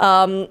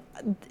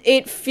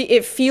 It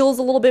feels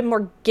a little bit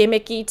more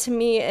gimmicky to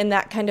me in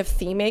that kind of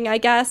theming, I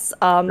guess.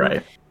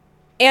 Right.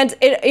 And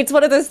it's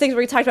one of those things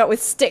where we talked about with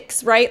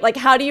sticks, right? Like,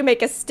 how do you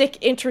make a stick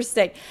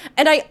interesting?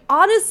 And I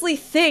honestly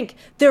think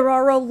there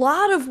are a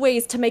lot of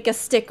ways to make a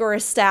stick or a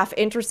staff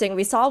interesting.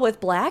 We saw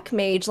with Black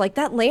Mage, like,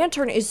 that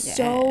lantern is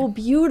so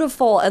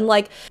beautiful and,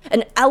 like,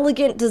 an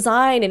elegant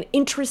design, an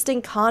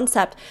interesting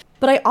concept.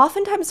 But I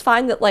oftentimes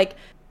find that, like,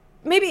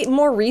 maybe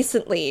more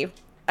recently,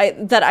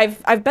 I've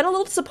been a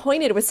little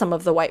disappointed with some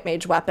of the White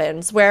Mage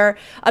weapons where,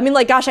 I mean,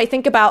 like, gosh, I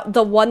think about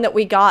the one that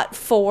we got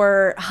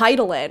for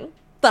Hydaelyn,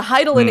 the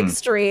Hydaelyn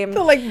extreme.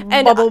 The, like,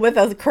 And bubble with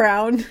a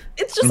crown.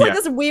 it's just like Yeah.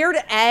 this weird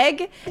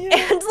egg.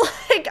 And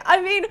like,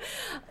 I mean,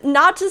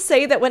 not to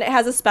say that when it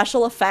has a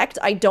special effect,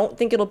 I don't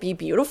think it'll be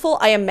beautiful.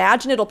 I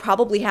imagine it'll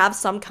probably have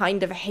some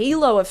kind of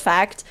halo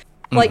effect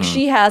like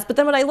she has. But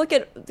then when I look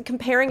at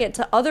comparing it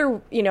to other,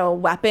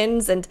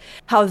 weapons and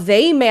how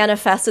they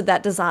manifested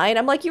that design,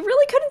 I'm like, you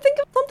really couldn't think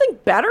of something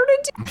better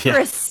to do for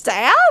a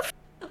staff?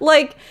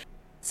 Like,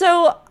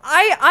 so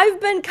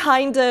I've been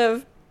kind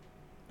of,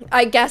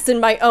 I guess, in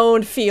my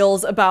own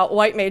feels about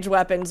white mage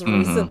weapons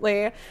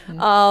recently.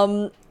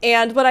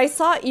 And when I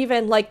saw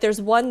even, like,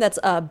 there's one that's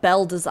a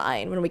bell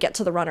design when we get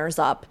to the runners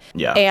up.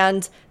 Yeah.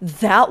 And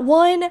that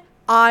one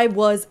I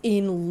was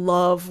in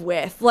love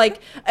with. Like,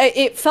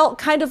 it felt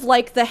kind of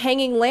like the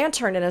hanging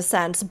lantern in a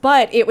sense,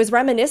 but it was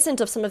reminiscent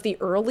of some of the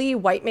early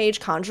white mage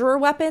conjurer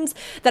weapons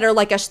that are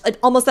like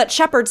almost that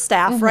shepherd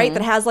staff, right?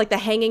 That has like the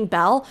hanging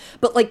bell,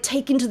 but like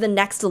taken to the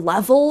next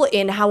level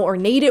in how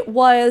ornate it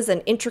was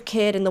and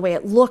intricate in the way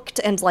it looked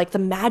and like the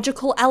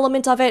magical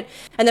element of it.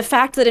 And the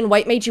fact that in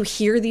white mage you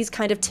hear these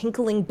kind of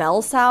tinkling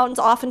bell sounds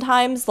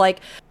oftentimes, like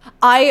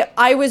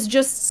I was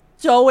just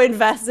so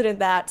invested in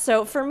that.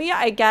 So for me,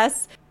 I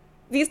guess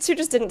these two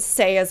just didn't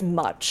say as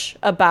much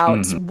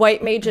about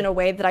white mage in a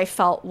way that I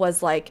felt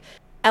was like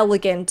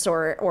elegant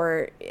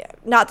or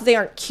not that they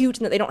aren't cute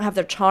and that they don't have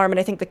their charm. And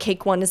I think the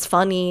cake one is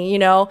funny,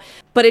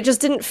 but it just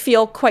didn't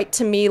feel quite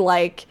to me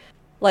like,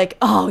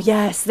 oh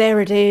yes, there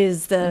it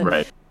is.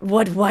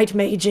 What white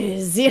mage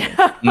is,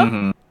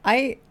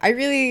 I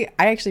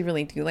actually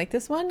really do like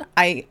this one.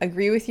 I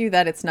agree with you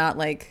that it's not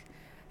like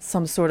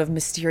some sort of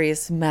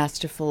mysterious,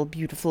 masterful,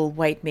 beautiful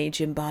white mage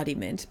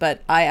embodiment,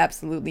 but I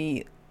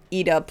absolutely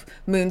eat up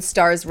moon,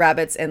 stars,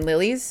 rabbits, and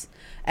lilies.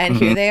 And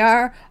here they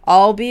are,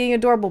 all being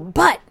adorable.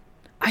 But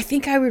I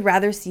think I would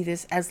rather see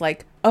this as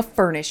like a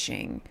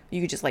furnishing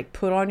you could just like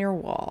put on your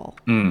wall.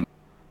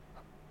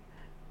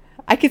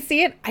 I could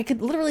see it. I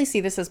could literally see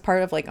this as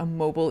part of like a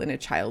mobile in a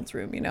child's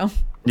room,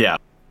 Yeah.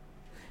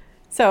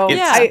 So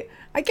Yeah.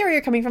 I get where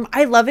you're coming from.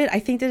 I love it. I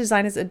think the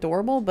design is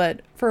adorable, but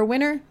for a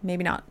winner,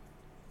 maybe not.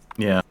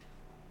 Yeah.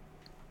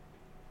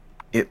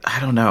 I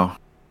don't know.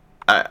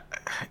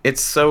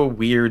 It's so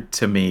weird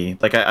to me.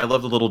 Like, I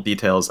love the little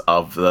details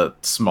of the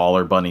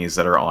smaller bunnies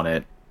that are on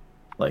it.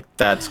 Like,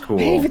 that's cool.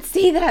 I didn't even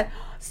see that.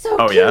 So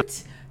Oh, yeah?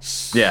 cute.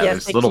 Yeah, Yes,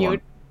 there's they're little cute.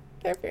 one.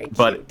 They're very cute.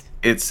 But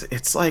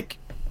it's like,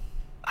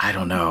 I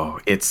don't know.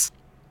 It's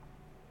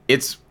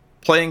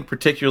playing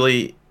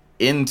particularly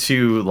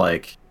into,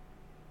 like,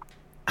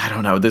 I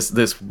don't know,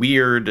 this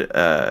weird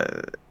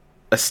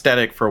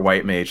aesthetic for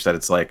white mage that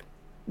it's like,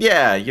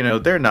 yeah,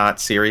 they're not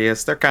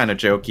serious. They're kind of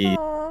jokey.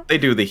 They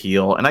do the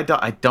heel, and I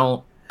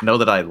don't know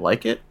that I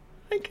like it.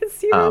 I can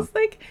see this.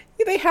 Like,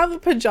 they have the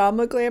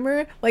pajama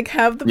glamour. Like,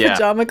 have the Yeah.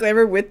 pajama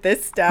glamour with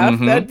this staff.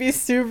 That'd be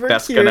super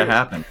That's cute. gonna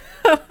happen.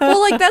 Well,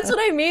 like, that's what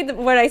I mean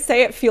when I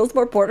say it feels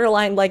more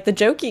borderline like the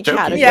jokey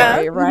category,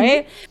 Yeah.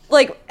 right?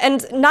 Like,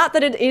 and not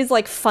that it is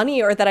like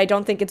funny or that I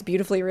don't think it's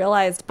beautifully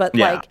realized, but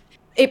Yeah. like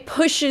it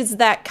pushes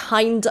that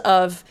kind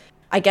of,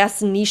 I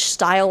guess, niche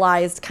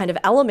stylized kind of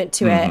element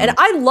to it. And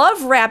I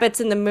love rabbits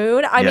in the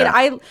moon. I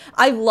mean,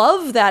 I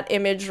love that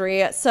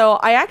imagery. So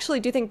I actually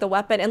do think the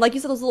weapon, and like you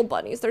said, those little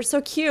bunnies, they're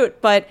so cute.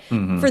 But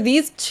for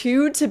these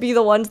two to be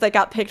the ones that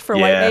got picked for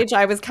white Yeah. mage,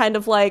 I was kind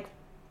of like,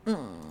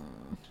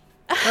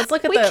 Let's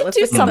look at we the. could Let's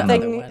do look at the other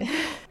something. one.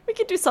 We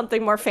could do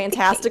something more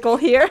fantastical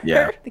here.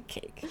 Yeah. The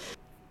cake.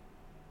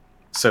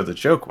 So the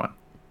joke one.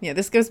 Yeah,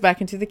 this goes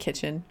back into the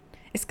kitchen.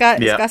 It's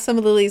got Yeah. some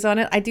lilies on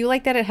it. I do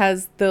like that it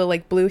has the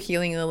like blue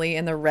healing lily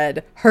and the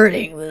red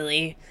hurting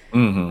lily.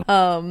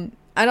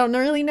 I don't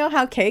really know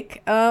how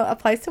cake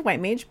applies to white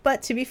mage,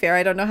 but to be fair,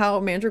 I don't know how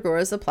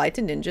mandragoras apply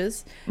to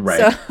ninjas. Right.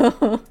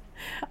 So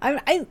I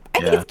think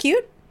Yeah. it's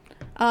cute.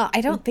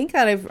 I don't think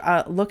that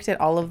I've looked at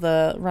all of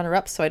the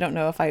runner-ups, so I don't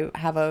know if I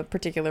have a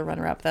particular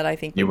runner-up that I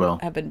think You will.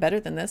 have been better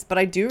than this. But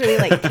I do really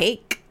like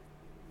cake.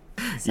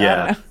 So I don't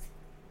Yeah. know.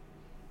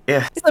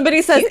 Yeah.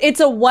 Somebody says it's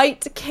a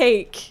white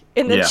cake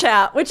in the Yeah.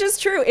 chat, which is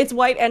true. It's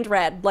white and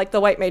red, like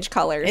the white mage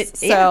colors.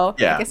 So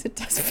Yeah. I guess it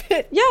does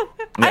fit. yeah,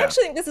 I Yeah.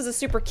 actually think this is a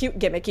super cute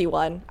gimmicky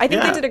one. I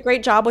think Yeah. they did a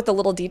great job with the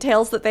little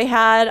details that they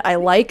had. I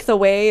like the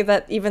way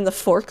that even the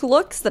fork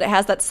looks, that it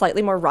has that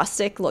slightly more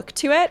rustic look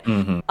to it.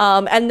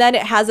 And then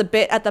it has a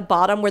bit at the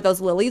bottom where those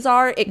lilies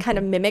are. It kind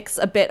of mimics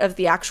a bit of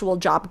the actual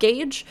job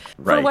gauge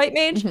for Right. white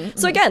mage.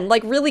 So again,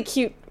 like really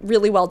cute,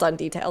 really well done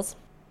details.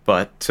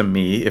 But to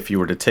me, if you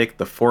were to take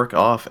the fork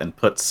off and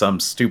put some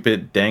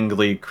stupid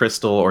dangly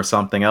crystal or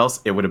something else,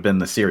 it would have been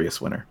the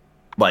serious winner.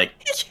 Like,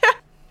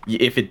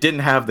 if it didn't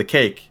have the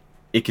cake,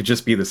 it could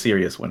just be the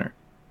serious winner.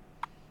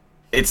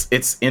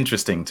 It's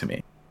interesting to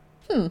me.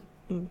 I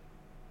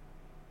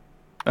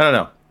don't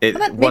know. It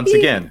Well, that- once maybe-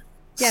 again,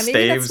 yeah,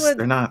 maybe that's staves, what-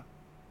 they're not.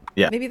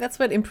 Maybe that's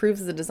what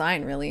improves the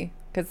design, really.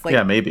 Because like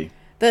Yeah, maybe.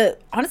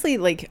 honestly,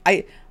 like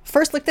I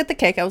first looked at the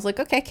cake, I was like,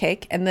 okay,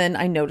 cake, and then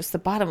I noticed the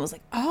bottom. I was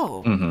like,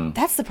 oh,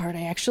 that's the part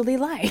I actually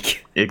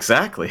like.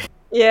 Exactly.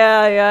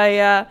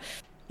 Yeah.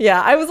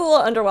 Yeah, I was a little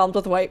underwhelmed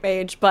with White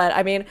Mage, but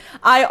I mean,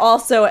 I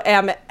also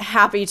am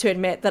happy to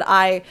admit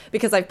that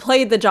because I've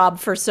played the job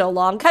for so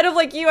long, kind of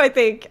like you, I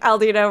think,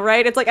 Aldino,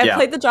 right? It's like I've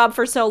played the job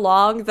for so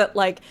long that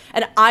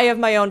and I have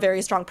my own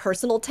very strong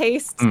personal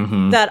taste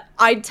that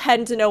I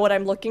tend to know what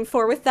I'm looking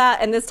for with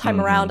that. And this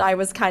time around, I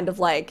was kind of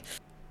like,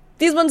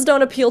 these ones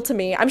don't appeal to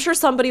me. I'm sure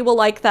somebody will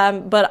like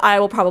them, but I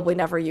will probably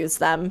never use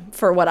them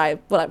for what I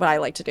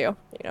like to do,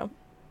 you know?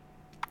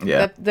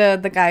 Yeah.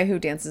 The guy who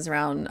dances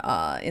around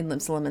in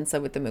Limsa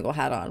Lominsa with the Moogle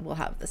hat on will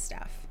have the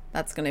staff.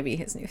 That's going to be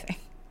his new thing.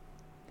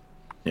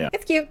 Yeah.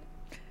 It's cute.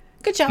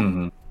 Good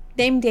job.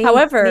 Name Day.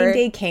 However, Name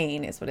Day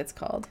Kane is what it's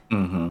called. That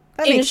in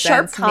makes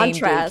sharp sense.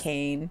 contrast.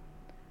 Name Day Kane.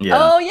 Yeah.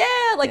 Oh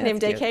yeah, like Yeah, Name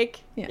that's Day cute.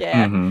 Cake.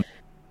 Yeah.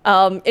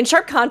 Yeah. In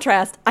sharp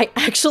contrast, I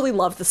actually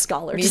love the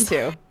scholars. Me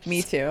too.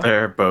 Me too.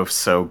 They're both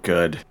so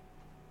good.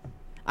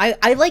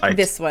 I like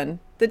this one.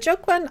 The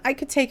joke one, I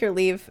could take or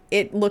leave.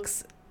 It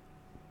looks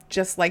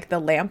just like the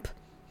lamp.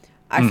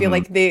 I feel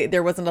like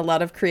there wasn't a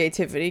lot of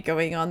creativity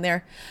going on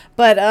there.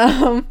 But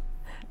I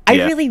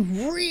really,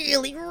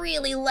 really,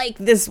 really like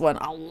this one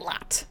a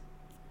lot.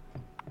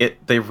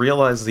 They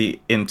realize the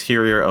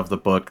interior of the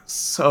book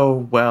so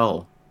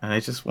well, and I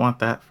just want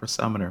that for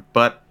Summoner.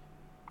 But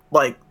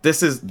like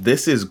this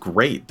is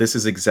great. This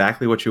is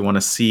exactly what you want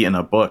to see in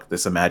a book,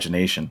 this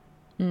imagination.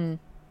 And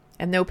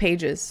no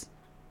pages.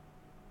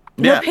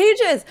 No Yeah.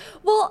 pages.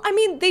 Well, I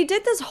mean, they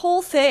did this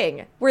whole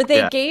thing where they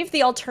Yeah. gave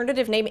the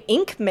alternative name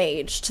Ink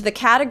Mage to the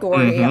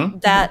category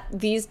that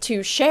these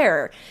two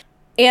share.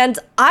 And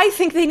I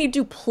think they need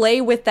to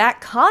play with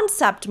that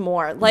concept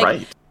more. Like,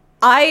 Right.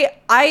 I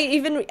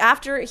even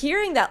after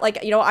hearing that,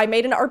 like, you know, I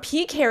made an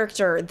RP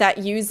character that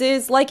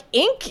uses like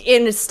ink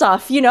in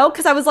stuff, you know,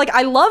 because I was like,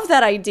 I love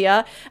that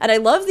idea. And I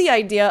love the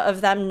idea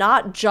of them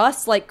not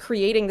just like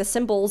creating the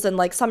symbols and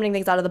like summoning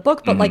things out of the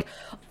book, but like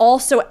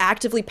also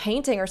actively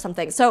painting or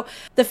something. So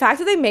the fact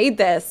that they made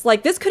this,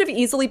 like, this could have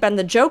easily been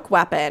the joke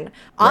weapon,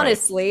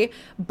 honestly,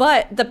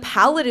 but the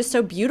palette is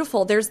so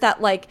beautiful. There's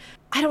that, like,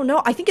 I don't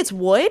know. I think it's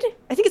wood.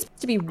 I think it's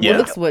supposed to be wood. Yeah. It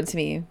looks wood to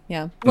me.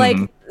 Yeah. Like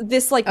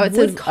this, like, Oh, it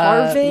wood says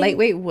carving.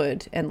 lightweight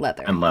wood and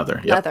leather. And leather.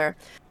 Yep. Leather.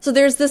 So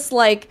there's this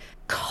like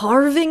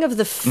carving of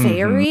the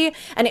fairy,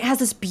 and it has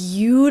this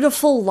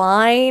beautiful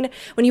line.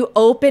 When you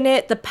open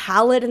it, the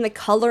palette and the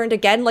color, and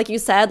again, like you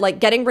said, like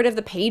getting rid of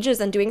the pages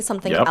and doing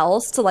something Yep.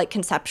 else to like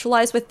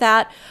conceptualize with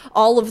that.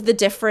 All of the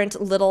different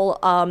little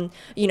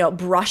you know,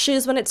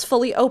 brushes when it's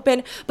fully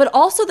open, but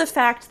also the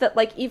fact that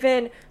like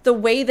even the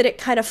way that it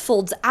kind of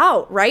folds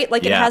out, right?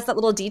 Like it Yeah. has that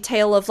little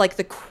detail of like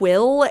the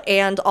quill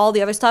and all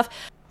the other stuff.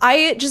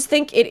 I just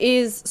think it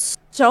is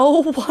so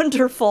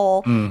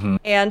wonderful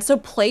and so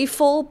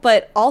playful,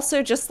 but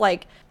also just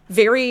like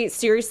very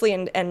seriously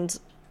and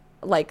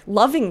like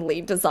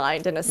lovingly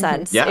designed in a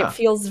sense. Yeah. It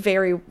feels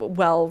very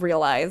well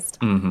realized.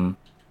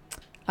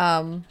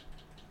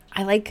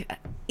 I like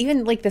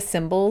even like the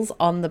symbols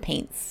on the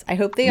paints. I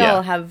hope they Yeah.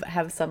 all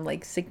have some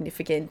like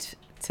significant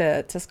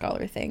to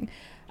Scholar thing.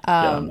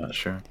 Yeah, I'm not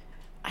sure.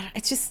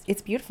 It's just,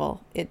 it's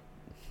beautiful.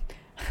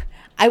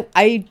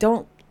 I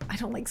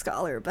don't like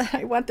Scholar, but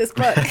I want this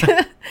book.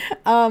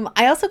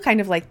 I also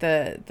kind of like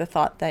the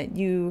thought that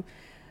you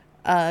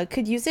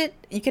could use it.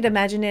 You could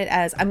imagine it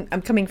as,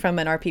 I'm coming from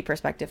an RP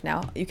perspective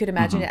now. You could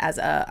imagine it as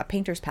a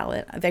painter's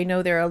palette. I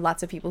know there are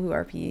lots of people who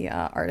are RP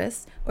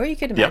artists, or you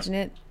could imagine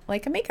it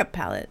like a makeup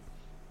palette.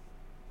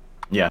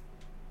 Yeah.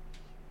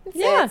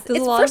 Yeah, it's, there's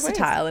it's a lot of ways.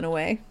 versatile in a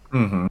way.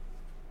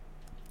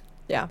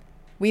 Yeah.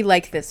 We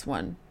like this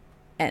one.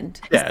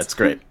 End. Yeah, it's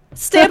great.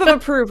 Stamp of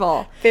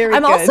approval. Very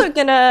I'm good. also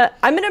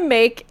I'm gonna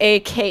make a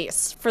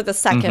case for the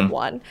second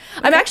one.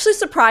 I'm actually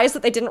surprised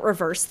that they didn't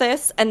reverse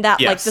this and that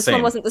Yeah, like this one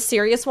same. wasn't the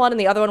serious one and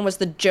the other one was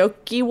the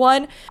jokey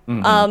one.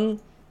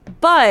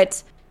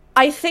 But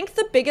I think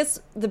the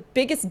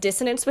biggest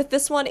dissonance with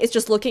this one is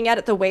just looking at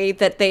it the way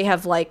that they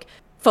have like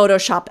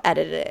Photoshop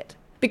edited it.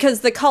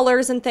 Because the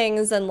colors and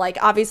things, and like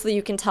obviously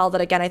you can tell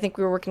that again. I think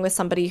we were working with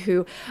somebody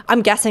who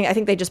I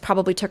think they just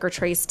probably took or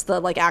traced the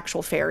like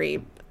actual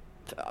fairy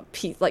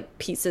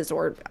pieces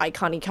or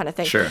icon-y kind of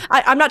thing. Sure.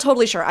 I'm not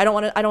totally sure. I don't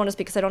want to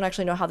speak because I don't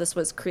actually know how this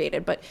was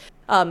created. But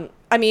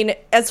I mean,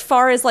 as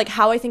far as like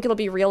how I think it'll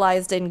be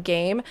realized in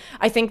game,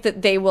 I think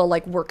that they will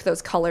like work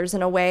those colors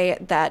in a way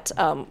that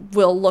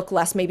will look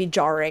less maybe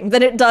jarring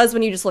than it does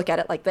when you just look at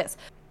it like this.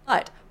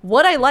 But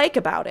what I like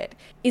about it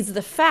is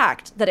the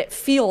fact that it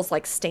feels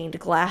like stained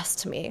glass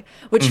to me,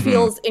 which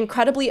feels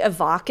incredibly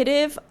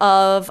evocative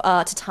of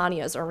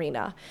Titania's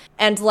arena.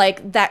 And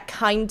like that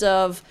kind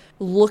of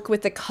look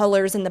with the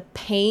colors and the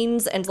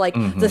panes and like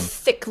the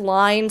thick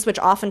lines, which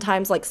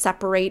oftentimes like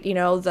separate, you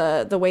know,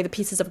 the way the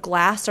pieces of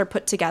glass are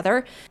put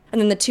together. And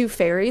then the two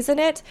fairies in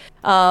it.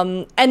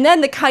 And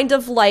then the kind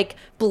of like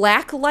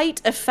black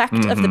light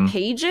effect of the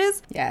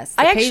pages. Yes.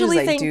 I The pages actually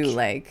I think do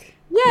like.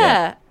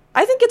 yeah.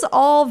 I think it's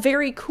all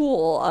very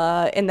cool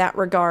in that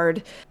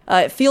regard.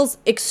 It feels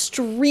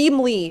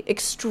extremely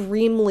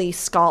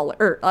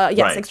scholar.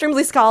 Right.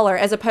 Extremely scholar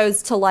as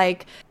opposed to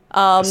like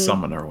The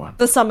Summoner one.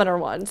 the summoner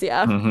ones.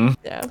 Yeah,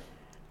 yeah.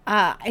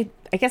 I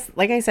I guess,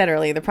 like I said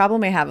earlier, the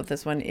problem I have with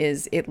this one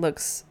is it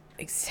looks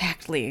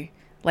exactly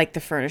like the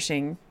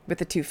furnishing with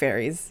the two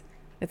fairies.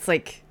 It's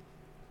like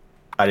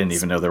I didn't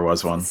even know there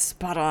was one.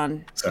 spot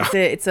on. So-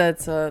 It's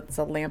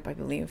a lamp, I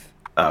believe.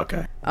 Oh,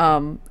 okay.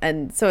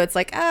 And so it's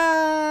like,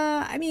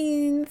 I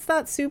mean, it's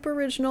not super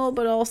original,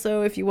 but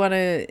also if you want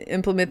to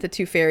implement the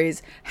two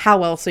fairies,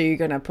 how else are you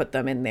going to put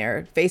them in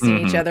there?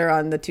 Facing each other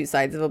on the two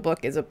sides of a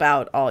book is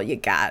about all you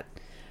got.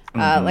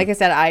 Like I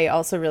said, I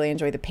also really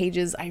enjoy the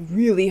pages. I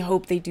really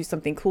hope they do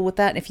something cool with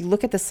that. And if you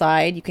look at the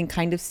side, you can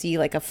kind of see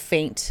like a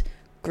faint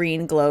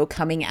green glow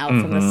coming out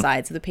from the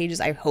sides of the pages.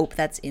 I hope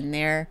that's in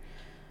there.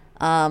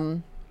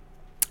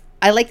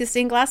 I like the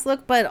stained glass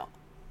look, but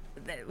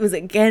it was,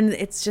 again,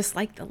 it's just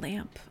like the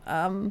lamp.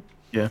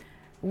 Yeah.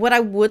 What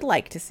I would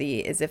like to see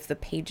is if the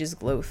pages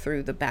glow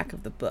through the back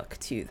of the book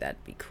too.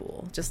 That'd be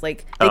cool. Just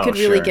like they could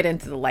really sure. get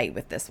into the light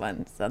with this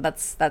one. So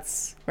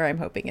that's where I'm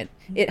hoping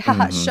it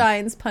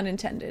shines, pun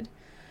intended.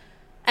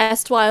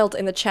 Estwild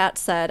in the chat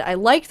said, "I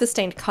like the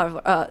stained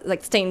cover,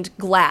 like stained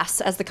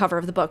glass as the cover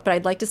of the book, but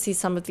I'd like to see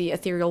some of the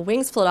ethereal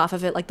wings float off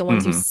of it, like the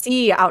ones you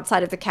see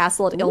outside of the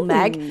castle at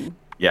Ilmeg."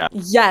 Yeah.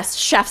 Yes,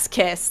 chef's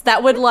kiss.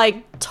 That would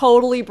like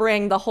totally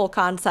bring the whole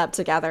concept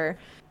together.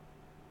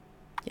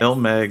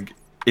 Ilmeg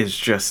is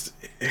just,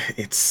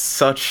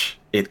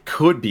 it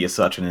could be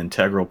such an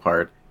integral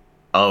part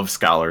of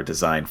scholar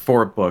design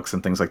for books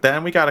and things like that.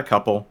 And we got a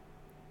couple,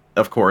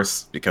 of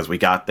course, because we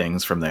got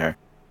things from there.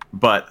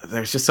 But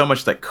there's just so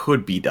much that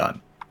could be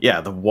done.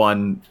 Yeah, the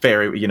one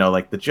fairy,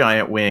 like the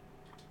giant wing,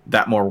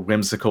 that more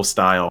whimsical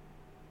style.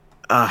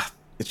 I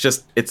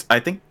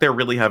think they're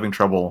really having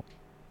trouble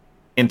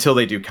until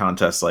they do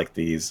contests like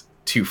these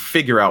to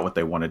figure out what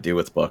they want to do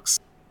with books.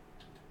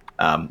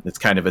 It's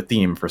kind of a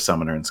theme for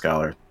Summoner and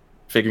Scholar,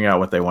 figuring out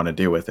what they want to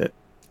do with it.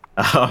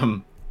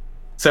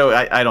 So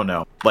I don't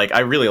know. Like, I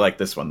really like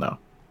this one, though.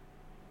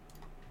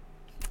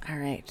 All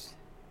right.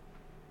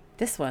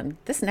 This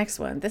next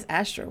one, this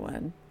Astra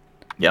one.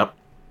 Yep.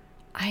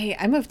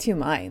 I'm of two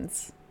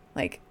minds.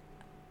 Like,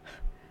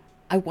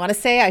 I want to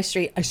say I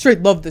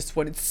straight love this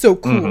one. It's so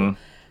cool.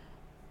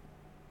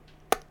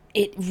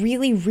 It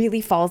really,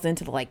 really falls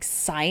into the like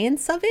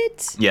science of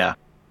it. Yeah.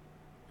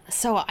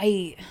 So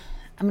I'm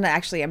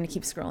gonna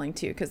keep scrolling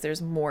too because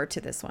there's more to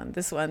this one.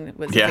 This one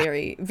was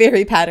very,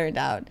 very patterned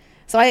out.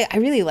 So I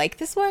really like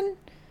this one,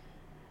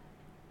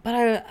 but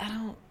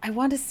I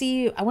want to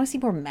see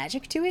more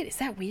magic to it. Is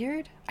that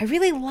weird? I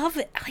really love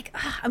it. Like,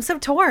 I'm so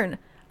torn.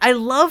 I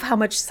love how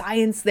much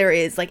science there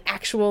is, like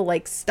actual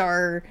like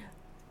star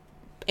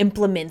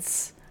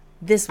implements.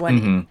 This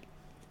one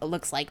it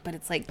looks like, but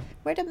it's like,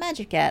 where the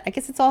magic at? I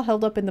guess it's all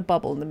held up in the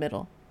bubble in the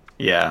middle.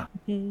 Yeah.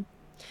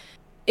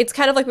 It's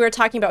kind of like we were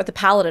talking about with the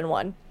Paladin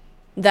one,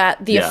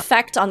 that the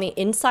effect on the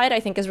inside, I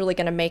think, is really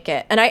going to make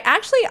it. And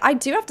I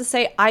do have to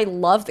say, I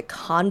love the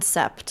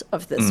concept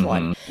of this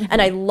one.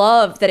 And I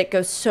love that it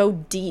goes so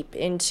deep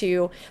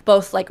into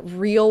both like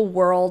real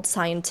world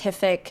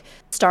scientific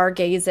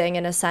stargazing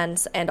in a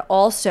sense, and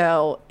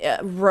also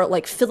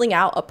like filling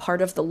out a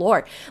part of the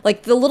lore.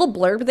 Like the little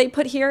blurb they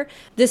put here,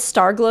 this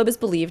star globe is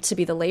believed to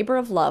be the labor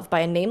of love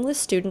by a nameless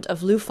student of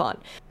Lufon,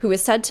 who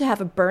is said to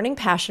have a burning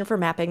passion for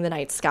mapping the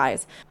night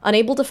skies.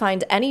 Unable to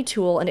find any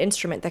tool and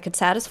instrument that could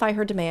satisfy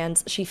her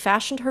demands, she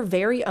fashioned her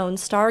very own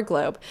star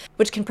globe,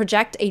 which can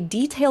project a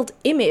detailed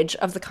image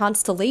of the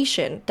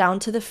constellation down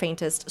to the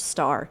faintest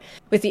star.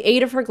 With the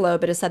aid of her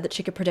globe, it is said that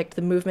she could predict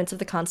the movements of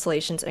the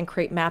constellations and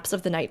create maps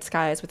of the night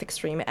skies with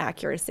extreme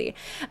accuracy.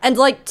 And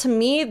like, to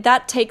me,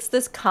 that takes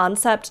this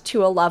concept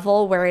to a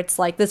level where it's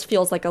like, this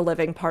feels like a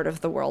living part of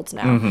the world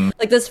now.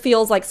 Like, this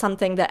feels like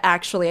something that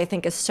actually I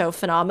think is so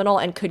phenomenal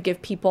and could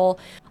give people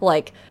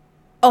like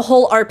a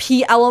whole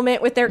RP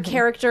element with their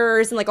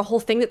characters and like a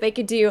whole thing that they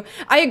could do.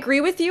 I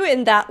agree with you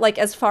in that, like,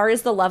 as far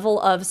as the level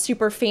of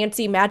super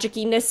fancy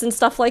magiciness and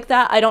stuff like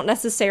that, I don't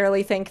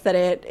necessarily think that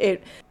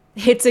it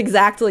hits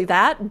exactly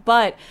that,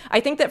 but I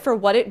think that for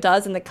what it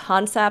does and the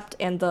concept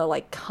and the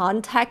like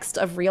context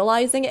of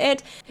realizing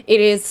it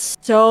is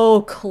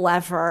so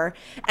clever,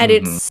 and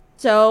it's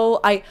so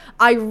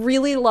I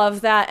really love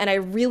that, and I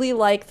really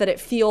like that it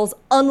feels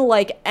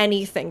unlike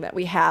anything that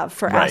we have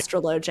for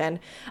Astrologian.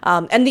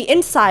 And the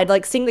inside,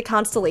 like seeing the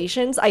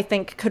constellations, I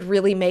think could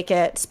really make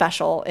it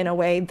special in a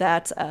way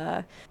that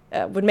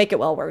would make it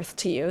well worth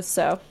to use.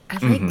 So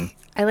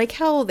I like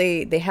how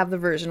they have the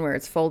version where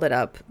it's folded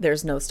up,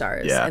 there's no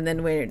stars, and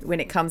then when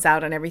it comes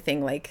out and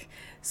everything like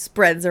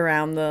spreads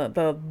around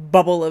the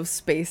bubble of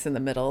space in the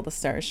middle, the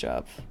stars show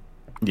up.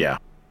 Yeah.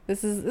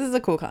 This is a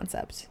cool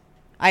concept.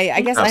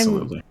 I guess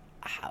Absolutely.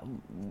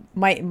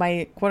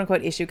 my quote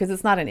unquote issue, because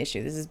it's not an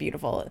issue, this is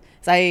beautiful,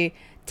 is I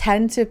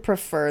tend to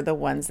prefer the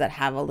ones that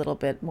have a little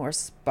bit more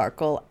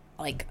sparkle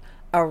like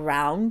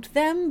around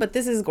them, but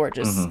this is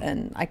gorgeous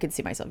and I could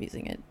see myself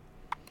using it.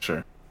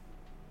 Sure.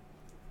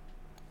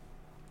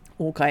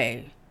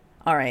 Okay.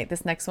 All right,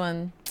 this next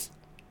one,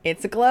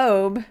 it's a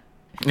globe.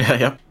 Yeah,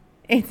 yep.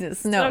 It's a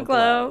snow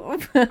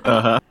globe.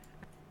 globe.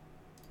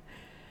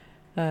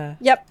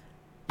 Yep.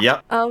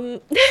 Yep.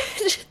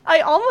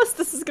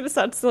 This is gonna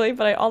sound silly,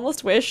 but I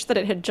almost wish that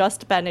it had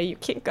just been a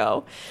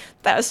Yukinko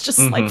that was just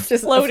like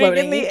Just floating in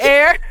floating. the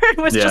air. It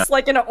was Yeah. just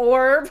like an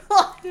orb.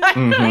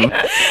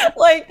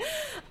 Like,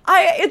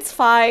 it's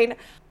fine.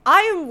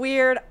 I am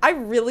weird. I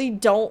really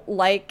don't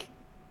like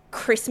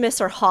Christmas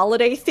or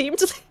holiday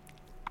themed.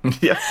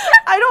 Yeah.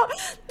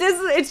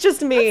 It's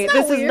just me. That's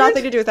not This has weird.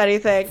 nothing to do with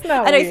anything.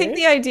 not And I think weird.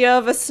 the idea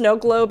of a snow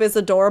globe is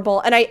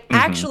adorable. And I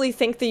actually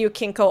think the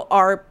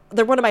Yukinko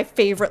they're one of my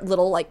favorite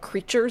little like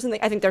creatures, and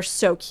I think they're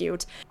so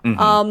cute.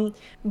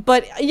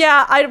 But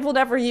yeah, I will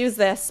never use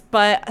this,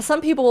 but some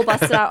people will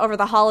bust it out over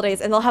the holidays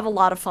and they'll have a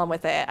lot of fun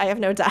with it. I have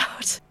no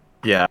doubt.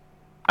 Yeah.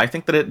 I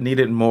think that it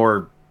needed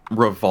more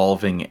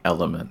revolving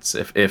elements.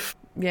 If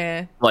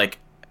Yeah. like,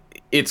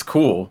 it's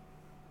cool,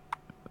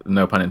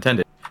 no pun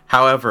intended.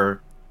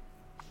 However,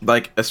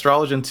 like,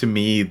 Astrologian, to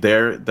me,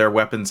 their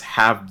weapons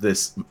have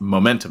this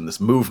momentum, this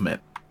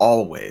movement,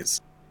 always.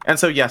 And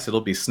so, yes,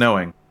 it'll be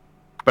snowing,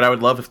 but I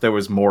would love if there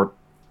was more,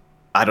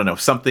 I don't know,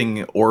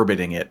 something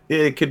orbiting it.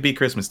 It could be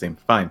Christmas themed,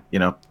 fine. You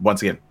know,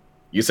 once again,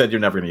 you said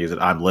you're never going to use it.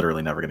 I'm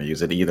literally never going to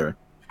use it either.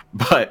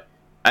 But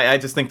I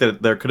just think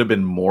that there could have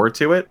been more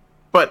to it,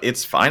 but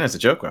it's fine as a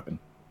joke weapon.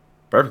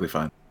 Perfectly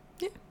fine.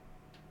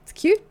 It's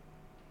cute.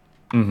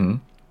 Mm-hmm.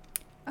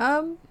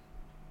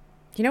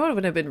 You know what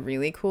would have been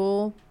really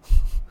cool?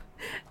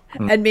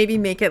 And maybe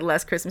make it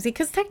less Christmassy,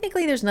 because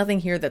technically there's nothing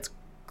here that's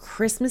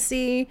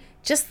Christmassy,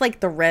 just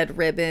like the red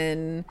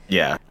ribbon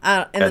Yeah.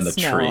 and And the the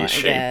snow, tree I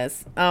shape.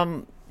 guess.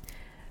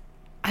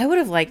 I would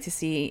have liked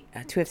to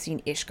have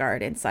seen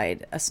Ishgard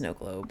inside a snow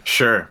globe.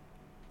 Sure.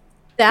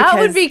 That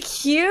would Because- be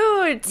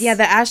cute. Yeah,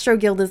 the Astro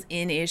Guild is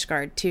in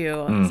Ishgard too,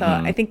 so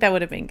Mhm. I think that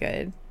would have been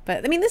good.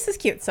 But I mean, this is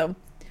cute, so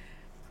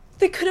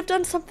They could have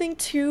done something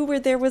too where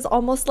there was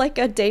almost like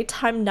a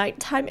daytime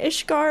nighttime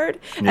Ishgard,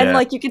 Yeah. and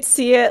like you could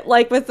see it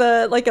like with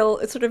a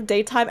sort of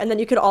daytime, and then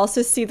you could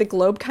also see the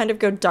globe kind of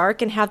go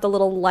dark and have the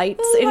little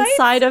lights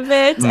inside of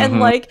it, and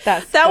like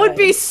That's that would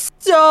good. be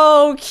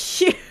so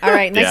cute. all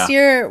right, next Yeah.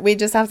 year we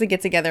just have to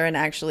get together and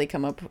actually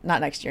come up. Not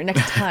next year,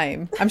 next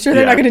time. I'm sure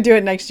they're not Yeah. going to do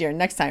it next year.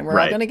 Next time we're all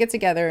Right. going to get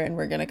together and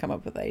we're going to come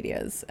up with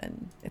ideas,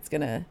 and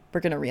we're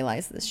going to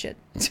realize this shit.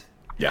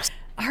 Yes.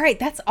 All right,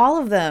 that's all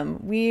of them.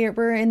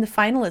 We're in the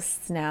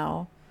finalists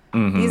now.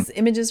 These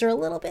images are a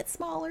little bit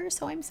smaller,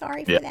 so I'm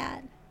sorry for Yeah.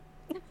 that.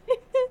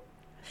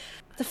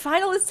 The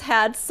finalists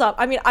had some.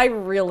 I mean, I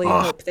really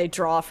hope they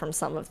draw from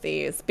some of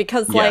these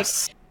because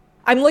Yes. like.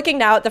 I'm looking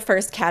now at the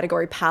first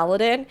category,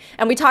 Paladin,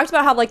 and we talked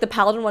about how like the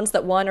Paladin ones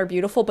that won are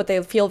beautiful, but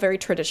they feel very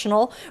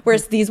traditional,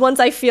 whereas these ones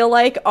I feel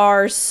like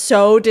are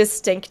so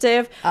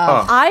distinctive.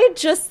 I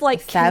just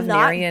like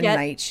cannot Thavnarian get.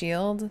 Night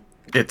Shield.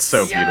 It's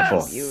so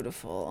beautiful.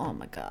 Beautiful. Oh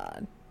my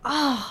god.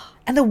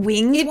 And the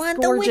wings It's one,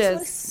 the wings gorgeous.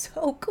 was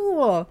so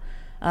cool.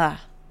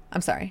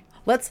 I'm sorry.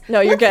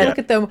 No, you're good. Look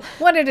at them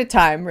one at a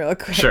time, real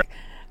quick. Sure.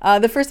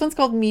 The first one's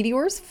called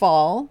Meteors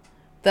Fall.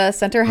 The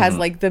center Mm-hmm. has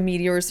like the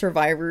meteor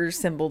survivor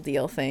symbol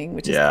deal thing,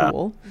 which is Yeah.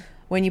 cool.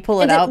 When you pull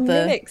it And out, it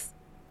the mimics.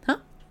 Huh?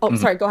 Oh,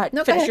 sorry. Go ahead.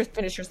 No, go finish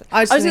ahead. your.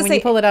 I was just saying, when say,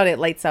 you pull it out, it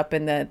lights up,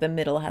 and the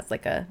middle has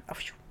like a.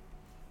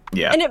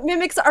 Yeah. and it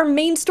mimics our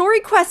main story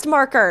quest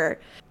marker.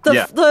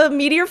 Yeah. The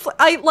meteor.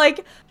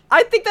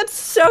 I think that's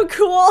so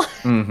cool.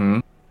 Mm-hmm.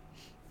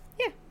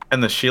 Yeah.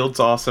 And the shield's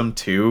awesome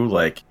too.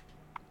 Like,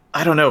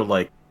 I don't know,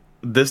 like,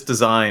 this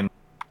design,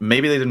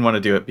 maybe they didn't want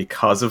to do it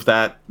because of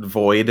that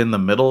void in the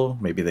middle.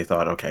 Maybe they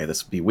thought, okay,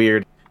 this would be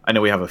weird. I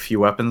know we have a few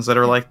weapons that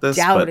are like this,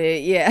 Doubt but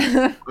it.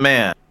 Yeah.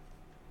 man,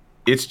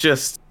 it's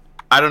just,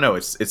 I don't know,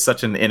 it's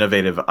such an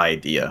innovative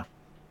idea.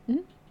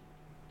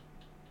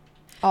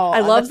 Oh, I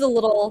love the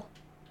little.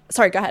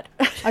 Sorry, go ahead.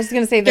 I was just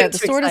gonna say Get that the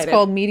too sword is excited.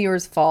 called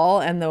Meteor's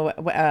Fall, and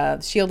the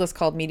shield is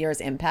called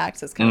Meteor's Impact.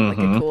 So it's kind of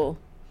like a cool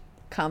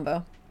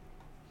combo.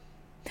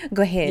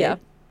 Go ahead. Yeah.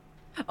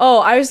 Oh,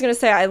 I was gonna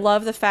say I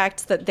love the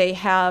fact that they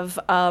have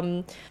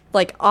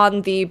like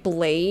on the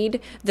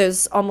blade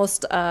those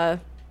almost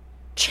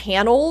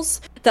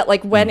channels that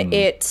like when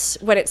it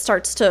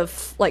starts to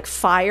like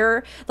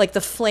fire, like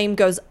the flame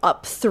goes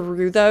up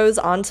through those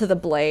onto the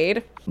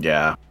blade.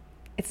 Yeah.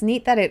 It's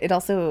neat that it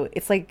also,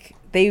 it's like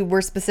they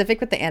were specific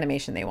with the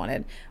animation they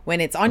wanted.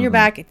 When it's on your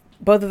back,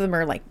 both of them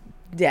are like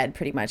dead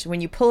pretty much. When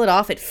you pull it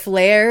off, it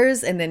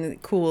flares and then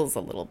it cools a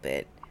little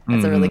bit.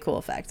 That's a really cool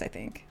effect, I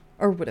think,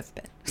 or would have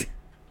been.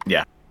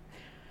 Yeah.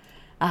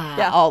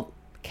 Yeah.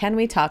 Can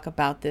we talk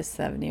about this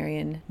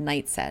Thavnarian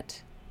Knight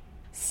set?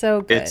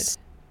 So good.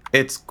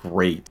 It's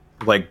great.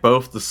 Like,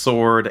 both the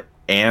sword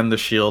and the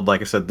shield,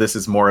 like I said, this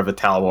is more of a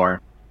Talwar.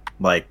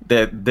 Like,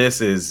 this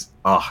is,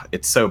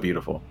 it's so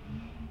beautiful.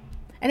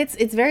 And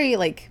it's very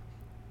like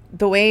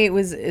the way it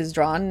is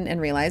drawn and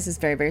realized is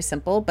very, very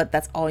simple, but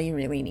that's all you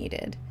really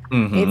needed.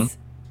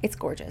 It's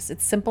gorgeous.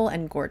 It's simple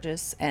and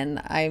gorgeous, and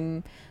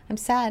I'm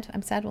sad.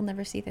 I'm sad we'll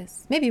never see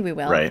this. Maybe we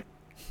will. Right.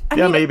 I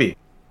Yeah, mean, maybe.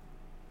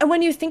 And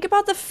when you think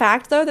about the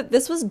fact, though, that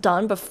this was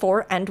done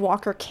before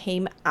Endwalker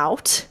came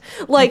out,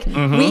 like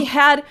we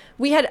had,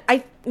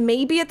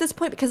 maybe at this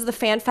point, because of the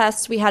fan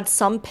fests, we had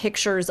some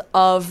pictures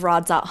of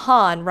Radzat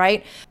Han,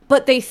 right?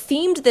 But they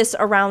themed this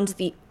around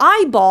the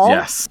eyeball.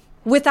 Yes.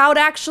 Without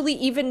actually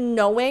even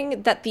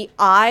knowing that the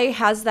eye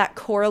has that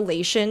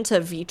correlation to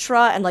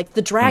Vitra and like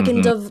the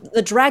dragon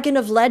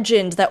of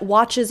legend that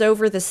watches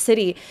over the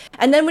city.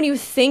 And then when you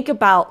think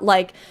about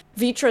like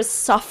Vitra's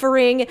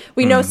suffering,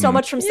 we know so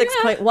much from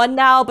 6.1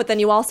 now, but then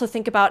you also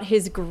think about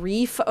his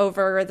grief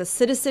over the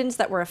citizens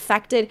that were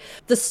affected,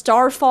 the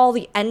starfall,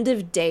 the end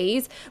of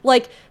days.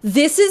 Like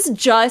this is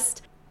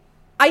just,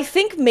 I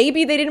think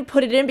maybe they didn't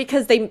put it in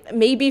because they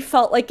maybe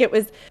felt like it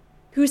was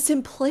too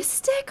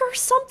simplistic or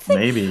something.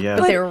 Maybe, yeah.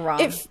 But they were wrong.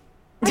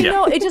 I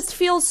know, it just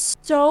feels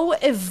so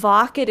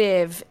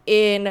evocative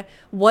in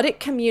what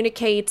it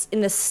communicates, in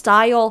the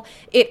style.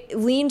 It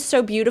leans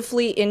so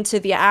beautifully into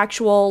the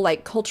actual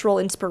like cultural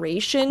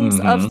inspirations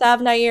of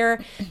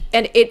Thavnair,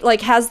 and it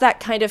like has that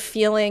kind of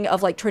feeling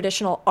of like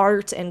traditional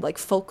art and like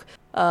folk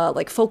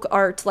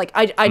art. Like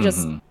I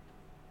just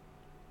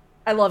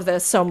I love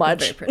this so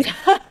much. Very pretty.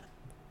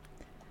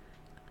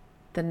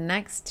 The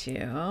next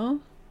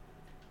two,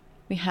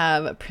 we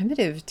have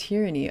Primitive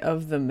Tyranny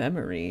of the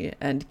Memory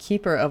and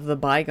Keeper of the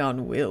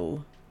Bygone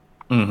Will.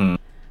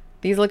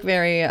 These look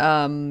very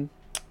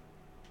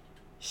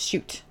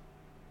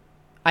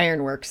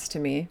Ironworks to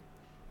me.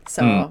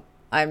 So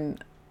I'm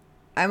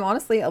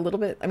honestly a little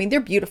bit, I mean, they're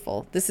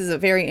beautiful. This is a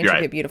very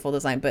intricate, beautiful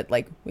design, but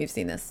like we've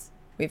seen this.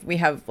 We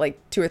have like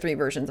 2 or 3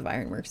 versions of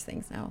Ironworks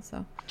things now,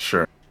 so.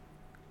 Sure.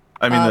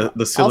 I mean,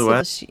 the silhouette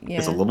also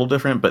is a little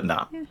different, but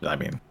not. Yeah. I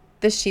mean,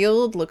 the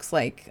shield looks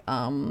like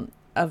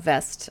a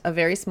vest, a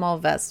very small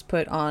vest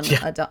put on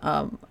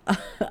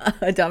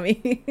a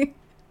dummy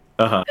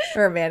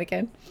or a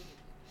mannequin.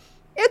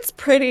 It's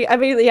pretty. I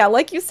mean, yeah,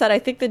 like you said, I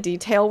think the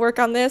detail work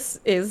on this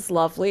is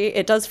lovely.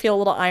 It does feel a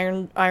little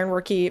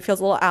ironworky. It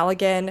feels a little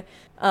Allegan.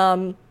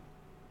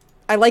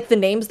 I like the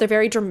names. They're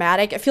very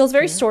dramatic. It feels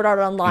very Sword Art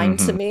Online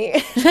to me,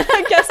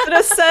 I guess, in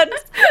a sense.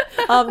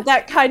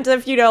 That kind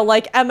of,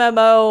 like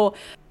MMO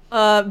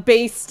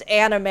based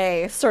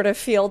anime sort of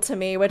feel to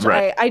me, which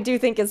I do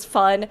think is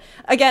fun.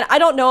 Again, I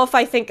don't know if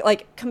I think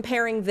like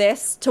comparing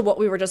this to what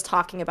we were just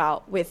talking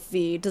about with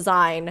the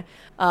design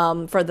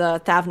for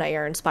the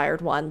Thavnair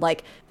inspired one,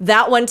 like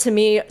that one to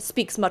me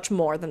speaks much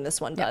more than this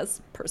one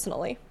does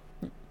personally.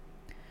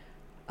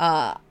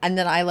 And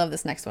then I love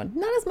this next one,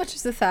 not as much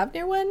as the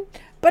Thavnair one,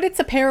 but it's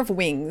a pair of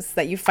wings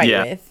that you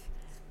fight with.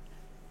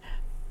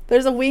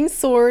 There's a winged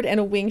sword and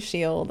a winged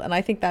shield, and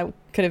I think that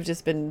could have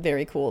just been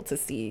very cool to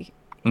see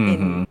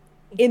in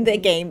the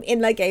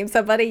game,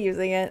 somebody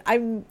using it. I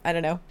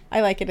don't know,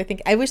 I like it. I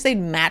think I wish they'd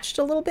matched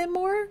a little bit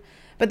more,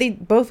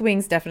 but both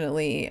wings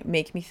definitely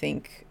make me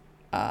think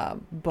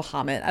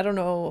Bahamut. I don't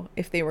know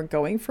if they were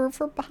going for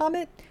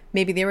Bahamut,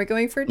 maybe they were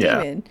going for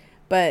Demon,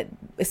 but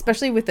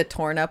especially with the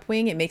torn up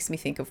wing, it makes me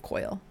think of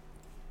Coil.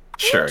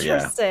 Sure.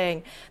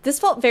 Interesting. This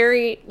felt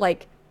very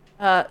like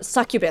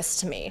succubus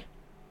to me,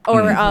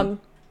 or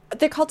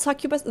they're called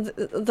succubus.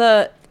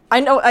 I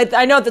know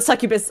that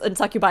succubus and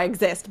succubi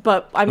exist,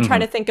 but I'm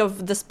trying to think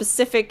of the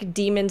specific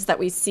demons that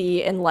we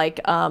see in like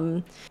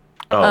Maybe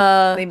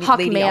Hawk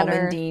Lady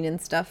Manor. Almondine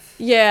and stuff.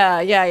 Yeah.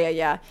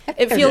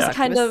 It feels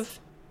kind of,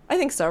 I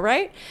think so,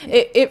 right?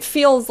 It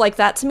feels like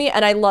that to me,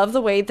 and I love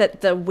the way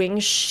that the wing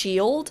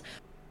shield,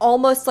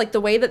 almost like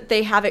the way that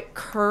they have it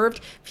curved,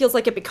 feels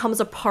like it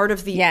becomes a part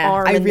of the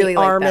arm, and really the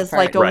like arm that is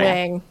part. like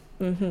a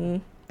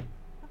wing.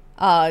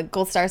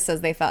 Gold Star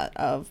says they thought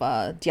of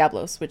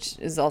Diablos, which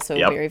is also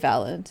very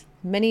valid.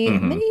 Many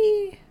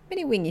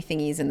wingy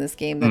thingies in this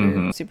game that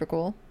are super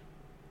cool.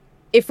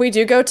 If we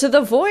do go to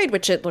the Void,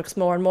 which it looks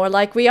more and more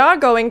like we are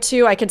going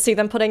to, I can see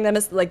them putting them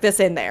as like this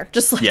in there,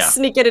 just like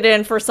sneaking it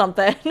in for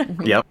something.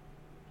 Yep.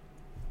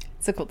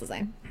 It's a cool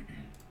design.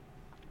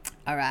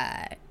 All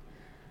right,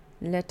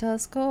 let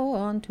us go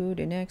on to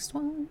the next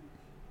one.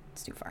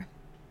 It's too far.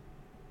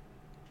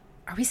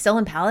 Are we still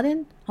in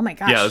Paladin? Oh my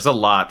gosh. Yeah, there's a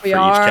lot for each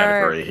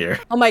category here.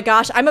 Oh my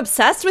gosh, I'm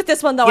obsessed with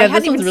this one though. Yeah, I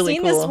hadn't even really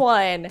seen cool. this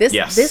one.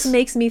 This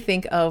makes me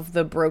think of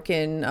the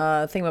broken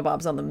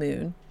thingamabobs on the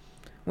moon,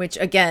 which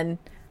again,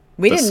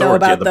 we didn't know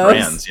about the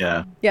those. Brands,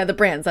 Yeah, the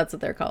brands, that's what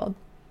they're called.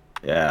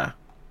 Yeah.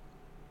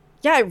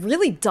 Yeah, it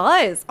really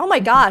does. Oh my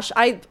gosh,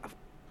 I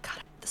got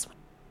this one.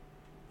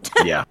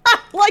 Yeah.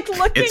 Like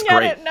looking It's at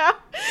great. it now.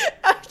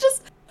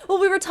 Well,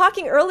 we were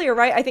talking earlier,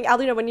 right? I think,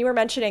 Alina, when you were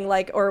mentioning,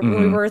 like, or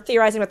when we were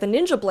theorizing about the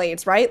ninja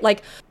blades, right?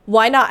 Like,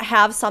 why not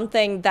have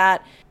something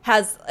that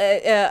has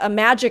a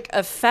magic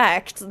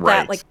effect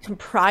that, like,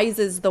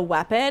 comprises the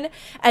weapon?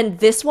 And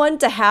this one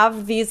to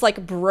have these,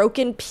 like,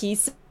 broken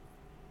pieces.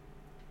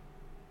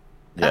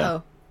 Yeah.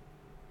 Uh-oh.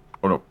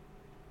 Oh, no.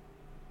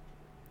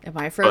 Am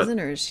I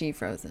frozen or is she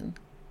frozen?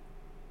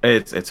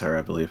 It's her,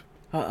 I believe.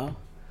 Uh-oh.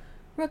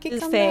 Rookie This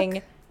come thing.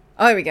 back.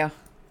 Oh, there we go.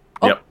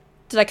 Yep.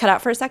 Did I cut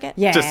out for a second?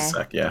 Yeah. Just a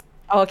sec, yeah.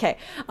 Oh, okay.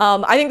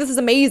 I think this is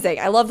amazing.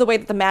 I love the way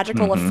that the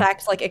magical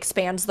effect like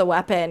expands the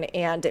weapon,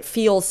 and it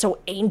feels so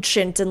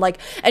ancient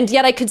and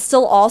yet I could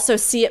still also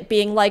see it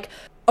being like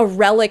a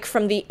relic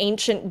from the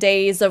ancient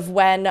days of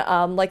when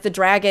like the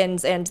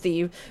dragons and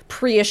the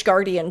pre-ish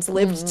guardians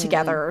lived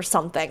together or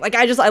something. Like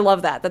I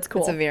love that. That's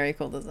cool. It's a very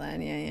cool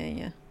design.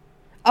 Yeah.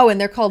 Oh,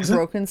 and they're called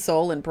Broken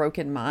Soul and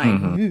Broken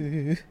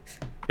Mind.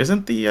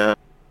 Isn't the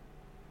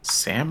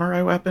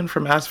samurai weapon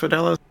from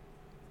Asphodelos?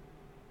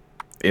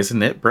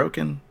 Isn't it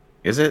broken?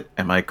 Is it?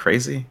 Am I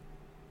crazy?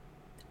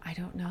 I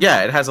don't know.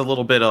 Yeah, it has a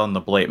little bit on the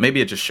blade.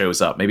 Maybe it just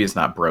shows up. Maybe it's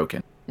not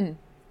broken.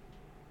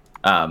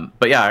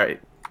 But yeah,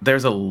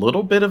 there's a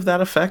little bit of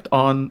that effect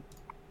on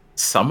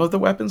some of the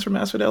weapons from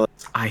Asphodelos,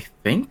 I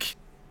think.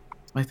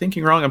 Am I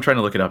thinking wrong? I'm trying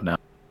to look it up now.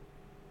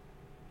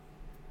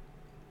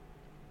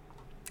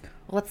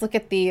 Let's look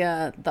at the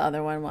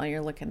other one while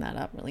you're looking that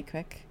up really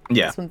quick.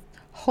 Yeah. This one's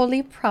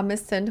Holy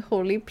Promise and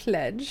Holy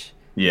Pledge.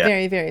 Yeah.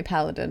 Very, very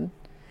paladin.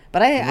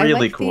 But I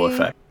Really like cool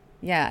effect.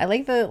 Yeah, I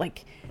like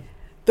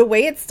the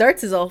way it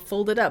starts is all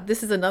folded up.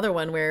 This is another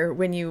one where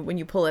when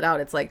you pull it out,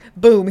 it's like,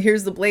 boom,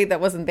 here's the blade that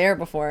wasn't there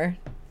before.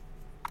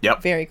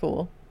 Yep. Very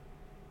cool.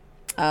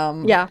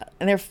 Yeah.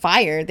 And they're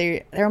fire.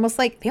 They almost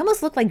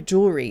look like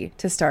jewelry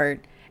to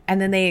start, and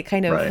then they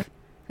kind of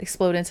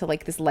explode into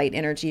like this light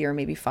energy or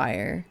maybe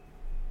fire.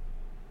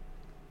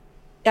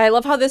 Yeah, I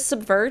love how this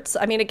subverts,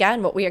 I mean,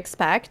 again, what we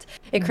expect.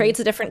 It creates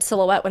a different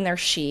silhouette when they're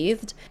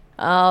sheathed.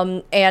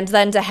 And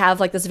then to have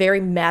like this very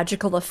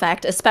magical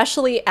effect,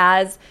 especially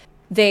as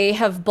they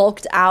have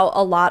bulked out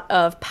a lot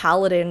of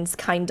Paladin's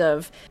kind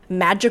of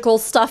magical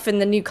stuff in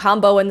the new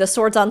combo and the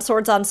swords on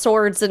swords on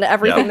swords and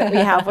everything that we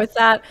have with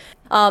that.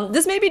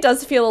 This maybe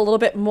does feel a little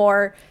bit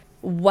more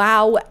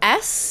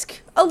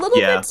WoW-esque a little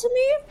bit to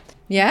me.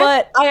 Yeah.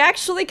 But I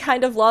actually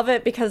kind of love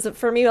it because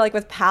for me, like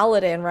with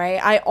Paladin, right,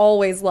 I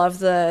always love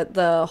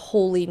the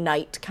Holy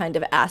Knight kind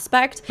of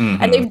aspect.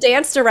 And they've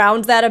danced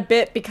around that a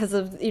bit because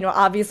of,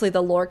 obviously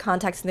the lore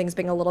context and things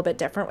being a little bit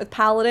different with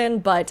Paladin.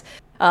 But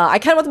I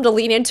kind of want them to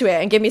lean into it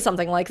and give me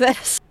something like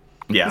this.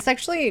 Yeah. This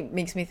actually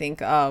makes me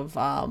think of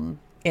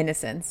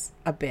Innocence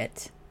a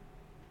bit.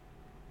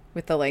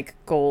 With the like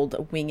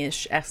gold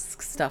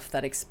wingish-esque stuff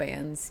that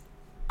expands.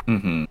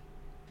 Mm-hmm.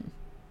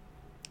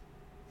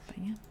 But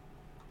yeah.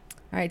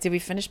 All right, did we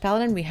finish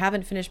Paladin? We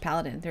haven't finished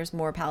Paladin. There's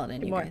more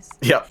Paladin, you guys.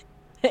 Yep.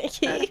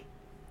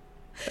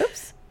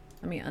 Oops.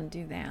 Let me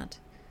undo that.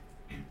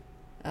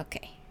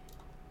 Okay.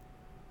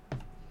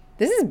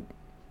 This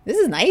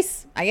is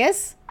nice, I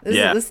guess.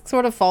 This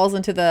sort of falls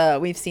into the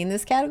we've seen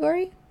this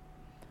category.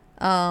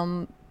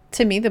 To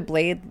me, the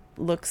blade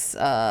looks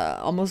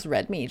almost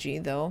red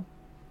magey though.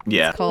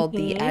 Yeah. It's called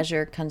the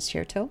Azure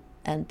Concerto,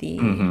 and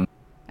the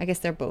I guess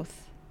they're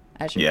both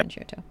Azure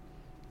Concerto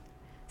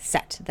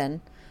set.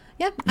 Then,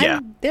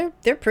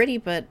 they're pretty,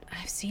 but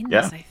I've seen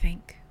this. I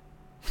think.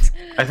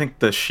 I think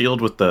the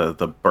shield with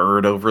the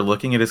bird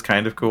overlooking it is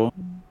kind of cool,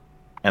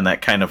 and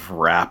that kind of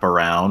wrap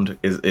around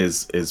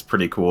is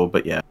pretty cool.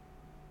 But yeah.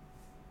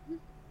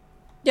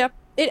 Yep.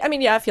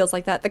 It feels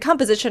like that. The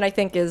composition I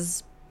think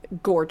is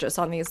gorgeous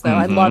on these though.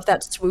 I love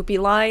that swoopy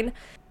line.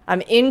 I'm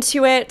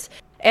into it.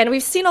 And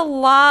we've seen a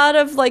lot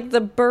of like the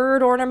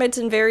bird ornament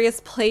in various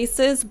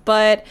places,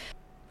 but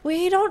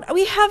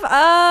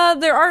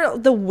there are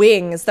the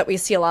wings that we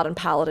see a lot in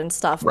Paladin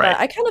stuff, right. But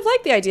I kind of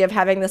like the idea of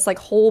having this like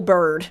whole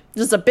bird,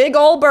 just a big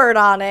old bird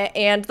on it,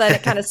 and then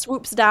it kind of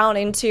swoops down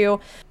into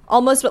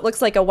almost what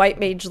looks like a white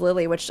mage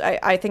lily, which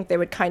I think they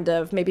would kind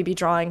of maybe be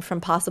drawing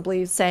from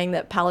possibly saying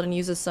that Paladin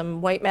uses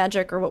some white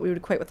magic or what we would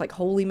equate with like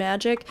holy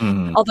magic,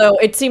 although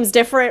it seems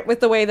different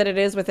with the way that it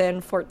is within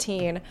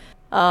 14.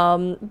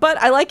 But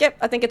I like it.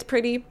 I think it's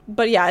pretty.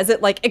 But yeah, is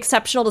it like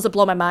exceptional? Does it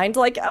blow my mind?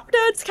 Like, no,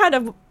 it's kind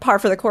of par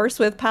for the course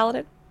with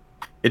Paladin.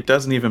 It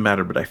doesn't even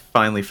matter, but I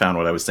finally found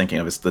what I was thinking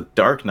of. It's the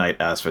Dark Knight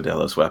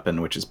Asphodelos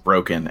weapon, which is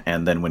broken,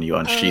 and then when you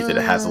unsheath it,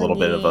 it has a little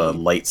bit of a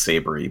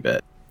lightsaber-y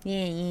bit.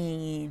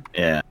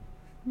 Yeah.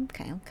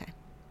 Okay.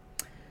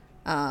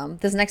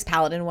 This next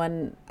Paladin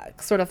one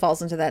sort of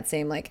falls into that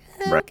same like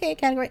okay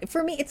category.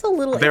 For me, it's a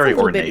little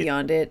bit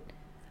beyond it.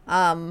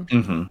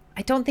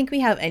 I don't think we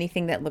have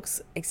anything that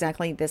looks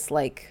exactly this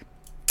like,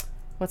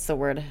 what's the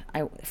word?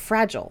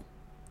 Fragile.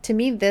 To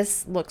me,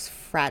 this looks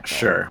fragile.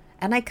 Sure.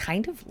 And I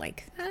kind of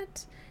like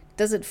that.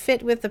 Does it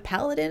fit with the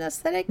Paladin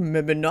aesthetic?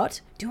 Maybe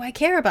not. Do I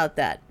care about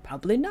that?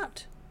 Probably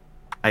not.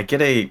 I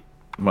get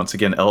once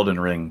again, Elden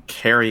Ring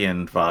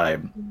Carrion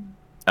vibe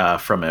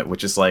from it,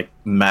 which is like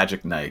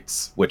Magic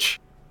Knights, which,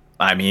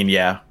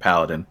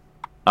 Paladin.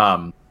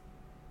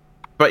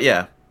 But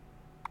yeah,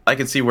 I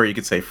can see where you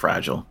could say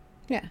fragile.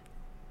 Yeah.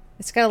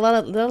 It's got a lot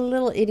of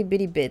little itty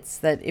bitty bits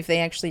that if they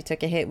actually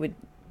took a hit would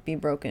be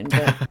broken.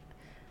 But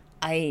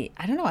I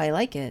don't know. I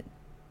like it.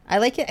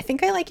 I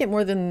think I like it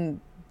more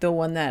than the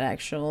one that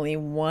actually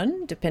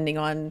won, depending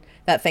on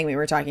that thing we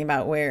were talking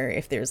about, where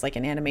if there's like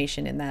an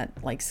animation in that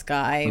like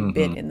sky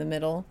bit in the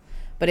middle.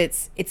 But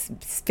it's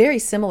very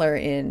similar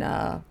in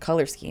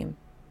color scheme.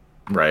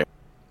 Right.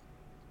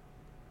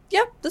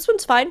 Yeah, this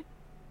one's fine.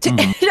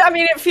 I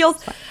mean, it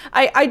feels.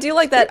 I do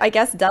like that. I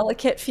guess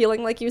delicate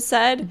feeling, like you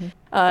said.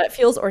 It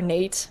feels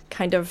ornate,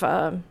 kind of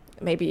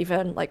maybe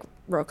even like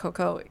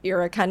Rococo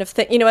era kind of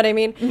thing. You know what I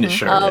mean?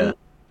 Sure. Yeah.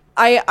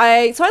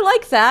 So I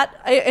like that.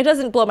 It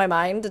doesn't blow my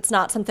mind. It's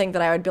not something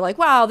that I would be like,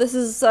 wow, this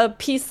is a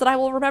piece that I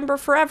will remember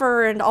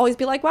forever and always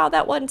be like, wow,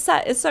 that one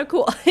set is so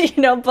cool,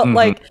 but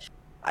like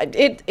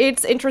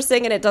it's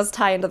interesting, and it does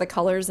tie into the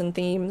colors and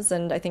themes,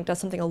 and I think does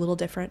something a little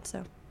different.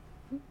 So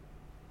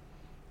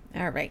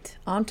All right,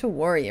 on to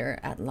Warrior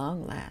at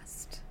long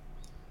last.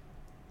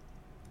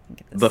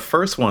 Get this The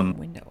first one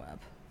window up.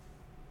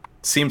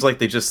 seems like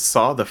they just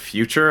saw the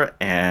future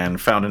and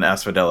found an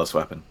Asphodelos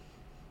weapon.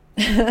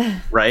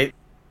 Right?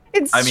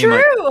 it's I mean,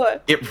 like, true.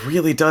 it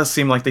really does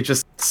seem like they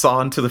just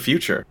saw into the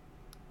future.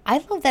 I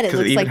love that it 'Cause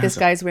it looks even like this has a-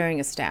 guy's wearing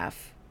a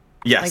staff.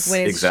 Yes, Like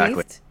when it's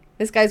exactly. sheathed,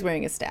 this guy's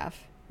wearing a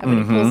staff. And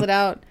when he pulls it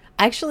out,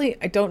 actually,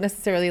 I don't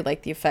necessarily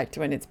like the effect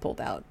when it's pulled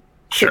out,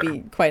 Sure. to be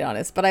quite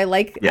honest. But I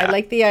like Yeah.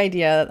 the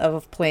idea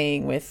of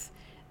playing with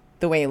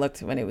the way it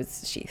looked when it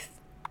was sheathed.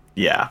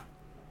 Yeah.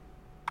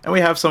 And we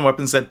have some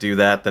weapons that do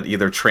that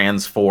either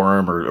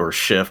transform or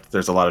shift.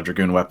 There's a lot of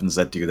Dragoon weapons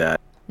that do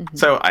that.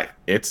 So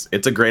it's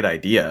a great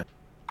idea.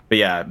 But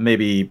yeah,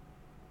 maybe,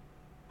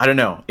 I don't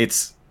know.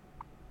 It's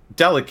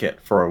delicate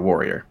for a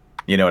warrior.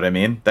 You know what I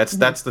mean? That's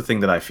the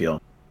thing that I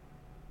feel.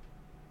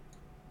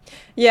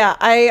 Yeah,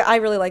 I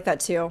really like that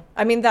too.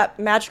 I mean, that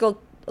magical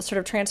sort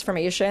of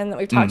transformation that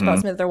we've talked about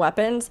with some of their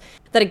weapons,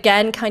 that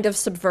again kind of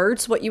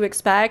subverts what you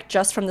expect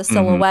just from the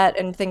silhouette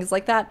and things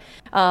like that.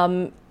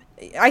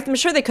 I'm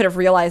sure they could have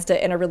realized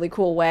it in a really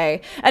cool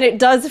way, and it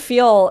does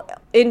feel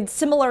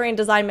similar in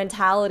design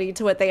mentality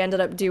to what they ended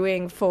up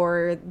doing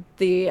for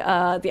the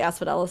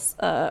Asphodelos,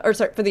 or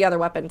sorry, for the other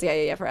weapons.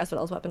 Yeah, for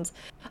Asphodelos weapons.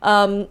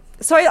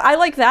 So I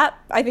like that.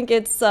 I think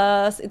it's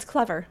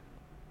clever.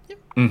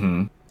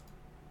 Mm-hmm.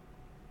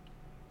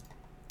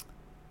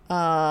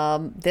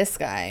 This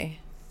guy,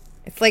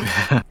 it's like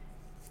I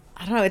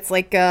don't know. It's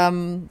like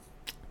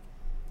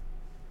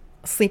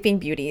Sleeping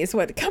Beauty is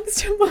what comes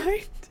to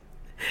mind.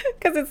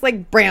 Because it's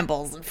like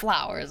brambles and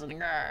flowers and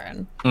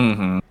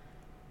Mm-hmm.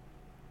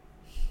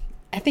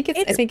 I think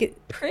it's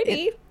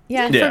Pretty.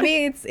 yeah, Yeah. for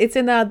me it's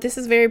in the this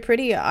is very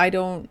pretty.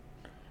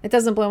 It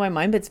doesn't blow my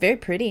mind, but it's very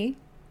pretty.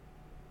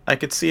 I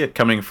could see it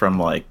coming from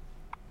like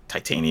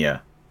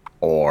Titania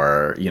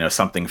or,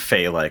 something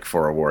Fey-like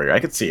for a warrior. I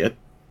could see it.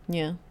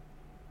 Yeah.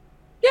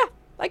 Yeah,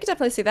 I could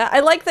definitely see that. I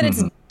like that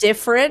it's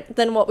different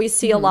than what we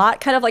see a lot,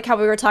 kind of like how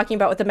we were talking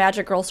about with the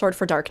Magic Girl sword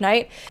for Dark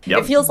Knight. Yep.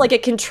 It feels like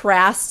it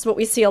contrasts what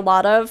we see a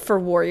lot of for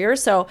Warrior.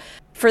 So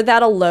for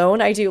that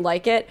alone, I do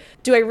like it.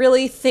 Do I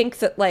really think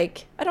that,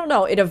 like, I don't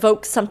know, it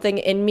evokes something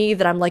in me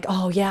that I'm like,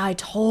 oh yeah, I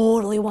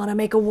totally want to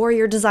make a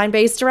Warrior design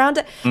based around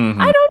it?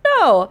 I don't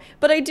know.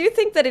 But I do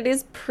think that it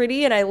is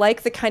pretty, and I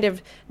like the kind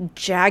of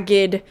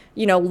jagged,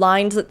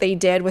 lines that they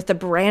did with the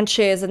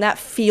branches, and that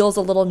feels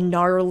a little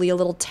gnarly, a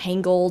little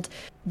tangled,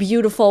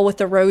 beautiful with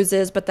the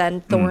roses, but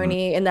then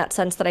thorny in that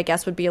sense that I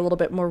guess would be a little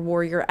bit more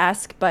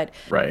warrior-esque. But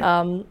Right.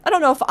 I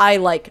don't know if I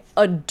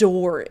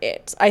adore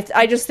it.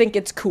 I just think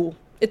it's cool.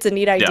 It's a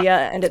neat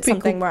idea, and it's pretty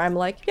something cool. where I'm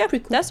like, yeah,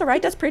 Pretty cool. that's all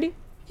right. That's pretty.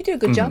 You did a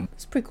good job.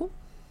 It's pretty cool.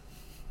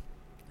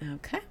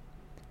 Okay.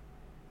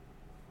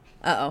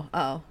 Uh-oh.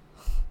 Oh.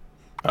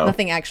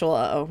 Nothing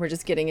actual We're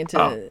just getting into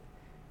Oh.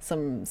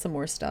 some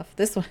more stuff.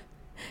 This one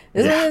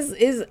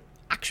is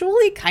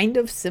actually kind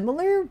of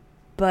similar,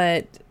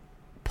 but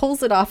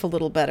pulls it off a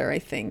little better, I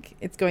think.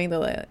 It's going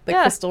the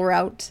Yeah. crystal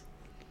route.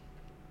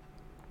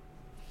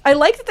 I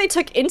like that they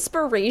took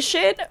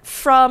inspiration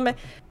from.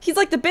 He's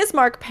like the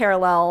Bismarck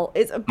parallel.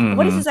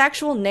 What is his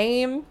actual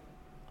name?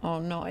 Oh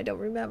no, I don't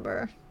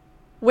remember.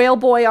 Whale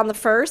Boy on the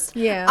first.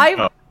 Yeah.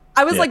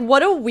 I was yeah. like,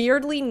 what a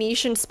weirdly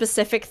niche and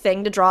specific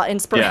thing to draw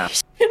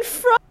inspiration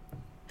from.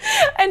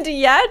 And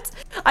yet,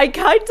 I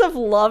kind of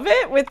love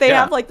it when they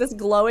Yeah. have like this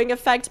glowing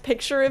effect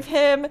picture of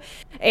him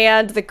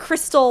and the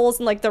crystals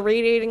and like the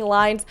radiating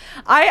lines.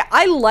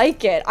 I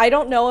like it. I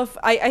don't know if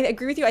I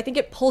agree with you. I think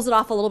it pulls it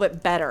off a little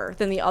bit better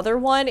than the other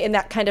one in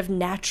that kind of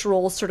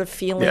natural sort of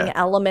feeling Yeah.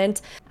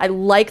 element. I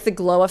like the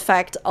glow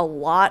effect a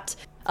lot.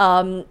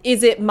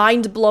 Is it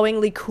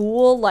mind-blowingly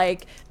cool?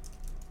 Like,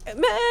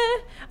 meh.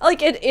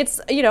 Like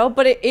it's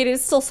but it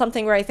is still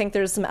something where I think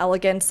there's some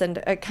elegance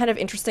and a kind of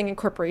interesting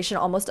incorporation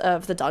almost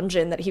of the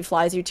dungeon that he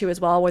flies you to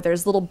as well, where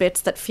there's little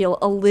bits that feel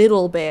a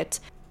little bit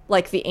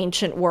like the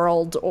ancient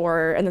world,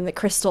 and then the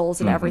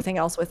crystals and everything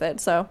else with it.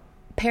 So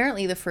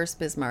Apparently the first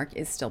Bismarck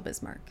is still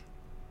Bismarck.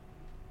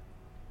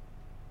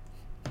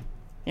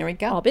 Here we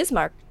go. oh,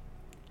 Bismarck.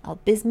 All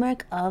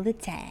Bismarck all the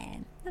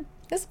time.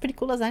 That's a pretty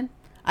cool design.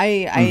 I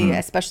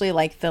especially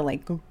like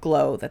the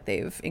glow that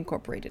they've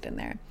incorporated in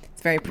there.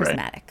 It's very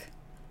prismatic.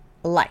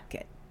 Like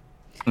it.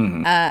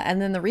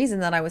 And then the reason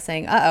that I was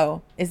saying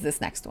is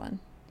this next one.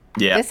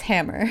 Yeah. This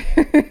hammer.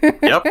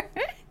 Yep.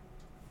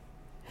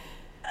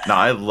 No,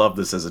 I love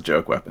this as a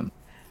joke weapon.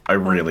 I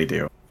really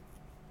do.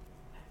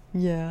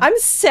 Yeah. I'm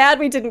sad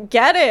we didn't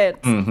get it.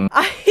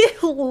 I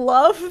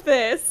love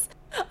this.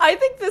 I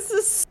think this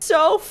is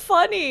so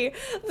funny.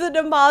 The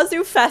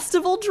Namazu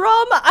festival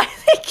drum. I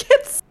think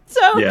it's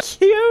so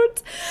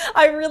cute.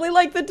 I really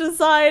like the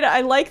design.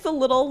 I like the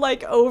little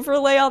like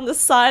overlay on the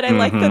side. I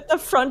like that the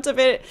front of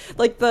it,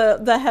 like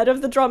the head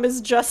of the drum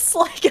is just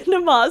like a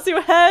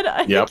Namazu head.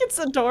 I think it's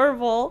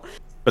adorable.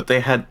 But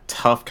they had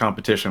tough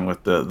competition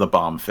with the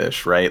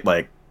bombfish, right?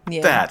 Like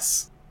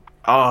it's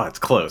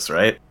close,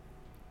 right?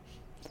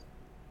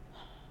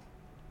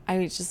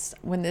 I just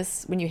when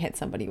you hit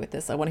somebody with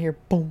this, I want to hear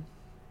boom.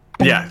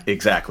 Yeah,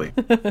 exactly.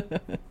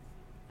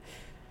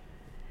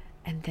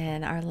 And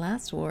then our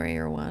last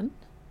warrior one.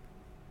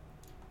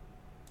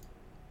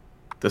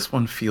 This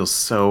one feels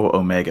so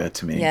Omega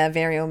to me. Yeah,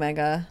 very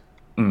Omega.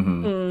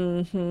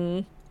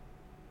 I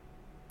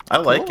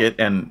like it,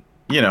 and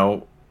you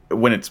know,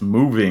 when it's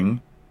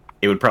moving,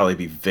 it would probably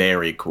be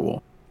very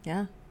cool.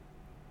 Yeah.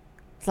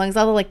 As long as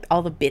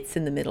all the bits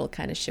in the middle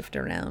kind of shift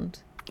around.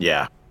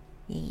 Yeah.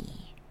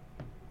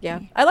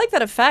 Yeah, I like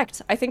that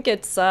effect. I think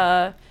it's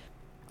I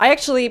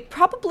actually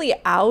probably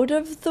out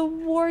of the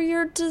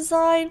warrior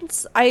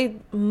designs, I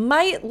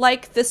might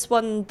like this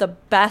one the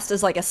best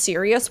as like a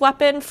serious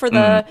weapon for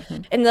the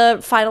in the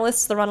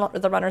finalists,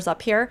 the runners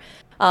up here.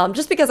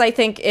 Just because I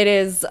think it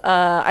is,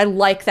 I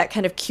like that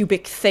kind of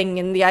cubic thing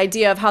and the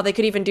idea of how they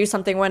could even do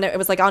something when it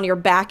was like on your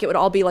back, it would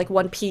all be like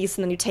one piece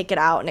and then you take it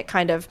out and it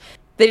kind of,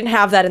 they didn't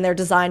have that in their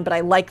design, but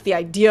I like the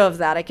idea of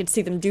that. I could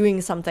see them doing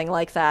something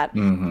like that.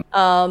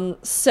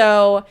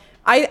 So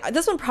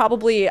this one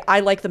probably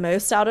I like the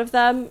most out of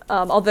them.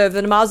 Although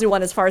the Namazu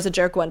one, as far as a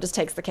joke one, just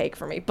takes the cake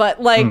for me.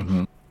 But like,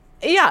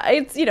 yeah,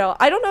 it's, you know,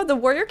 I don't know. The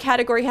warrior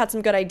category had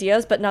some good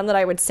ideas, but none that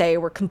I would say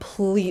were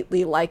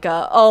completely like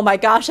oh my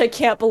gosh, I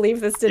can't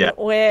believe this didn't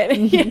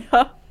win. You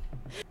know,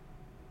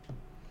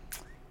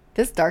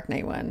 this Dark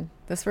Knight one,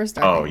 this first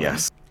Dark Knight one,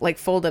 yes, like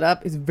folded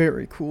up is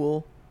very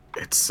cool.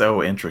 It's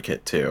so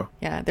intricate too.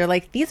 Yeah, they're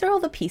like, these are all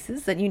the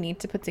pieces that you need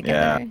to put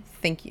together.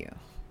 Thank you.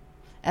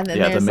 And then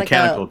there's the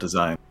mechanical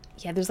design.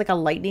 Yeah, there's like a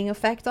lightning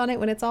effect on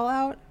it when it's all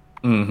out.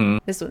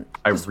 This one,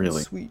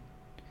 really sweet.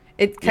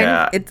 It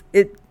kind of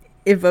it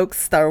evokes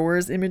Star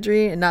Wars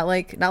imagery, and not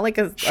like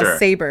a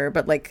saber,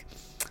 but like,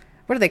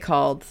 what are they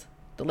called?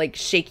 The like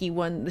shaky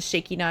one, the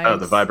shaky knives. Oh,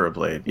 the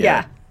vibroblade.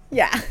 Yeah.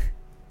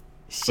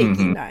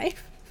 Shaky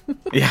knife.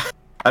 Yeah,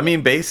 I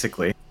mean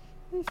basically.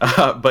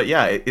 But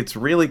yeah, it's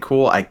really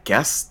cool. I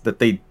guess that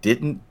they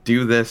didn't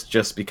do this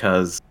just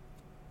because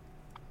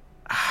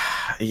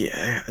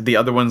the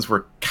other ones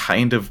were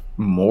kind of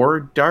more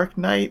Dark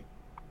Knight,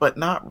 but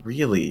not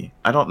really.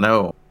 I don't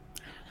know.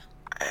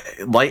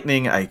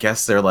 Lightning, I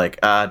guess they're like,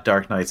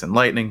 Dark Knights and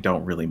Lightning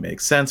don't really make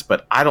sense,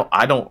 but I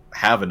don't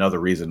have another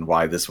reason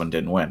why this one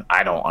didn't win.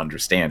 I don't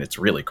understand. It's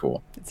really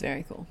cool. It's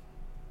very cool.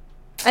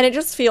 And it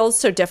just feels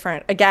so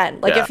different. Again,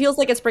 like it feels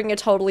like it's bringing a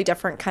totally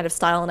different kind of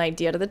style and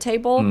idea to the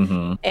table.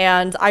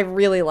 And I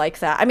really like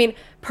that. I mean,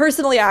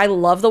 personally, I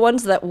love the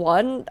ones that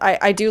won.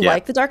 I do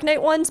like the Dark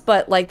Knight ones,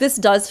 but like this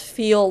does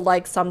feel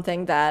like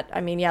something that,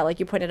 I mean, yeah,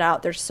 like you pointed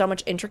out, there's so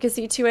much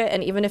intricacy to it.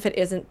 And even if it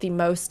isn't the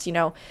most,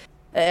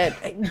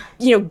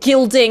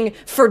 gilding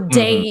for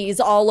days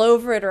all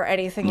over it or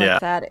anything like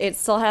that, it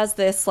still has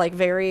this like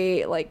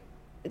very like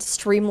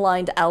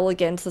streamlined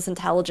elegance, this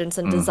intelligence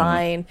and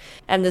design,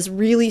 and this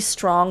really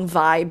strong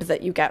vibe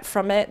that you get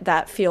from it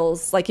that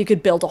feels like you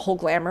could build a whole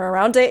glamour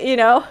around it, you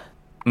know?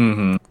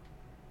 So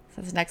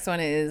this next one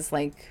is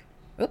like,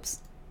 oops,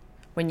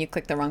 when you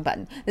click the wrong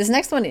button. This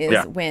next one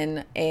is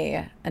when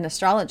an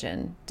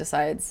astrologian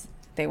decides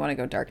they want to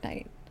go Dark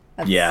Knight.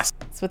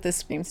 That's what this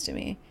screams to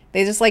me.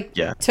 They just like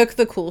took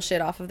the cool shit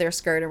off of their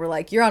skirt and were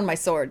like, you're on my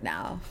sword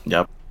now.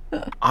 Yep.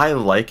 I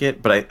like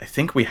it, but I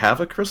think we have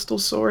a crystal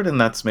sword,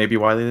 and that's maybe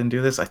why they didn't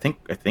do this. I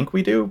think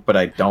we do, but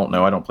I don't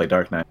know. I don't play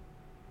Dark Knight.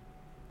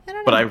 I don't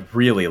know. But I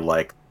really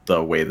like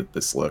the way that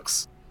this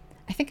looks.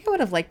 I think I would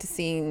have liked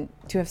to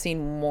have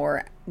seen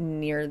more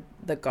near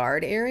the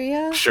guard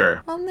area.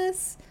 Sure. On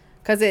this,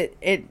 because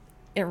it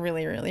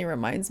really, really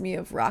reminds me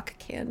of rock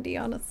candy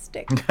on a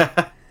stick.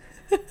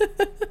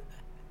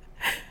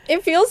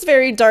 It feels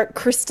very dark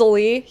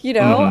crystal-y, you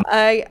know?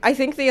 I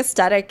think the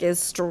aesthetic is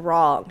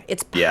strong.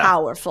 It's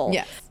powerful.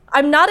 Yes.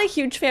 I'm not a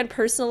huge fan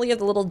personally of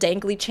the little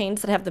dangly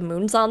chains that have the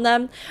moons on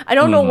them. I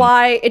don't know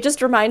why. It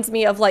just reminds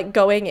me of like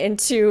going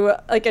into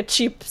like a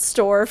cheap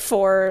store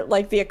for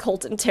like the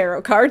occult and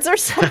tarot cards or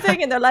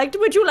something. And they're like,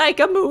 would you like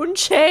a moon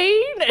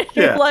chain? And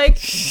you're like,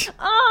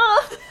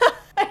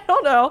 I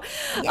don't know.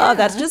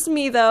 That's just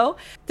me though.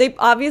 They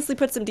obviously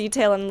put some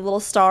detail in the little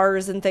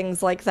stars and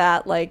things like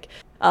that. Like,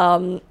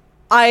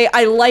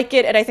 I like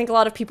it, and I think a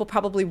lot of people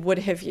probably would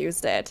have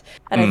used it.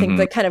 And I think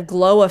the kind of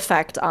glow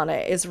effect on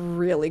it is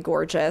really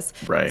gorgeous.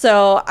 Right.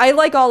 So I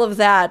like all of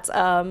that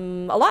a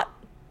lot.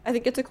 I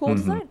think it's a cool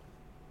design.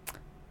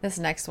 This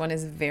next one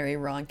is very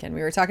Ronkin.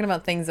 We were talking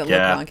about things that look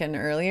Ronkin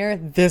earlier.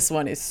 This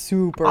one is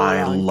super Ronkin.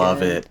 I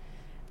love it.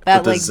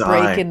 That like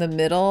break in the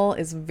middle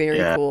is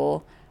very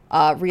cool.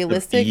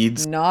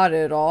 Realistic, not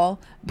at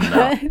all.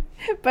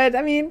 But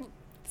I mean,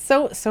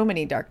 so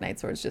many Dark Knight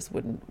swords just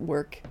wouldn't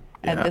work.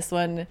 And this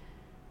one,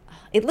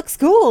 it looks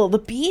cool. The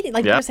bead,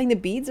 like you Yeah. were saying, the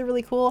beads are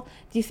really cool.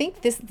 Do you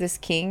think this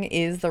king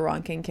is the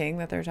Ronkin king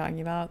that they're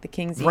talking about? The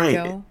King Zico? Right,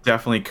 it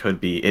definitely could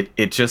be.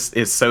 It just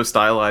is so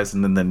stylized,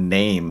 and then the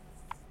name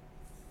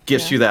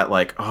gives Yeah. you that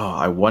like, oh,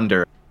 I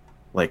wonder,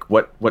 like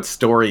what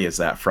story is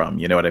that from?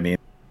 You know what I mean?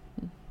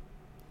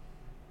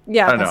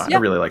 Yeah, I don't know. that's- yeah. I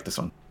really like this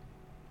one.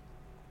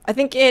 I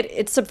think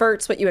it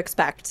subverts what you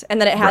expect, and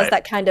then it has Right.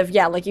 that kind of,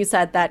 yeah, like you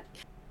said, that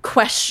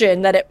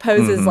question that it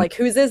poses, Mhm. like,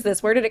 whose is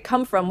this? Where did it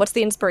come from? What's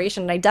the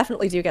inspiration? And I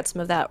definitely do get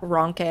some of that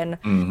Ronkin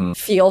Mhm.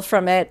 feel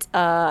from it.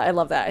 I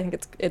love that. I think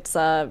it's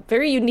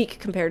very unique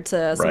compared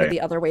to some of Right.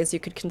 the other ways you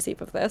could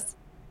conceive of this.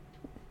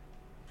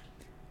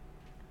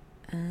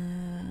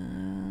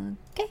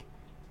 Okay.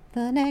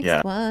 The next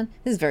Yeah. one.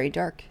 This is very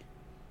dark.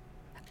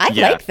 I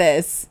Yeah. like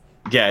this.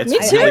 Yeah, it's Me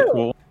really too.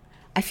 cool.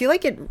 I feel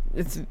like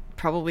it's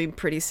probably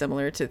pretty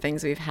similar to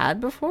things we've had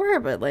before,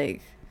 but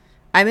like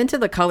I'm into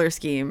the color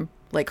scheme,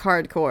 like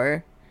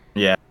hardcore.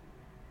 Yeah.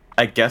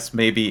 I guess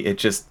maybe it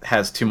just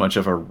has too much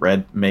of a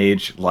red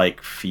mage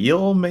like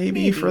feel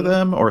maybe for Maybe.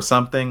 them or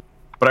something.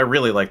 But I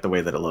really like the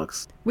way that it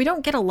looks. We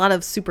don't get a lot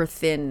of super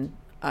thin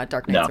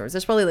Dark Knight No. swords.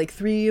 There's probably like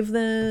 3 of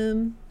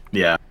them.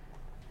 Yeah.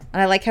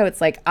 And I like how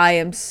it's like, I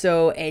am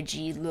so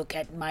edgy. Look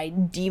at my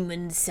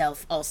demon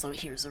self. Also,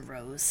 here's a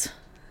rose.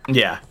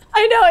 Yeah.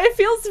 I know, it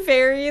feels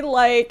very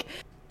like,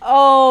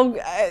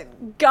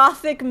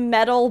 gothic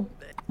metal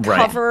Right.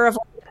 cover of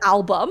an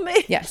album.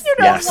 Yes. You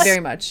know, Yes. like- Very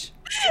much.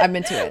 I'm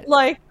into it.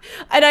 like,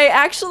 and I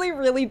actually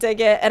really dig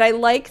it, and I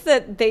like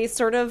that they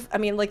sort of, I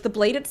mean, like, the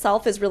blade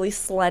itself is really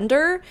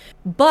slender,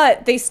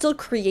 but they still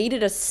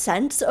created a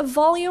sense of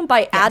volume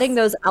by adding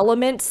those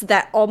elements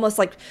that almost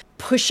like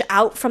push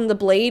out from the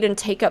blade and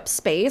take up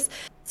space.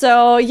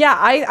 So yeah,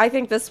 I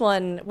think this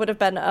one would have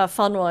been a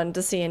fun one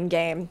to see in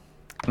game.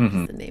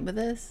 What's the name of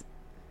this?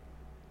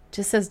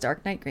 Just says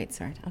Dark Knight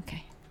Greatsword.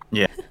 Okay.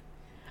 Yeah.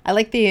 I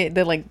like the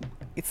like,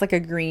 it's like a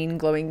green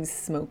glowing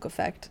smoke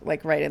effect,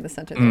 like right in the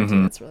center there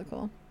too. That's really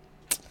cool.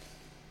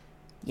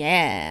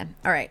 Yeah.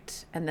 All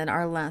right. And then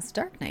our last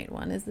Dark Knight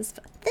one is this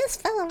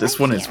fellow. This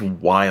right one is here.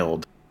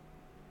 wild.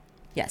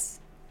 Yes.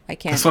 I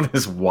can't. This one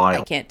is I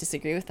wild. can't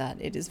disagree with that.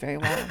 It is very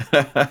wild.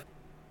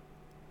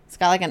 It's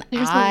got like an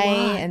There's a eye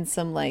lot. and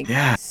some like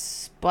Yeah.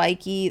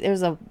 spiky.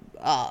 There's a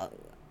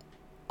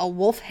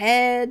wolf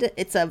head.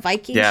 It's a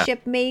Viking Yeah.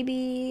 ship,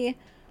 maybe.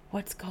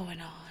 What's going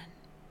on?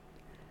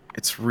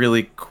 It's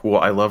really cool.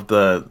 I love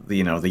the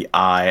the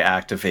eye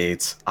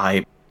activates.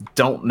 I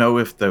don't know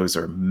if those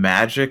are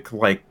magic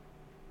like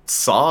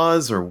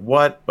saws or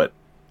what, but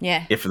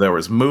Yeah. if there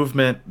was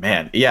movement,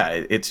 man, yeah,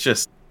 it's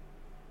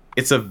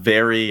a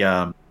very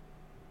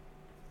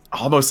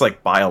almost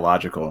like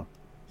biological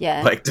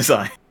Yeah. like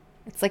design.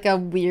 It's like a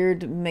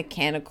weird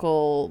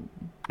mechanical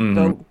Mhm.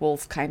 goat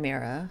wolf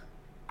chimera.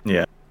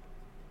 Yeah.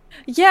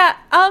 Yeah,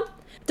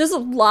 there's a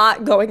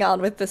lot going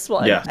on with this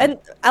one. Yeah. And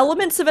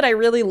elements of it I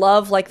really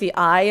love, like the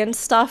eye and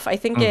stuff. I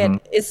think it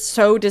is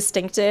so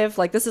distinctive.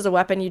 Like, this is a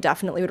weapon you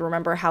definitely would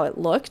remember how it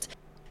looked.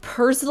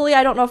 Personally,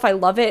 I don't know if I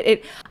love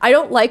it. I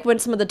don't like when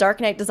some of the Dark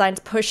Knight designs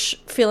push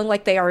feeling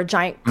like they are a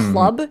giant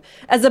club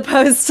as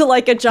opposed to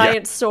like a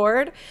giant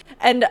sword.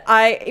 But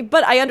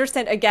I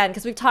understand again,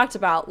 because we've talked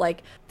about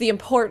like the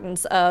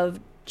importance of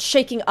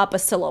shaking up a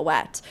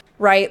silhouette,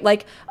 right?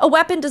 Like, a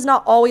weapon does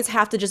not always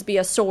have to just be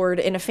a sword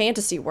in a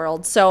fantasy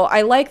world. So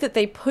I like that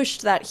they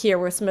pushed that here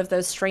with some of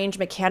those strange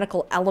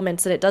mechanical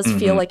elements, and it does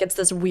feel like it's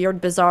this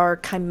weird, bizarre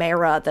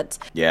chimera that's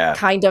Yeah.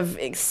 kind of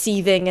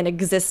seething and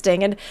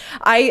existing. And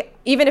I,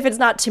 even if it's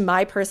not to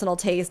my personal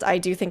taste, I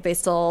do think they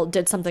still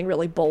did something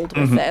really bold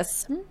with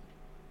this.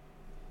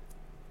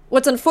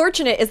 What's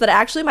unfortunate is that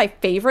actually my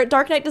favorite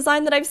Dark Knight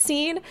design that I've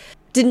seen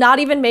did not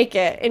even make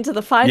it into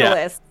the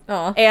finalists.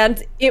 Aw.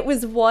 And it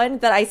was one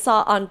that I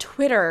saw on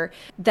Twitter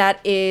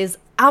that is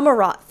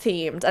Amarat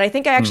themed. And I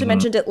think I actually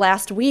mentioned it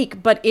last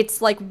week, but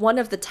it's like one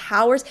of the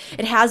towers.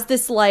 It has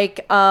this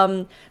like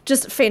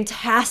just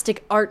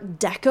fantastic Art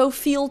Deco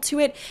feel to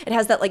it. It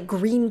has that like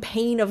green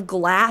pane of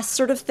glass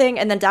sort of thing.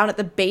 And then down at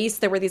the base,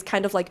 there were these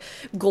kind of like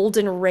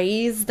golden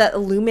rays that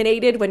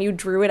illuminated when you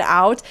drew it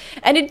out.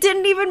 And it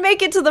didn't even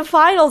make it to the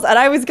finals. And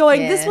I was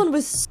going, this Yeah. one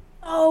was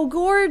so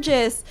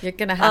gorgeous. You're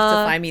gonna have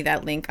to find me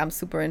that link. I'm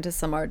super into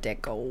some Art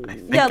Deco.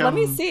 think Yeah, let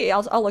me I'm- see.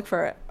 I'll look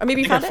for it. Or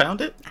maybe I you think I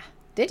found it? found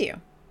it. Did you?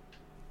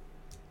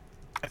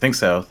 I think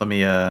so. Let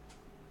me I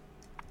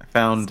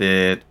found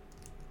it.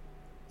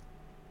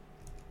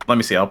 Let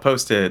me see. I'll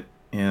post it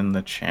in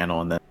the channel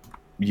and then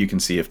you can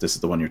see if this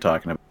is the one you're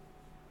talking about.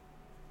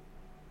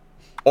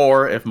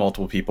 Or if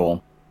multiple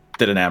people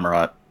did an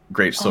Amarat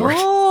great sword.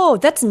 Oh,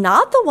 that's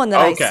not the one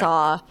that Okay. I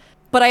saw.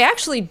 But I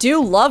actually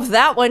do love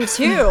that one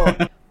too.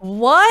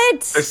 What?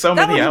 There's so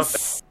that many out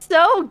one's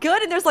so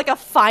good, and there's like a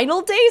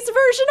final days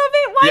version of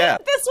it. Why Yeah.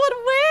 did this one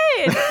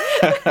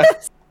win?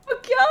 It's so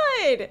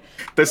good.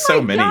 There's Oh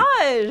so my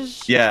many.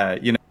 gosh. Yeah,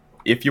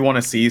 if you want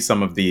to see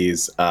some of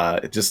these,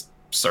 just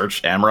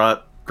search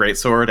Amarat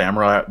Greatsword,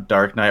 Amarat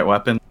Dark Knight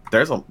weapon.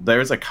 There's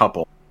a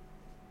couple.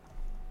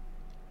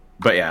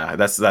 But yeah,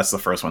 that's the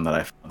first one that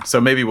I found. So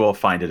maybe we'll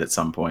find it at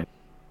some point.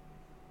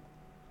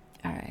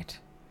 All right.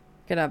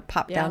 Gonna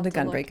pop Yeah, down to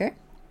I'll have to look. Gunbreaker.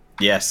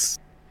 Yes.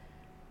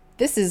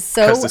 This is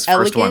so 'Cause this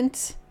first one-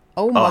 elegant.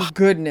 Oh my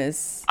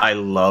goodness. I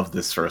love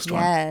this first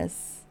one.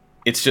 Yes.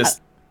 It's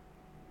just,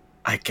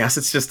 I guess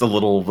it's just a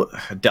little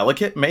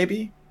delicate,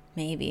 maybe?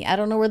 Maybe. I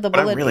don't know where the But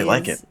I bullet really is.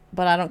 like it.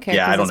 But I don't care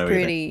Yeah, I because don't it's know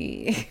either.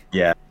 pretty.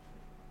 Yeah.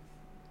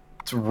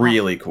 It's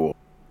really cool.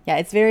 Yeah,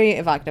 it's very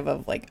evocative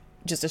of like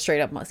just a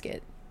straight up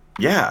musket.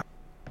 Yeah.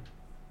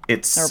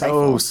 It's Or so,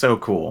 rifle. so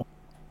cool.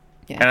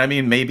 Yeah. And I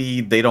mean,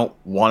 maybe they don't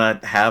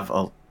want to have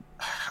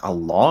a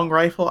long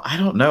rifle. I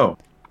don't know.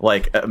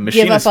 Like, Give up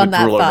machinists on would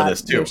that drool over thought,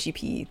 this too. Yoshi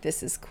P.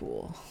 This is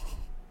cool.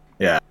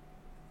 Yeah.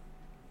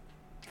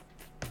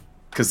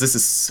 Because this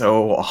is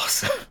so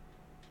awesome.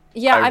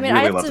 Yeah, I mean,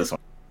 really I love have this to,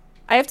 one.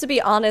 I have to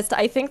be honest.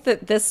 I think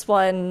that this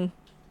one,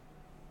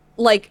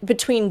 like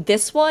between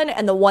this one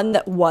and the one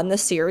that won the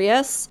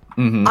Sirius,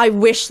 Mm-hmm. I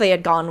wish they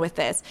had gone with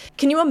this.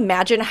 Can you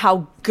imagine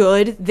how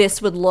good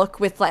this would look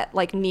with that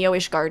like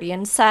Neo-ish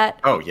Guardian set?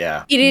 Oh,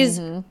 yeah. It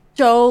is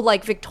so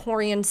like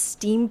Victorian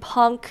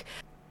steampunk.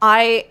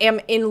 I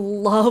am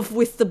in love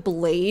with the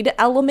blade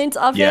element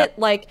of Yeah. it.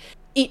 Like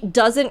it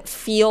doesn't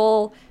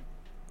feel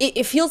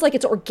it feels like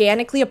it's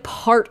organically a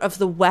part of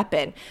the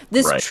weapon.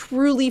 This Right.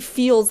 truly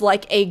feels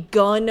like a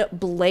gun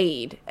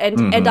blade.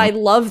 And I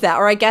love that.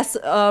 Or I guess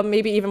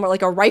maybe even more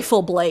like a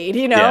rifle blade,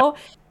 you know?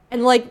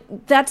 And like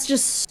that's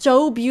just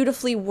so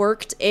beautifully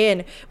worked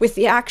in with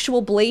the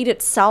actual blade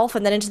itself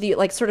and then into the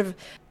like sort of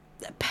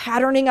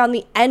patterning on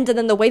the end and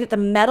then the way that the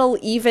metal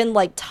even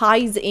like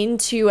ties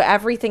into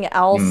everything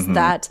else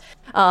that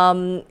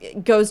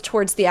goes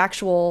towards the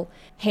actual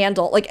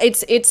handle. Like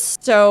it's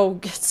so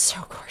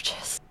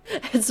gorgeous.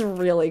 It's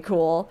really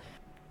cool.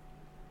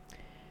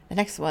 The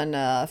next one,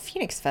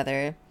 Phoenix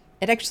Feather.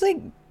 It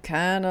actually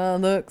kind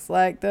of looks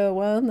like the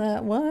one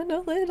that won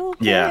a little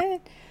bit. Yeah.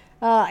 It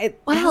has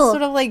Wow.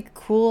 sort of like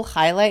cool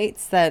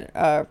highlights that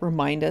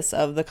remind us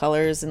of the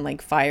colors and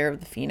like Fire of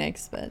the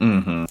Phoenix. But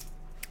Mm-hmm.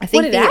 I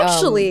think What it the,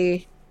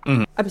 actually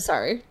I'm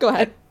sorry. Go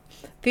ahead.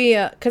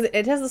 because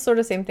it has the sort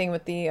of same thing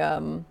with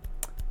the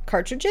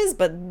cartridges,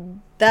 but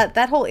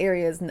that whole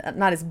area is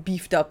not as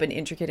beefed up and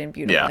intricate and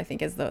beautiful. Yeah. I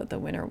think as the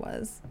winner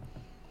was.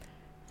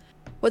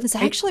 What this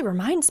actually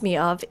reminds me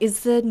of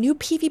is the new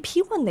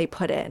PvP one they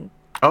put in.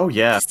 Oh,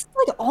 yeah. It's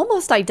like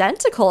almost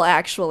identical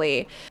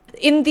actually.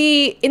 In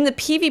the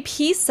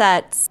PvP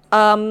sets,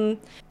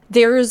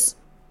 there's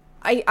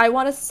I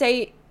want to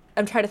say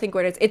I'm trying to think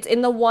what it is. It's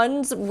in the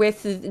ones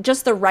with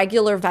just the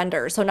regular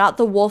vendor, so not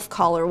the wolf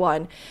collar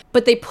one,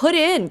 but they put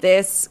in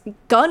this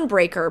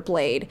gunbreaker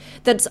blade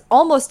that's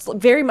almost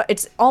very much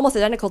it's almost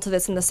identical to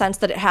this in the sense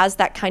that it has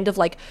that kind of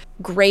like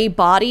gray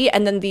body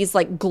and then these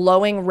like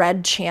glowing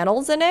red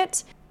channels in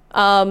it.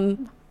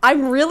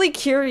 I'm really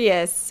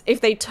curious if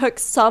they took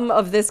some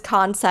of this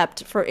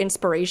concept for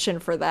inspiration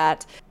for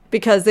that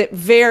because it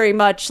very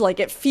much like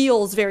it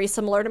feels very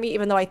similar to me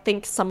even though I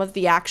think some of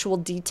the actual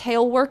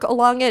detail work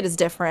along it is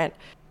different.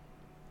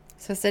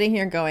 So sitting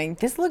here going,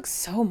 this looks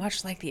so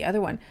much like the other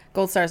one.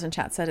 Gold Stars in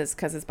chat said it's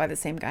because it's by the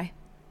same guy.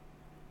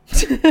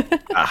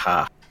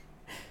 Aha.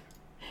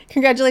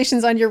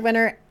 Congratulations on your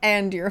winner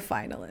and your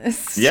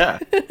finalist. Yeah.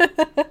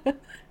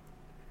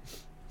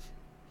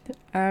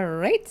 All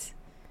right.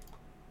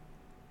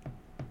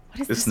 What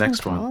is This this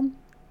next one one. called?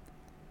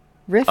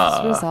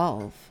 Rifts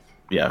Resolve.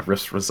 Yeah,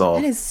 Rift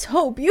Resolve. That is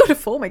so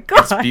beautiful. Oh my god.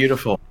 It's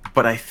beautiful,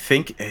 but I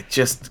think it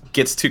just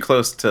gets too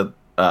close to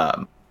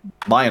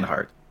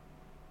Lionheart.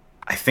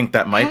 I think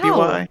that might be How?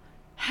 why.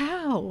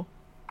 How?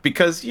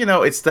 Because, you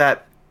know, it's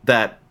that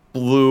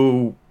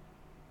blue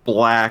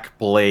black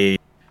blade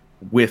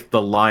with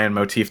the lion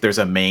motif. There's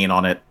a mane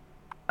on it,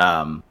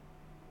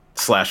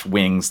 /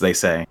 wings, they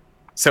say.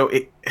 So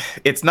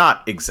it's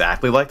not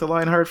exactly like the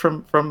Lionheart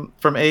from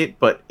 8,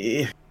 but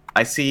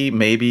I see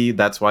maybe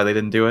that's why they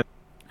didn't do it.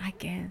 I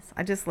guess.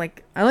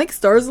 I like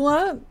stars a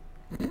lot.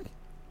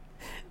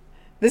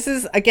 This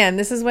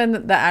is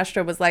when the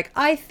Astra was like,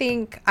 I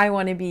think I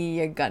want to be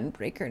a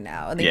gunbreaker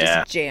now. And they Yeah.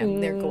 just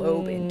jammed their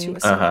globe into a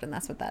sword, and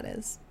that's what that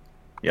is.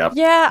 Yep.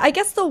 Yeah, I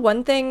guess the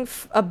one thing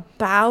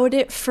about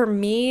it for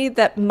me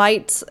that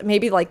might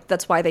maybe like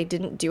that's why they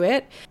didn't do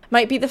it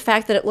might be the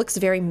fact that it looks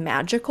very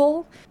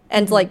magical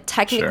and like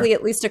technically Sure.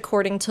 at least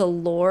according to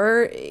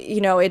lore,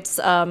 you know, it's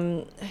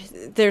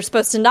they're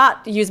supposed to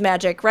not use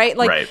magic, right?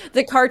 Like Right.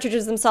 the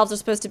cartridges themselves are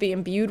supposed to be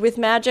imbued with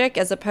magic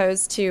as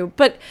opposed to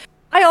but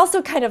I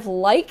also kind of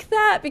like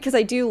that because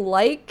I do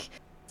like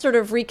sort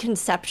of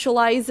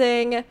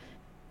reconceptualizing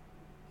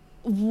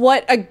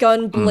what a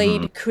gun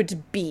blade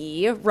could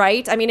be,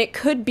 right? I mean, it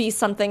could be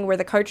something where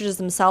the cartridges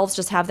themselves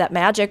just have that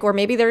magic, or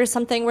maybe there is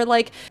something where,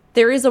 like,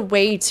 there is a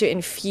way to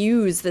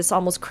infuse this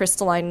almost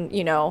crystalline,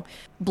 you know,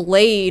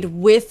 blade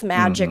with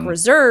magic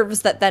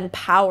reserves that then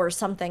power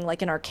something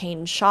like an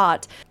arcane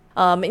shot.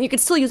 And you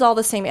could still use all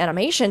the same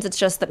animations, it's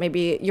just that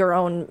maybe your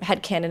own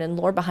headcanon and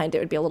lore behind it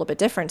would be a little bit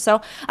different. So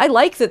I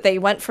like that they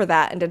went for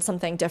that and did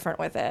something different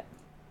with it.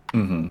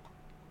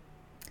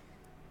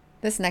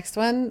 This next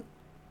one,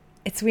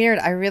 it's weird.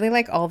 I really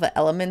like all the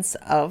elements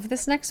of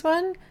this next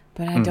one,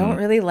 but I don't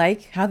really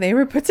like how they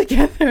were put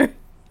together.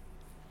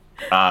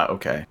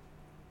 Okay.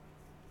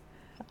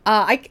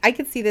 I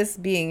could see this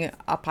being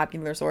a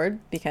popular sword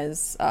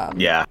because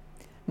Yeah.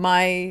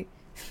 my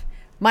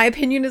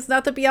opinion is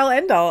not the be all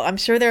end all. I'm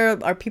sure there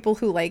are people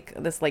who like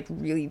this like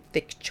really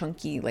thick,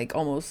 chunky, like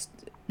almost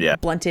Yeah.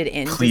 blunted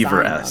in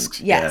Cleaver-esque,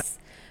 design. Yes,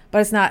 but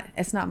it's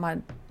not my.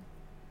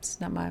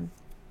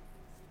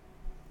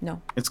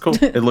 No. It's cool.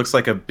 It looks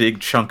like a big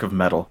chunk of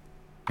metal.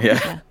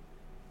 Yeah.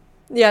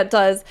 Yeah, it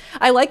does.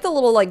 I like the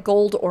little like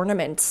gold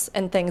ornaments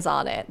and things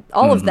on it.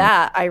 All of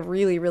that I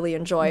really, really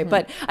enjoy.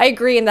 But I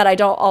agree in that I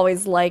don't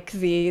always like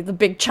the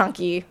big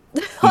chunky,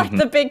 like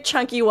the big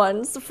chunky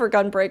ones for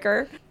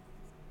Gunbreaker.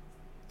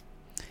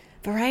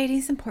 Variety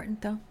is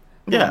important, though.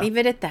 Yeah. We'll leave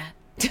it at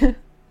that.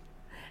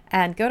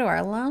 And go to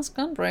our last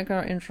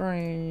Gunbreaker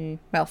entry.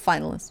 Well,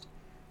 finalist.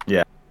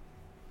 Yeah.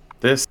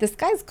 This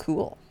guy's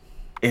cool.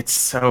 it's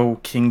so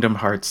Kingdom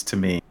Hearts to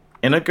me.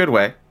 In a good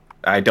way.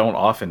 I don't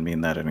often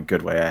mean that in a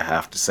good way, I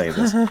have to say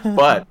this.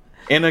 But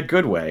in a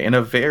good way, in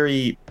a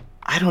very,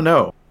 I don't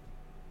know.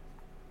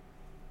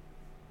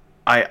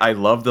 I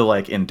love the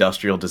like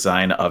industrial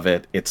design of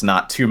it. It's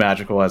not too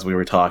magical as we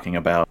were talking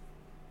about.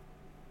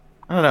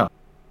 I don't know.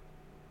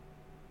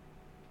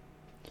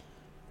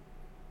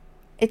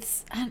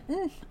 It's,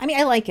 I mean,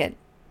 I like it.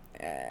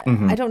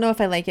 I don't know if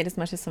I like it as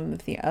much as some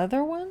of the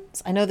other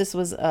ones. I know this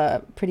was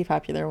a pretty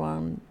popular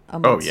one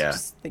amongst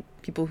just, like,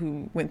 people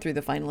who went through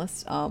the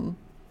finalists.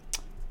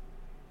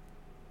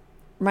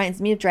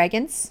 Reminds me of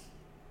dragons.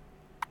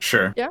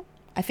 Sure. Yeah.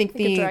 I think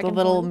Like a the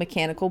little dragonborn.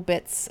 mechanical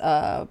bits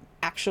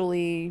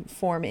actually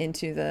form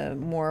into the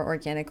more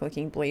organic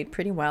looking blade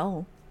pretty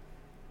well.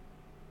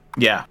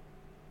 Yeah.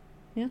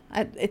 Yeah,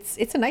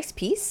 it's a nice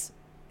piece.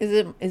 Is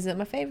it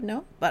my fave?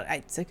 No, but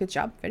it's a good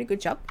job. Very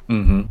good job.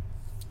 Mm-hmm.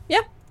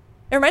 Yeah.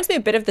 It reminds me a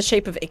bit of the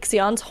shape of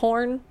Ixion's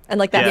horn and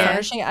like that Yeah.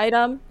 finishing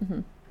item.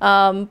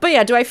 But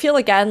yeah, do I feel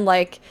again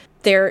like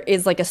there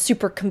is like a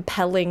super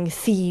compelling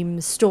theme,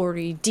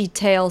 story,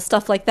 detail,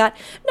 stuff like that?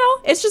 No,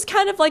 it's just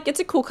kind of like it's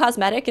a cool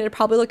cosmetic and it'd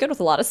probably look good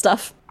with a lot of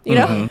stuff, you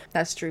know?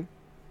 That's true.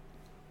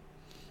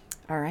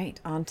 All right,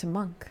 on to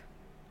Monk.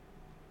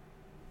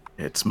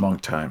 It's monk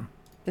time.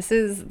 This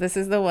is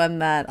the one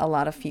that a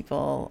lot of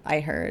people I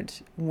heard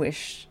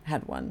wish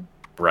had won.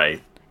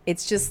 Right.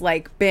 It's just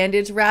like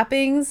bandage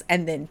wrappings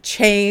and then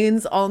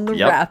chains on the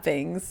Yep.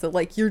 wrappings. So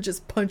like you're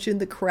just punching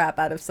the crap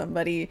out of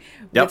somebody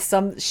Yep. with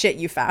some shit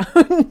you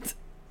found.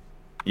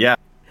 Yeah.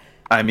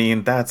 I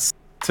mean, that's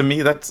to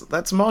me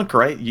that's monk,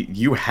 right?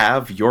 You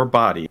have your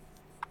body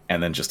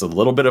and then just a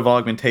little bit of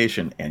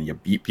augmentation and you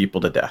beat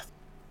people to death.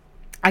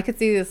 I could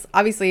see this.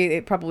 Obviously,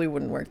 it probably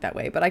wouldn't work that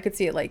way, but I could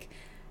see it like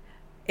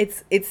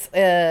it's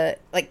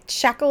like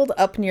shackled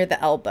up near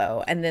the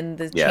elbow, and then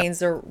the Yeah.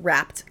 chains are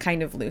wrapped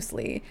kind of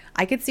loosely.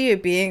 I could see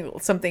it being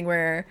something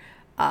where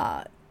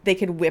they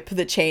could whip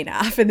the chain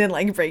off and then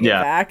like bring Yeah.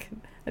 it back.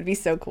 That'd be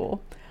so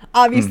cool.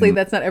 Obviously,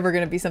 that's not ever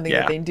going to be something Yeah.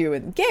 that they do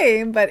in the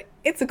game, but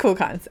it's a cool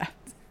concept.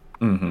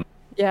 Mm-hmm.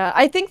 Yeah,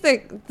 I think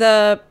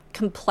the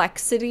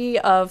complexity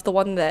of the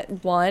one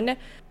that won,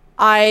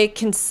 I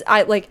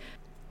like.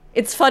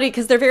 It's funny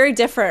because they're very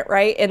different,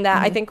 right? In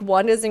that I think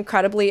one is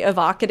incredibly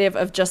evocative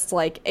of just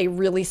like a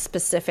really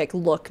specific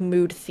look,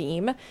 mood,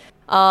 theme.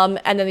 And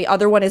then the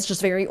other one is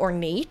just very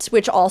ornate,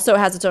 which also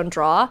has its own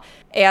draw.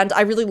 And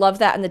I really love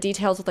that and the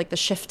details with like the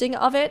shifting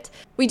of it.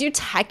 We do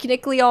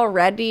technically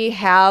already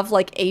have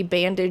like a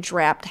bandage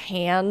wrapped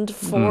hand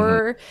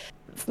for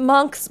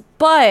monks,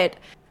 but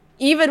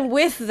even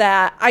with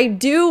that, I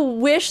do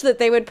wish that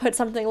they would put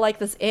something like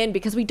this in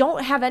because we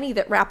don't have any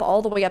that wrap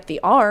all the way up the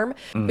arm.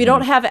 We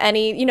don't have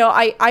any, you know,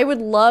 I would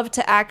love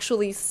to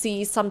actually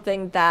see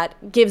something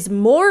that gives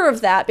more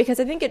of that because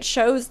I think it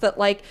shows that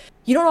like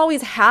you don't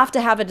always have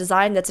to have a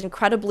design that's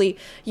incredibly,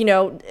 you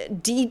know,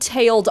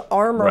 detailed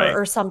armor Right.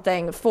 or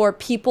something for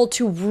people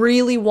to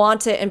really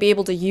want it and be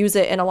able to use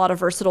it in a lot of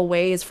versatile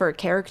ways for a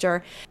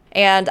character.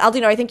 And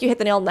Aldino, I think you hit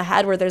the nail on the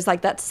head where there's like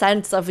that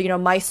sense of, you know,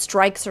 my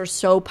strikes are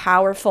so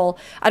powerful.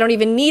 I don't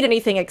even need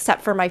anything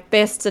except for my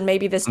fists and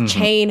maybe this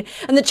chain.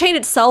 And the chain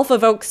itself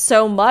evokes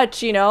so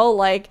much, you know,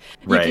 like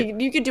Right.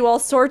 you could do all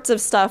sorts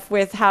of stuff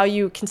with how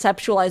you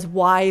conceptualize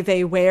why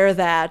they wear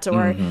that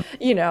or,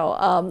 you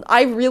know,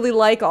 I really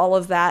like all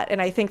of that.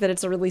 And I think that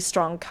it's a really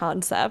strong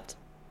concept.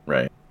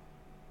 Right.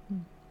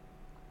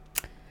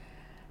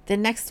 The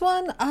next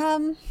one,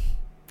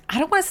 I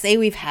don't want to say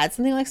we've had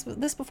something like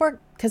this before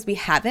because we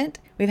haven't.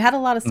 We've had a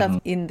lot of stuff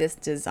in this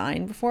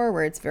design before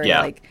where it's very Yeah.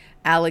 like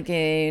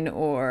Allegan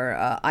or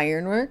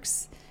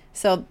Ironworks.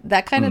 So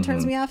that kind of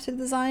turns me off to the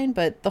design.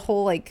 But the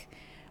whole like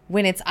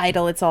when it's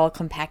idle, it's all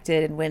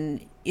compacted. And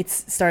when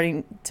it's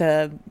starting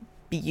to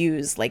be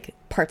used, like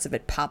parts of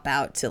it pop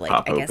out to like,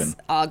 Pop I guess, open.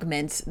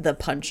 augment the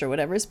punch or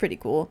whatever is pretty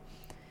cool.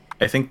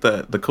 I think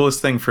the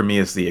coolest thing for me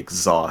is the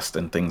exhaust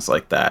and things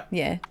like that.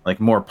 Yeah. Like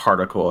more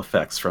particle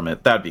effects from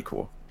it. That'd be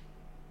cool.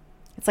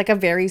 It's like a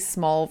very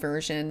small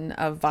version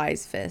of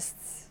Vi's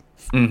fists.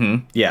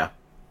 Mm-hmm. Yeah.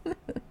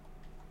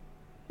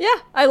 Yeah,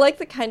 I like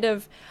the kind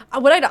of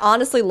what I'd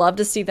honestly love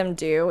to see them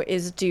do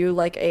is do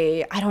like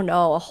a I don't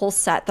know, a whole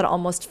set that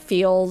almost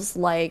feels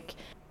like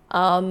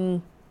Magitech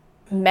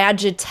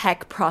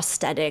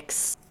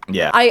prosthetics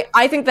Yeah.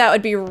 I think that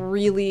would be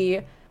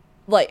really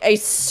like a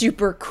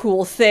super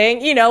cool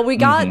thing. You know, we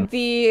got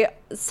the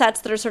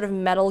sets that are sort of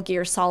Metal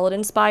Gear Solid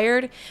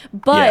inspired,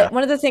 but Yeah.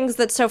 one of the things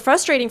that's so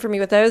frustrating for me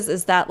with those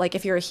is that, like,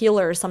 if you're a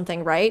healer or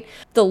something, right,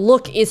 the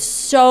look is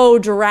so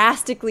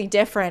drastically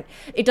different.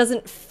 It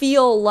doesn't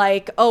feel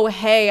like, oh,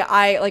 hey,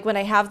 I like when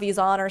I have these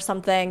on or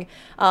something,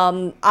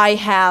 I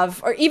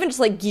have, or even just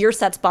like gear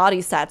sets,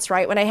 body sets,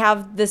 right? When I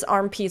have this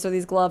arm piece or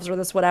these gloves or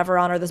this whatever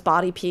on or this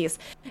body piece,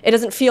 it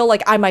doesn't feel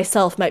like I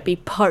myself might be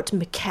part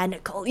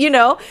mechanical, you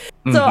know?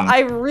 So I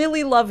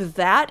really love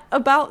that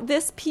about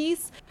this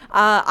piece.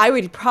 I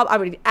would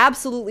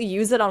absolutely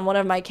use it on one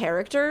of my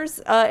characters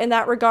in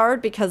that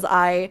regard, because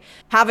I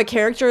have a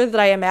character that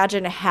I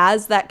imagine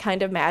has that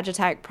kind of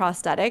Magitech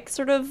prosthetic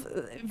sort of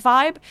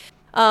vibe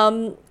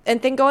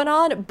and thing going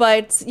on.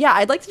 But yeah,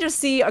 I'd like to just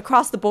see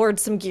across the board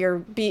some gear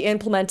be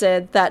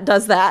implemented that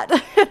does that.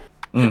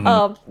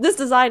 This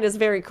design is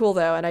very cool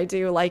though, and I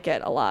do like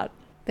it a lot.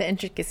 The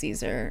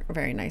intricacies are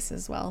very nice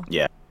as well.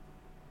 Yeah.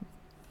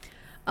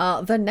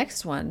 The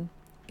next one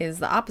is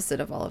the opposite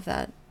of all of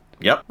that.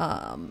 Yep.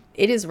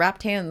 It is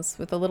wrapped hands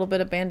with a little bit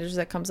of bandage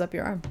that comes up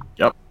your arm.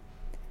 Yep.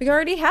 We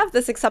already have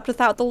this, except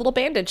without the little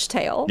bandage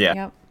tail. Yeah.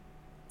 Yep.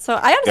 So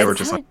I They were understand.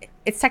 just like,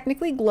 It's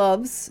technically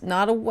gloves,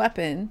 not a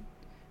weapon.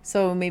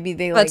 So maybe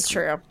they That's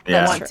true.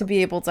 Yeah. want to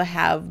be able to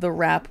have the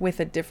wrap with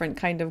a different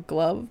kind of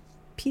glove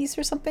piece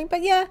or something.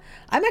 But yeah,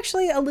 I'm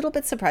actually a little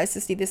bit surprised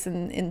to see this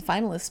in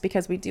finalists,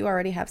 because we do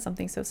already have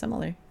something so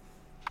similar.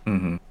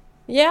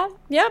 Yeah.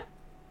 Yep.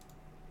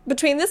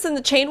 Between this and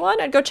the chain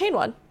one, I'd go chain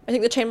one. I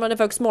think the chain one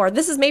evokes more.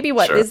 This is maybe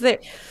what Sure. is there?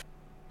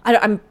 I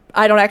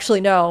don't actually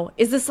know.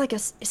 Is this like a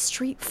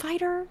Street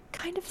Fighter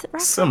kind of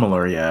wrap?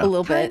 similar, yeah. A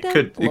little bit. Kinda.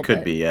 Could A little it could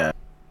bit. be, yeah.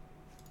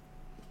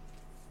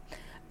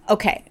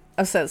 Okay.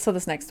 Oh, so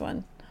this next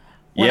one.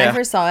 When I Yeah.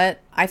 first saw it,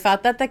 I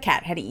thought that the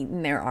cat had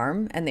eaten their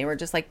arm, and they were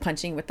just like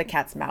punching with the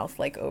cat's mouth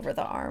like over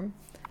the arm.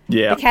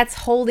 Yeah. The cat's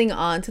holding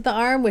on to the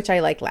arm, which I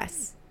like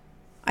less.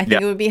 I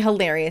think Yeah. it would be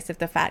hilarious if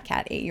the fat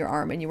cat ate your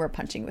arm and you were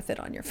punching with it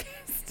on your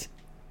fist.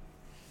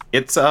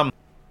 It's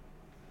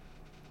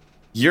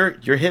you're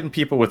hitting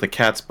people with a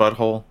cat's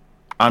butthole.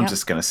 I'm Yep.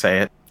 just gonna say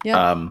it.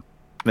 Yep.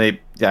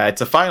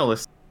 It's a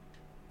finalist.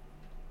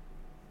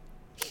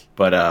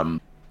 But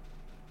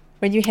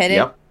When you hit it,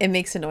 Yep. it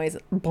makes a noise,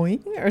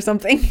 boing, or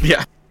something,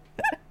 yeah.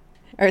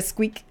 or a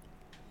squeak.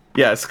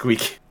 Yeah,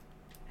 squeak.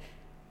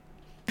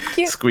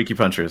 Cute. Squeaky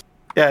punchers.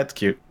 Yeah, it's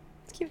cute.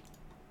 It's cute.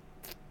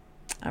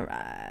 All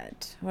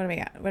right. What do we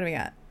got? What do we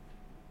got?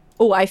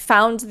 Oh, I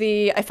found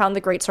the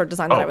greatsword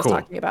design that Oh, I was cool.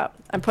 talking about.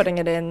 I'm putting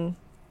it in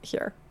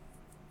here.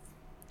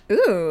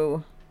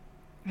 Ooh.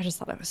 I just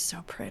thought it was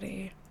so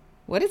pretty.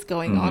 What is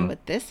going on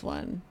with this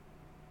one?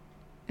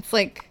 It's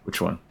like, Which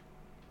one?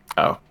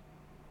 Oh.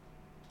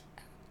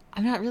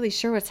 I'm not really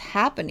sure what's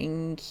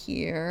happening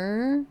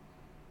here.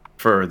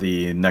 For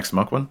the next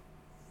monk one?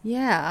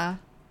 Yeah.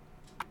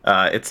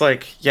 It's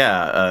like,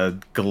 a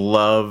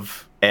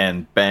glove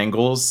and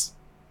bangles,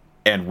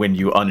 and when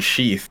you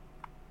unsheath,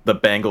 the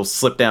bangles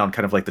slip down,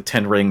 kind of like the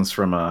 10 rings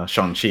from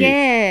Shang-Chi.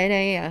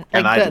 Yeah.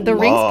 And Like I the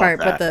rings love part,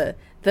 that. but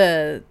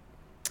the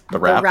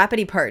wrap.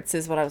 rapidy parts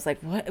is what I was like,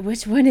 what?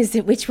 Which one is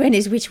it? Which one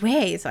is which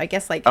way? So I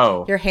guess like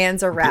Oh. your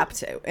hands are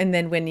wrapped, and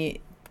then when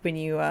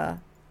you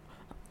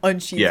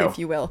unsheath, Yeah. if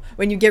you will,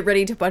 when you get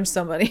ready to punch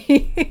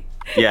somebody,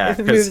 Yeah, it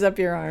 'cause- moves up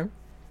your arm.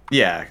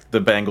 Yeah, the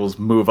bangles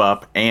move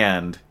up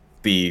and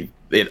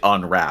it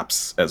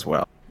unwraps as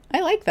well.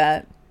 I like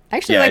that. I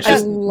actually Yeah, like it's that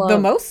just- the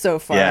most so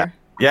far. Yeah.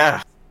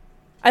 Yeah.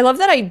 I love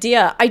that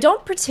idea. I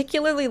don't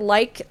particularly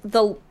like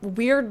the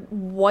weird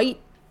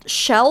white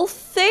shell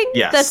thing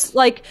Yes. that's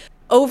like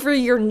over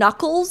your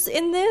knuckles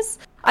in this.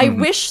 I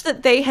wish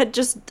that they had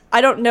just,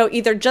 I don't know,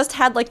 either just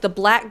had like the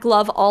black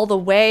glove all the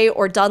way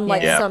or done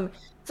like Yeah. some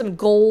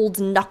gold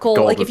knuckle.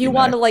 Gold Like would if you be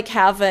want to nice. like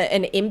have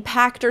an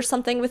impact or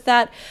something with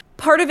that.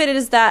 Part of it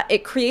is that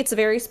it creates a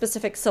very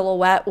specific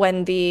silhouette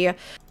when the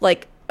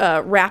like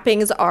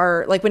wrappings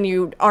are like when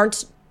you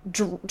aren't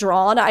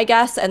drawn, I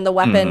guess, and the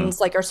weapons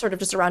like are sort of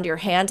just around your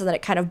hands, and then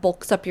it kind of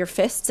bulks up your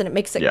fists, and it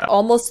makes it Yeah.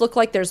 almost look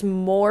like there's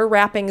more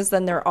wrappings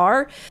than there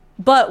are.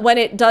 But when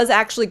it does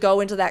actually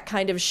go into that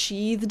kind of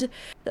sheathed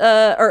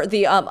or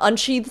the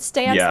unsheathed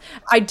stance, Yeah.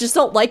 I just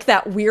don't like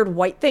that weird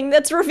white thing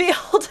that's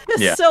revealed.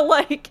 Yeah. So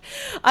like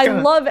I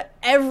Kinda- love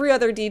every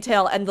other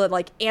detail, and the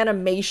like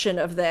animation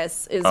of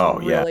this is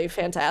Oh, yeah. really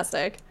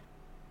fantastic.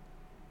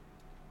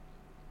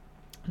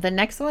 The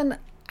next one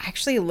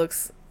actually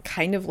looks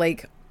kind of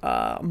like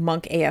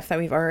Monk AF that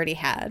we've already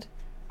had.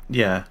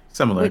 Yeah.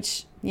 Similar.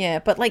 Which, yeah,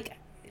 but like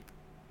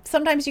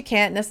sometimes you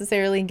can't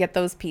necessarily get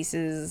those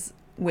pieces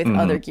with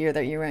other gear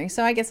that you're wearing.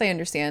 So I guess I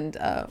understand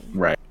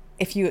right.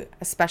 if you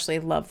especially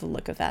love the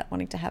look of that,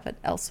 wanting to have it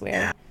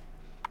elsewhere.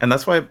 And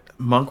that's why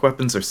monk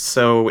weapons are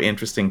so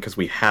interesting, because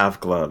we have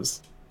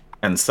gloves.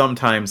 And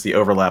sometimes the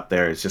overlap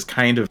there is just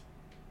kind of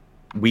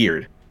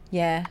weird.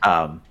 Yeah.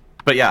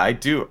 But yeah, I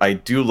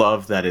do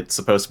love that it's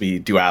supposed to be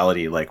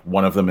duality, like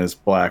one of them is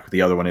black,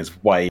 the other one is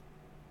white.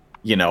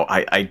 You know,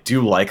 I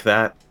do like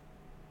that.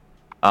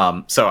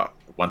 So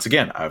once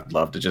again, I'd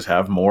love to just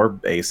have more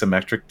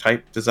asymmetric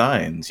type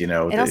designs. You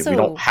know, It also- we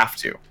don't have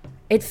to.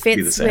 It the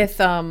fits same. with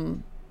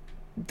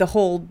the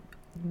whole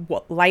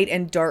light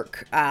and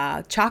dark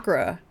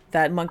chakra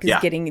that Monk is Yeah.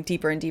 getting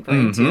deeper and deeper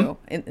into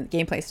in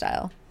gameplay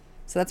style.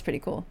 So that's pretty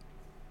cool.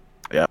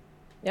 Yeah.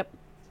 Yep.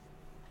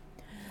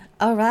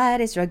 All right,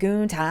 it's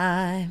Dragoon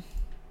time.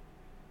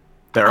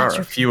 There are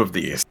a few of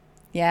these.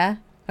 Yeah.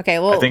 Okay. I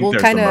Well, think we'll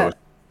there's the kind of most.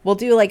 we'll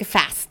do like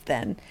fast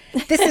then.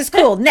 This is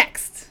cool.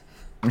 Next.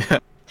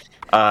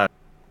 Oh,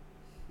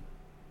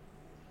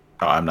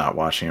 I'm not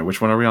watching it. Which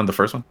one are we on? The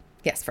first one?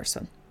 Yes, first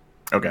one.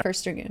 Okay.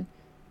 First Dragoon.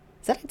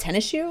 Is that a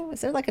tennis shoe?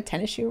 Is there like a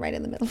tennis shoe right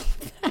in the middle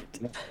of that?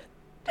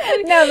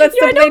 No, that's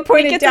Yeah, I the don't blade think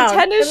pointed it's a down.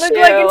 tennis It looked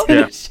like a shoe.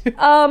 tennis shoe.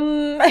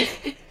 Um,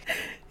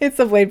 It's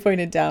the blade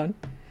pointed down.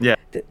 Yeah.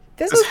 This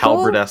This was cool.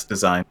 Halberd-esque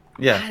design.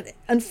 Yeah.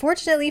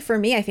 Unfortunately for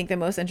me, I think the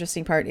most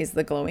interesting part is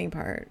the glowing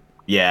part.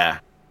 Yeah.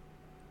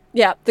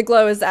 yeah, the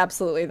glow is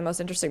absolutely the most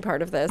interesting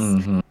part of this.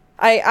 Mm-hmm.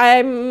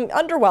 I'm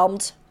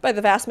underwhelmed by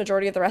the vast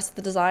majority of the rest of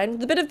the design.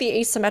 The bit of the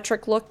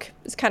asymmetric look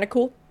is kind of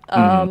cool.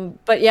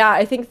 But yeah,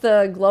 I think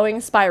the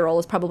glowing spiral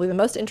is probably the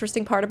most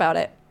interesting part about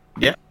it.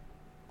 Yeah.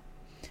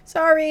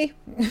 Sorry.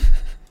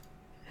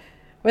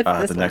 What's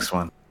this The next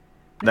one.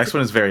 Next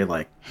one is very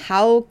like,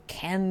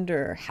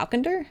 Haukander.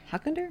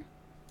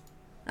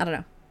 I don't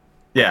know.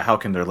 yeah, how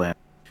can there land?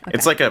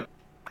 It's like a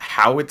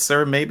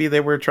howitzer maybe they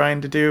were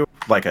trying to do,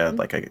 like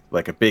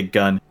a big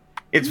gun.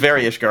 It's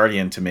very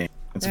Ishgardian to me.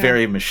 It's Yeah.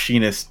 very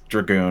machinist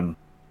dragoon.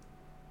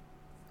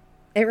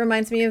 It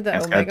reminds me of the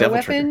It's got a Omega devil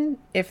weapon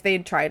if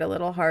they'd tried a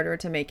little harder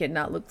to make it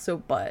not look so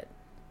butt.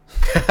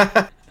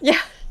 Yeah,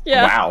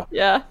 yeah. Wow.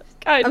 Yeah.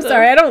 Kind I'm of.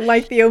 sorry, I don't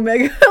like the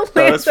Omega lance.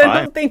 that's I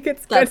fine. don't think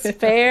it's That's good.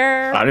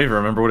 fair. I don't even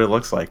remember what it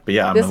looks like, but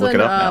yeah, I'm This gonna look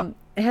one, it up now.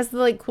 it has the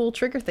like cool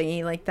trigger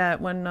thingy, like that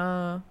one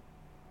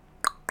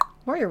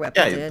warrior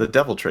weapon Yeah, did. the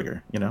devil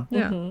trigger, you know?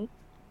 Yeah.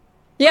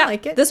 Yeah,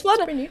 like it. this It's one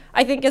pretty neat.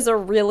 I think is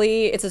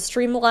it's a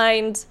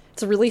streamlined,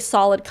 it's a really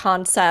solid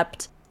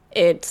concept.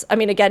 I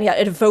mean, again, yeah,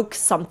 it evokes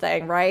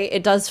something, right?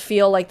 It does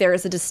feel like there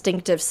is a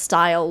distinctive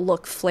style,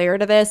 look, flair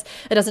to this.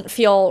 It doesn't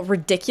feel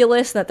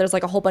ridiculous that there's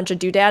like a whole bunch of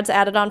doodads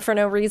added on for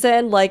no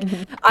reason. Like,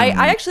 I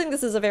actually think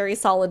this is a very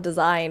solid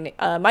design.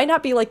 Might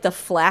not be like the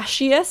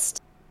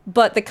flashiest,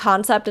 but the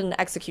concept and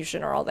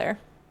execution are all there.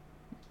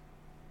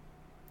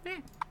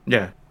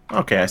 Yeah.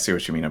 Okay, I see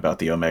what you mean about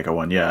the Omega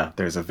one. Yeah,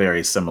 there's a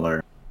very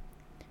similar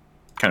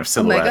kind of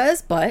silhouette.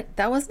 Omega's, but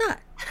that was not.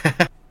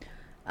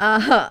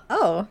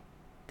 Oh,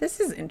 this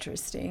is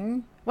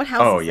interesting. What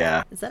house? Oh, is yeah.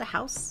 that? Is that a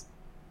house?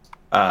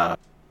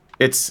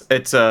 It's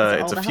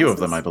all a the few of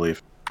them, houses? I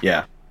believe.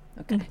 Yeah.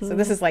 Okay, so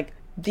this is like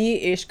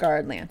the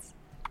Ishgard lance.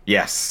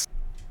 Yes.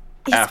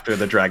 After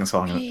the Dragon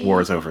Song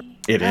War is over.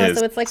 It is.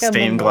 So it's like a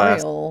stained glass.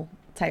 memorial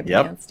type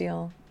Yep. lance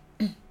deal.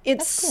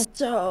 It's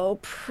so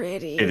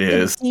pretty. It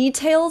is. The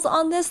details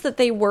on this that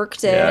they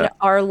worked in Yeah.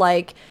 are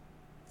like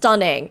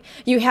stunning.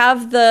 You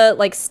have the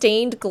like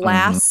stained Mm-hmm.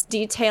 glass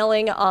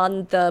detailing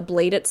on the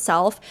blade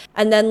itself,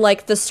 and then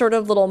like the sort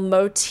of little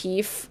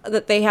motif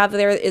that they have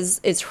there is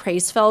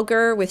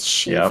Hraesvelgr with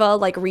Shiva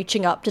like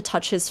reaching up to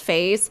touch his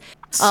face.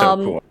 So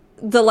cool.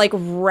 The like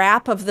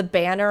wrap of the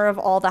banner of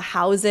all the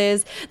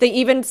houses. They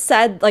even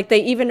said like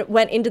they even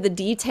went into the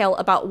detail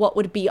about what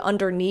would be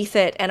underneath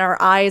it, and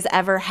our eyes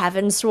ever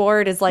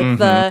Heavensward is like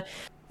the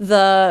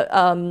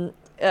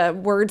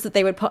words that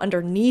they would put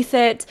underneath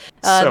it.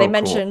 So they cool.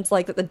 mentioned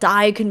like that the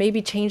dye could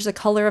maybe change the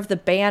color of the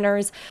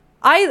banners.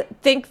 I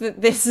think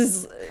that this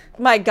is,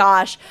 my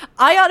gosh,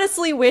 I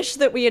honestly wish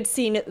that we had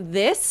seen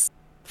this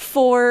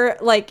for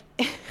like,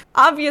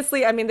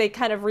 obviously, I mean, they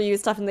kind of reuse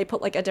stuff and they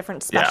put like a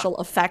different special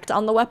effect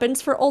on the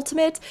weapons for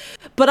Ultimate,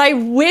 but I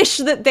wish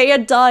that they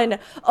had done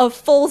a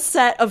full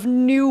set of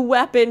new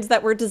weapons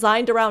that were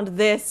designed around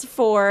this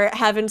for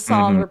Heaven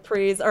Song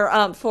Reprise,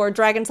 or for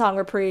Dragon Song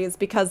Reprise,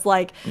 because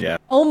like, Yeah.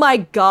 oh my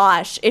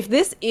gosh, if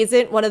this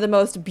isn't one of the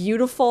most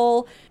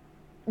beautiful,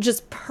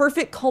 just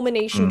perfect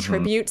culmination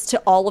tributes to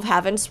all of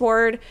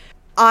Heavensward,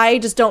 I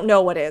just don't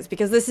know what is,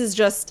 because this is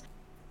just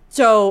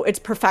so it's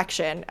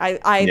perfection.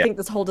 I think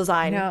this whole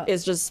design know.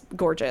 is just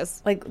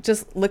gorgeous. Like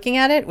just looking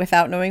at it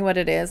without knowing what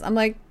it is, I'm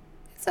like,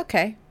 it's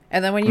okay.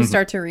 And then when you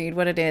start to read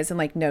what it is and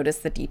like notice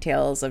the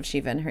details of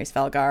Shiva and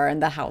Hraesvelgr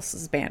and the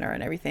house's banner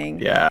and everything,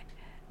 Yeah.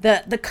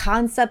 the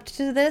concept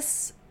to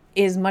this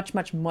is much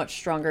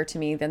stronger to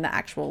me than the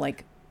actual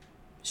like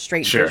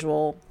straight Sure.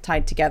 visual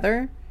tied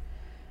together.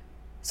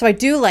 So I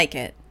do like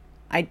it.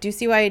 I do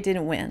see why it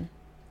didn't win,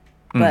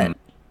 but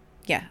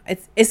yeah,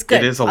 it's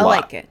good. It is a I lot.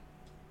 like it.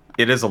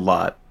 It is a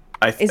lot.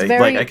 It's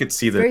very I could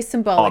see the very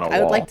symbolic. on a I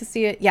would wall. like to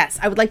see it. Yes,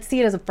 I would like to see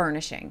it as a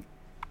furnishing.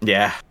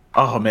 Yeah.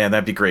 Oh man,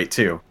 that'd be great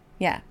too.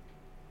 Yeah.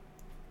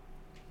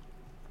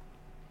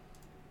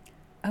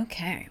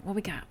 Okay, what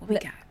we got? What we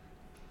got?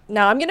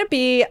 Now I'm gonna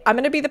be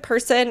the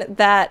person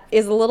that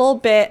is a little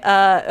bit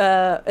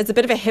is a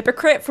bit of a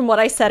hypocrite from what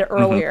I said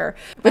earlier,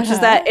 which is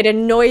that it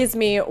annoys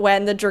me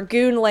when the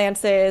dragoon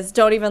lances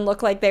don't even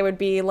look like they would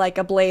be like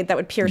a blade that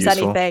would pierce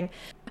Useful. anything.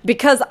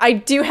 Because I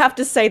do have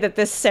to say that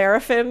this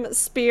Seraphim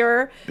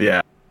spear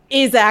Yeah.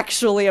 is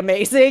actually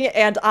amazing,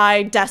 and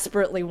I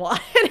desperately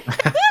want it.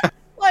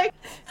 Like,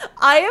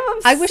 I am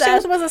obsessed. I wish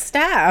it was a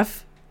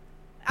staff.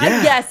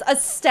 Yeah. Yes, a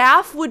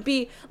staff would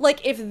be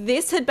like, if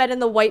this had been in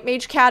the white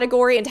mage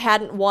category and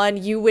hadn't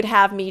won, you would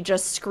have me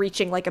just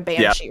screeching like a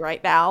banshee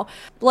right now.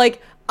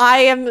 Like, I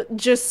am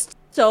just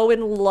so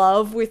in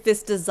love with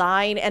this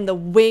design and the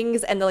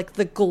wings and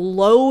the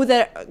glow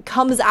that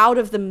comes out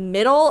of the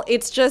middle.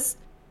 It's just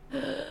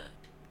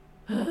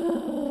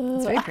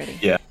It's very pretty.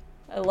 Yeah.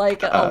 I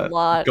like it a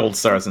lot. Gold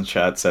Stars in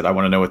chat said, "I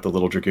want to know what the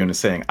little dragoon is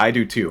saying." I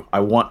do too. I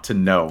want to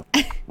know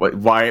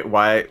why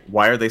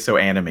are they so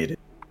animated?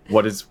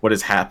 What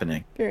is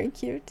happening? Very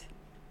cute.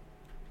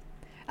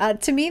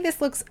 To me,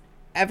 this looks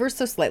ever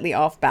so slightly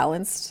off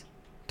balanced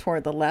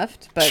toward the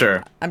left, but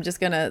Sure. I'm just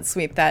gonna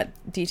sweep that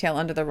detail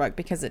under the rug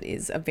because it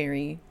is a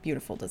very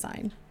beautiful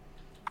design.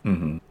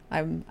 Mm-hmm.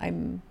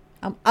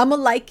 I'm a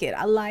like it.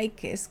 I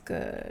like it. It's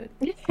good.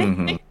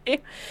 Mm-hmm.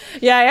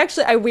 Yeah,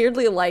 I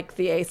weirdly like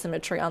the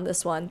asymmetry on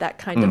this one. That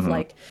kind of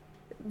like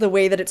the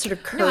way that it sort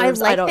of curves.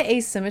 No, I like don't. the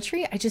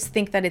asymmetry. I just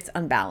think that it's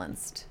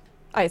unbalanced.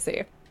 I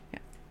see.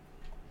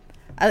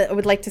 I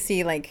would like to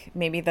see like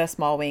maybe the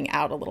small wing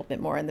out a little bit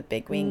more and the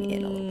big wing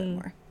in a little bit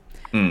more.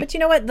 But you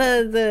know what?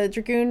 The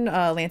dragoon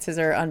lances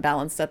are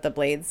unbalanced at the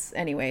blades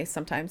anyway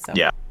sometimes. So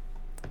Yeah.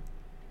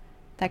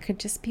 that could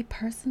just be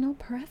personal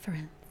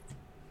preference.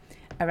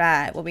 All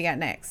right, what we got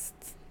next?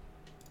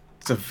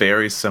 It's a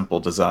very simple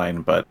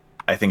design, but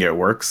I think it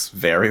works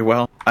very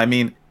well. I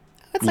mean,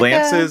 It's like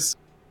lances,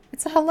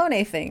 it's a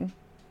Halone thing.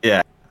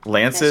 yeah,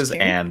 lances That's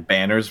cute. and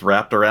banners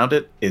wrapped around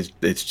it it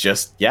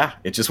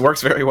just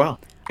works very well.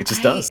 It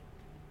just does.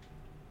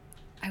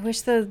 I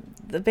wish the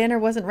banner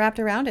wasn't wrapped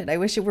around it. I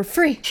wish it were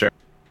free. Sure.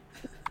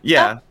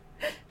 Yeah.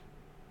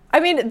 I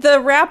mean, the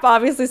wrap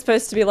obviously is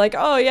supposed to be like,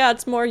 oh yeah,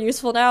 it's more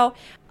useful now.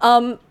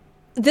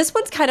 This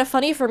one's kind of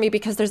funny for me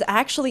because there's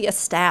actually a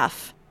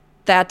staff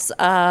that's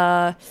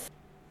I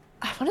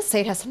want to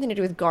say it has something to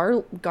do with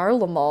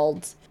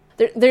Garlemald.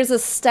 There's a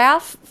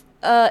staff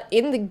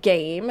in the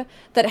game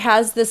that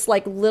has this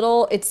like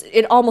little,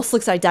 it almost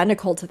looks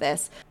identical to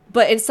this,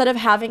 but instead of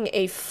having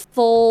a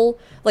full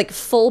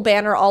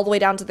banner all the way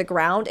down to the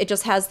ground, it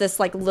just has this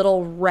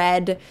little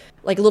red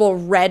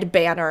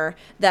banner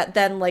that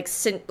then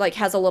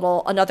has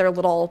another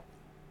little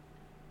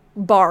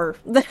bar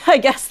that I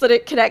guess that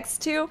it connects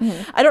to.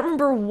 I don't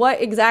remember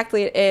what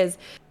exactly it is,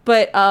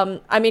 but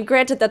I mean,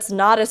 granted, that's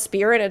not a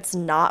spear and it's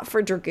not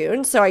for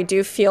dragoon, so I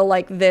do feel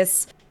like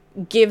this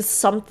gives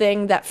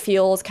something that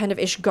feels kind of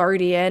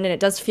Ishgardian, and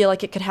it does feel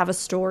like it could have a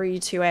story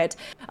to it.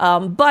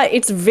 But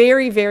it's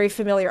very, very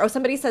familiar. Oh,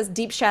 somebody says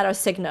Deep Shadow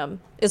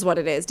Signum is what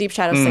it is. Deep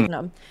Shadow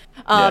Signum.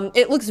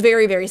 It looks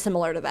very, very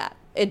similar to that.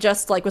 It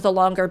just with a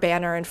longer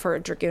banner and for a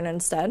dragoon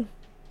instead.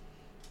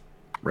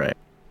 Right.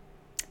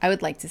 I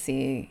would like to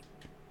see,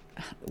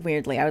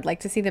 weirdly,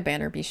 the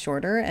banner be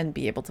shorter and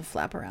be able to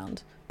flap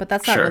around. But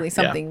that's not Sure, really yeah.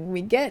 something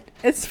we get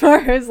as far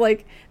as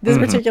this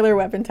particular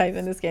weapon type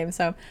in this game.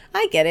 So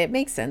I get it. It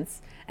makes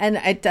sense. And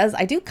I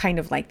do kind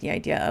of like the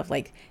idea of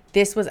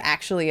this was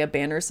actually a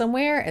banner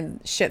somewhere and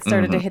shit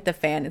started to hit the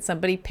fan and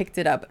somebody picked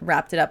it up,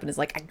 wrapped it up, and is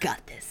like, I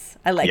got this.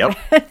 I like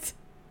that.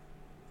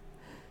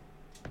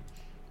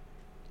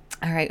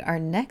 All right, our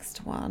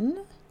next one.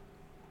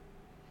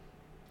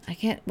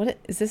 What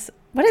is this?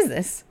 What is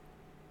this?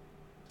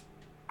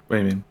 What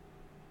do you mean?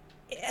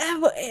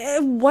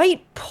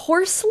 White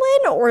porcelain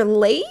or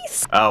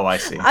lace? Oh, I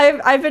see.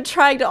 I've been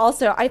trying to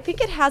also. I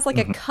think it has a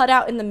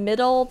cutout in the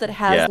middle that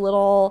has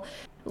little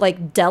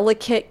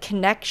delicate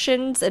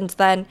connections, and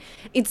then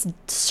it's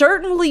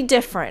certainly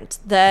different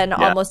than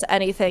almost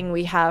anything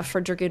we have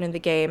for dragoon in the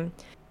game.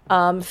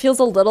 Feels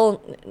a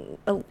little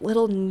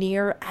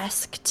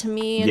Nier-esque to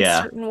me in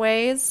certain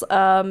ways.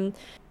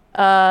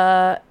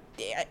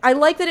 I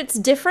like that it's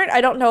different.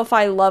 I don't know if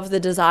I love the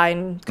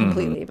design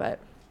completely, but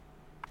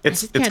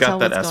It's just can't got tell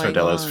that what's going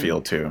Esmerdelos on.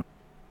 feel too.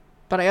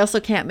 But I also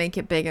can't make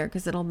it bigger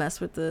because it'll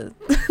mess with the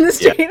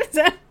stream.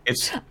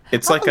 It's I'll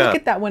like look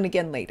at that one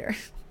again later.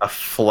 a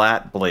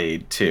flat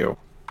blade too,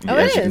 Oh,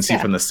 as it you can is, see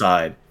yeah. from the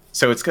side.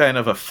 So it's kind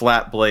of a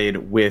flat blade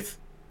with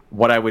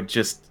what I would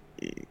just.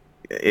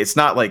 It's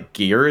not like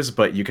gears,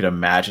 but you could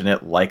imagine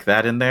it like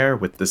that in there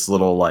with this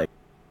little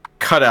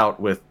cutout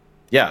with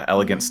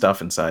elegant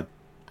stuff inside.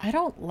 I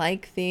don't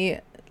like the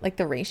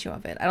ratio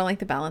of it. I don't like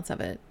the balance of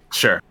it.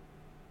 Sure.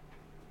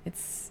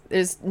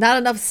 There's not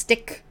enough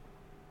stick,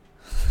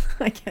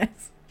 I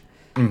guess.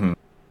 Mm-hmm.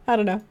 I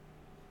don't know.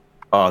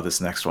 Oh, this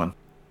next one.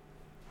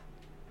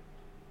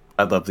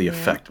 I love the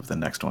effect of the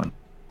next one.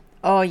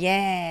 Oh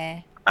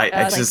yeah.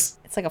 It's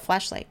like a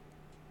flashlight.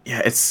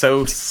 Yeah, it's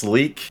so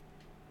sleek.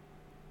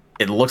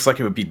 It looks like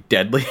it would be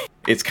deadly.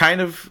 It's kind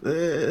of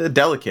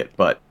delicate,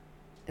 but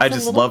I It's a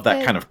just little love that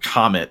bit- kind of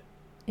comet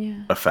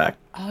Yeah. effect.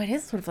 Oh, it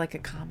is sort of like a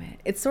comet.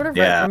 It's sort of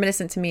Yeah.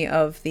 reminiscent to me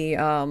of the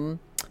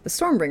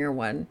Stormbringer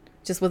one,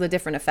 just with a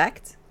different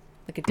effect,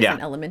 like a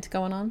different element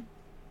going on.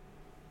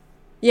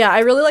 yeah, I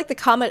really like the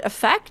comet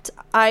effect.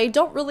 I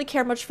don't really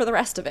care much for the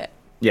rest of it.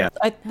 Yeah.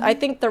 I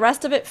think the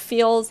rest of it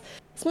feels,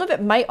 some of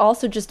it might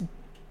also just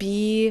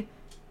be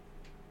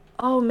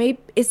Oh, maybe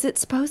is it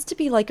supposed to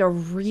be like a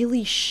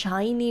really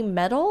shiny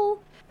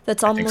metal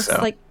that's I think almost so.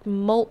 like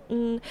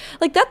molten?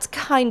 Like that's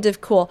kind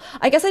of cool.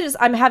 I guess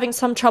I'm having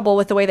some trouble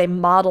with the way they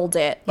modeled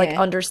it, like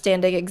Yeah.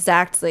 understanding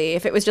exactly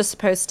if it was just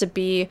supposed to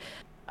be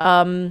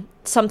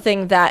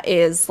something that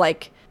is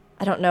like,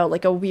 I don't know,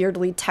 like a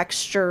weirdly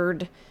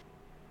textured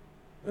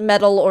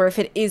metal, or if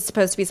it is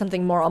supposed to be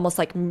something more almost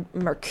like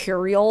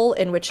mercurial,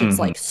 in which it's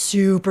like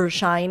super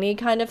shiny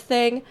kind of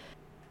thing.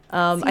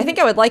 I think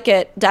I would like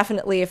it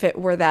definitely if it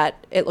were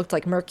that it looked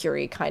like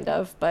mercury kind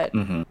of, but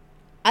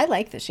I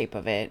like the shape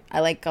of it. I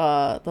like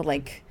the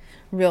like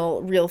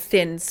real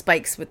thin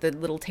spikes with the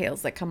little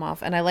tails that come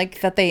off, and I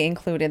like that they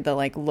included the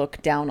like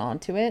look down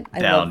onto it. I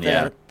love Down,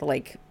 yeah. the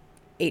like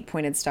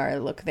 8-pointed star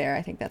look there.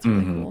 I think that's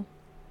really cool.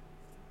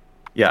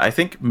 Yeah, I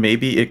think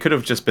maybe it could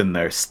have just been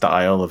their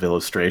style of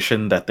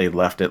illustration that they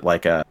left it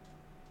like a.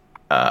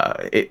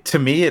 To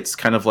me, it's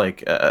kind of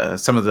like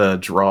some of the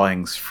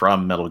drawings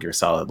from Metal Gear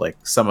Solid, like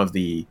some of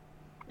the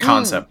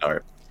concept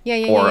art. Yeah,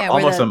 yeah, Or yeah.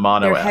 almost a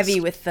mono-esque. They're heavy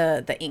with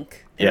the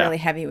ink. They're Yeah. really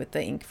heavy with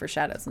the ink for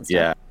shadows and stuff.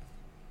 Yeah,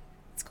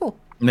 It's cool.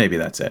 maybe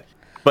that's it.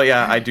 But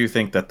yeah, I do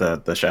think that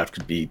the shaft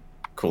could be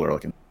cooler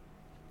looking.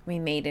 We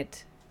made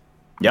it.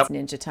 Yep,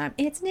 It's ninja time.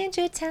 It's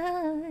ninja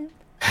time.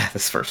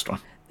 this first one.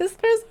 This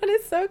first one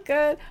is so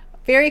good.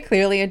 Very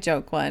clearly a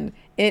joke one.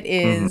 It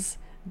is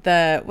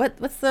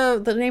what's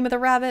the name of the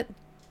rabbit?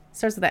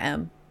 Starts with the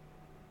M.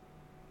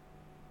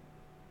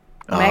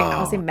 I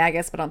will say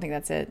Magus, but I don't think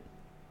that's it.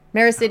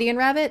 Marasidian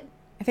rabbit?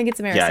 I think it's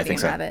a Marasidian Yeah, I think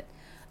so. rabbit.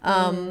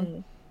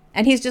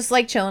 And he's just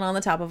like chilling on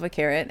the top of a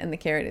carrot, and the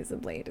carrot is a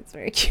blade. It's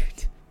very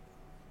cute.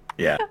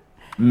 Yeah,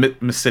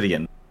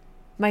 Mysidian.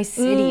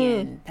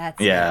 Mysidian.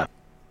 That's Yeah, it.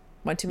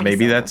 One too many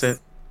maybe that's syllables.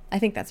 it. I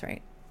think that's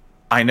right.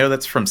 I know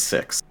that's from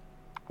 6,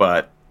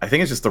 but I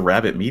think it's just the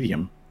rabbit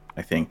medium.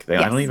 I think I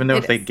don't Yes, even know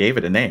it if they is. gave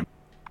it a name.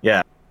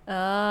 Yeah,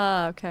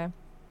 ah, okay.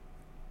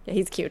 Yeah,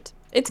 he's cute.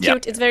 It's Yep.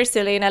 cute. It's very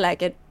silly, and I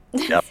like it.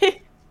 Yep.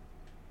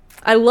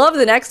 I love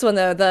the next one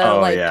though. The Oh,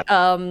 like yeah.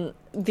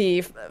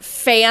 the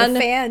fan, The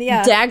fan,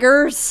 yeah.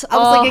 daggers. I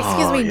was like, Oh.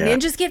 excuse me, yeah.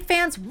 ninjas get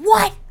fans?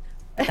 What?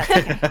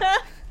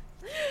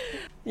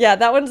 Yeah,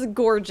 that one's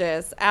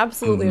gorgeous.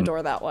 Absolutely Mm-hmm.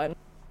 adore that one.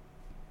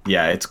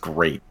 yeah, it's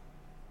great.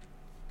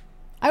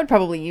 I would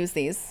probably use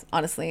these,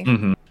 honestly.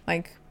 Mm-hmm.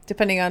 Like,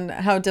 depending on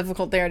how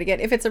difficult they are to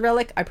get. If it's a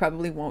relic, I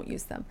probably won't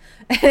use them.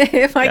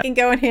 If I Yeah. can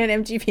go and hand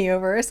MGP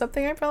over or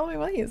something, I probably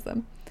will use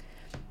them.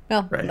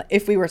 Well, Right.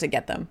 if we were to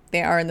get them.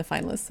 They are in the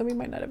finalists, so we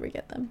might not ever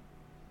get them.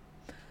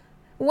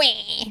 Wah.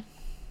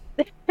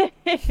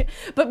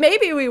 But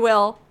maybe we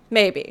will.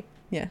 Maybe.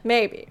 Yeah.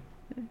 Maybe.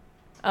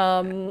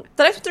 The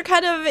next ones are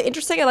kind of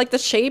interesting. I like the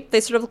shape.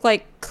 They sort of look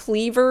like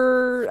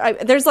cleaver.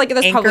 There's probably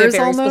a Anchors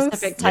very almost?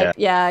 specific type.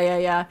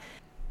 Yeah.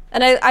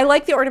 And I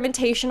like the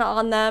ornamentation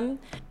on them.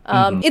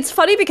 It's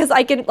funny because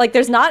I can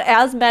there's not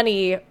as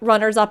many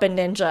runners up in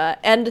Ninja,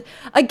 and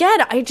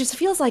again I just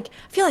feel like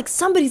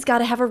somebody's got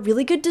to have a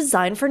really good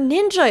design for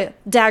ninja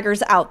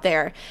daggers out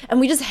there, and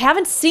we just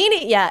haven't seen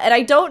it yet, and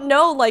I don't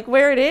know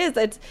where it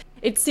is.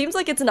 It seems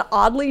like it's an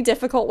oddly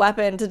difficult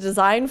weapon to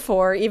design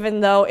for, even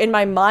though in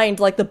my mind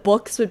the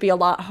books would be a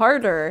lot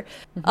harder.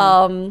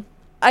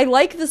 I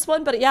like this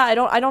one, but yeah, I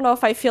don't know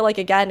if I feel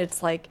again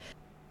it's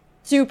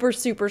super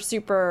super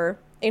super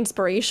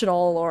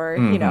inspirational or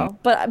you know,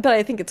 but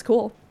I think it's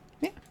cool.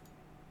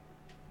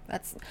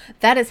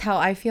 That is how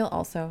I feel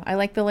also. I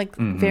like the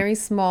very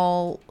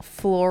small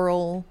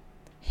floral,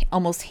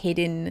 almost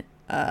hidden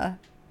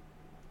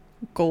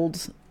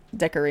gold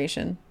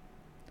decoration.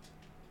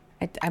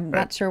 I'm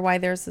not sure why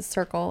there's a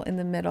circle in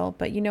the middle,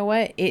 but you know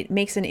what? It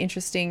makes an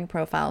interesting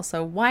profile,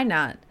 so why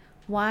not?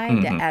 Why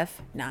the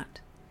F not?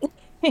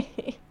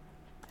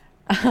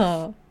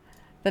 Oh,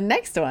 the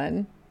next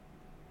one.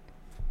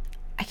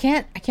 I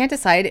can't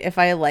decide if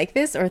I like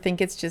this or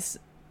think it's just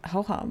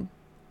ho-hum.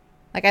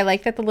 I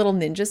like that the little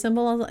ninja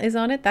symbol is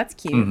on it. That's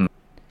cute.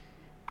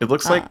 It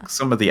looks like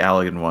some of the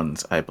Allegan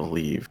ones, I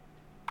believe.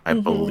 I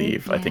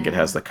think it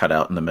has the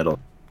cutout in the middle.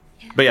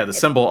 But yeah, the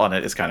symbol on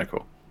it is kind of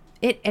cool.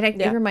 It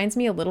reminds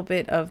me a little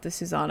bit of the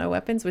Susanoo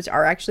weapons, which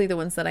are actually the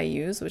ones that I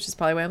use, which is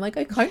probably why I'm I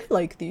kind of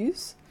like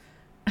these.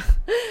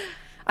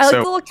 I like the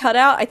little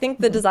cutout. I think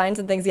the designs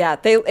and things,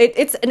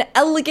 it's an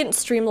elegant,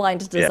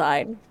 streamlined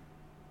design.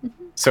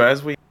 So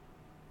as we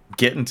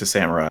get into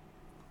Samurai,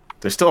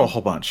 there's still a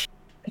whole bunch.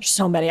 There's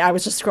so many. I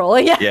was just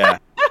scrolling. Yeah.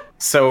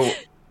 So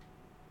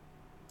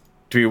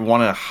do we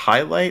want to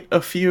highlight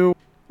a few?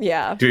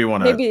 Yeah. Do we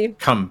want Maybe. to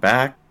come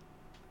back?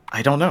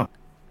 I don't know.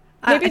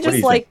 Maybe What do just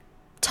you think?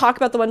 talk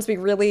about the ones we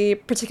really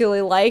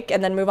particularly like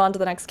and then move on to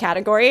the next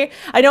category.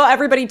 I know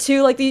everybody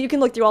too, you can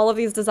look through all of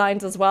these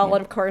designs as well,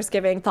 and of course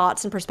giving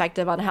thoughts and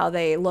perspective on how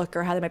they look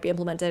or how they might be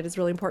implemented is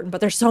really important,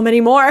 but there's so many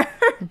more.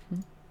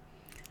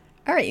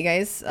 All right, you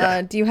guys.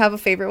 Do you have a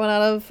favorite one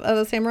out of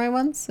the samurai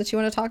ones that you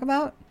want to talk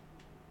about?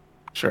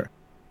 Sure.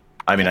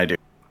 I mean, I do.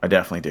 I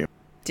definitely do.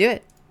 Do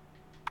it.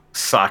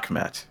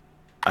 Sakmet.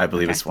 I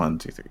believe Okay. it's 1,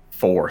 2, 3,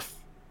 4th.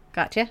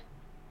 Gotcha.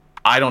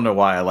 I don't know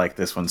why I like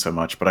this one so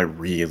much, but I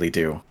really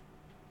do.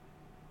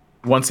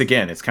 once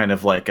again, it's kind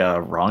of like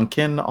a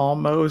Ronkin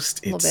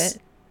almost. A little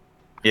bit.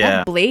 Yeah.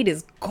 That blade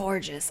is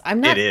gorgeous. I'm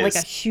not It like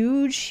is. a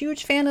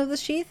huge fan of the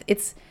sheath.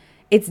 It's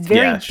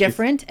very Yeah, sheath-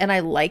 different and I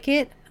like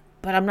it,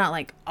 but I'm not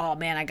like, oh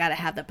man, I gotta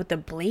have that. But the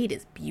blade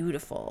is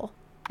beautiful.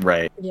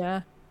 Right.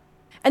 Yeah.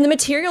 And the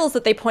materials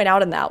that they point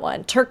out in that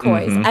one,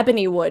 turquoise,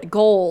 ebony wood,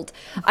 gold.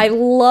 I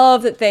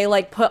love that they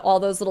like put all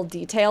those little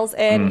details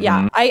in.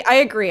 Yeah, I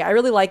agree. I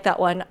really like that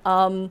one.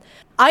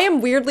 I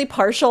am weirdly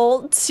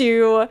partial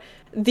to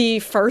the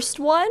first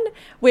one,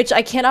 which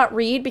I cannot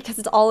read because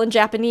it's all in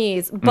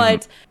Japanese,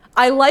 but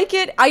I like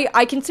it.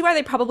 I can see why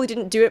they probably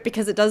didn't do it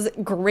because it does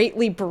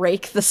greatly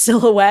break the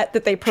silhouette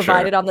that they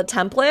provided on the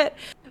template.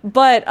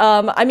 But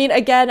I mean,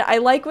 again, I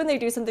like when they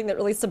do something that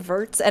really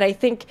subverts, and I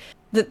think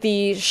that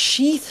the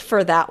sheath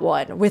for that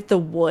one with the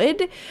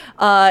wood,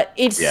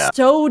 it's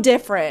so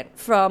different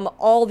from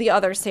all the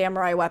other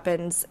samurai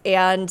weapons,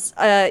 and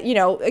you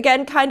know,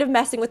 again, kind of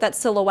messing with that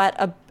silhouette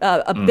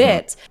a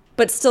bit,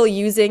 but still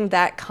using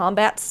that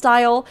combat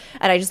style,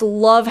 and I just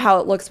love how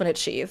it looks when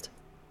it's sheathed.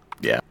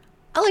 Yeah.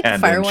 I like the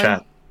And fire in one.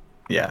 chat.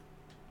 Yeah.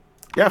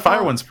 Yeah,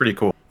 fire one's pretty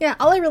cool. Yeah,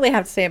 all I really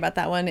have to say about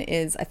that one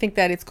is I think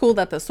that it's cool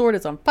that the sword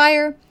is on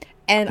fire,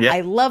 and Yeah.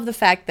 I love the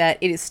fact that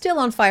it is still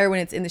on fire when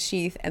it's in the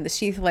sheath, and the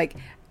sheath like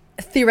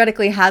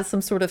theoretically has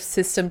some sort of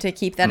system to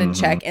keep that in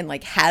check, and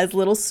like has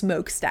little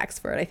smokestacks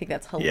for it. I think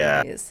that's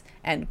hilarious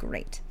and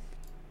great.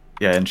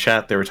 Yeah, in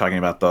chat they were talking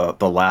about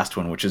the last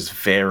one, which is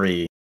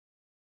very,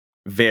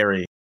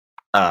 very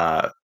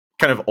kind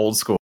of old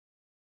school.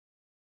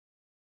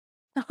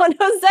 Oh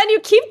no, Zen, you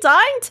keep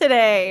dying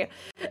today.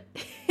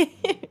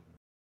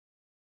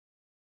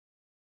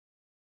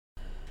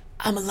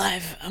 I'm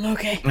alive. I'm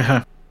okay.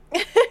 Oh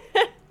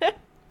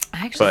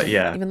I actually But, didn't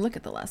yeah. even look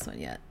at the last one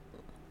yet. yeah.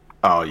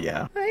 Oh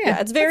yeah, Yeah,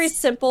 it's very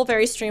simple,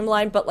 very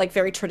streamlined, but like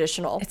very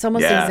traditional. It's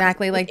almost Yeah.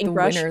 exactly like the ink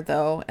brush. winner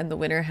though, and the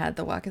winner had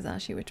the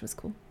wakizashi, which was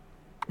cool.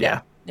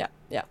 Yeah. Yeah,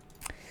 yeah.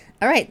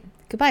 All right,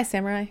 goodbye,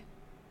 samurai.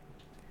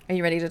 Are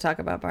you ready to talk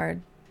about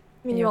Bard?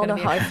 I mean, You're you all gonna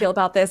know be- how I feel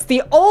about this.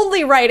 The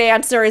only right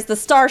answer is the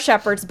Star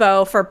Shepherd's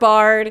bow for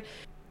Bard,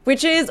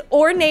 which is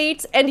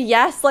ornate and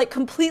yes, like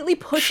completely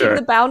pushing Sure.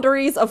 the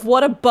boundaries of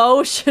what a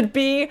bow should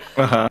be,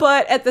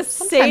 but at the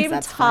same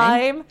that's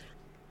fine. time,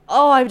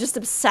 oh, I'm just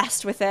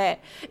obsessed with it.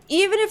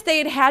 Even if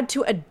they had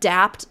to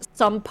adapt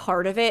some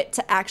part of it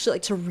to actually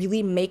like to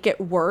really make it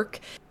work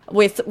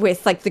with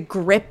like the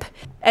grip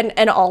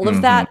and all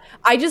of that,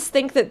 I just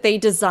think that they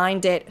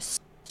designed it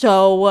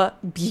so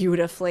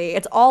beautifully.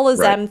 It's all a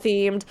Zem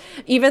themed.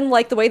 Even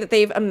like the way that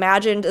they've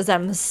imagined a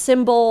Zem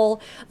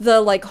symbol,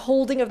 the like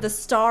holding of the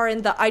star,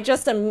 and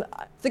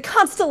the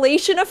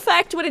constellation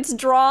effect when it's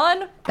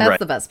drawn. That's Right.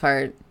 the best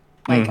part.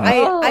 Like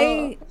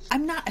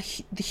I'm not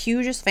the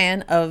hugest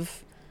fan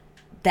of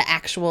the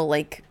actual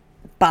like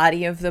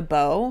body of the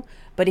bow,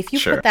 but if you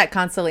Sure. put that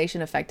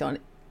constellation effect on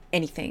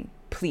anything,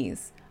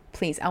 please,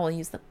 I will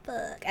use the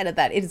fuck out of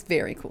that. It is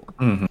very cool.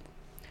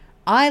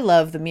 I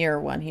love the mirror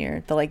one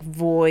here, the like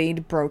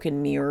void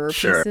broken mirror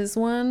Sure. pieces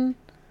one.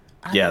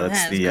 Yeah, Oh, that's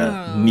that's the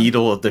cool.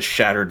 needle of the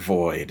shattered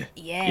void.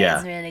 Yeah,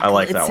 it's really I cool.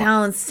 like It that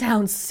one.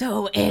 sounds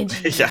so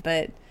edgy, Yeah.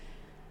 but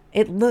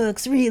it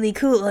looks really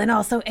cool and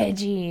also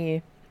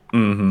edgy.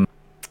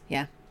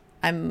 Yeah,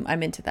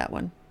 I'm into that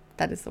one.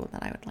 That is the one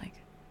that I would like.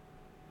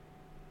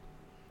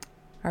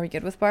 Are we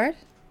good with Bard?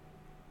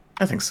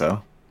 I think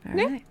so. All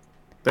right.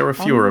 There were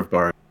fewer of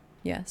Bard.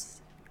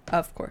 Yes,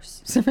 of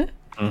course.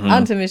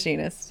 On to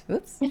Machinist.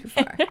 Oops, too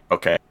far.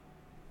 Okay.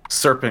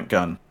 Serpent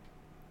gun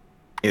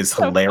is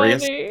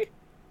hilarious. Funny.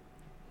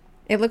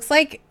 It looks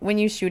like when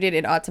you shoot it,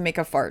 it ought to make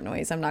a fart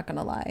noise. I'm not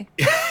gonna lie.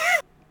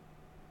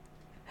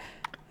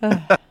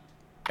 And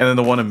then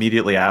the one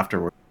immediately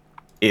afterward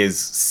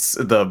is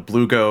the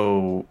blue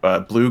glow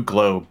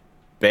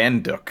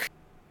Banduk.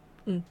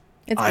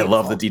 It's I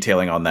love the beautiful.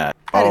 detailing on that.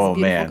 That is a Oh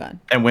beautiful man. gun.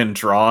 And when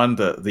drawn,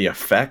 the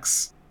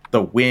effects,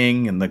 the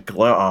wing and the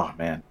glow. Oh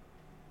man.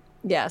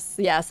 Yes.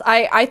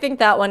 I think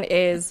that one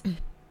is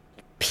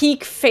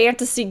peak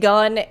fantasy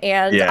gun,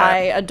 and Yeah. I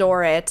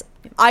adore it.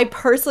 I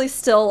personally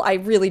I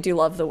really do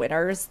love the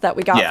winners that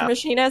we got Yeah. from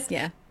Machinist.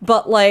 Yeah.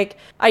 But like,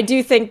 I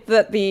do think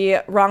that the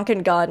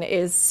Ronkin gun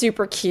is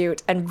super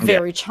cute and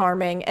very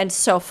charming and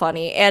so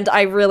funny. And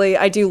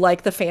I do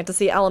like the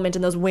fantasy element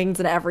in those wings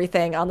and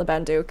everything on the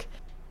Banduk.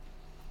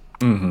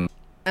 And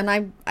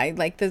I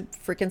like the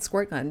freaking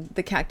squirt gun,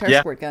 the cactar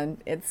Yeah. squirt gun.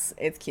 It's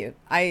cute.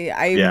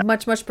 I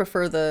much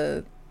prefer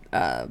the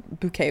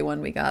bouquet one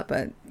we got,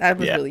 but that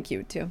was Yeah. really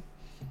cute too.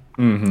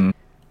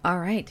 All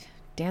right,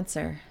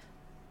 dancer.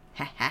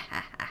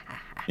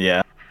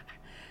 Yeah.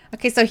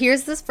 Okay, so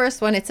here's this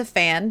first one. It's a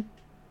fan.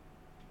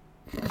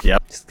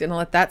 Yep. Just gonna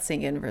let that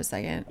sink in for a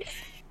second.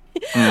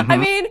 I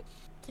mean,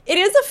 it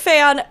is a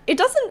fan. It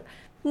doesn't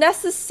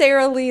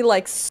necessarily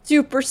like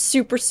super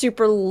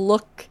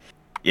look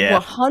Yeah.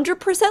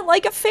 100%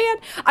 like a fan.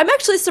 I'm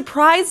actually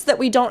surprised that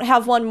we don't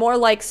have one more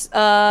like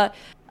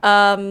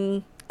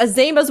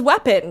Azema's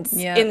weapons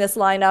Yeah. in this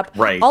lineup.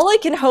 Right. All I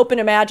can hope and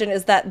imagine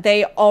is that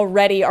they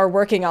already are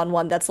working on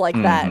one that's like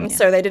that, and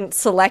so they didn't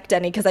select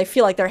any because I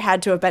feel like there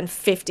had to have been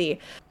 50.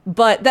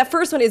 But that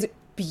first one is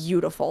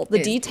beautiful. The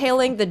It is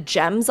detailing, the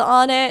gems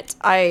on it,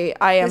 I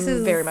am This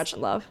is- very much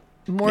in love.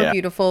 More Yeah.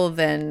 beautiful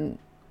than,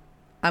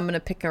 I'm going to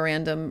pick a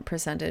random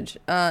percentage.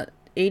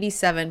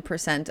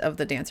 87% of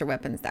the dancer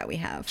weapons that we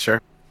have.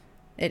 Sure.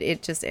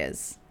 It just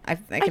is. I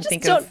can just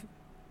think don't- of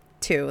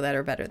 2 that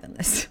are better than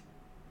this.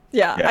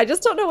 Yeah, Yeah. I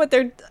just don't know what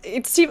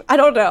I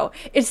don't know.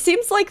 It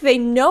seems like they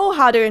know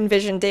how to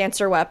envision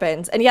dancer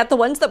weapons, and yet the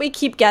ones that we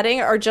keep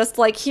getting are just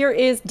like, here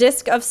is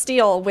disc of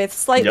steel with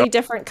slightly Yep.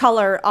 different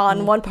color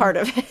on one part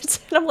of it.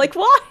 And I'm like,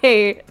 why? I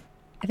think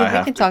I we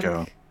have can to talk.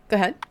 go. Go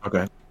ahead.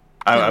 Okay.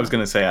 I was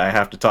gonna say I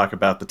have to talk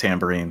about the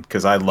tambourine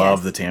because I love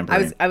Yes. the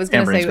tambourine. I was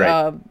going to Tamborine's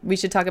say great. we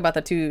should talk about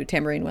the 2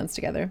 tambourine ones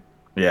together.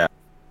 Yeah.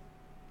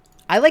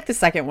 I like the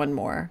second one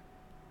more,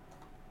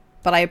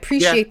 but I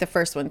appreciate the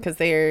first one because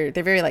they're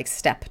very like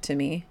step to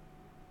me.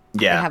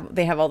 Yeah.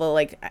 They have all the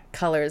like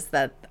colors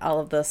that all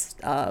of the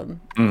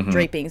Mm-hmm.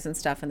 drapings and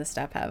stuff in the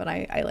step have, and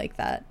I like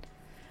that.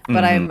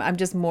 But I'm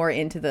just more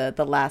into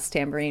the last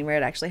tambourine where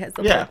it actually has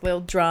the Mm-hmm. Yeah. like,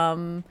 little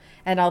drum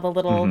and all the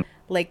little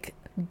like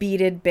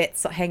beaded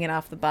bits hanging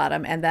off the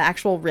bottom and the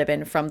actual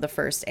ribbon from the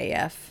first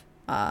AF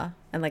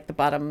and like the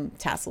bottom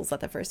tassels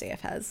that the first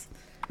AF has.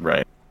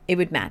 Right. It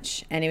would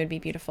match and it would be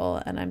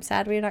beautiful. And I'm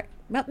sad we're not.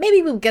 Well,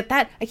 maybe we'll get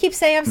that. I keep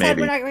saying I'm sad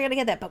Maybe. we're gonna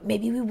get that, but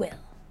maybe we will.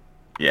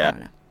 I Yeah. don't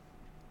know.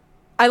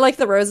 I like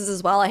the roses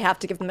as well. I have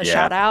to give them a Yeah.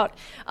 shout out.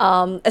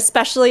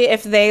 Especially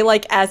if they,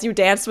 like, as you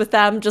dance with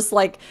them, just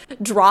like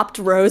dropped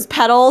rose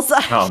petals.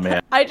 Oh,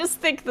 man. I just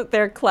think that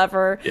they're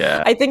clever.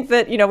 Yeah. I think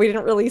that, we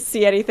didn't really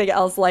see anything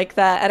else like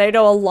that. And I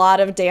know a lot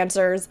of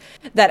dancers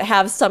that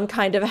have some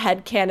kind of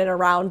headcanon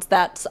around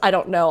that, I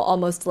don't know,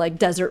 almost like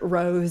desert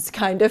rose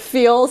kind of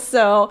feel.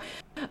 So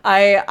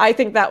I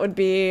think that would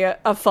be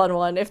a fun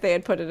one if they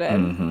had put it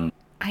in. Mm-hmm.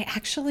 I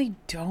actually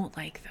don't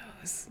like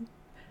those.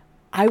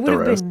 I would have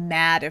rose. been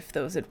mad if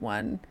those had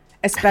won,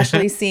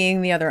 especially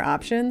seeing the other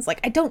options. Like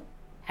I don't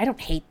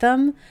hate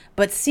them,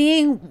 but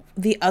seeing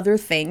the other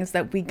things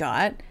that we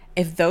got,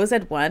 if those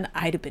had won,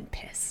 I'd have been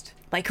pissed.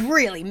 Like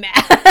really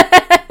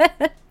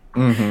mad.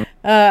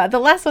 The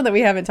last one that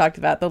we haven't talked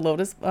about, the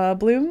Lotus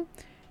Bloom,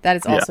 that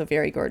is also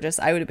very gorgeous.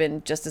 I would have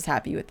been just as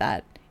happy with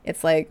that.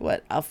 It's like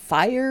what, a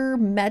fire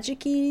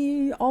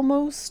magic-y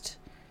almost?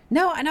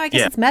 No, I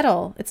guess Yeah. it's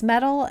metal. It's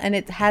metal and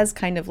it has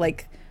kind of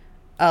like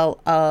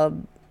a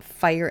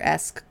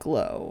fire-esque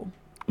glow.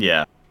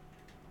 Yeah.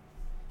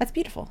 That's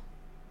beautiful.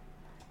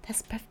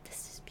 This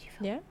is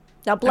beautiful. Yeah.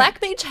 Now,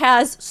 Black Mage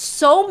has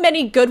so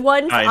many good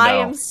ones. I I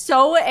know. am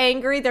so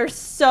angry. They're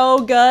so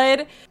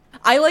good.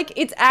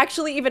 It's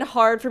actually even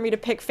hard for me to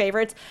pick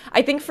favorites.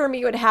 I think for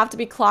me it would have to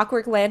be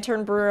Clockwork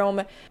Lantern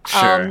Broom.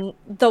 Sure.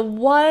 The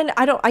one,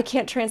 I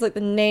can't translate the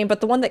name,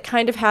 but the one that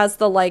kind of has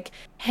the like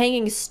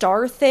hanging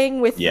star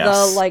thing with Yes.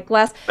 the like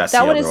glass. That's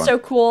that the one other is one. so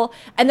cool.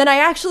 And then I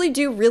actually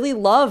do really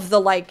love the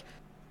like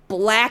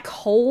black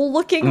hole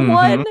looking Mm-hmm.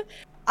 one.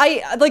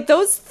 I like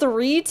those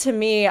 3 to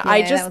me. I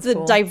Yeah, that just one's the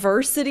cool.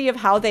 diversity of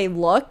how they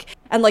look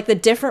and like the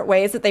different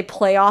ways that they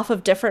play off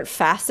of different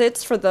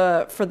facets for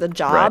the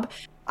job.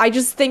 Right. I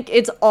just think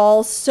it's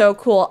all so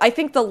cool. I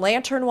think the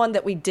lantern one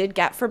that we did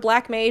get for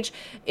Black Mage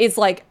is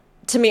like,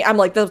 to me, I'm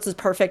like, this is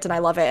perfect and I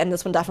love it. And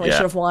this one definitely Yeah.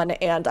 should have won.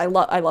 And I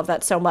love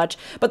that so much.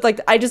 But like,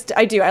 I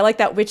like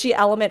that witchy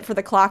element for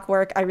the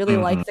clockwork. I really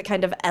like the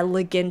kind of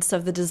elegance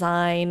of the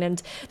design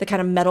and the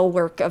kind of metal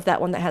work of that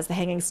one that has the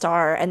hanging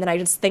star. And then I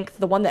just think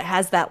the one that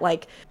has that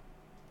like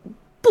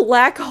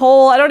black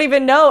hole, I don't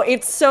even know.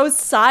 It's so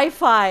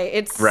sci-fi.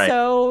 It's Right.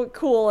 so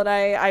cool. And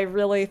I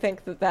really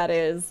think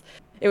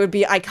it would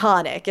be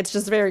iconic. It's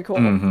just very cool.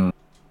 Mm-hmm.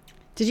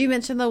 Did you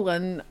mention the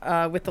one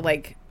with the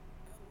like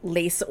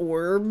lace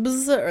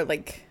orbs or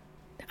like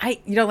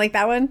you don't like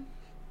that one?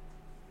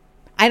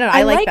 I don't know.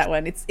 I like like- that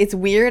one. It's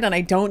weird and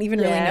I don't even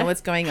really Yeah. know what's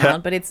going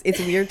on, but it's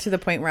weird to the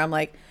point where I'm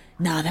like,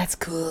 nah, that's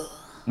cool.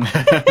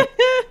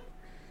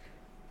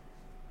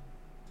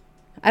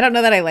 I don't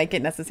know that I like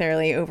it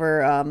necessarily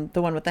over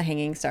the one with the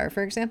hanging star,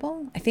 for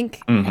example. I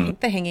think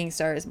the hanging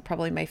star is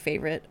probably my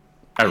favorite.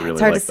 I really It's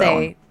hard like to that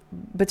say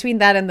one. between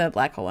that and the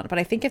black hole one, but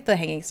I think if the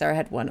hanging star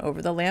had won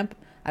over the lamp,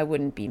 I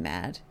wouldn't be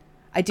mad.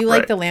 I do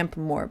like Right. the lamp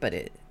more, but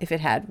if it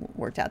had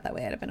worked out that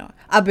way,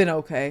 I've been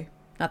okay.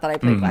 Not that I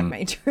played Black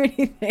Mage or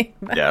anything.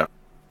 But, Yeah.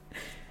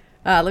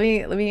 let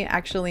me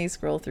actually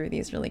scroll through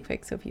these really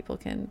quick so people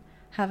can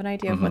have an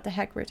idea of what the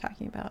heck we're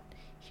talking about.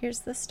 Here's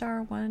the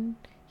star one.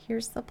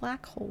 Here's the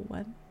black hole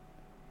one.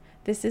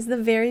 This is the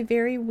very,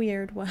 very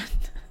weird one.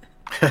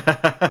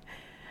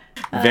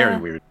 Very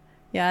weird.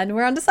 Yeah, and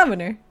we're on to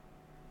Summoner.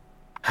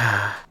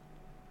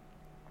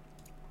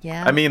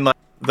 Yeah. I mean, like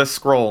the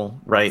scroll,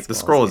 right? The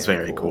scroll is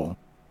very cool.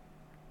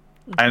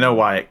 I know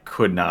why it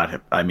could not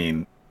have. I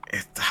mean,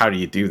 how do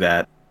you do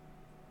that?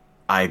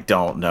 I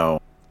don't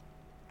know.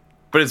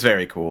 But it's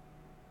very cool.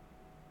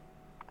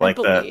 Like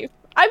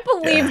I I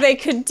believe Yeah. they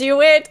could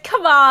do it.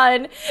 Come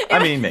on.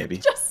 I mean, maybe.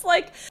 Just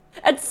like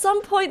at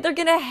some point they're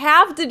gonna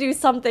have to do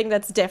something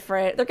that's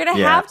different. They're gonna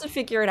Yeah. have to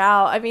figure it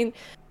out. I mean,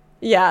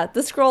 yeah,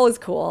 the scroll is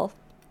cool.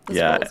 The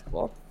Yeah. scroll is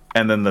cool.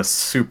 And then the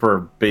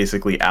super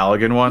basically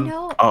Allegan one. You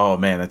know- Oh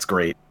man, that's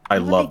great. I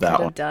love that What one.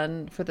 they could have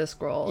done for the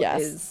scroll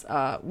Yes. is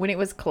when it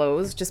was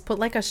closed, just put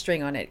like a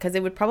string on it because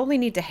it would probably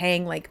need to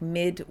hang like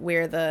mid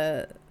where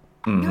the.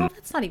 Mm-hmm. No,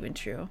 that's not even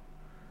true.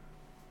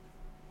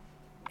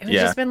 It would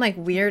Yeah. just been like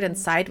weird and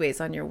sideways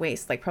on your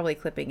waist, like probably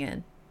clipping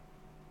in.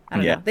 I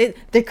don't Yeah. know.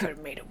 They could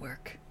have made it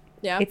work.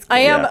 Yeah, It's I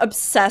am Yeah.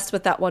 obsessed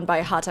with that one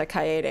by Hata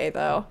Kaede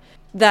though.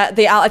 I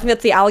think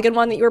that's the Allegan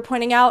one that you were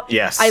pointing out.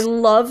 Yes. I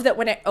love that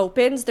when it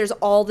opens, there's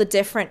all the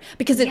different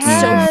because it's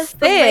Yes, so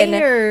the thin.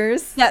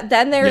 layers. That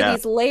then there Yeah. are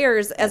these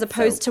layers as That's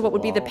opposed so to what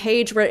would be the cool.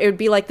 page where it would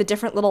be like the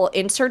different little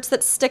inserts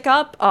that stick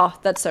up. Oh,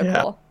 that's so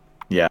Yeah. cool.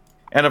 Yeah.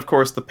 And of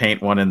course, the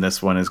paint one in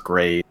this one is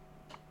great.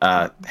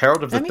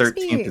 Herald of the That makes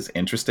 13th me- is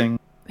interesting.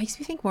 Makes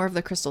me think more of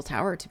the Crystal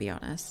Tower, to be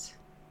honest.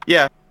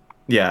 Yeah.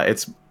 Yeah,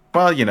 it's,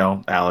 well, you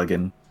know,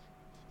 Allegan.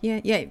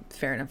 Yeah,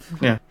 fair enough.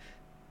 Yeah.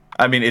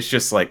 I mean, it's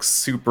just like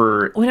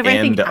super Whenever I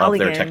think end of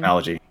their Allegan-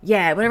 technology.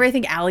 Yeah, whenever I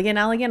think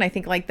Allegan, I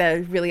think like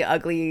the really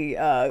ugly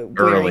Early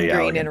glowing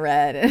green Allegan. and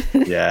red.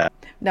 Yeah.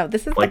 No,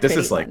 this is Like, the this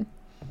pretty is, like, one.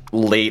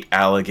 Late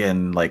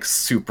Allegan, like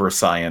super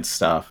science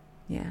stuff.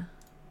 Yeah.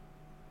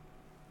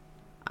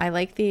 I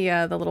like the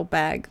little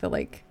bag, the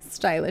like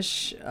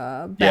stylish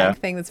bag Yeah.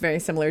 thing that's very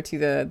similar to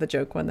the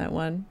joke one that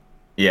won.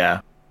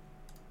 Yeah.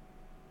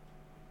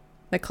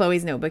 The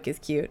Chloe's notebook is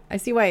cute. I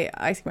see why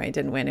it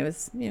didn't win. It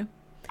was, it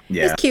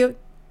Yeah. was cute.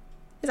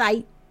 It's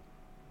aight.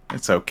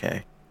 It's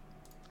okay.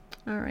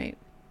 All right.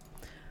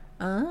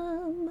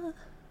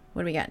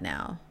 What do we got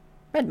now?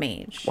 Red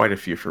Mage. Quite a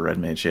few for Red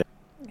Mage, yeah.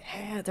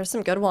 Yeah, there's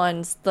some good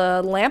ones.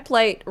 The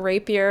Lamplight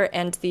Rapier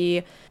and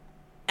the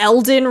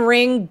Elden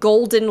Ring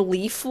Golden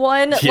Leaf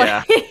one.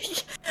 Yeah.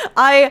 Like,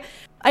 I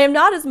am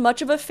not as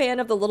much of a fan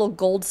of the little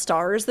gold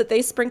stars that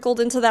they sprinkled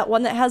into that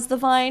one that has the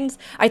vines.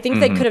 I think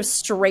they could have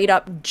straight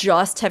up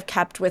just have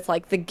kept with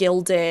like the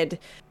gilded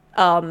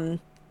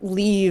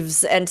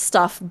leaves and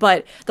stuff,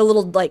 but the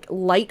little like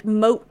light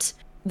moat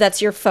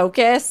that's your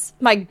focus.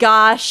 My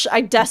gosh,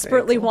 I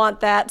desperately cool. want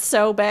that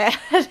so bad.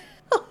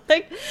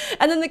 Like,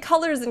 and then the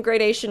colors and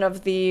gradation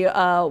of the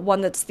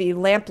one that's the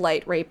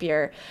Lamplight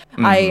Rapier.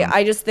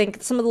 I just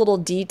think some of the little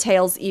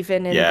details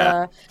even in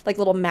Yeah. the like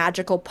little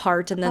magical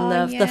part and then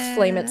Oh, the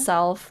flame yeah.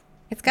 itself.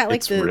 It's got like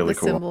It's the really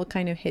cool. symbol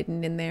kind of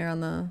hidden in there on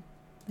the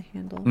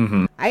handle.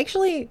 Mhm.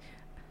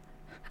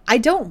 I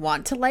don't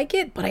want to like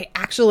it, but I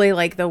actually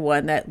like the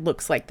one that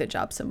looks like the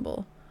job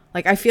symbol.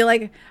 Like I feel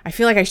like I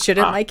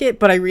shouldn't like it,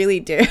 but I really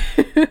do.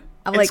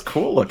 I'm It's like,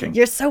 cool looking.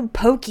 you're so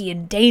pokey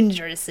and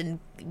dangerous and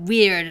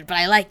weird, but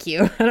I like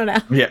you. I don't know.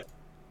 Yeah.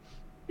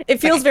 It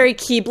feels very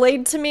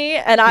Keyblade to me,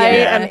 and I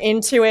Yeah. am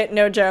into it.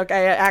 No joke.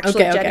 I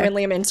actually Okay.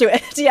 genuinely am into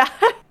it. Yeah.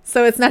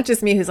 So it's not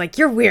just me who's like,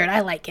 you're weird. I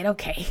like it.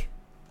 Okay.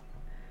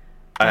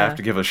 I have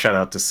to give a shout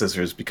out to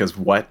Scissors because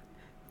what?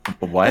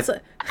 What?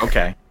 That's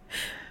Okay.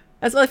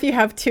 As well, if you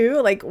have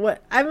two, like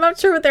what? I'm not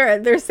sure what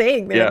they're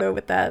saying there Yeah. though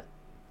with that.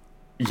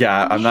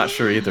 Yeah, I'm not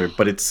sure either,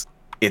 but it's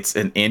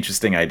an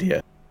interesting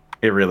idea.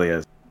 It really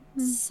is.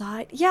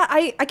 Side. Yeah,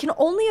 I can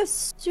only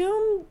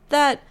assume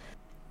that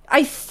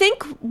I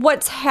think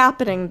what's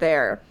happening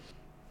there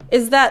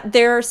is that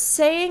they're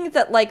saying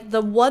that like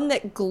the one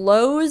that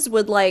glows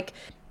would like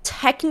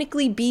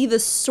technically be the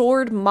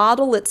sword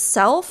model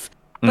itself,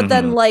 but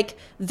then like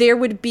there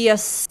would be a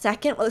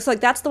second, it's like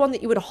that's the one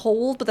that you would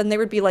hold, but then there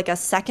would be like a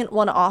second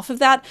one off of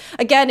that.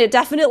 Again, it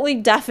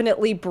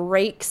definitely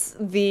breaks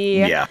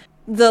Yeah.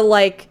 the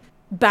like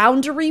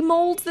boundary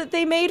mold that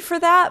they made for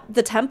that,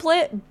 the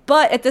template,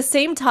 but at the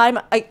same time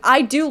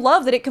I do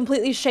love that it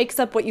completely shakes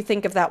up what you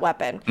think of that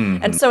weapon.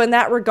 And so in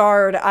that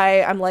regard,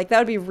 I'm like, that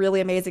would be really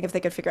amazing if they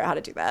could figure out how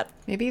to do that.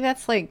 Maybe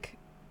that's like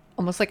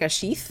almost like a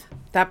sheath.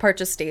 That part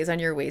just stays on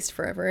your waist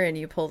forever and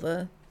you pull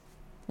the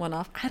one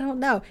off. I don't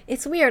know.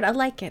 It's weird. I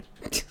like it.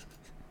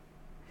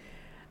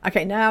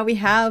 Okay, now we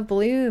have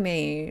Blue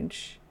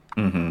Mage.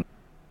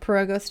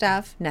 Pierogo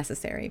staff,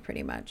 necessary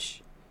pretty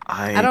much.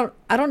 I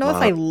don't know if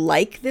I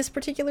like this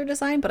particular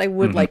design, but I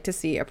would like to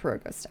see a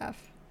Pierogo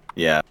staff.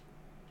 Yeah.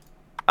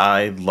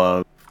 I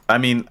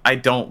mean, I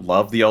don't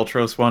love the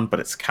Ultros one, but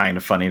it's kind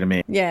of funny to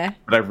me. Yeah.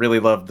 But I really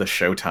love the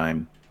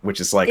Showtime,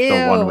 which is like the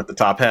Ew. one with the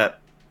top hat.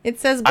 It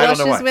says I don't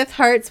know blushes why. with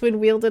hearts when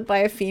wielded by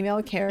a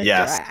female character.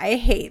 Yes. I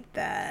hate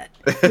that.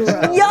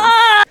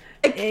 Yuck!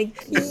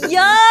 Ick.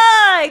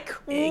 Yuck!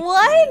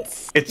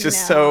 What? It's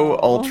just so No.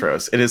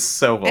 Ultros. It is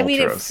so Ultros. I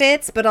mean, it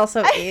fits, but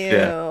also ew.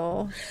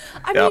 Yeah.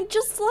 I Yep. mean,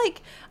 just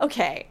like,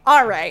 okay,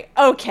 all right.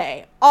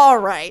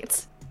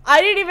 I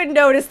didn't even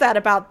notice that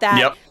about that.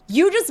 Yep.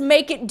 You just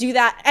make it do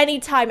that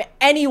anytime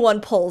anyone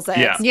pulls it.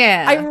 Yeah.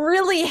 Yeah. I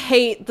really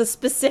hate the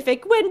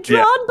specific when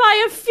drawn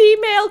by a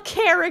female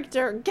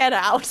character. Get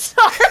out.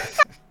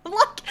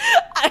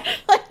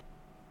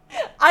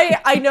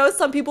 I know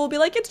some people will be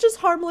like, it's just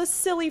harmless,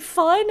 silly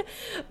fun,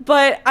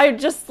 but I'm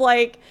just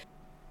like,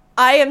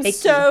 I am Icky.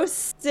 so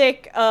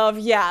sick of,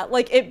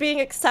 like it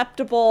being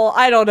acceptable.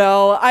 I don't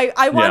know.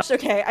 I watched,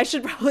 okay, I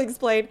should probably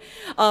explain.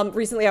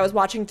 Recently I was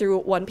watching through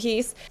One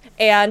Piece,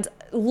 and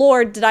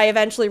Lord, did I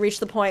eventually reach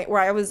the point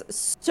where I was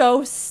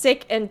so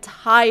sick and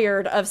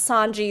tired of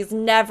Sanji's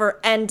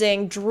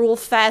never-ending drool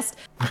fest,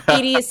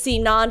 idiocy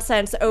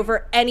nonsense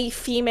over any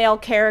female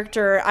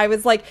character. I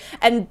was like,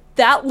 and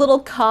that little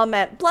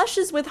comment,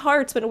 blushes with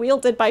hearts when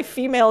wielded by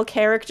female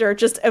character,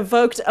 just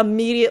evoked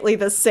immediately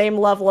the same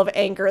level of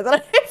anger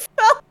that I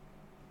felt.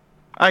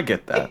 I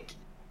get that.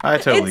 I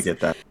totally get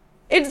that.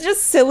 It's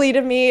just silly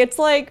to me. It's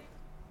like,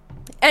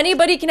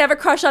 anybody can have a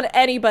crush on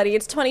anybody.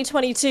 It's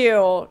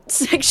 2022.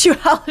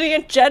 Sexuality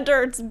and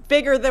gender, it's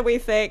bigger than we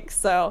think.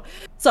 So,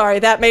 sorry,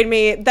 that made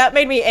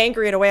me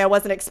angry in a way I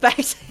wasn't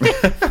expecting.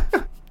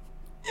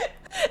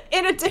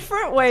 In a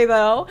different way,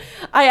 though,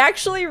 I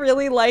actually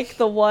really like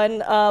the one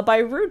by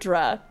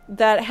Rudra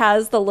that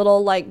has the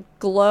little like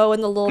glow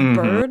and the little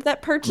bird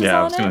that perches on it. Yeah,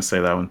 I was gonna say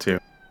that one too.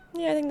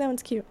 Yeah, I think that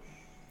one's cute.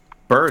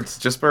 Birds,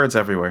 just birds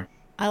everywhere.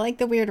 I like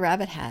the weird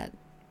rabbit hat.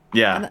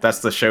 Yeah, that's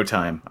the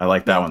Showtime. I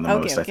like that one the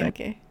most, I think.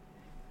 Okay.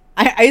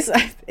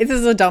 This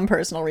is a dumb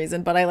personal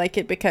reason, but I like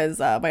it because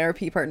my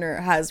RP partner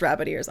has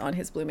rabbit ears on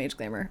his Blue Mage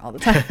Glamour all the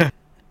time.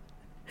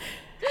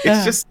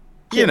 It's just,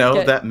 you know,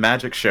 Good. that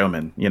magic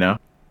showman, you know?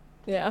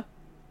 Yeah.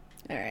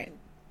 All right.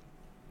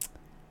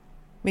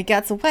 We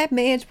got some white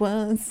mage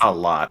ones. A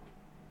lot.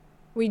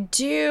 We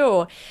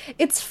do.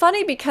 It's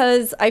funny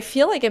because I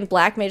feel like in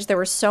Black Mage there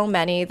were so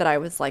many that I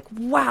was like,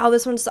 wow,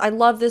 I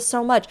love this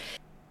so much.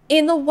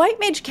 In the White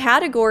Mage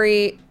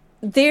category,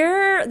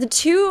 the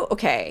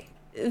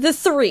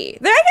three.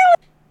 I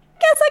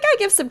guess like I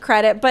give some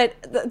credit,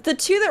 but the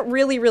two that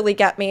really, really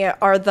get me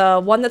are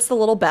the one that's the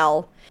little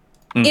bell.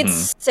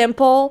 It's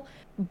simple,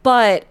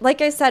 but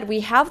like I said, we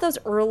have those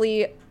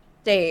early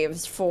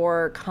saves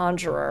for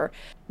Conjurer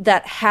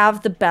that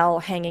have the bell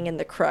hanging in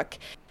the crook.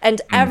 And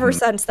ever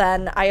since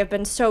then, I have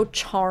been so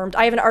charmed.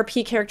 I have an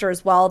RP character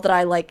as well that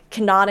I like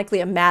canonically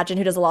imagine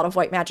who does a lot of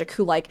white magic,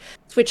 who like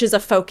switches a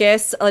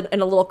focus and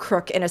a little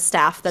crook in a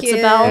staff that's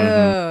a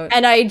bell.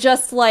 And I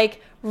just like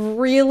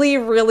really,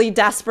 really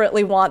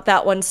desperately want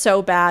that one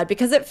so bad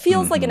because it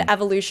feels like an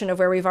evolution of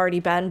where we've already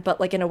been, but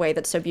like in a way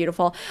that's so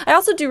beautiful. I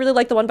also do really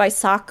like the one by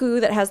Saku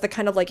that has the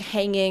kind of like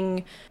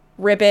hanging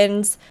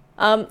ribbons.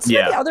 Some of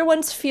the other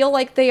ones feel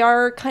like they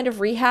are kind of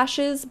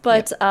rehashes,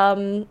 but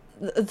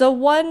the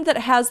one that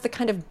has the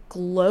kind of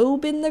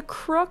globe in the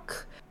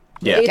crook,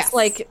 it's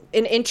like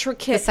an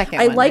intricate. The second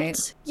I one,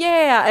 liked, right?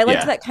 I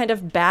liked that kind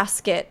of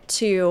basket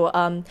too.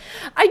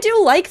 I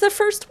do like the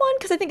first one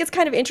because I think it's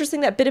kind of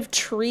interesting, that bit of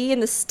tree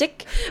and the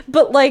stick.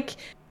 But like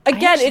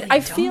again, I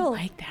feel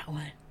like that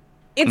one.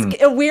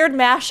 It's a weird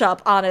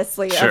mashup,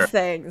 honestly, of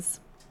things.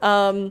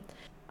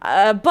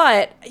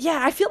 But yeah,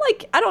 I feel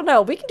like, I don't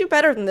know, we can do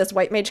better than this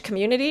white mage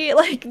community.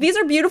 Like, these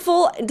are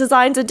beautiful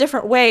designs in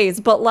different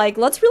ways, but like,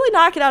 let's really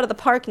knock it out of the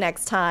park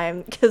next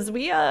time, because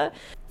we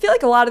feel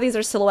like a lot of these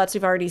are silhouettes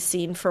we've already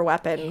seen for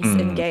weapons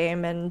in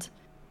game and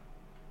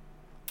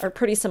are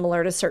pretty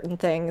similar to certain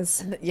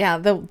things. Yeah,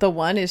 the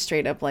one is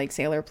straight up like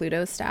Sailor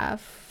Pluto's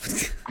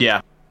staff.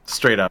 Yeah,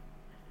 straight up.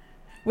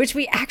 Which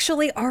we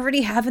actually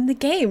already have in the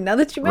game. Now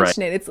that you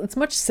mention it, it's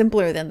much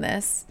simpler than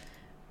this,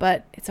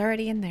 but it's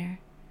already in there.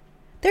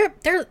 There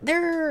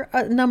are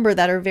a number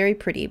that are very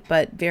pretty,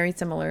 but very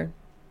similar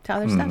to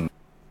other stuff.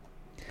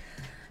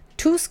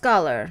 Two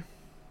Scholar.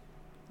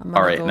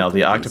 All right, now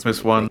the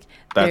octopus one,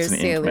 that's There's an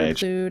ink Sailor mage.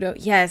 Pluto.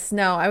 Yes,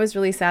 no, I was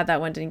really sad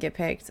that one didn't get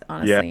picked,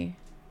 honestly.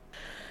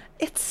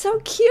 It's so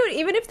cute,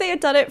 even if they had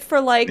done it for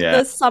like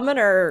the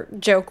summoner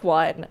joke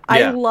one.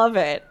 I love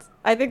it.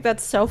 I think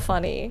that's so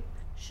funny.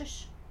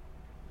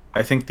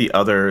 I think the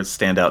other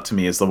standout to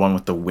me is the one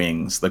with the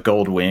wings, the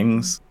gold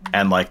wings,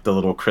 and like the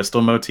little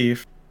crystal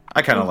motif.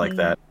 I kind of like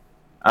that.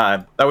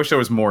 I wish there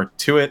was more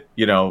to it.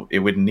 You know, it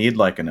would need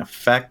like an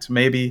effect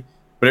maybe,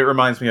 but it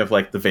reminds me of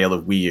like the Veil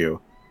of Wiyu,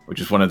 which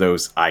is one of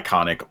those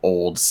iconic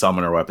old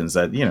summoner weapons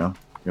that, you know,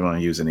 you don't want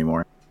to use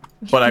anymore.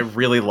 But I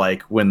really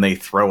like when they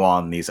throw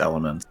on these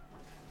elements.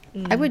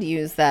 I would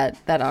use that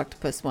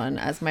octopus one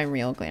as my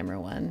real glamour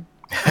one.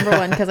 Number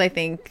one, because I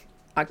think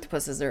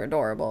octopuses are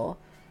adorable.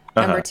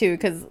 Number two,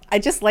 because I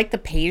just like the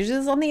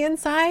pages on the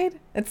inside.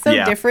 It's so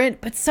different,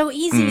 but so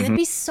easy. It'd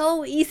be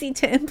so easy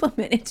to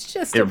implement. It's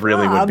just it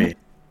really would be.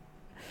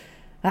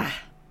 All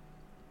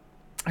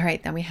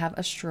right, then we have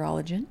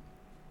Astrologian.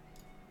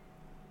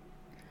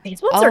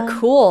 These ones are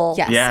cool.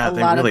 Yes, Yeah, a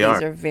they lot really of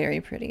these are. are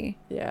very pretty.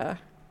 Yeah.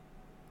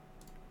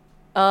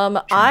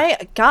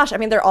 I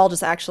mean, they're all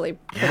just actually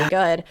pretty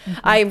good.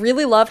 I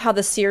really love how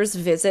the Seer's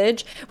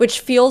visage,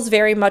 which feels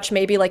very much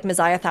maybe like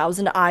Messiah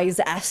Thousand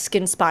Eyes-esque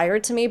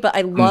inspired to me, but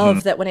I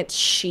love that when it's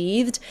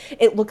sheathed,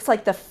 it looks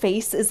like the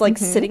face is like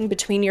sitting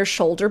between your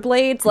shoulder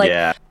blades.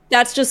 Like,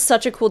 that's just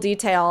such a cool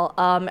detail.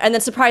 And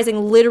then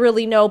surprising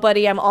literally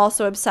nobody, I'm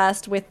also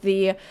obsessed with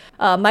the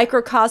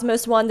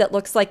Microcosmos one that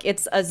looks like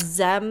it's a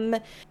Zem,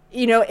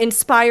 you know,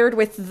 inspired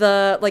with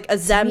the, like, a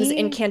Zem's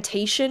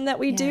incantation that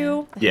we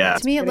do. Yeah.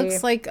 To me, it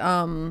looks like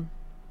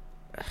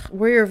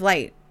Warrior of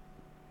Light.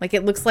 Like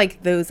it looks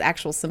like those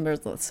actual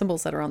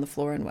symbols that are on the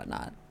floor and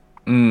whatnot.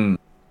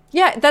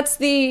 Yeah, that's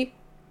the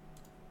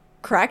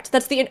correct.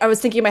 That's the. I was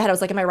thinking in my head. I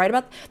was like, "Am I right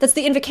about?" That's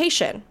the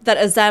invocation that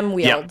Azem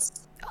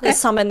wields to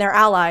summon their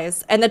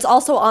allies, and that's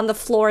also on the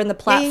floor in the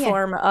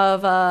platform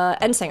of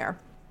Endsinger.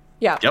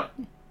 Yeah. Yep.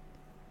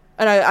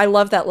 And I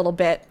love that little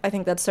bit. I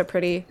think that's so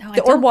pretty. No,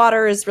 the orb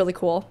water is really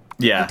cool.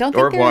 Yeah, don't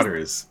think orb there's- water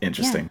is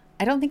interesting. Yeah,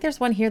 I don't think there's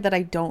one here that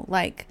I don't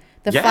like.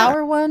 The Yeah.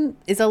 flower one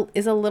is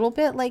a little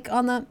bit like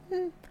on the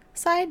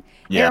side.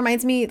 Yeah. It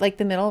reminds me, like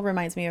the middle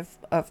reminds me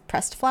of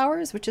pressed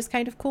flowers, which is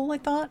kind of cool, I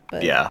thought.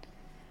 But Yeah.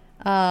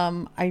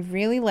 I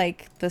really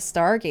like the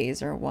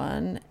Stargazer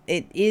one.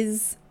 It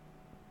is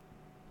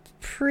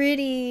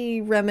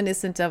pretty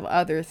reminiscent of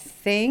other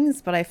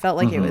things, but I felt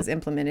like it was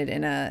implemented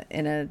in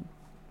a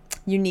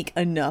unique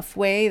enough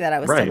way that I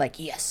was still Right. like,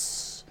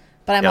 yes.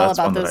 But I'm Yeah, all that's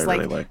about one that those I like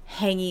really like.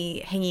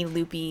 hangy,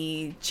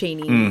 loopy,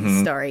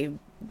 chainy, starry,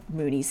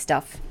 moony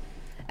stuff.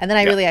 And then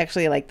I Yeah. really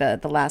actually like the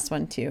last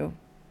one too.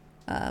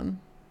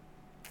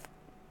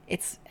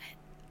 It's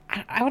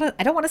I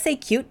don't want to say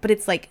cute, but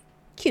it's like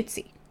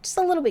cutesy, just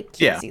a little bit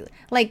Yeah. cutesy,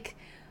 like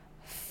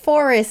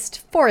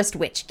forest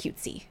witch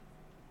cutesy.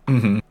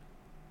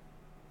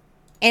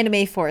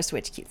 Anime forest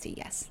witch cutesy.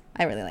 Yes,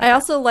 I really like. I that.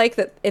 also like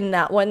that in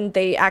that one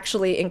they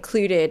actually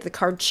included the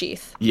card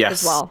sheath Yes.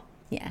 as well.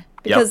 Yeah.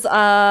 Because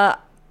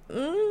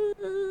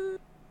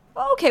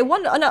okay,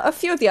 a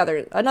few of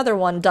the another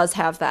one does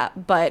have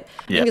that, but I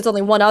Yeah. think it's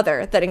only one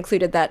other that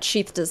included that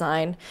sheath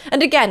design.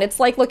 And again, it's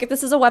like, look, if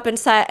this is a weapon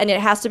set and it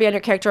has to be on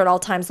your character at all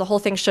times, the whole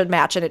thing should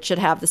match and it should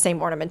have the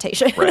same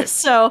ornamentation. Right.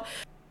 So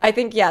I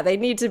think, yeah, they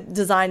need to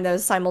design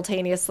those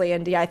simultaneously.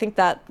 And yeah, I think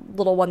that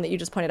little one that you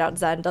just pointed out,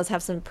 Zen, does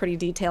have some pretty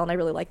detail, and I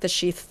really like the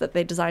sheath that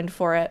they designed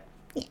for it.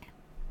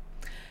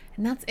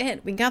 And that's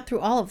it. We got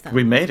through all of them.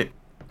 We made it.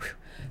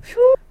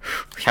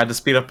 Had to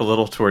speed up a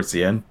little towards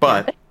the end,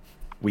 but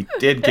we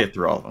did get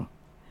through all of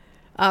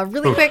them.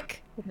 Really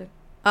quick.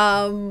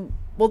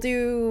 We'll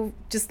do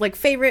just like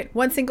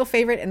one single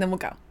favorite, and then we'll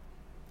go.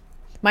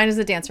 Mine is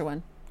the dancer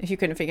one. If you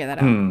couldn't figure that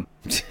out.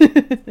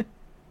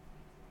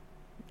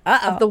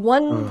 Of the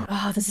one,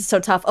 oh, this is so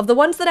tough. Of the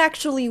ones that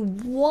actually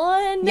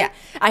won, Yeah.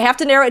 I have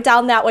to narrow it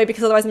down that way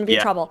because otherwise I'm gonna be in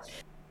Yeah. trouble.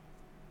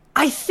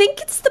 I think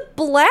it's the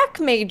Black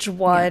Mage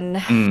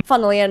one,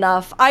 funnily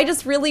enough. I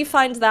just really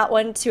find that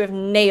one to have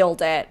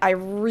nailed it. I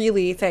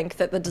really think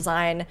that the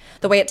design,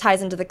 the way it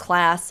ties into the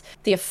class,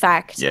 the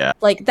effect, Yeah.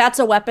 like that's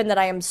a weapon that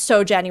I am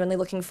so genuinely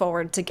looking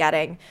forward to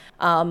getting.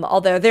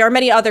 Although there are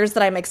many others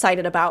that I'm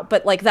excited about,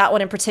 but like that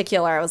one in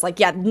particular, I was like,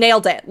 yeah,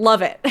 nailed it.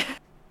 Love it.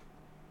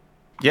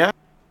 Yeah.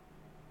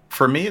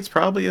 For me, it's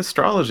probably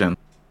Astrologian.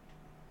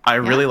 I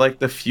really like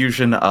the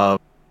fusion of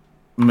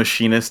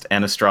Machinist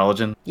and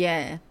Astrologian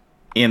Yeah.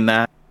 in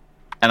that.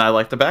 And I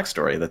like the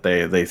backstory that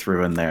they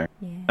threw in there.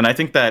 Yeah. And I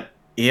think that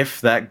if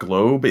that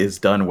globe is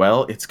done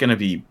well, it's going to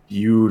be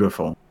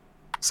beautiful.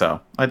 So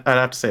I'd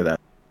have to say that.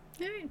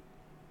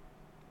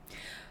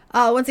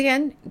 Once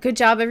again, good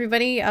job,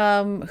 everybody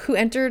who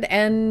entered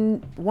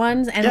and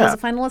won and Yeah. was a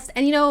finalist.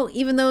 And, you know,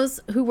 even those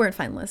who weren't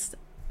finalists,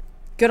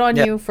 good on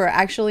Yeah. you for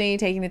actually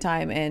taking the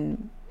time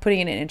and putting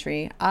in an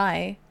entry.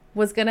 I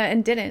was going to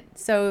and didn't.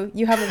 So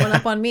you have a one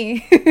up on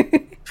me.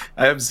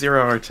 I have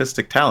zero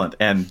artistic talent,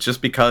 and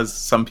just because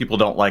some people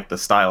don't like the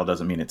style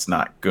doesn't mean it's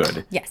not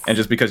good. Yes. And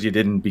just because you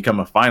didn't become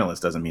a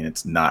finalist doesn't mean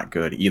it's not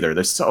good either.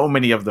 There's so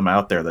many of them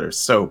out there that are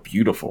so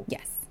beautiful.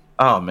 Yes.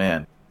 Oh,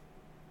 man.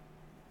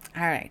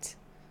 All right.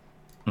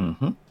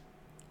 Mm-hmm.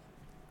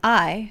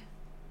 I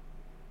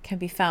can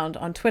be found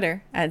on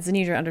Twitter at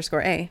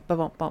Zanidra_A,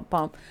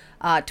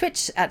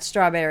 Twitch at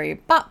Strawberry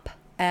Bop,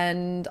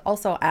 and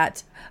also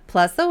at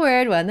plus the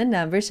word one the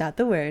number shot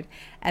the word.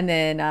 And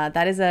then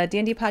that is a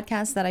D&D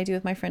podcast that I do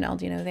with my friend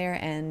Aldino there,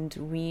 and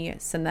we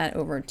send that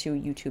over to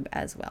YouTube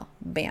as well.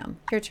 Bam,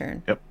 your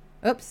turn. Yep.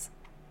 Oops,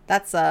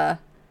 that's a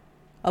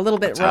little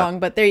bit What's wrong, that?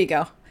 but there you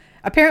go.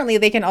 Apparently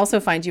they can also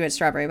find you at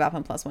Strawberry Bop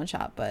on Plus One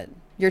Shot, but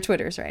your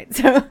Twitter's right.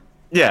 So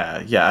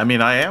Yeah. I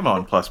mean, I am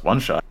on Plus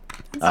One Shot.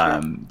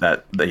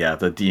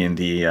 The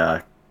D&D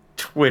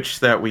Twitch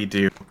that we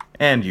do,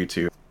 and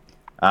YouTube.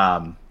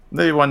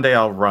 Maybe one day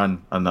I'll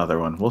run another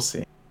one. We'll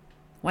see.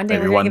 one day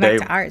Maybe we're one gonna get day-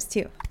 back to ours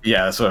too.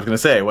 Yeah, that's what I was going to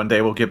say. One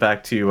day we'll get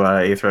back to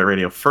Aetheryte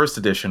Radio First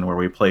Edition, where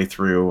we play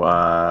through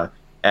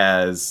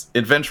as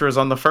adventurers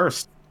on the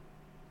first.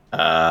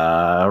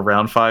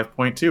 Around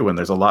 5.2, when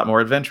there's a lot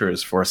more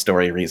adventurers for a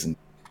story reason.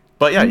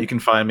 But yeah, you can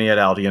find me at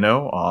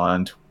Aldino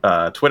on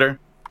Twitter.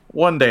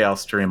 One day I'll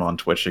stream on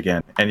Twitch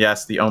again. And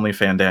yes, the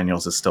OnlyFan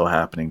Daniels is still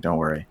happening. Don't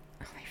worry.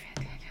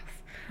 I'm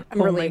Oh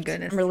my relieved.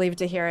 goodness. I'm relieved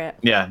to hear it.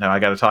 Yeah, no, I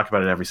got to talk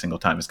about it every single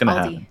time. It's going to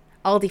happen.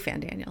 Aldi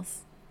Fan Daniels.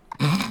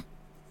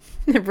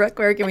 Brooke,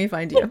 where can we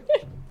find you?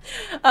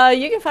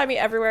 You can find me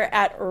everywhere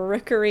at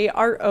Rookuri,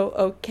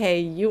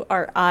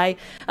 Rookuri,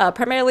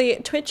 primarily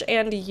Twitch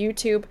and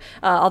YouTube,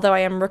 although I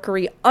am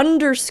Rookuri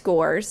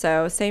 _,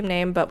 so same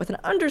name, but with an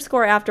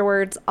underscore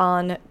afterwards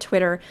on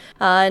Twitter.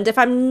 And if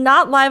I'm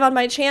not live on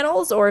my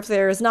channels, or if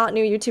there's not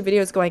new YouTube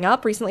videos going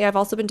up, recently I've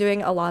also been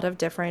doing a lot of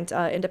different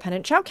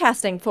independent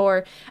shoutcasting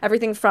for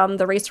everything from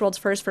the Race World's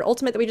First for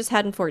Ultimate that we just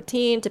had in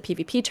 14 to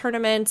PvP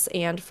tournaments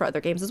and for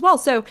other games as well.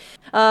 So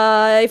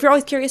if you're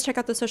always curious, check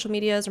out the social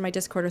medias or my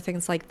Discord or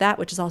things like that,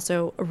 which is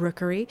also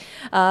Rookuri,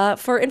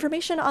 for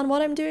information on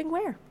what I'm doing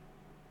where.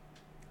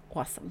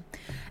 Awesome.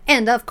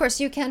 And of course,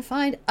 you can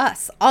find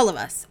us, all of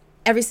us,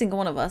 every single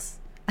one of us,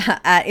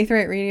 at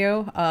Aetheryte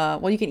Radio.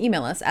 Well, you can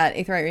email us at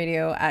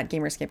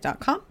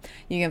aetheryteradio@gamerscape.com.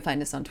 You can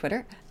find us on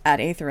Twitter at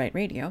Aetheryte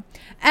Radio.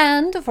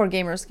 And for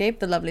Gamerscape,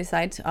 the lovely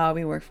site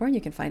we work for,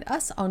 you can find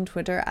us on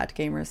Twitter at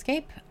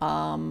Gamerscape,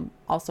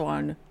 also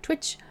on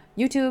Twitch,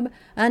 YouTube,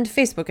 and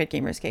Facebook at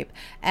Gamerscape.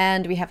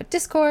 And we have a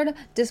Discord,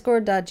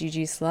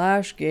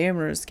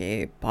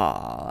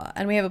 discord.gg/Gamerscape.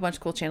 And we have a bunch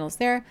of cool channels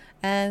there.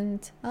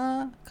 And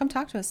come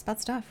talk to us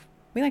about stuff.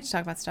 We like to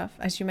talk about stuff,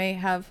 as you may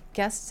have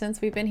guessed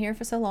since we've been here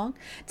for so long.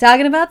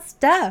 Talking about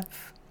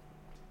stuff.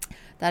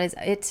 That is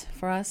it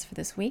for us for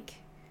this week.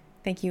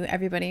 Thank you,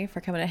 everybody,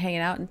 for coming and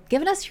hanging out and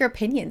giving us your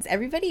opinions.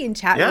 Everybody in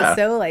chat was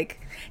so,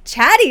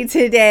 chatty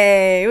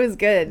today. It was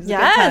good. It was a good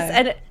time.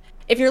 And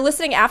if you're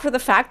listening after the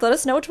fact, let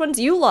us know which ones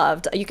you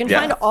loved. You can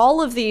find all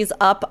of these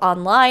up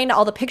online.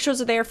 All the pictures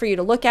are there for you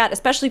to look at,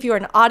 especially if you're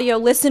an audio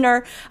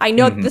listener. I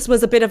know that this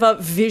was a bit of a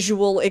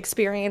visual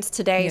experience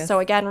today. Yes. So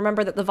again,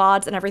 remember that the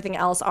VODs and everything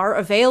else are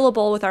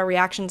available with our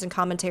reactions and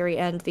commentary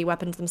and the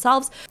weapons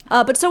themselves.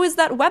 But so is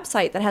that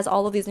website that has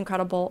all of these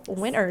incredible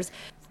winners.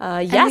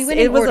 Yes,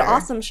 it was an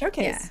awesome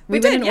showcase. Yeah. We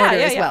went in order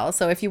as well.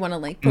 So if you want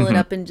to pull it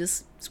up and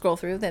just scroll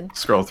through, then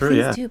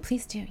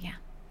please do. Yeah.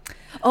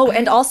 Oh,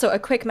 and also a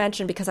quick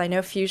mention, because I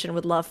know Fusion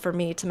would love for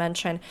me to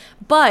mention,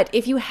 but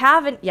if you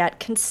haven't yet,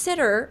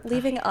 consider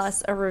leaving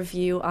us a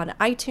review on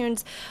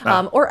iTunes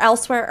or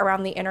elsewhere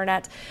around the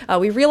internet.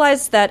 We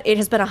realized that it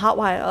has been a hot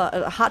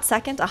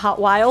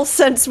while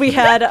since we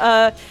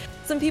had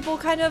some people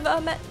kind of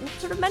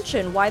sort of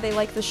mention why they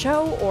like the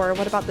show or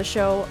what about the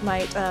show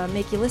might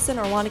make you listen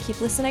or want to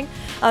keep listening.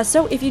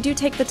 So if you do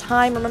take the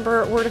time,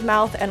 remember word of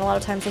mouth, and a lot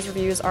of times those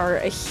reviews are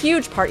a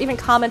huge part, even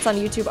comments on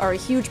YouTube are a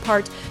huge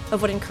part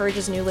of what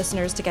encourages new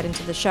listeners to get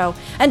into the show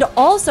and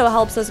also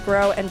helps us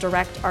grow and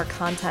direct our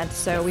content.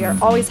 So we are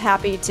always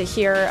happy to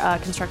hear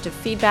constructive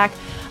feedback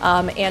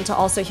and to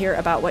also hear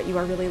about what you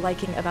are really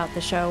liking about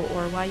the show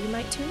or why you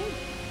might tune in.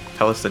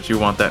 Tell us that you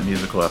want that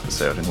musical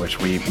episode in which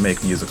we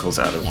make musicals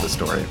out of the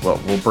story.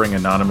 Well, we'll bring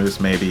Anonymous,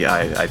 maybe.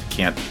 I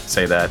can't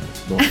say that.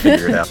 We'll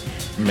figure it out.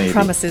 Maybe.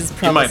 Promises.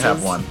 You might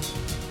have one.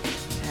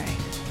 All right.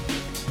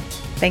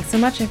 Thanks so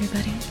much,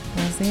 everybody.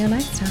 We'll see you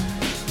next time.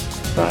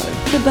 Bye.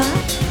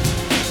 Goodbye.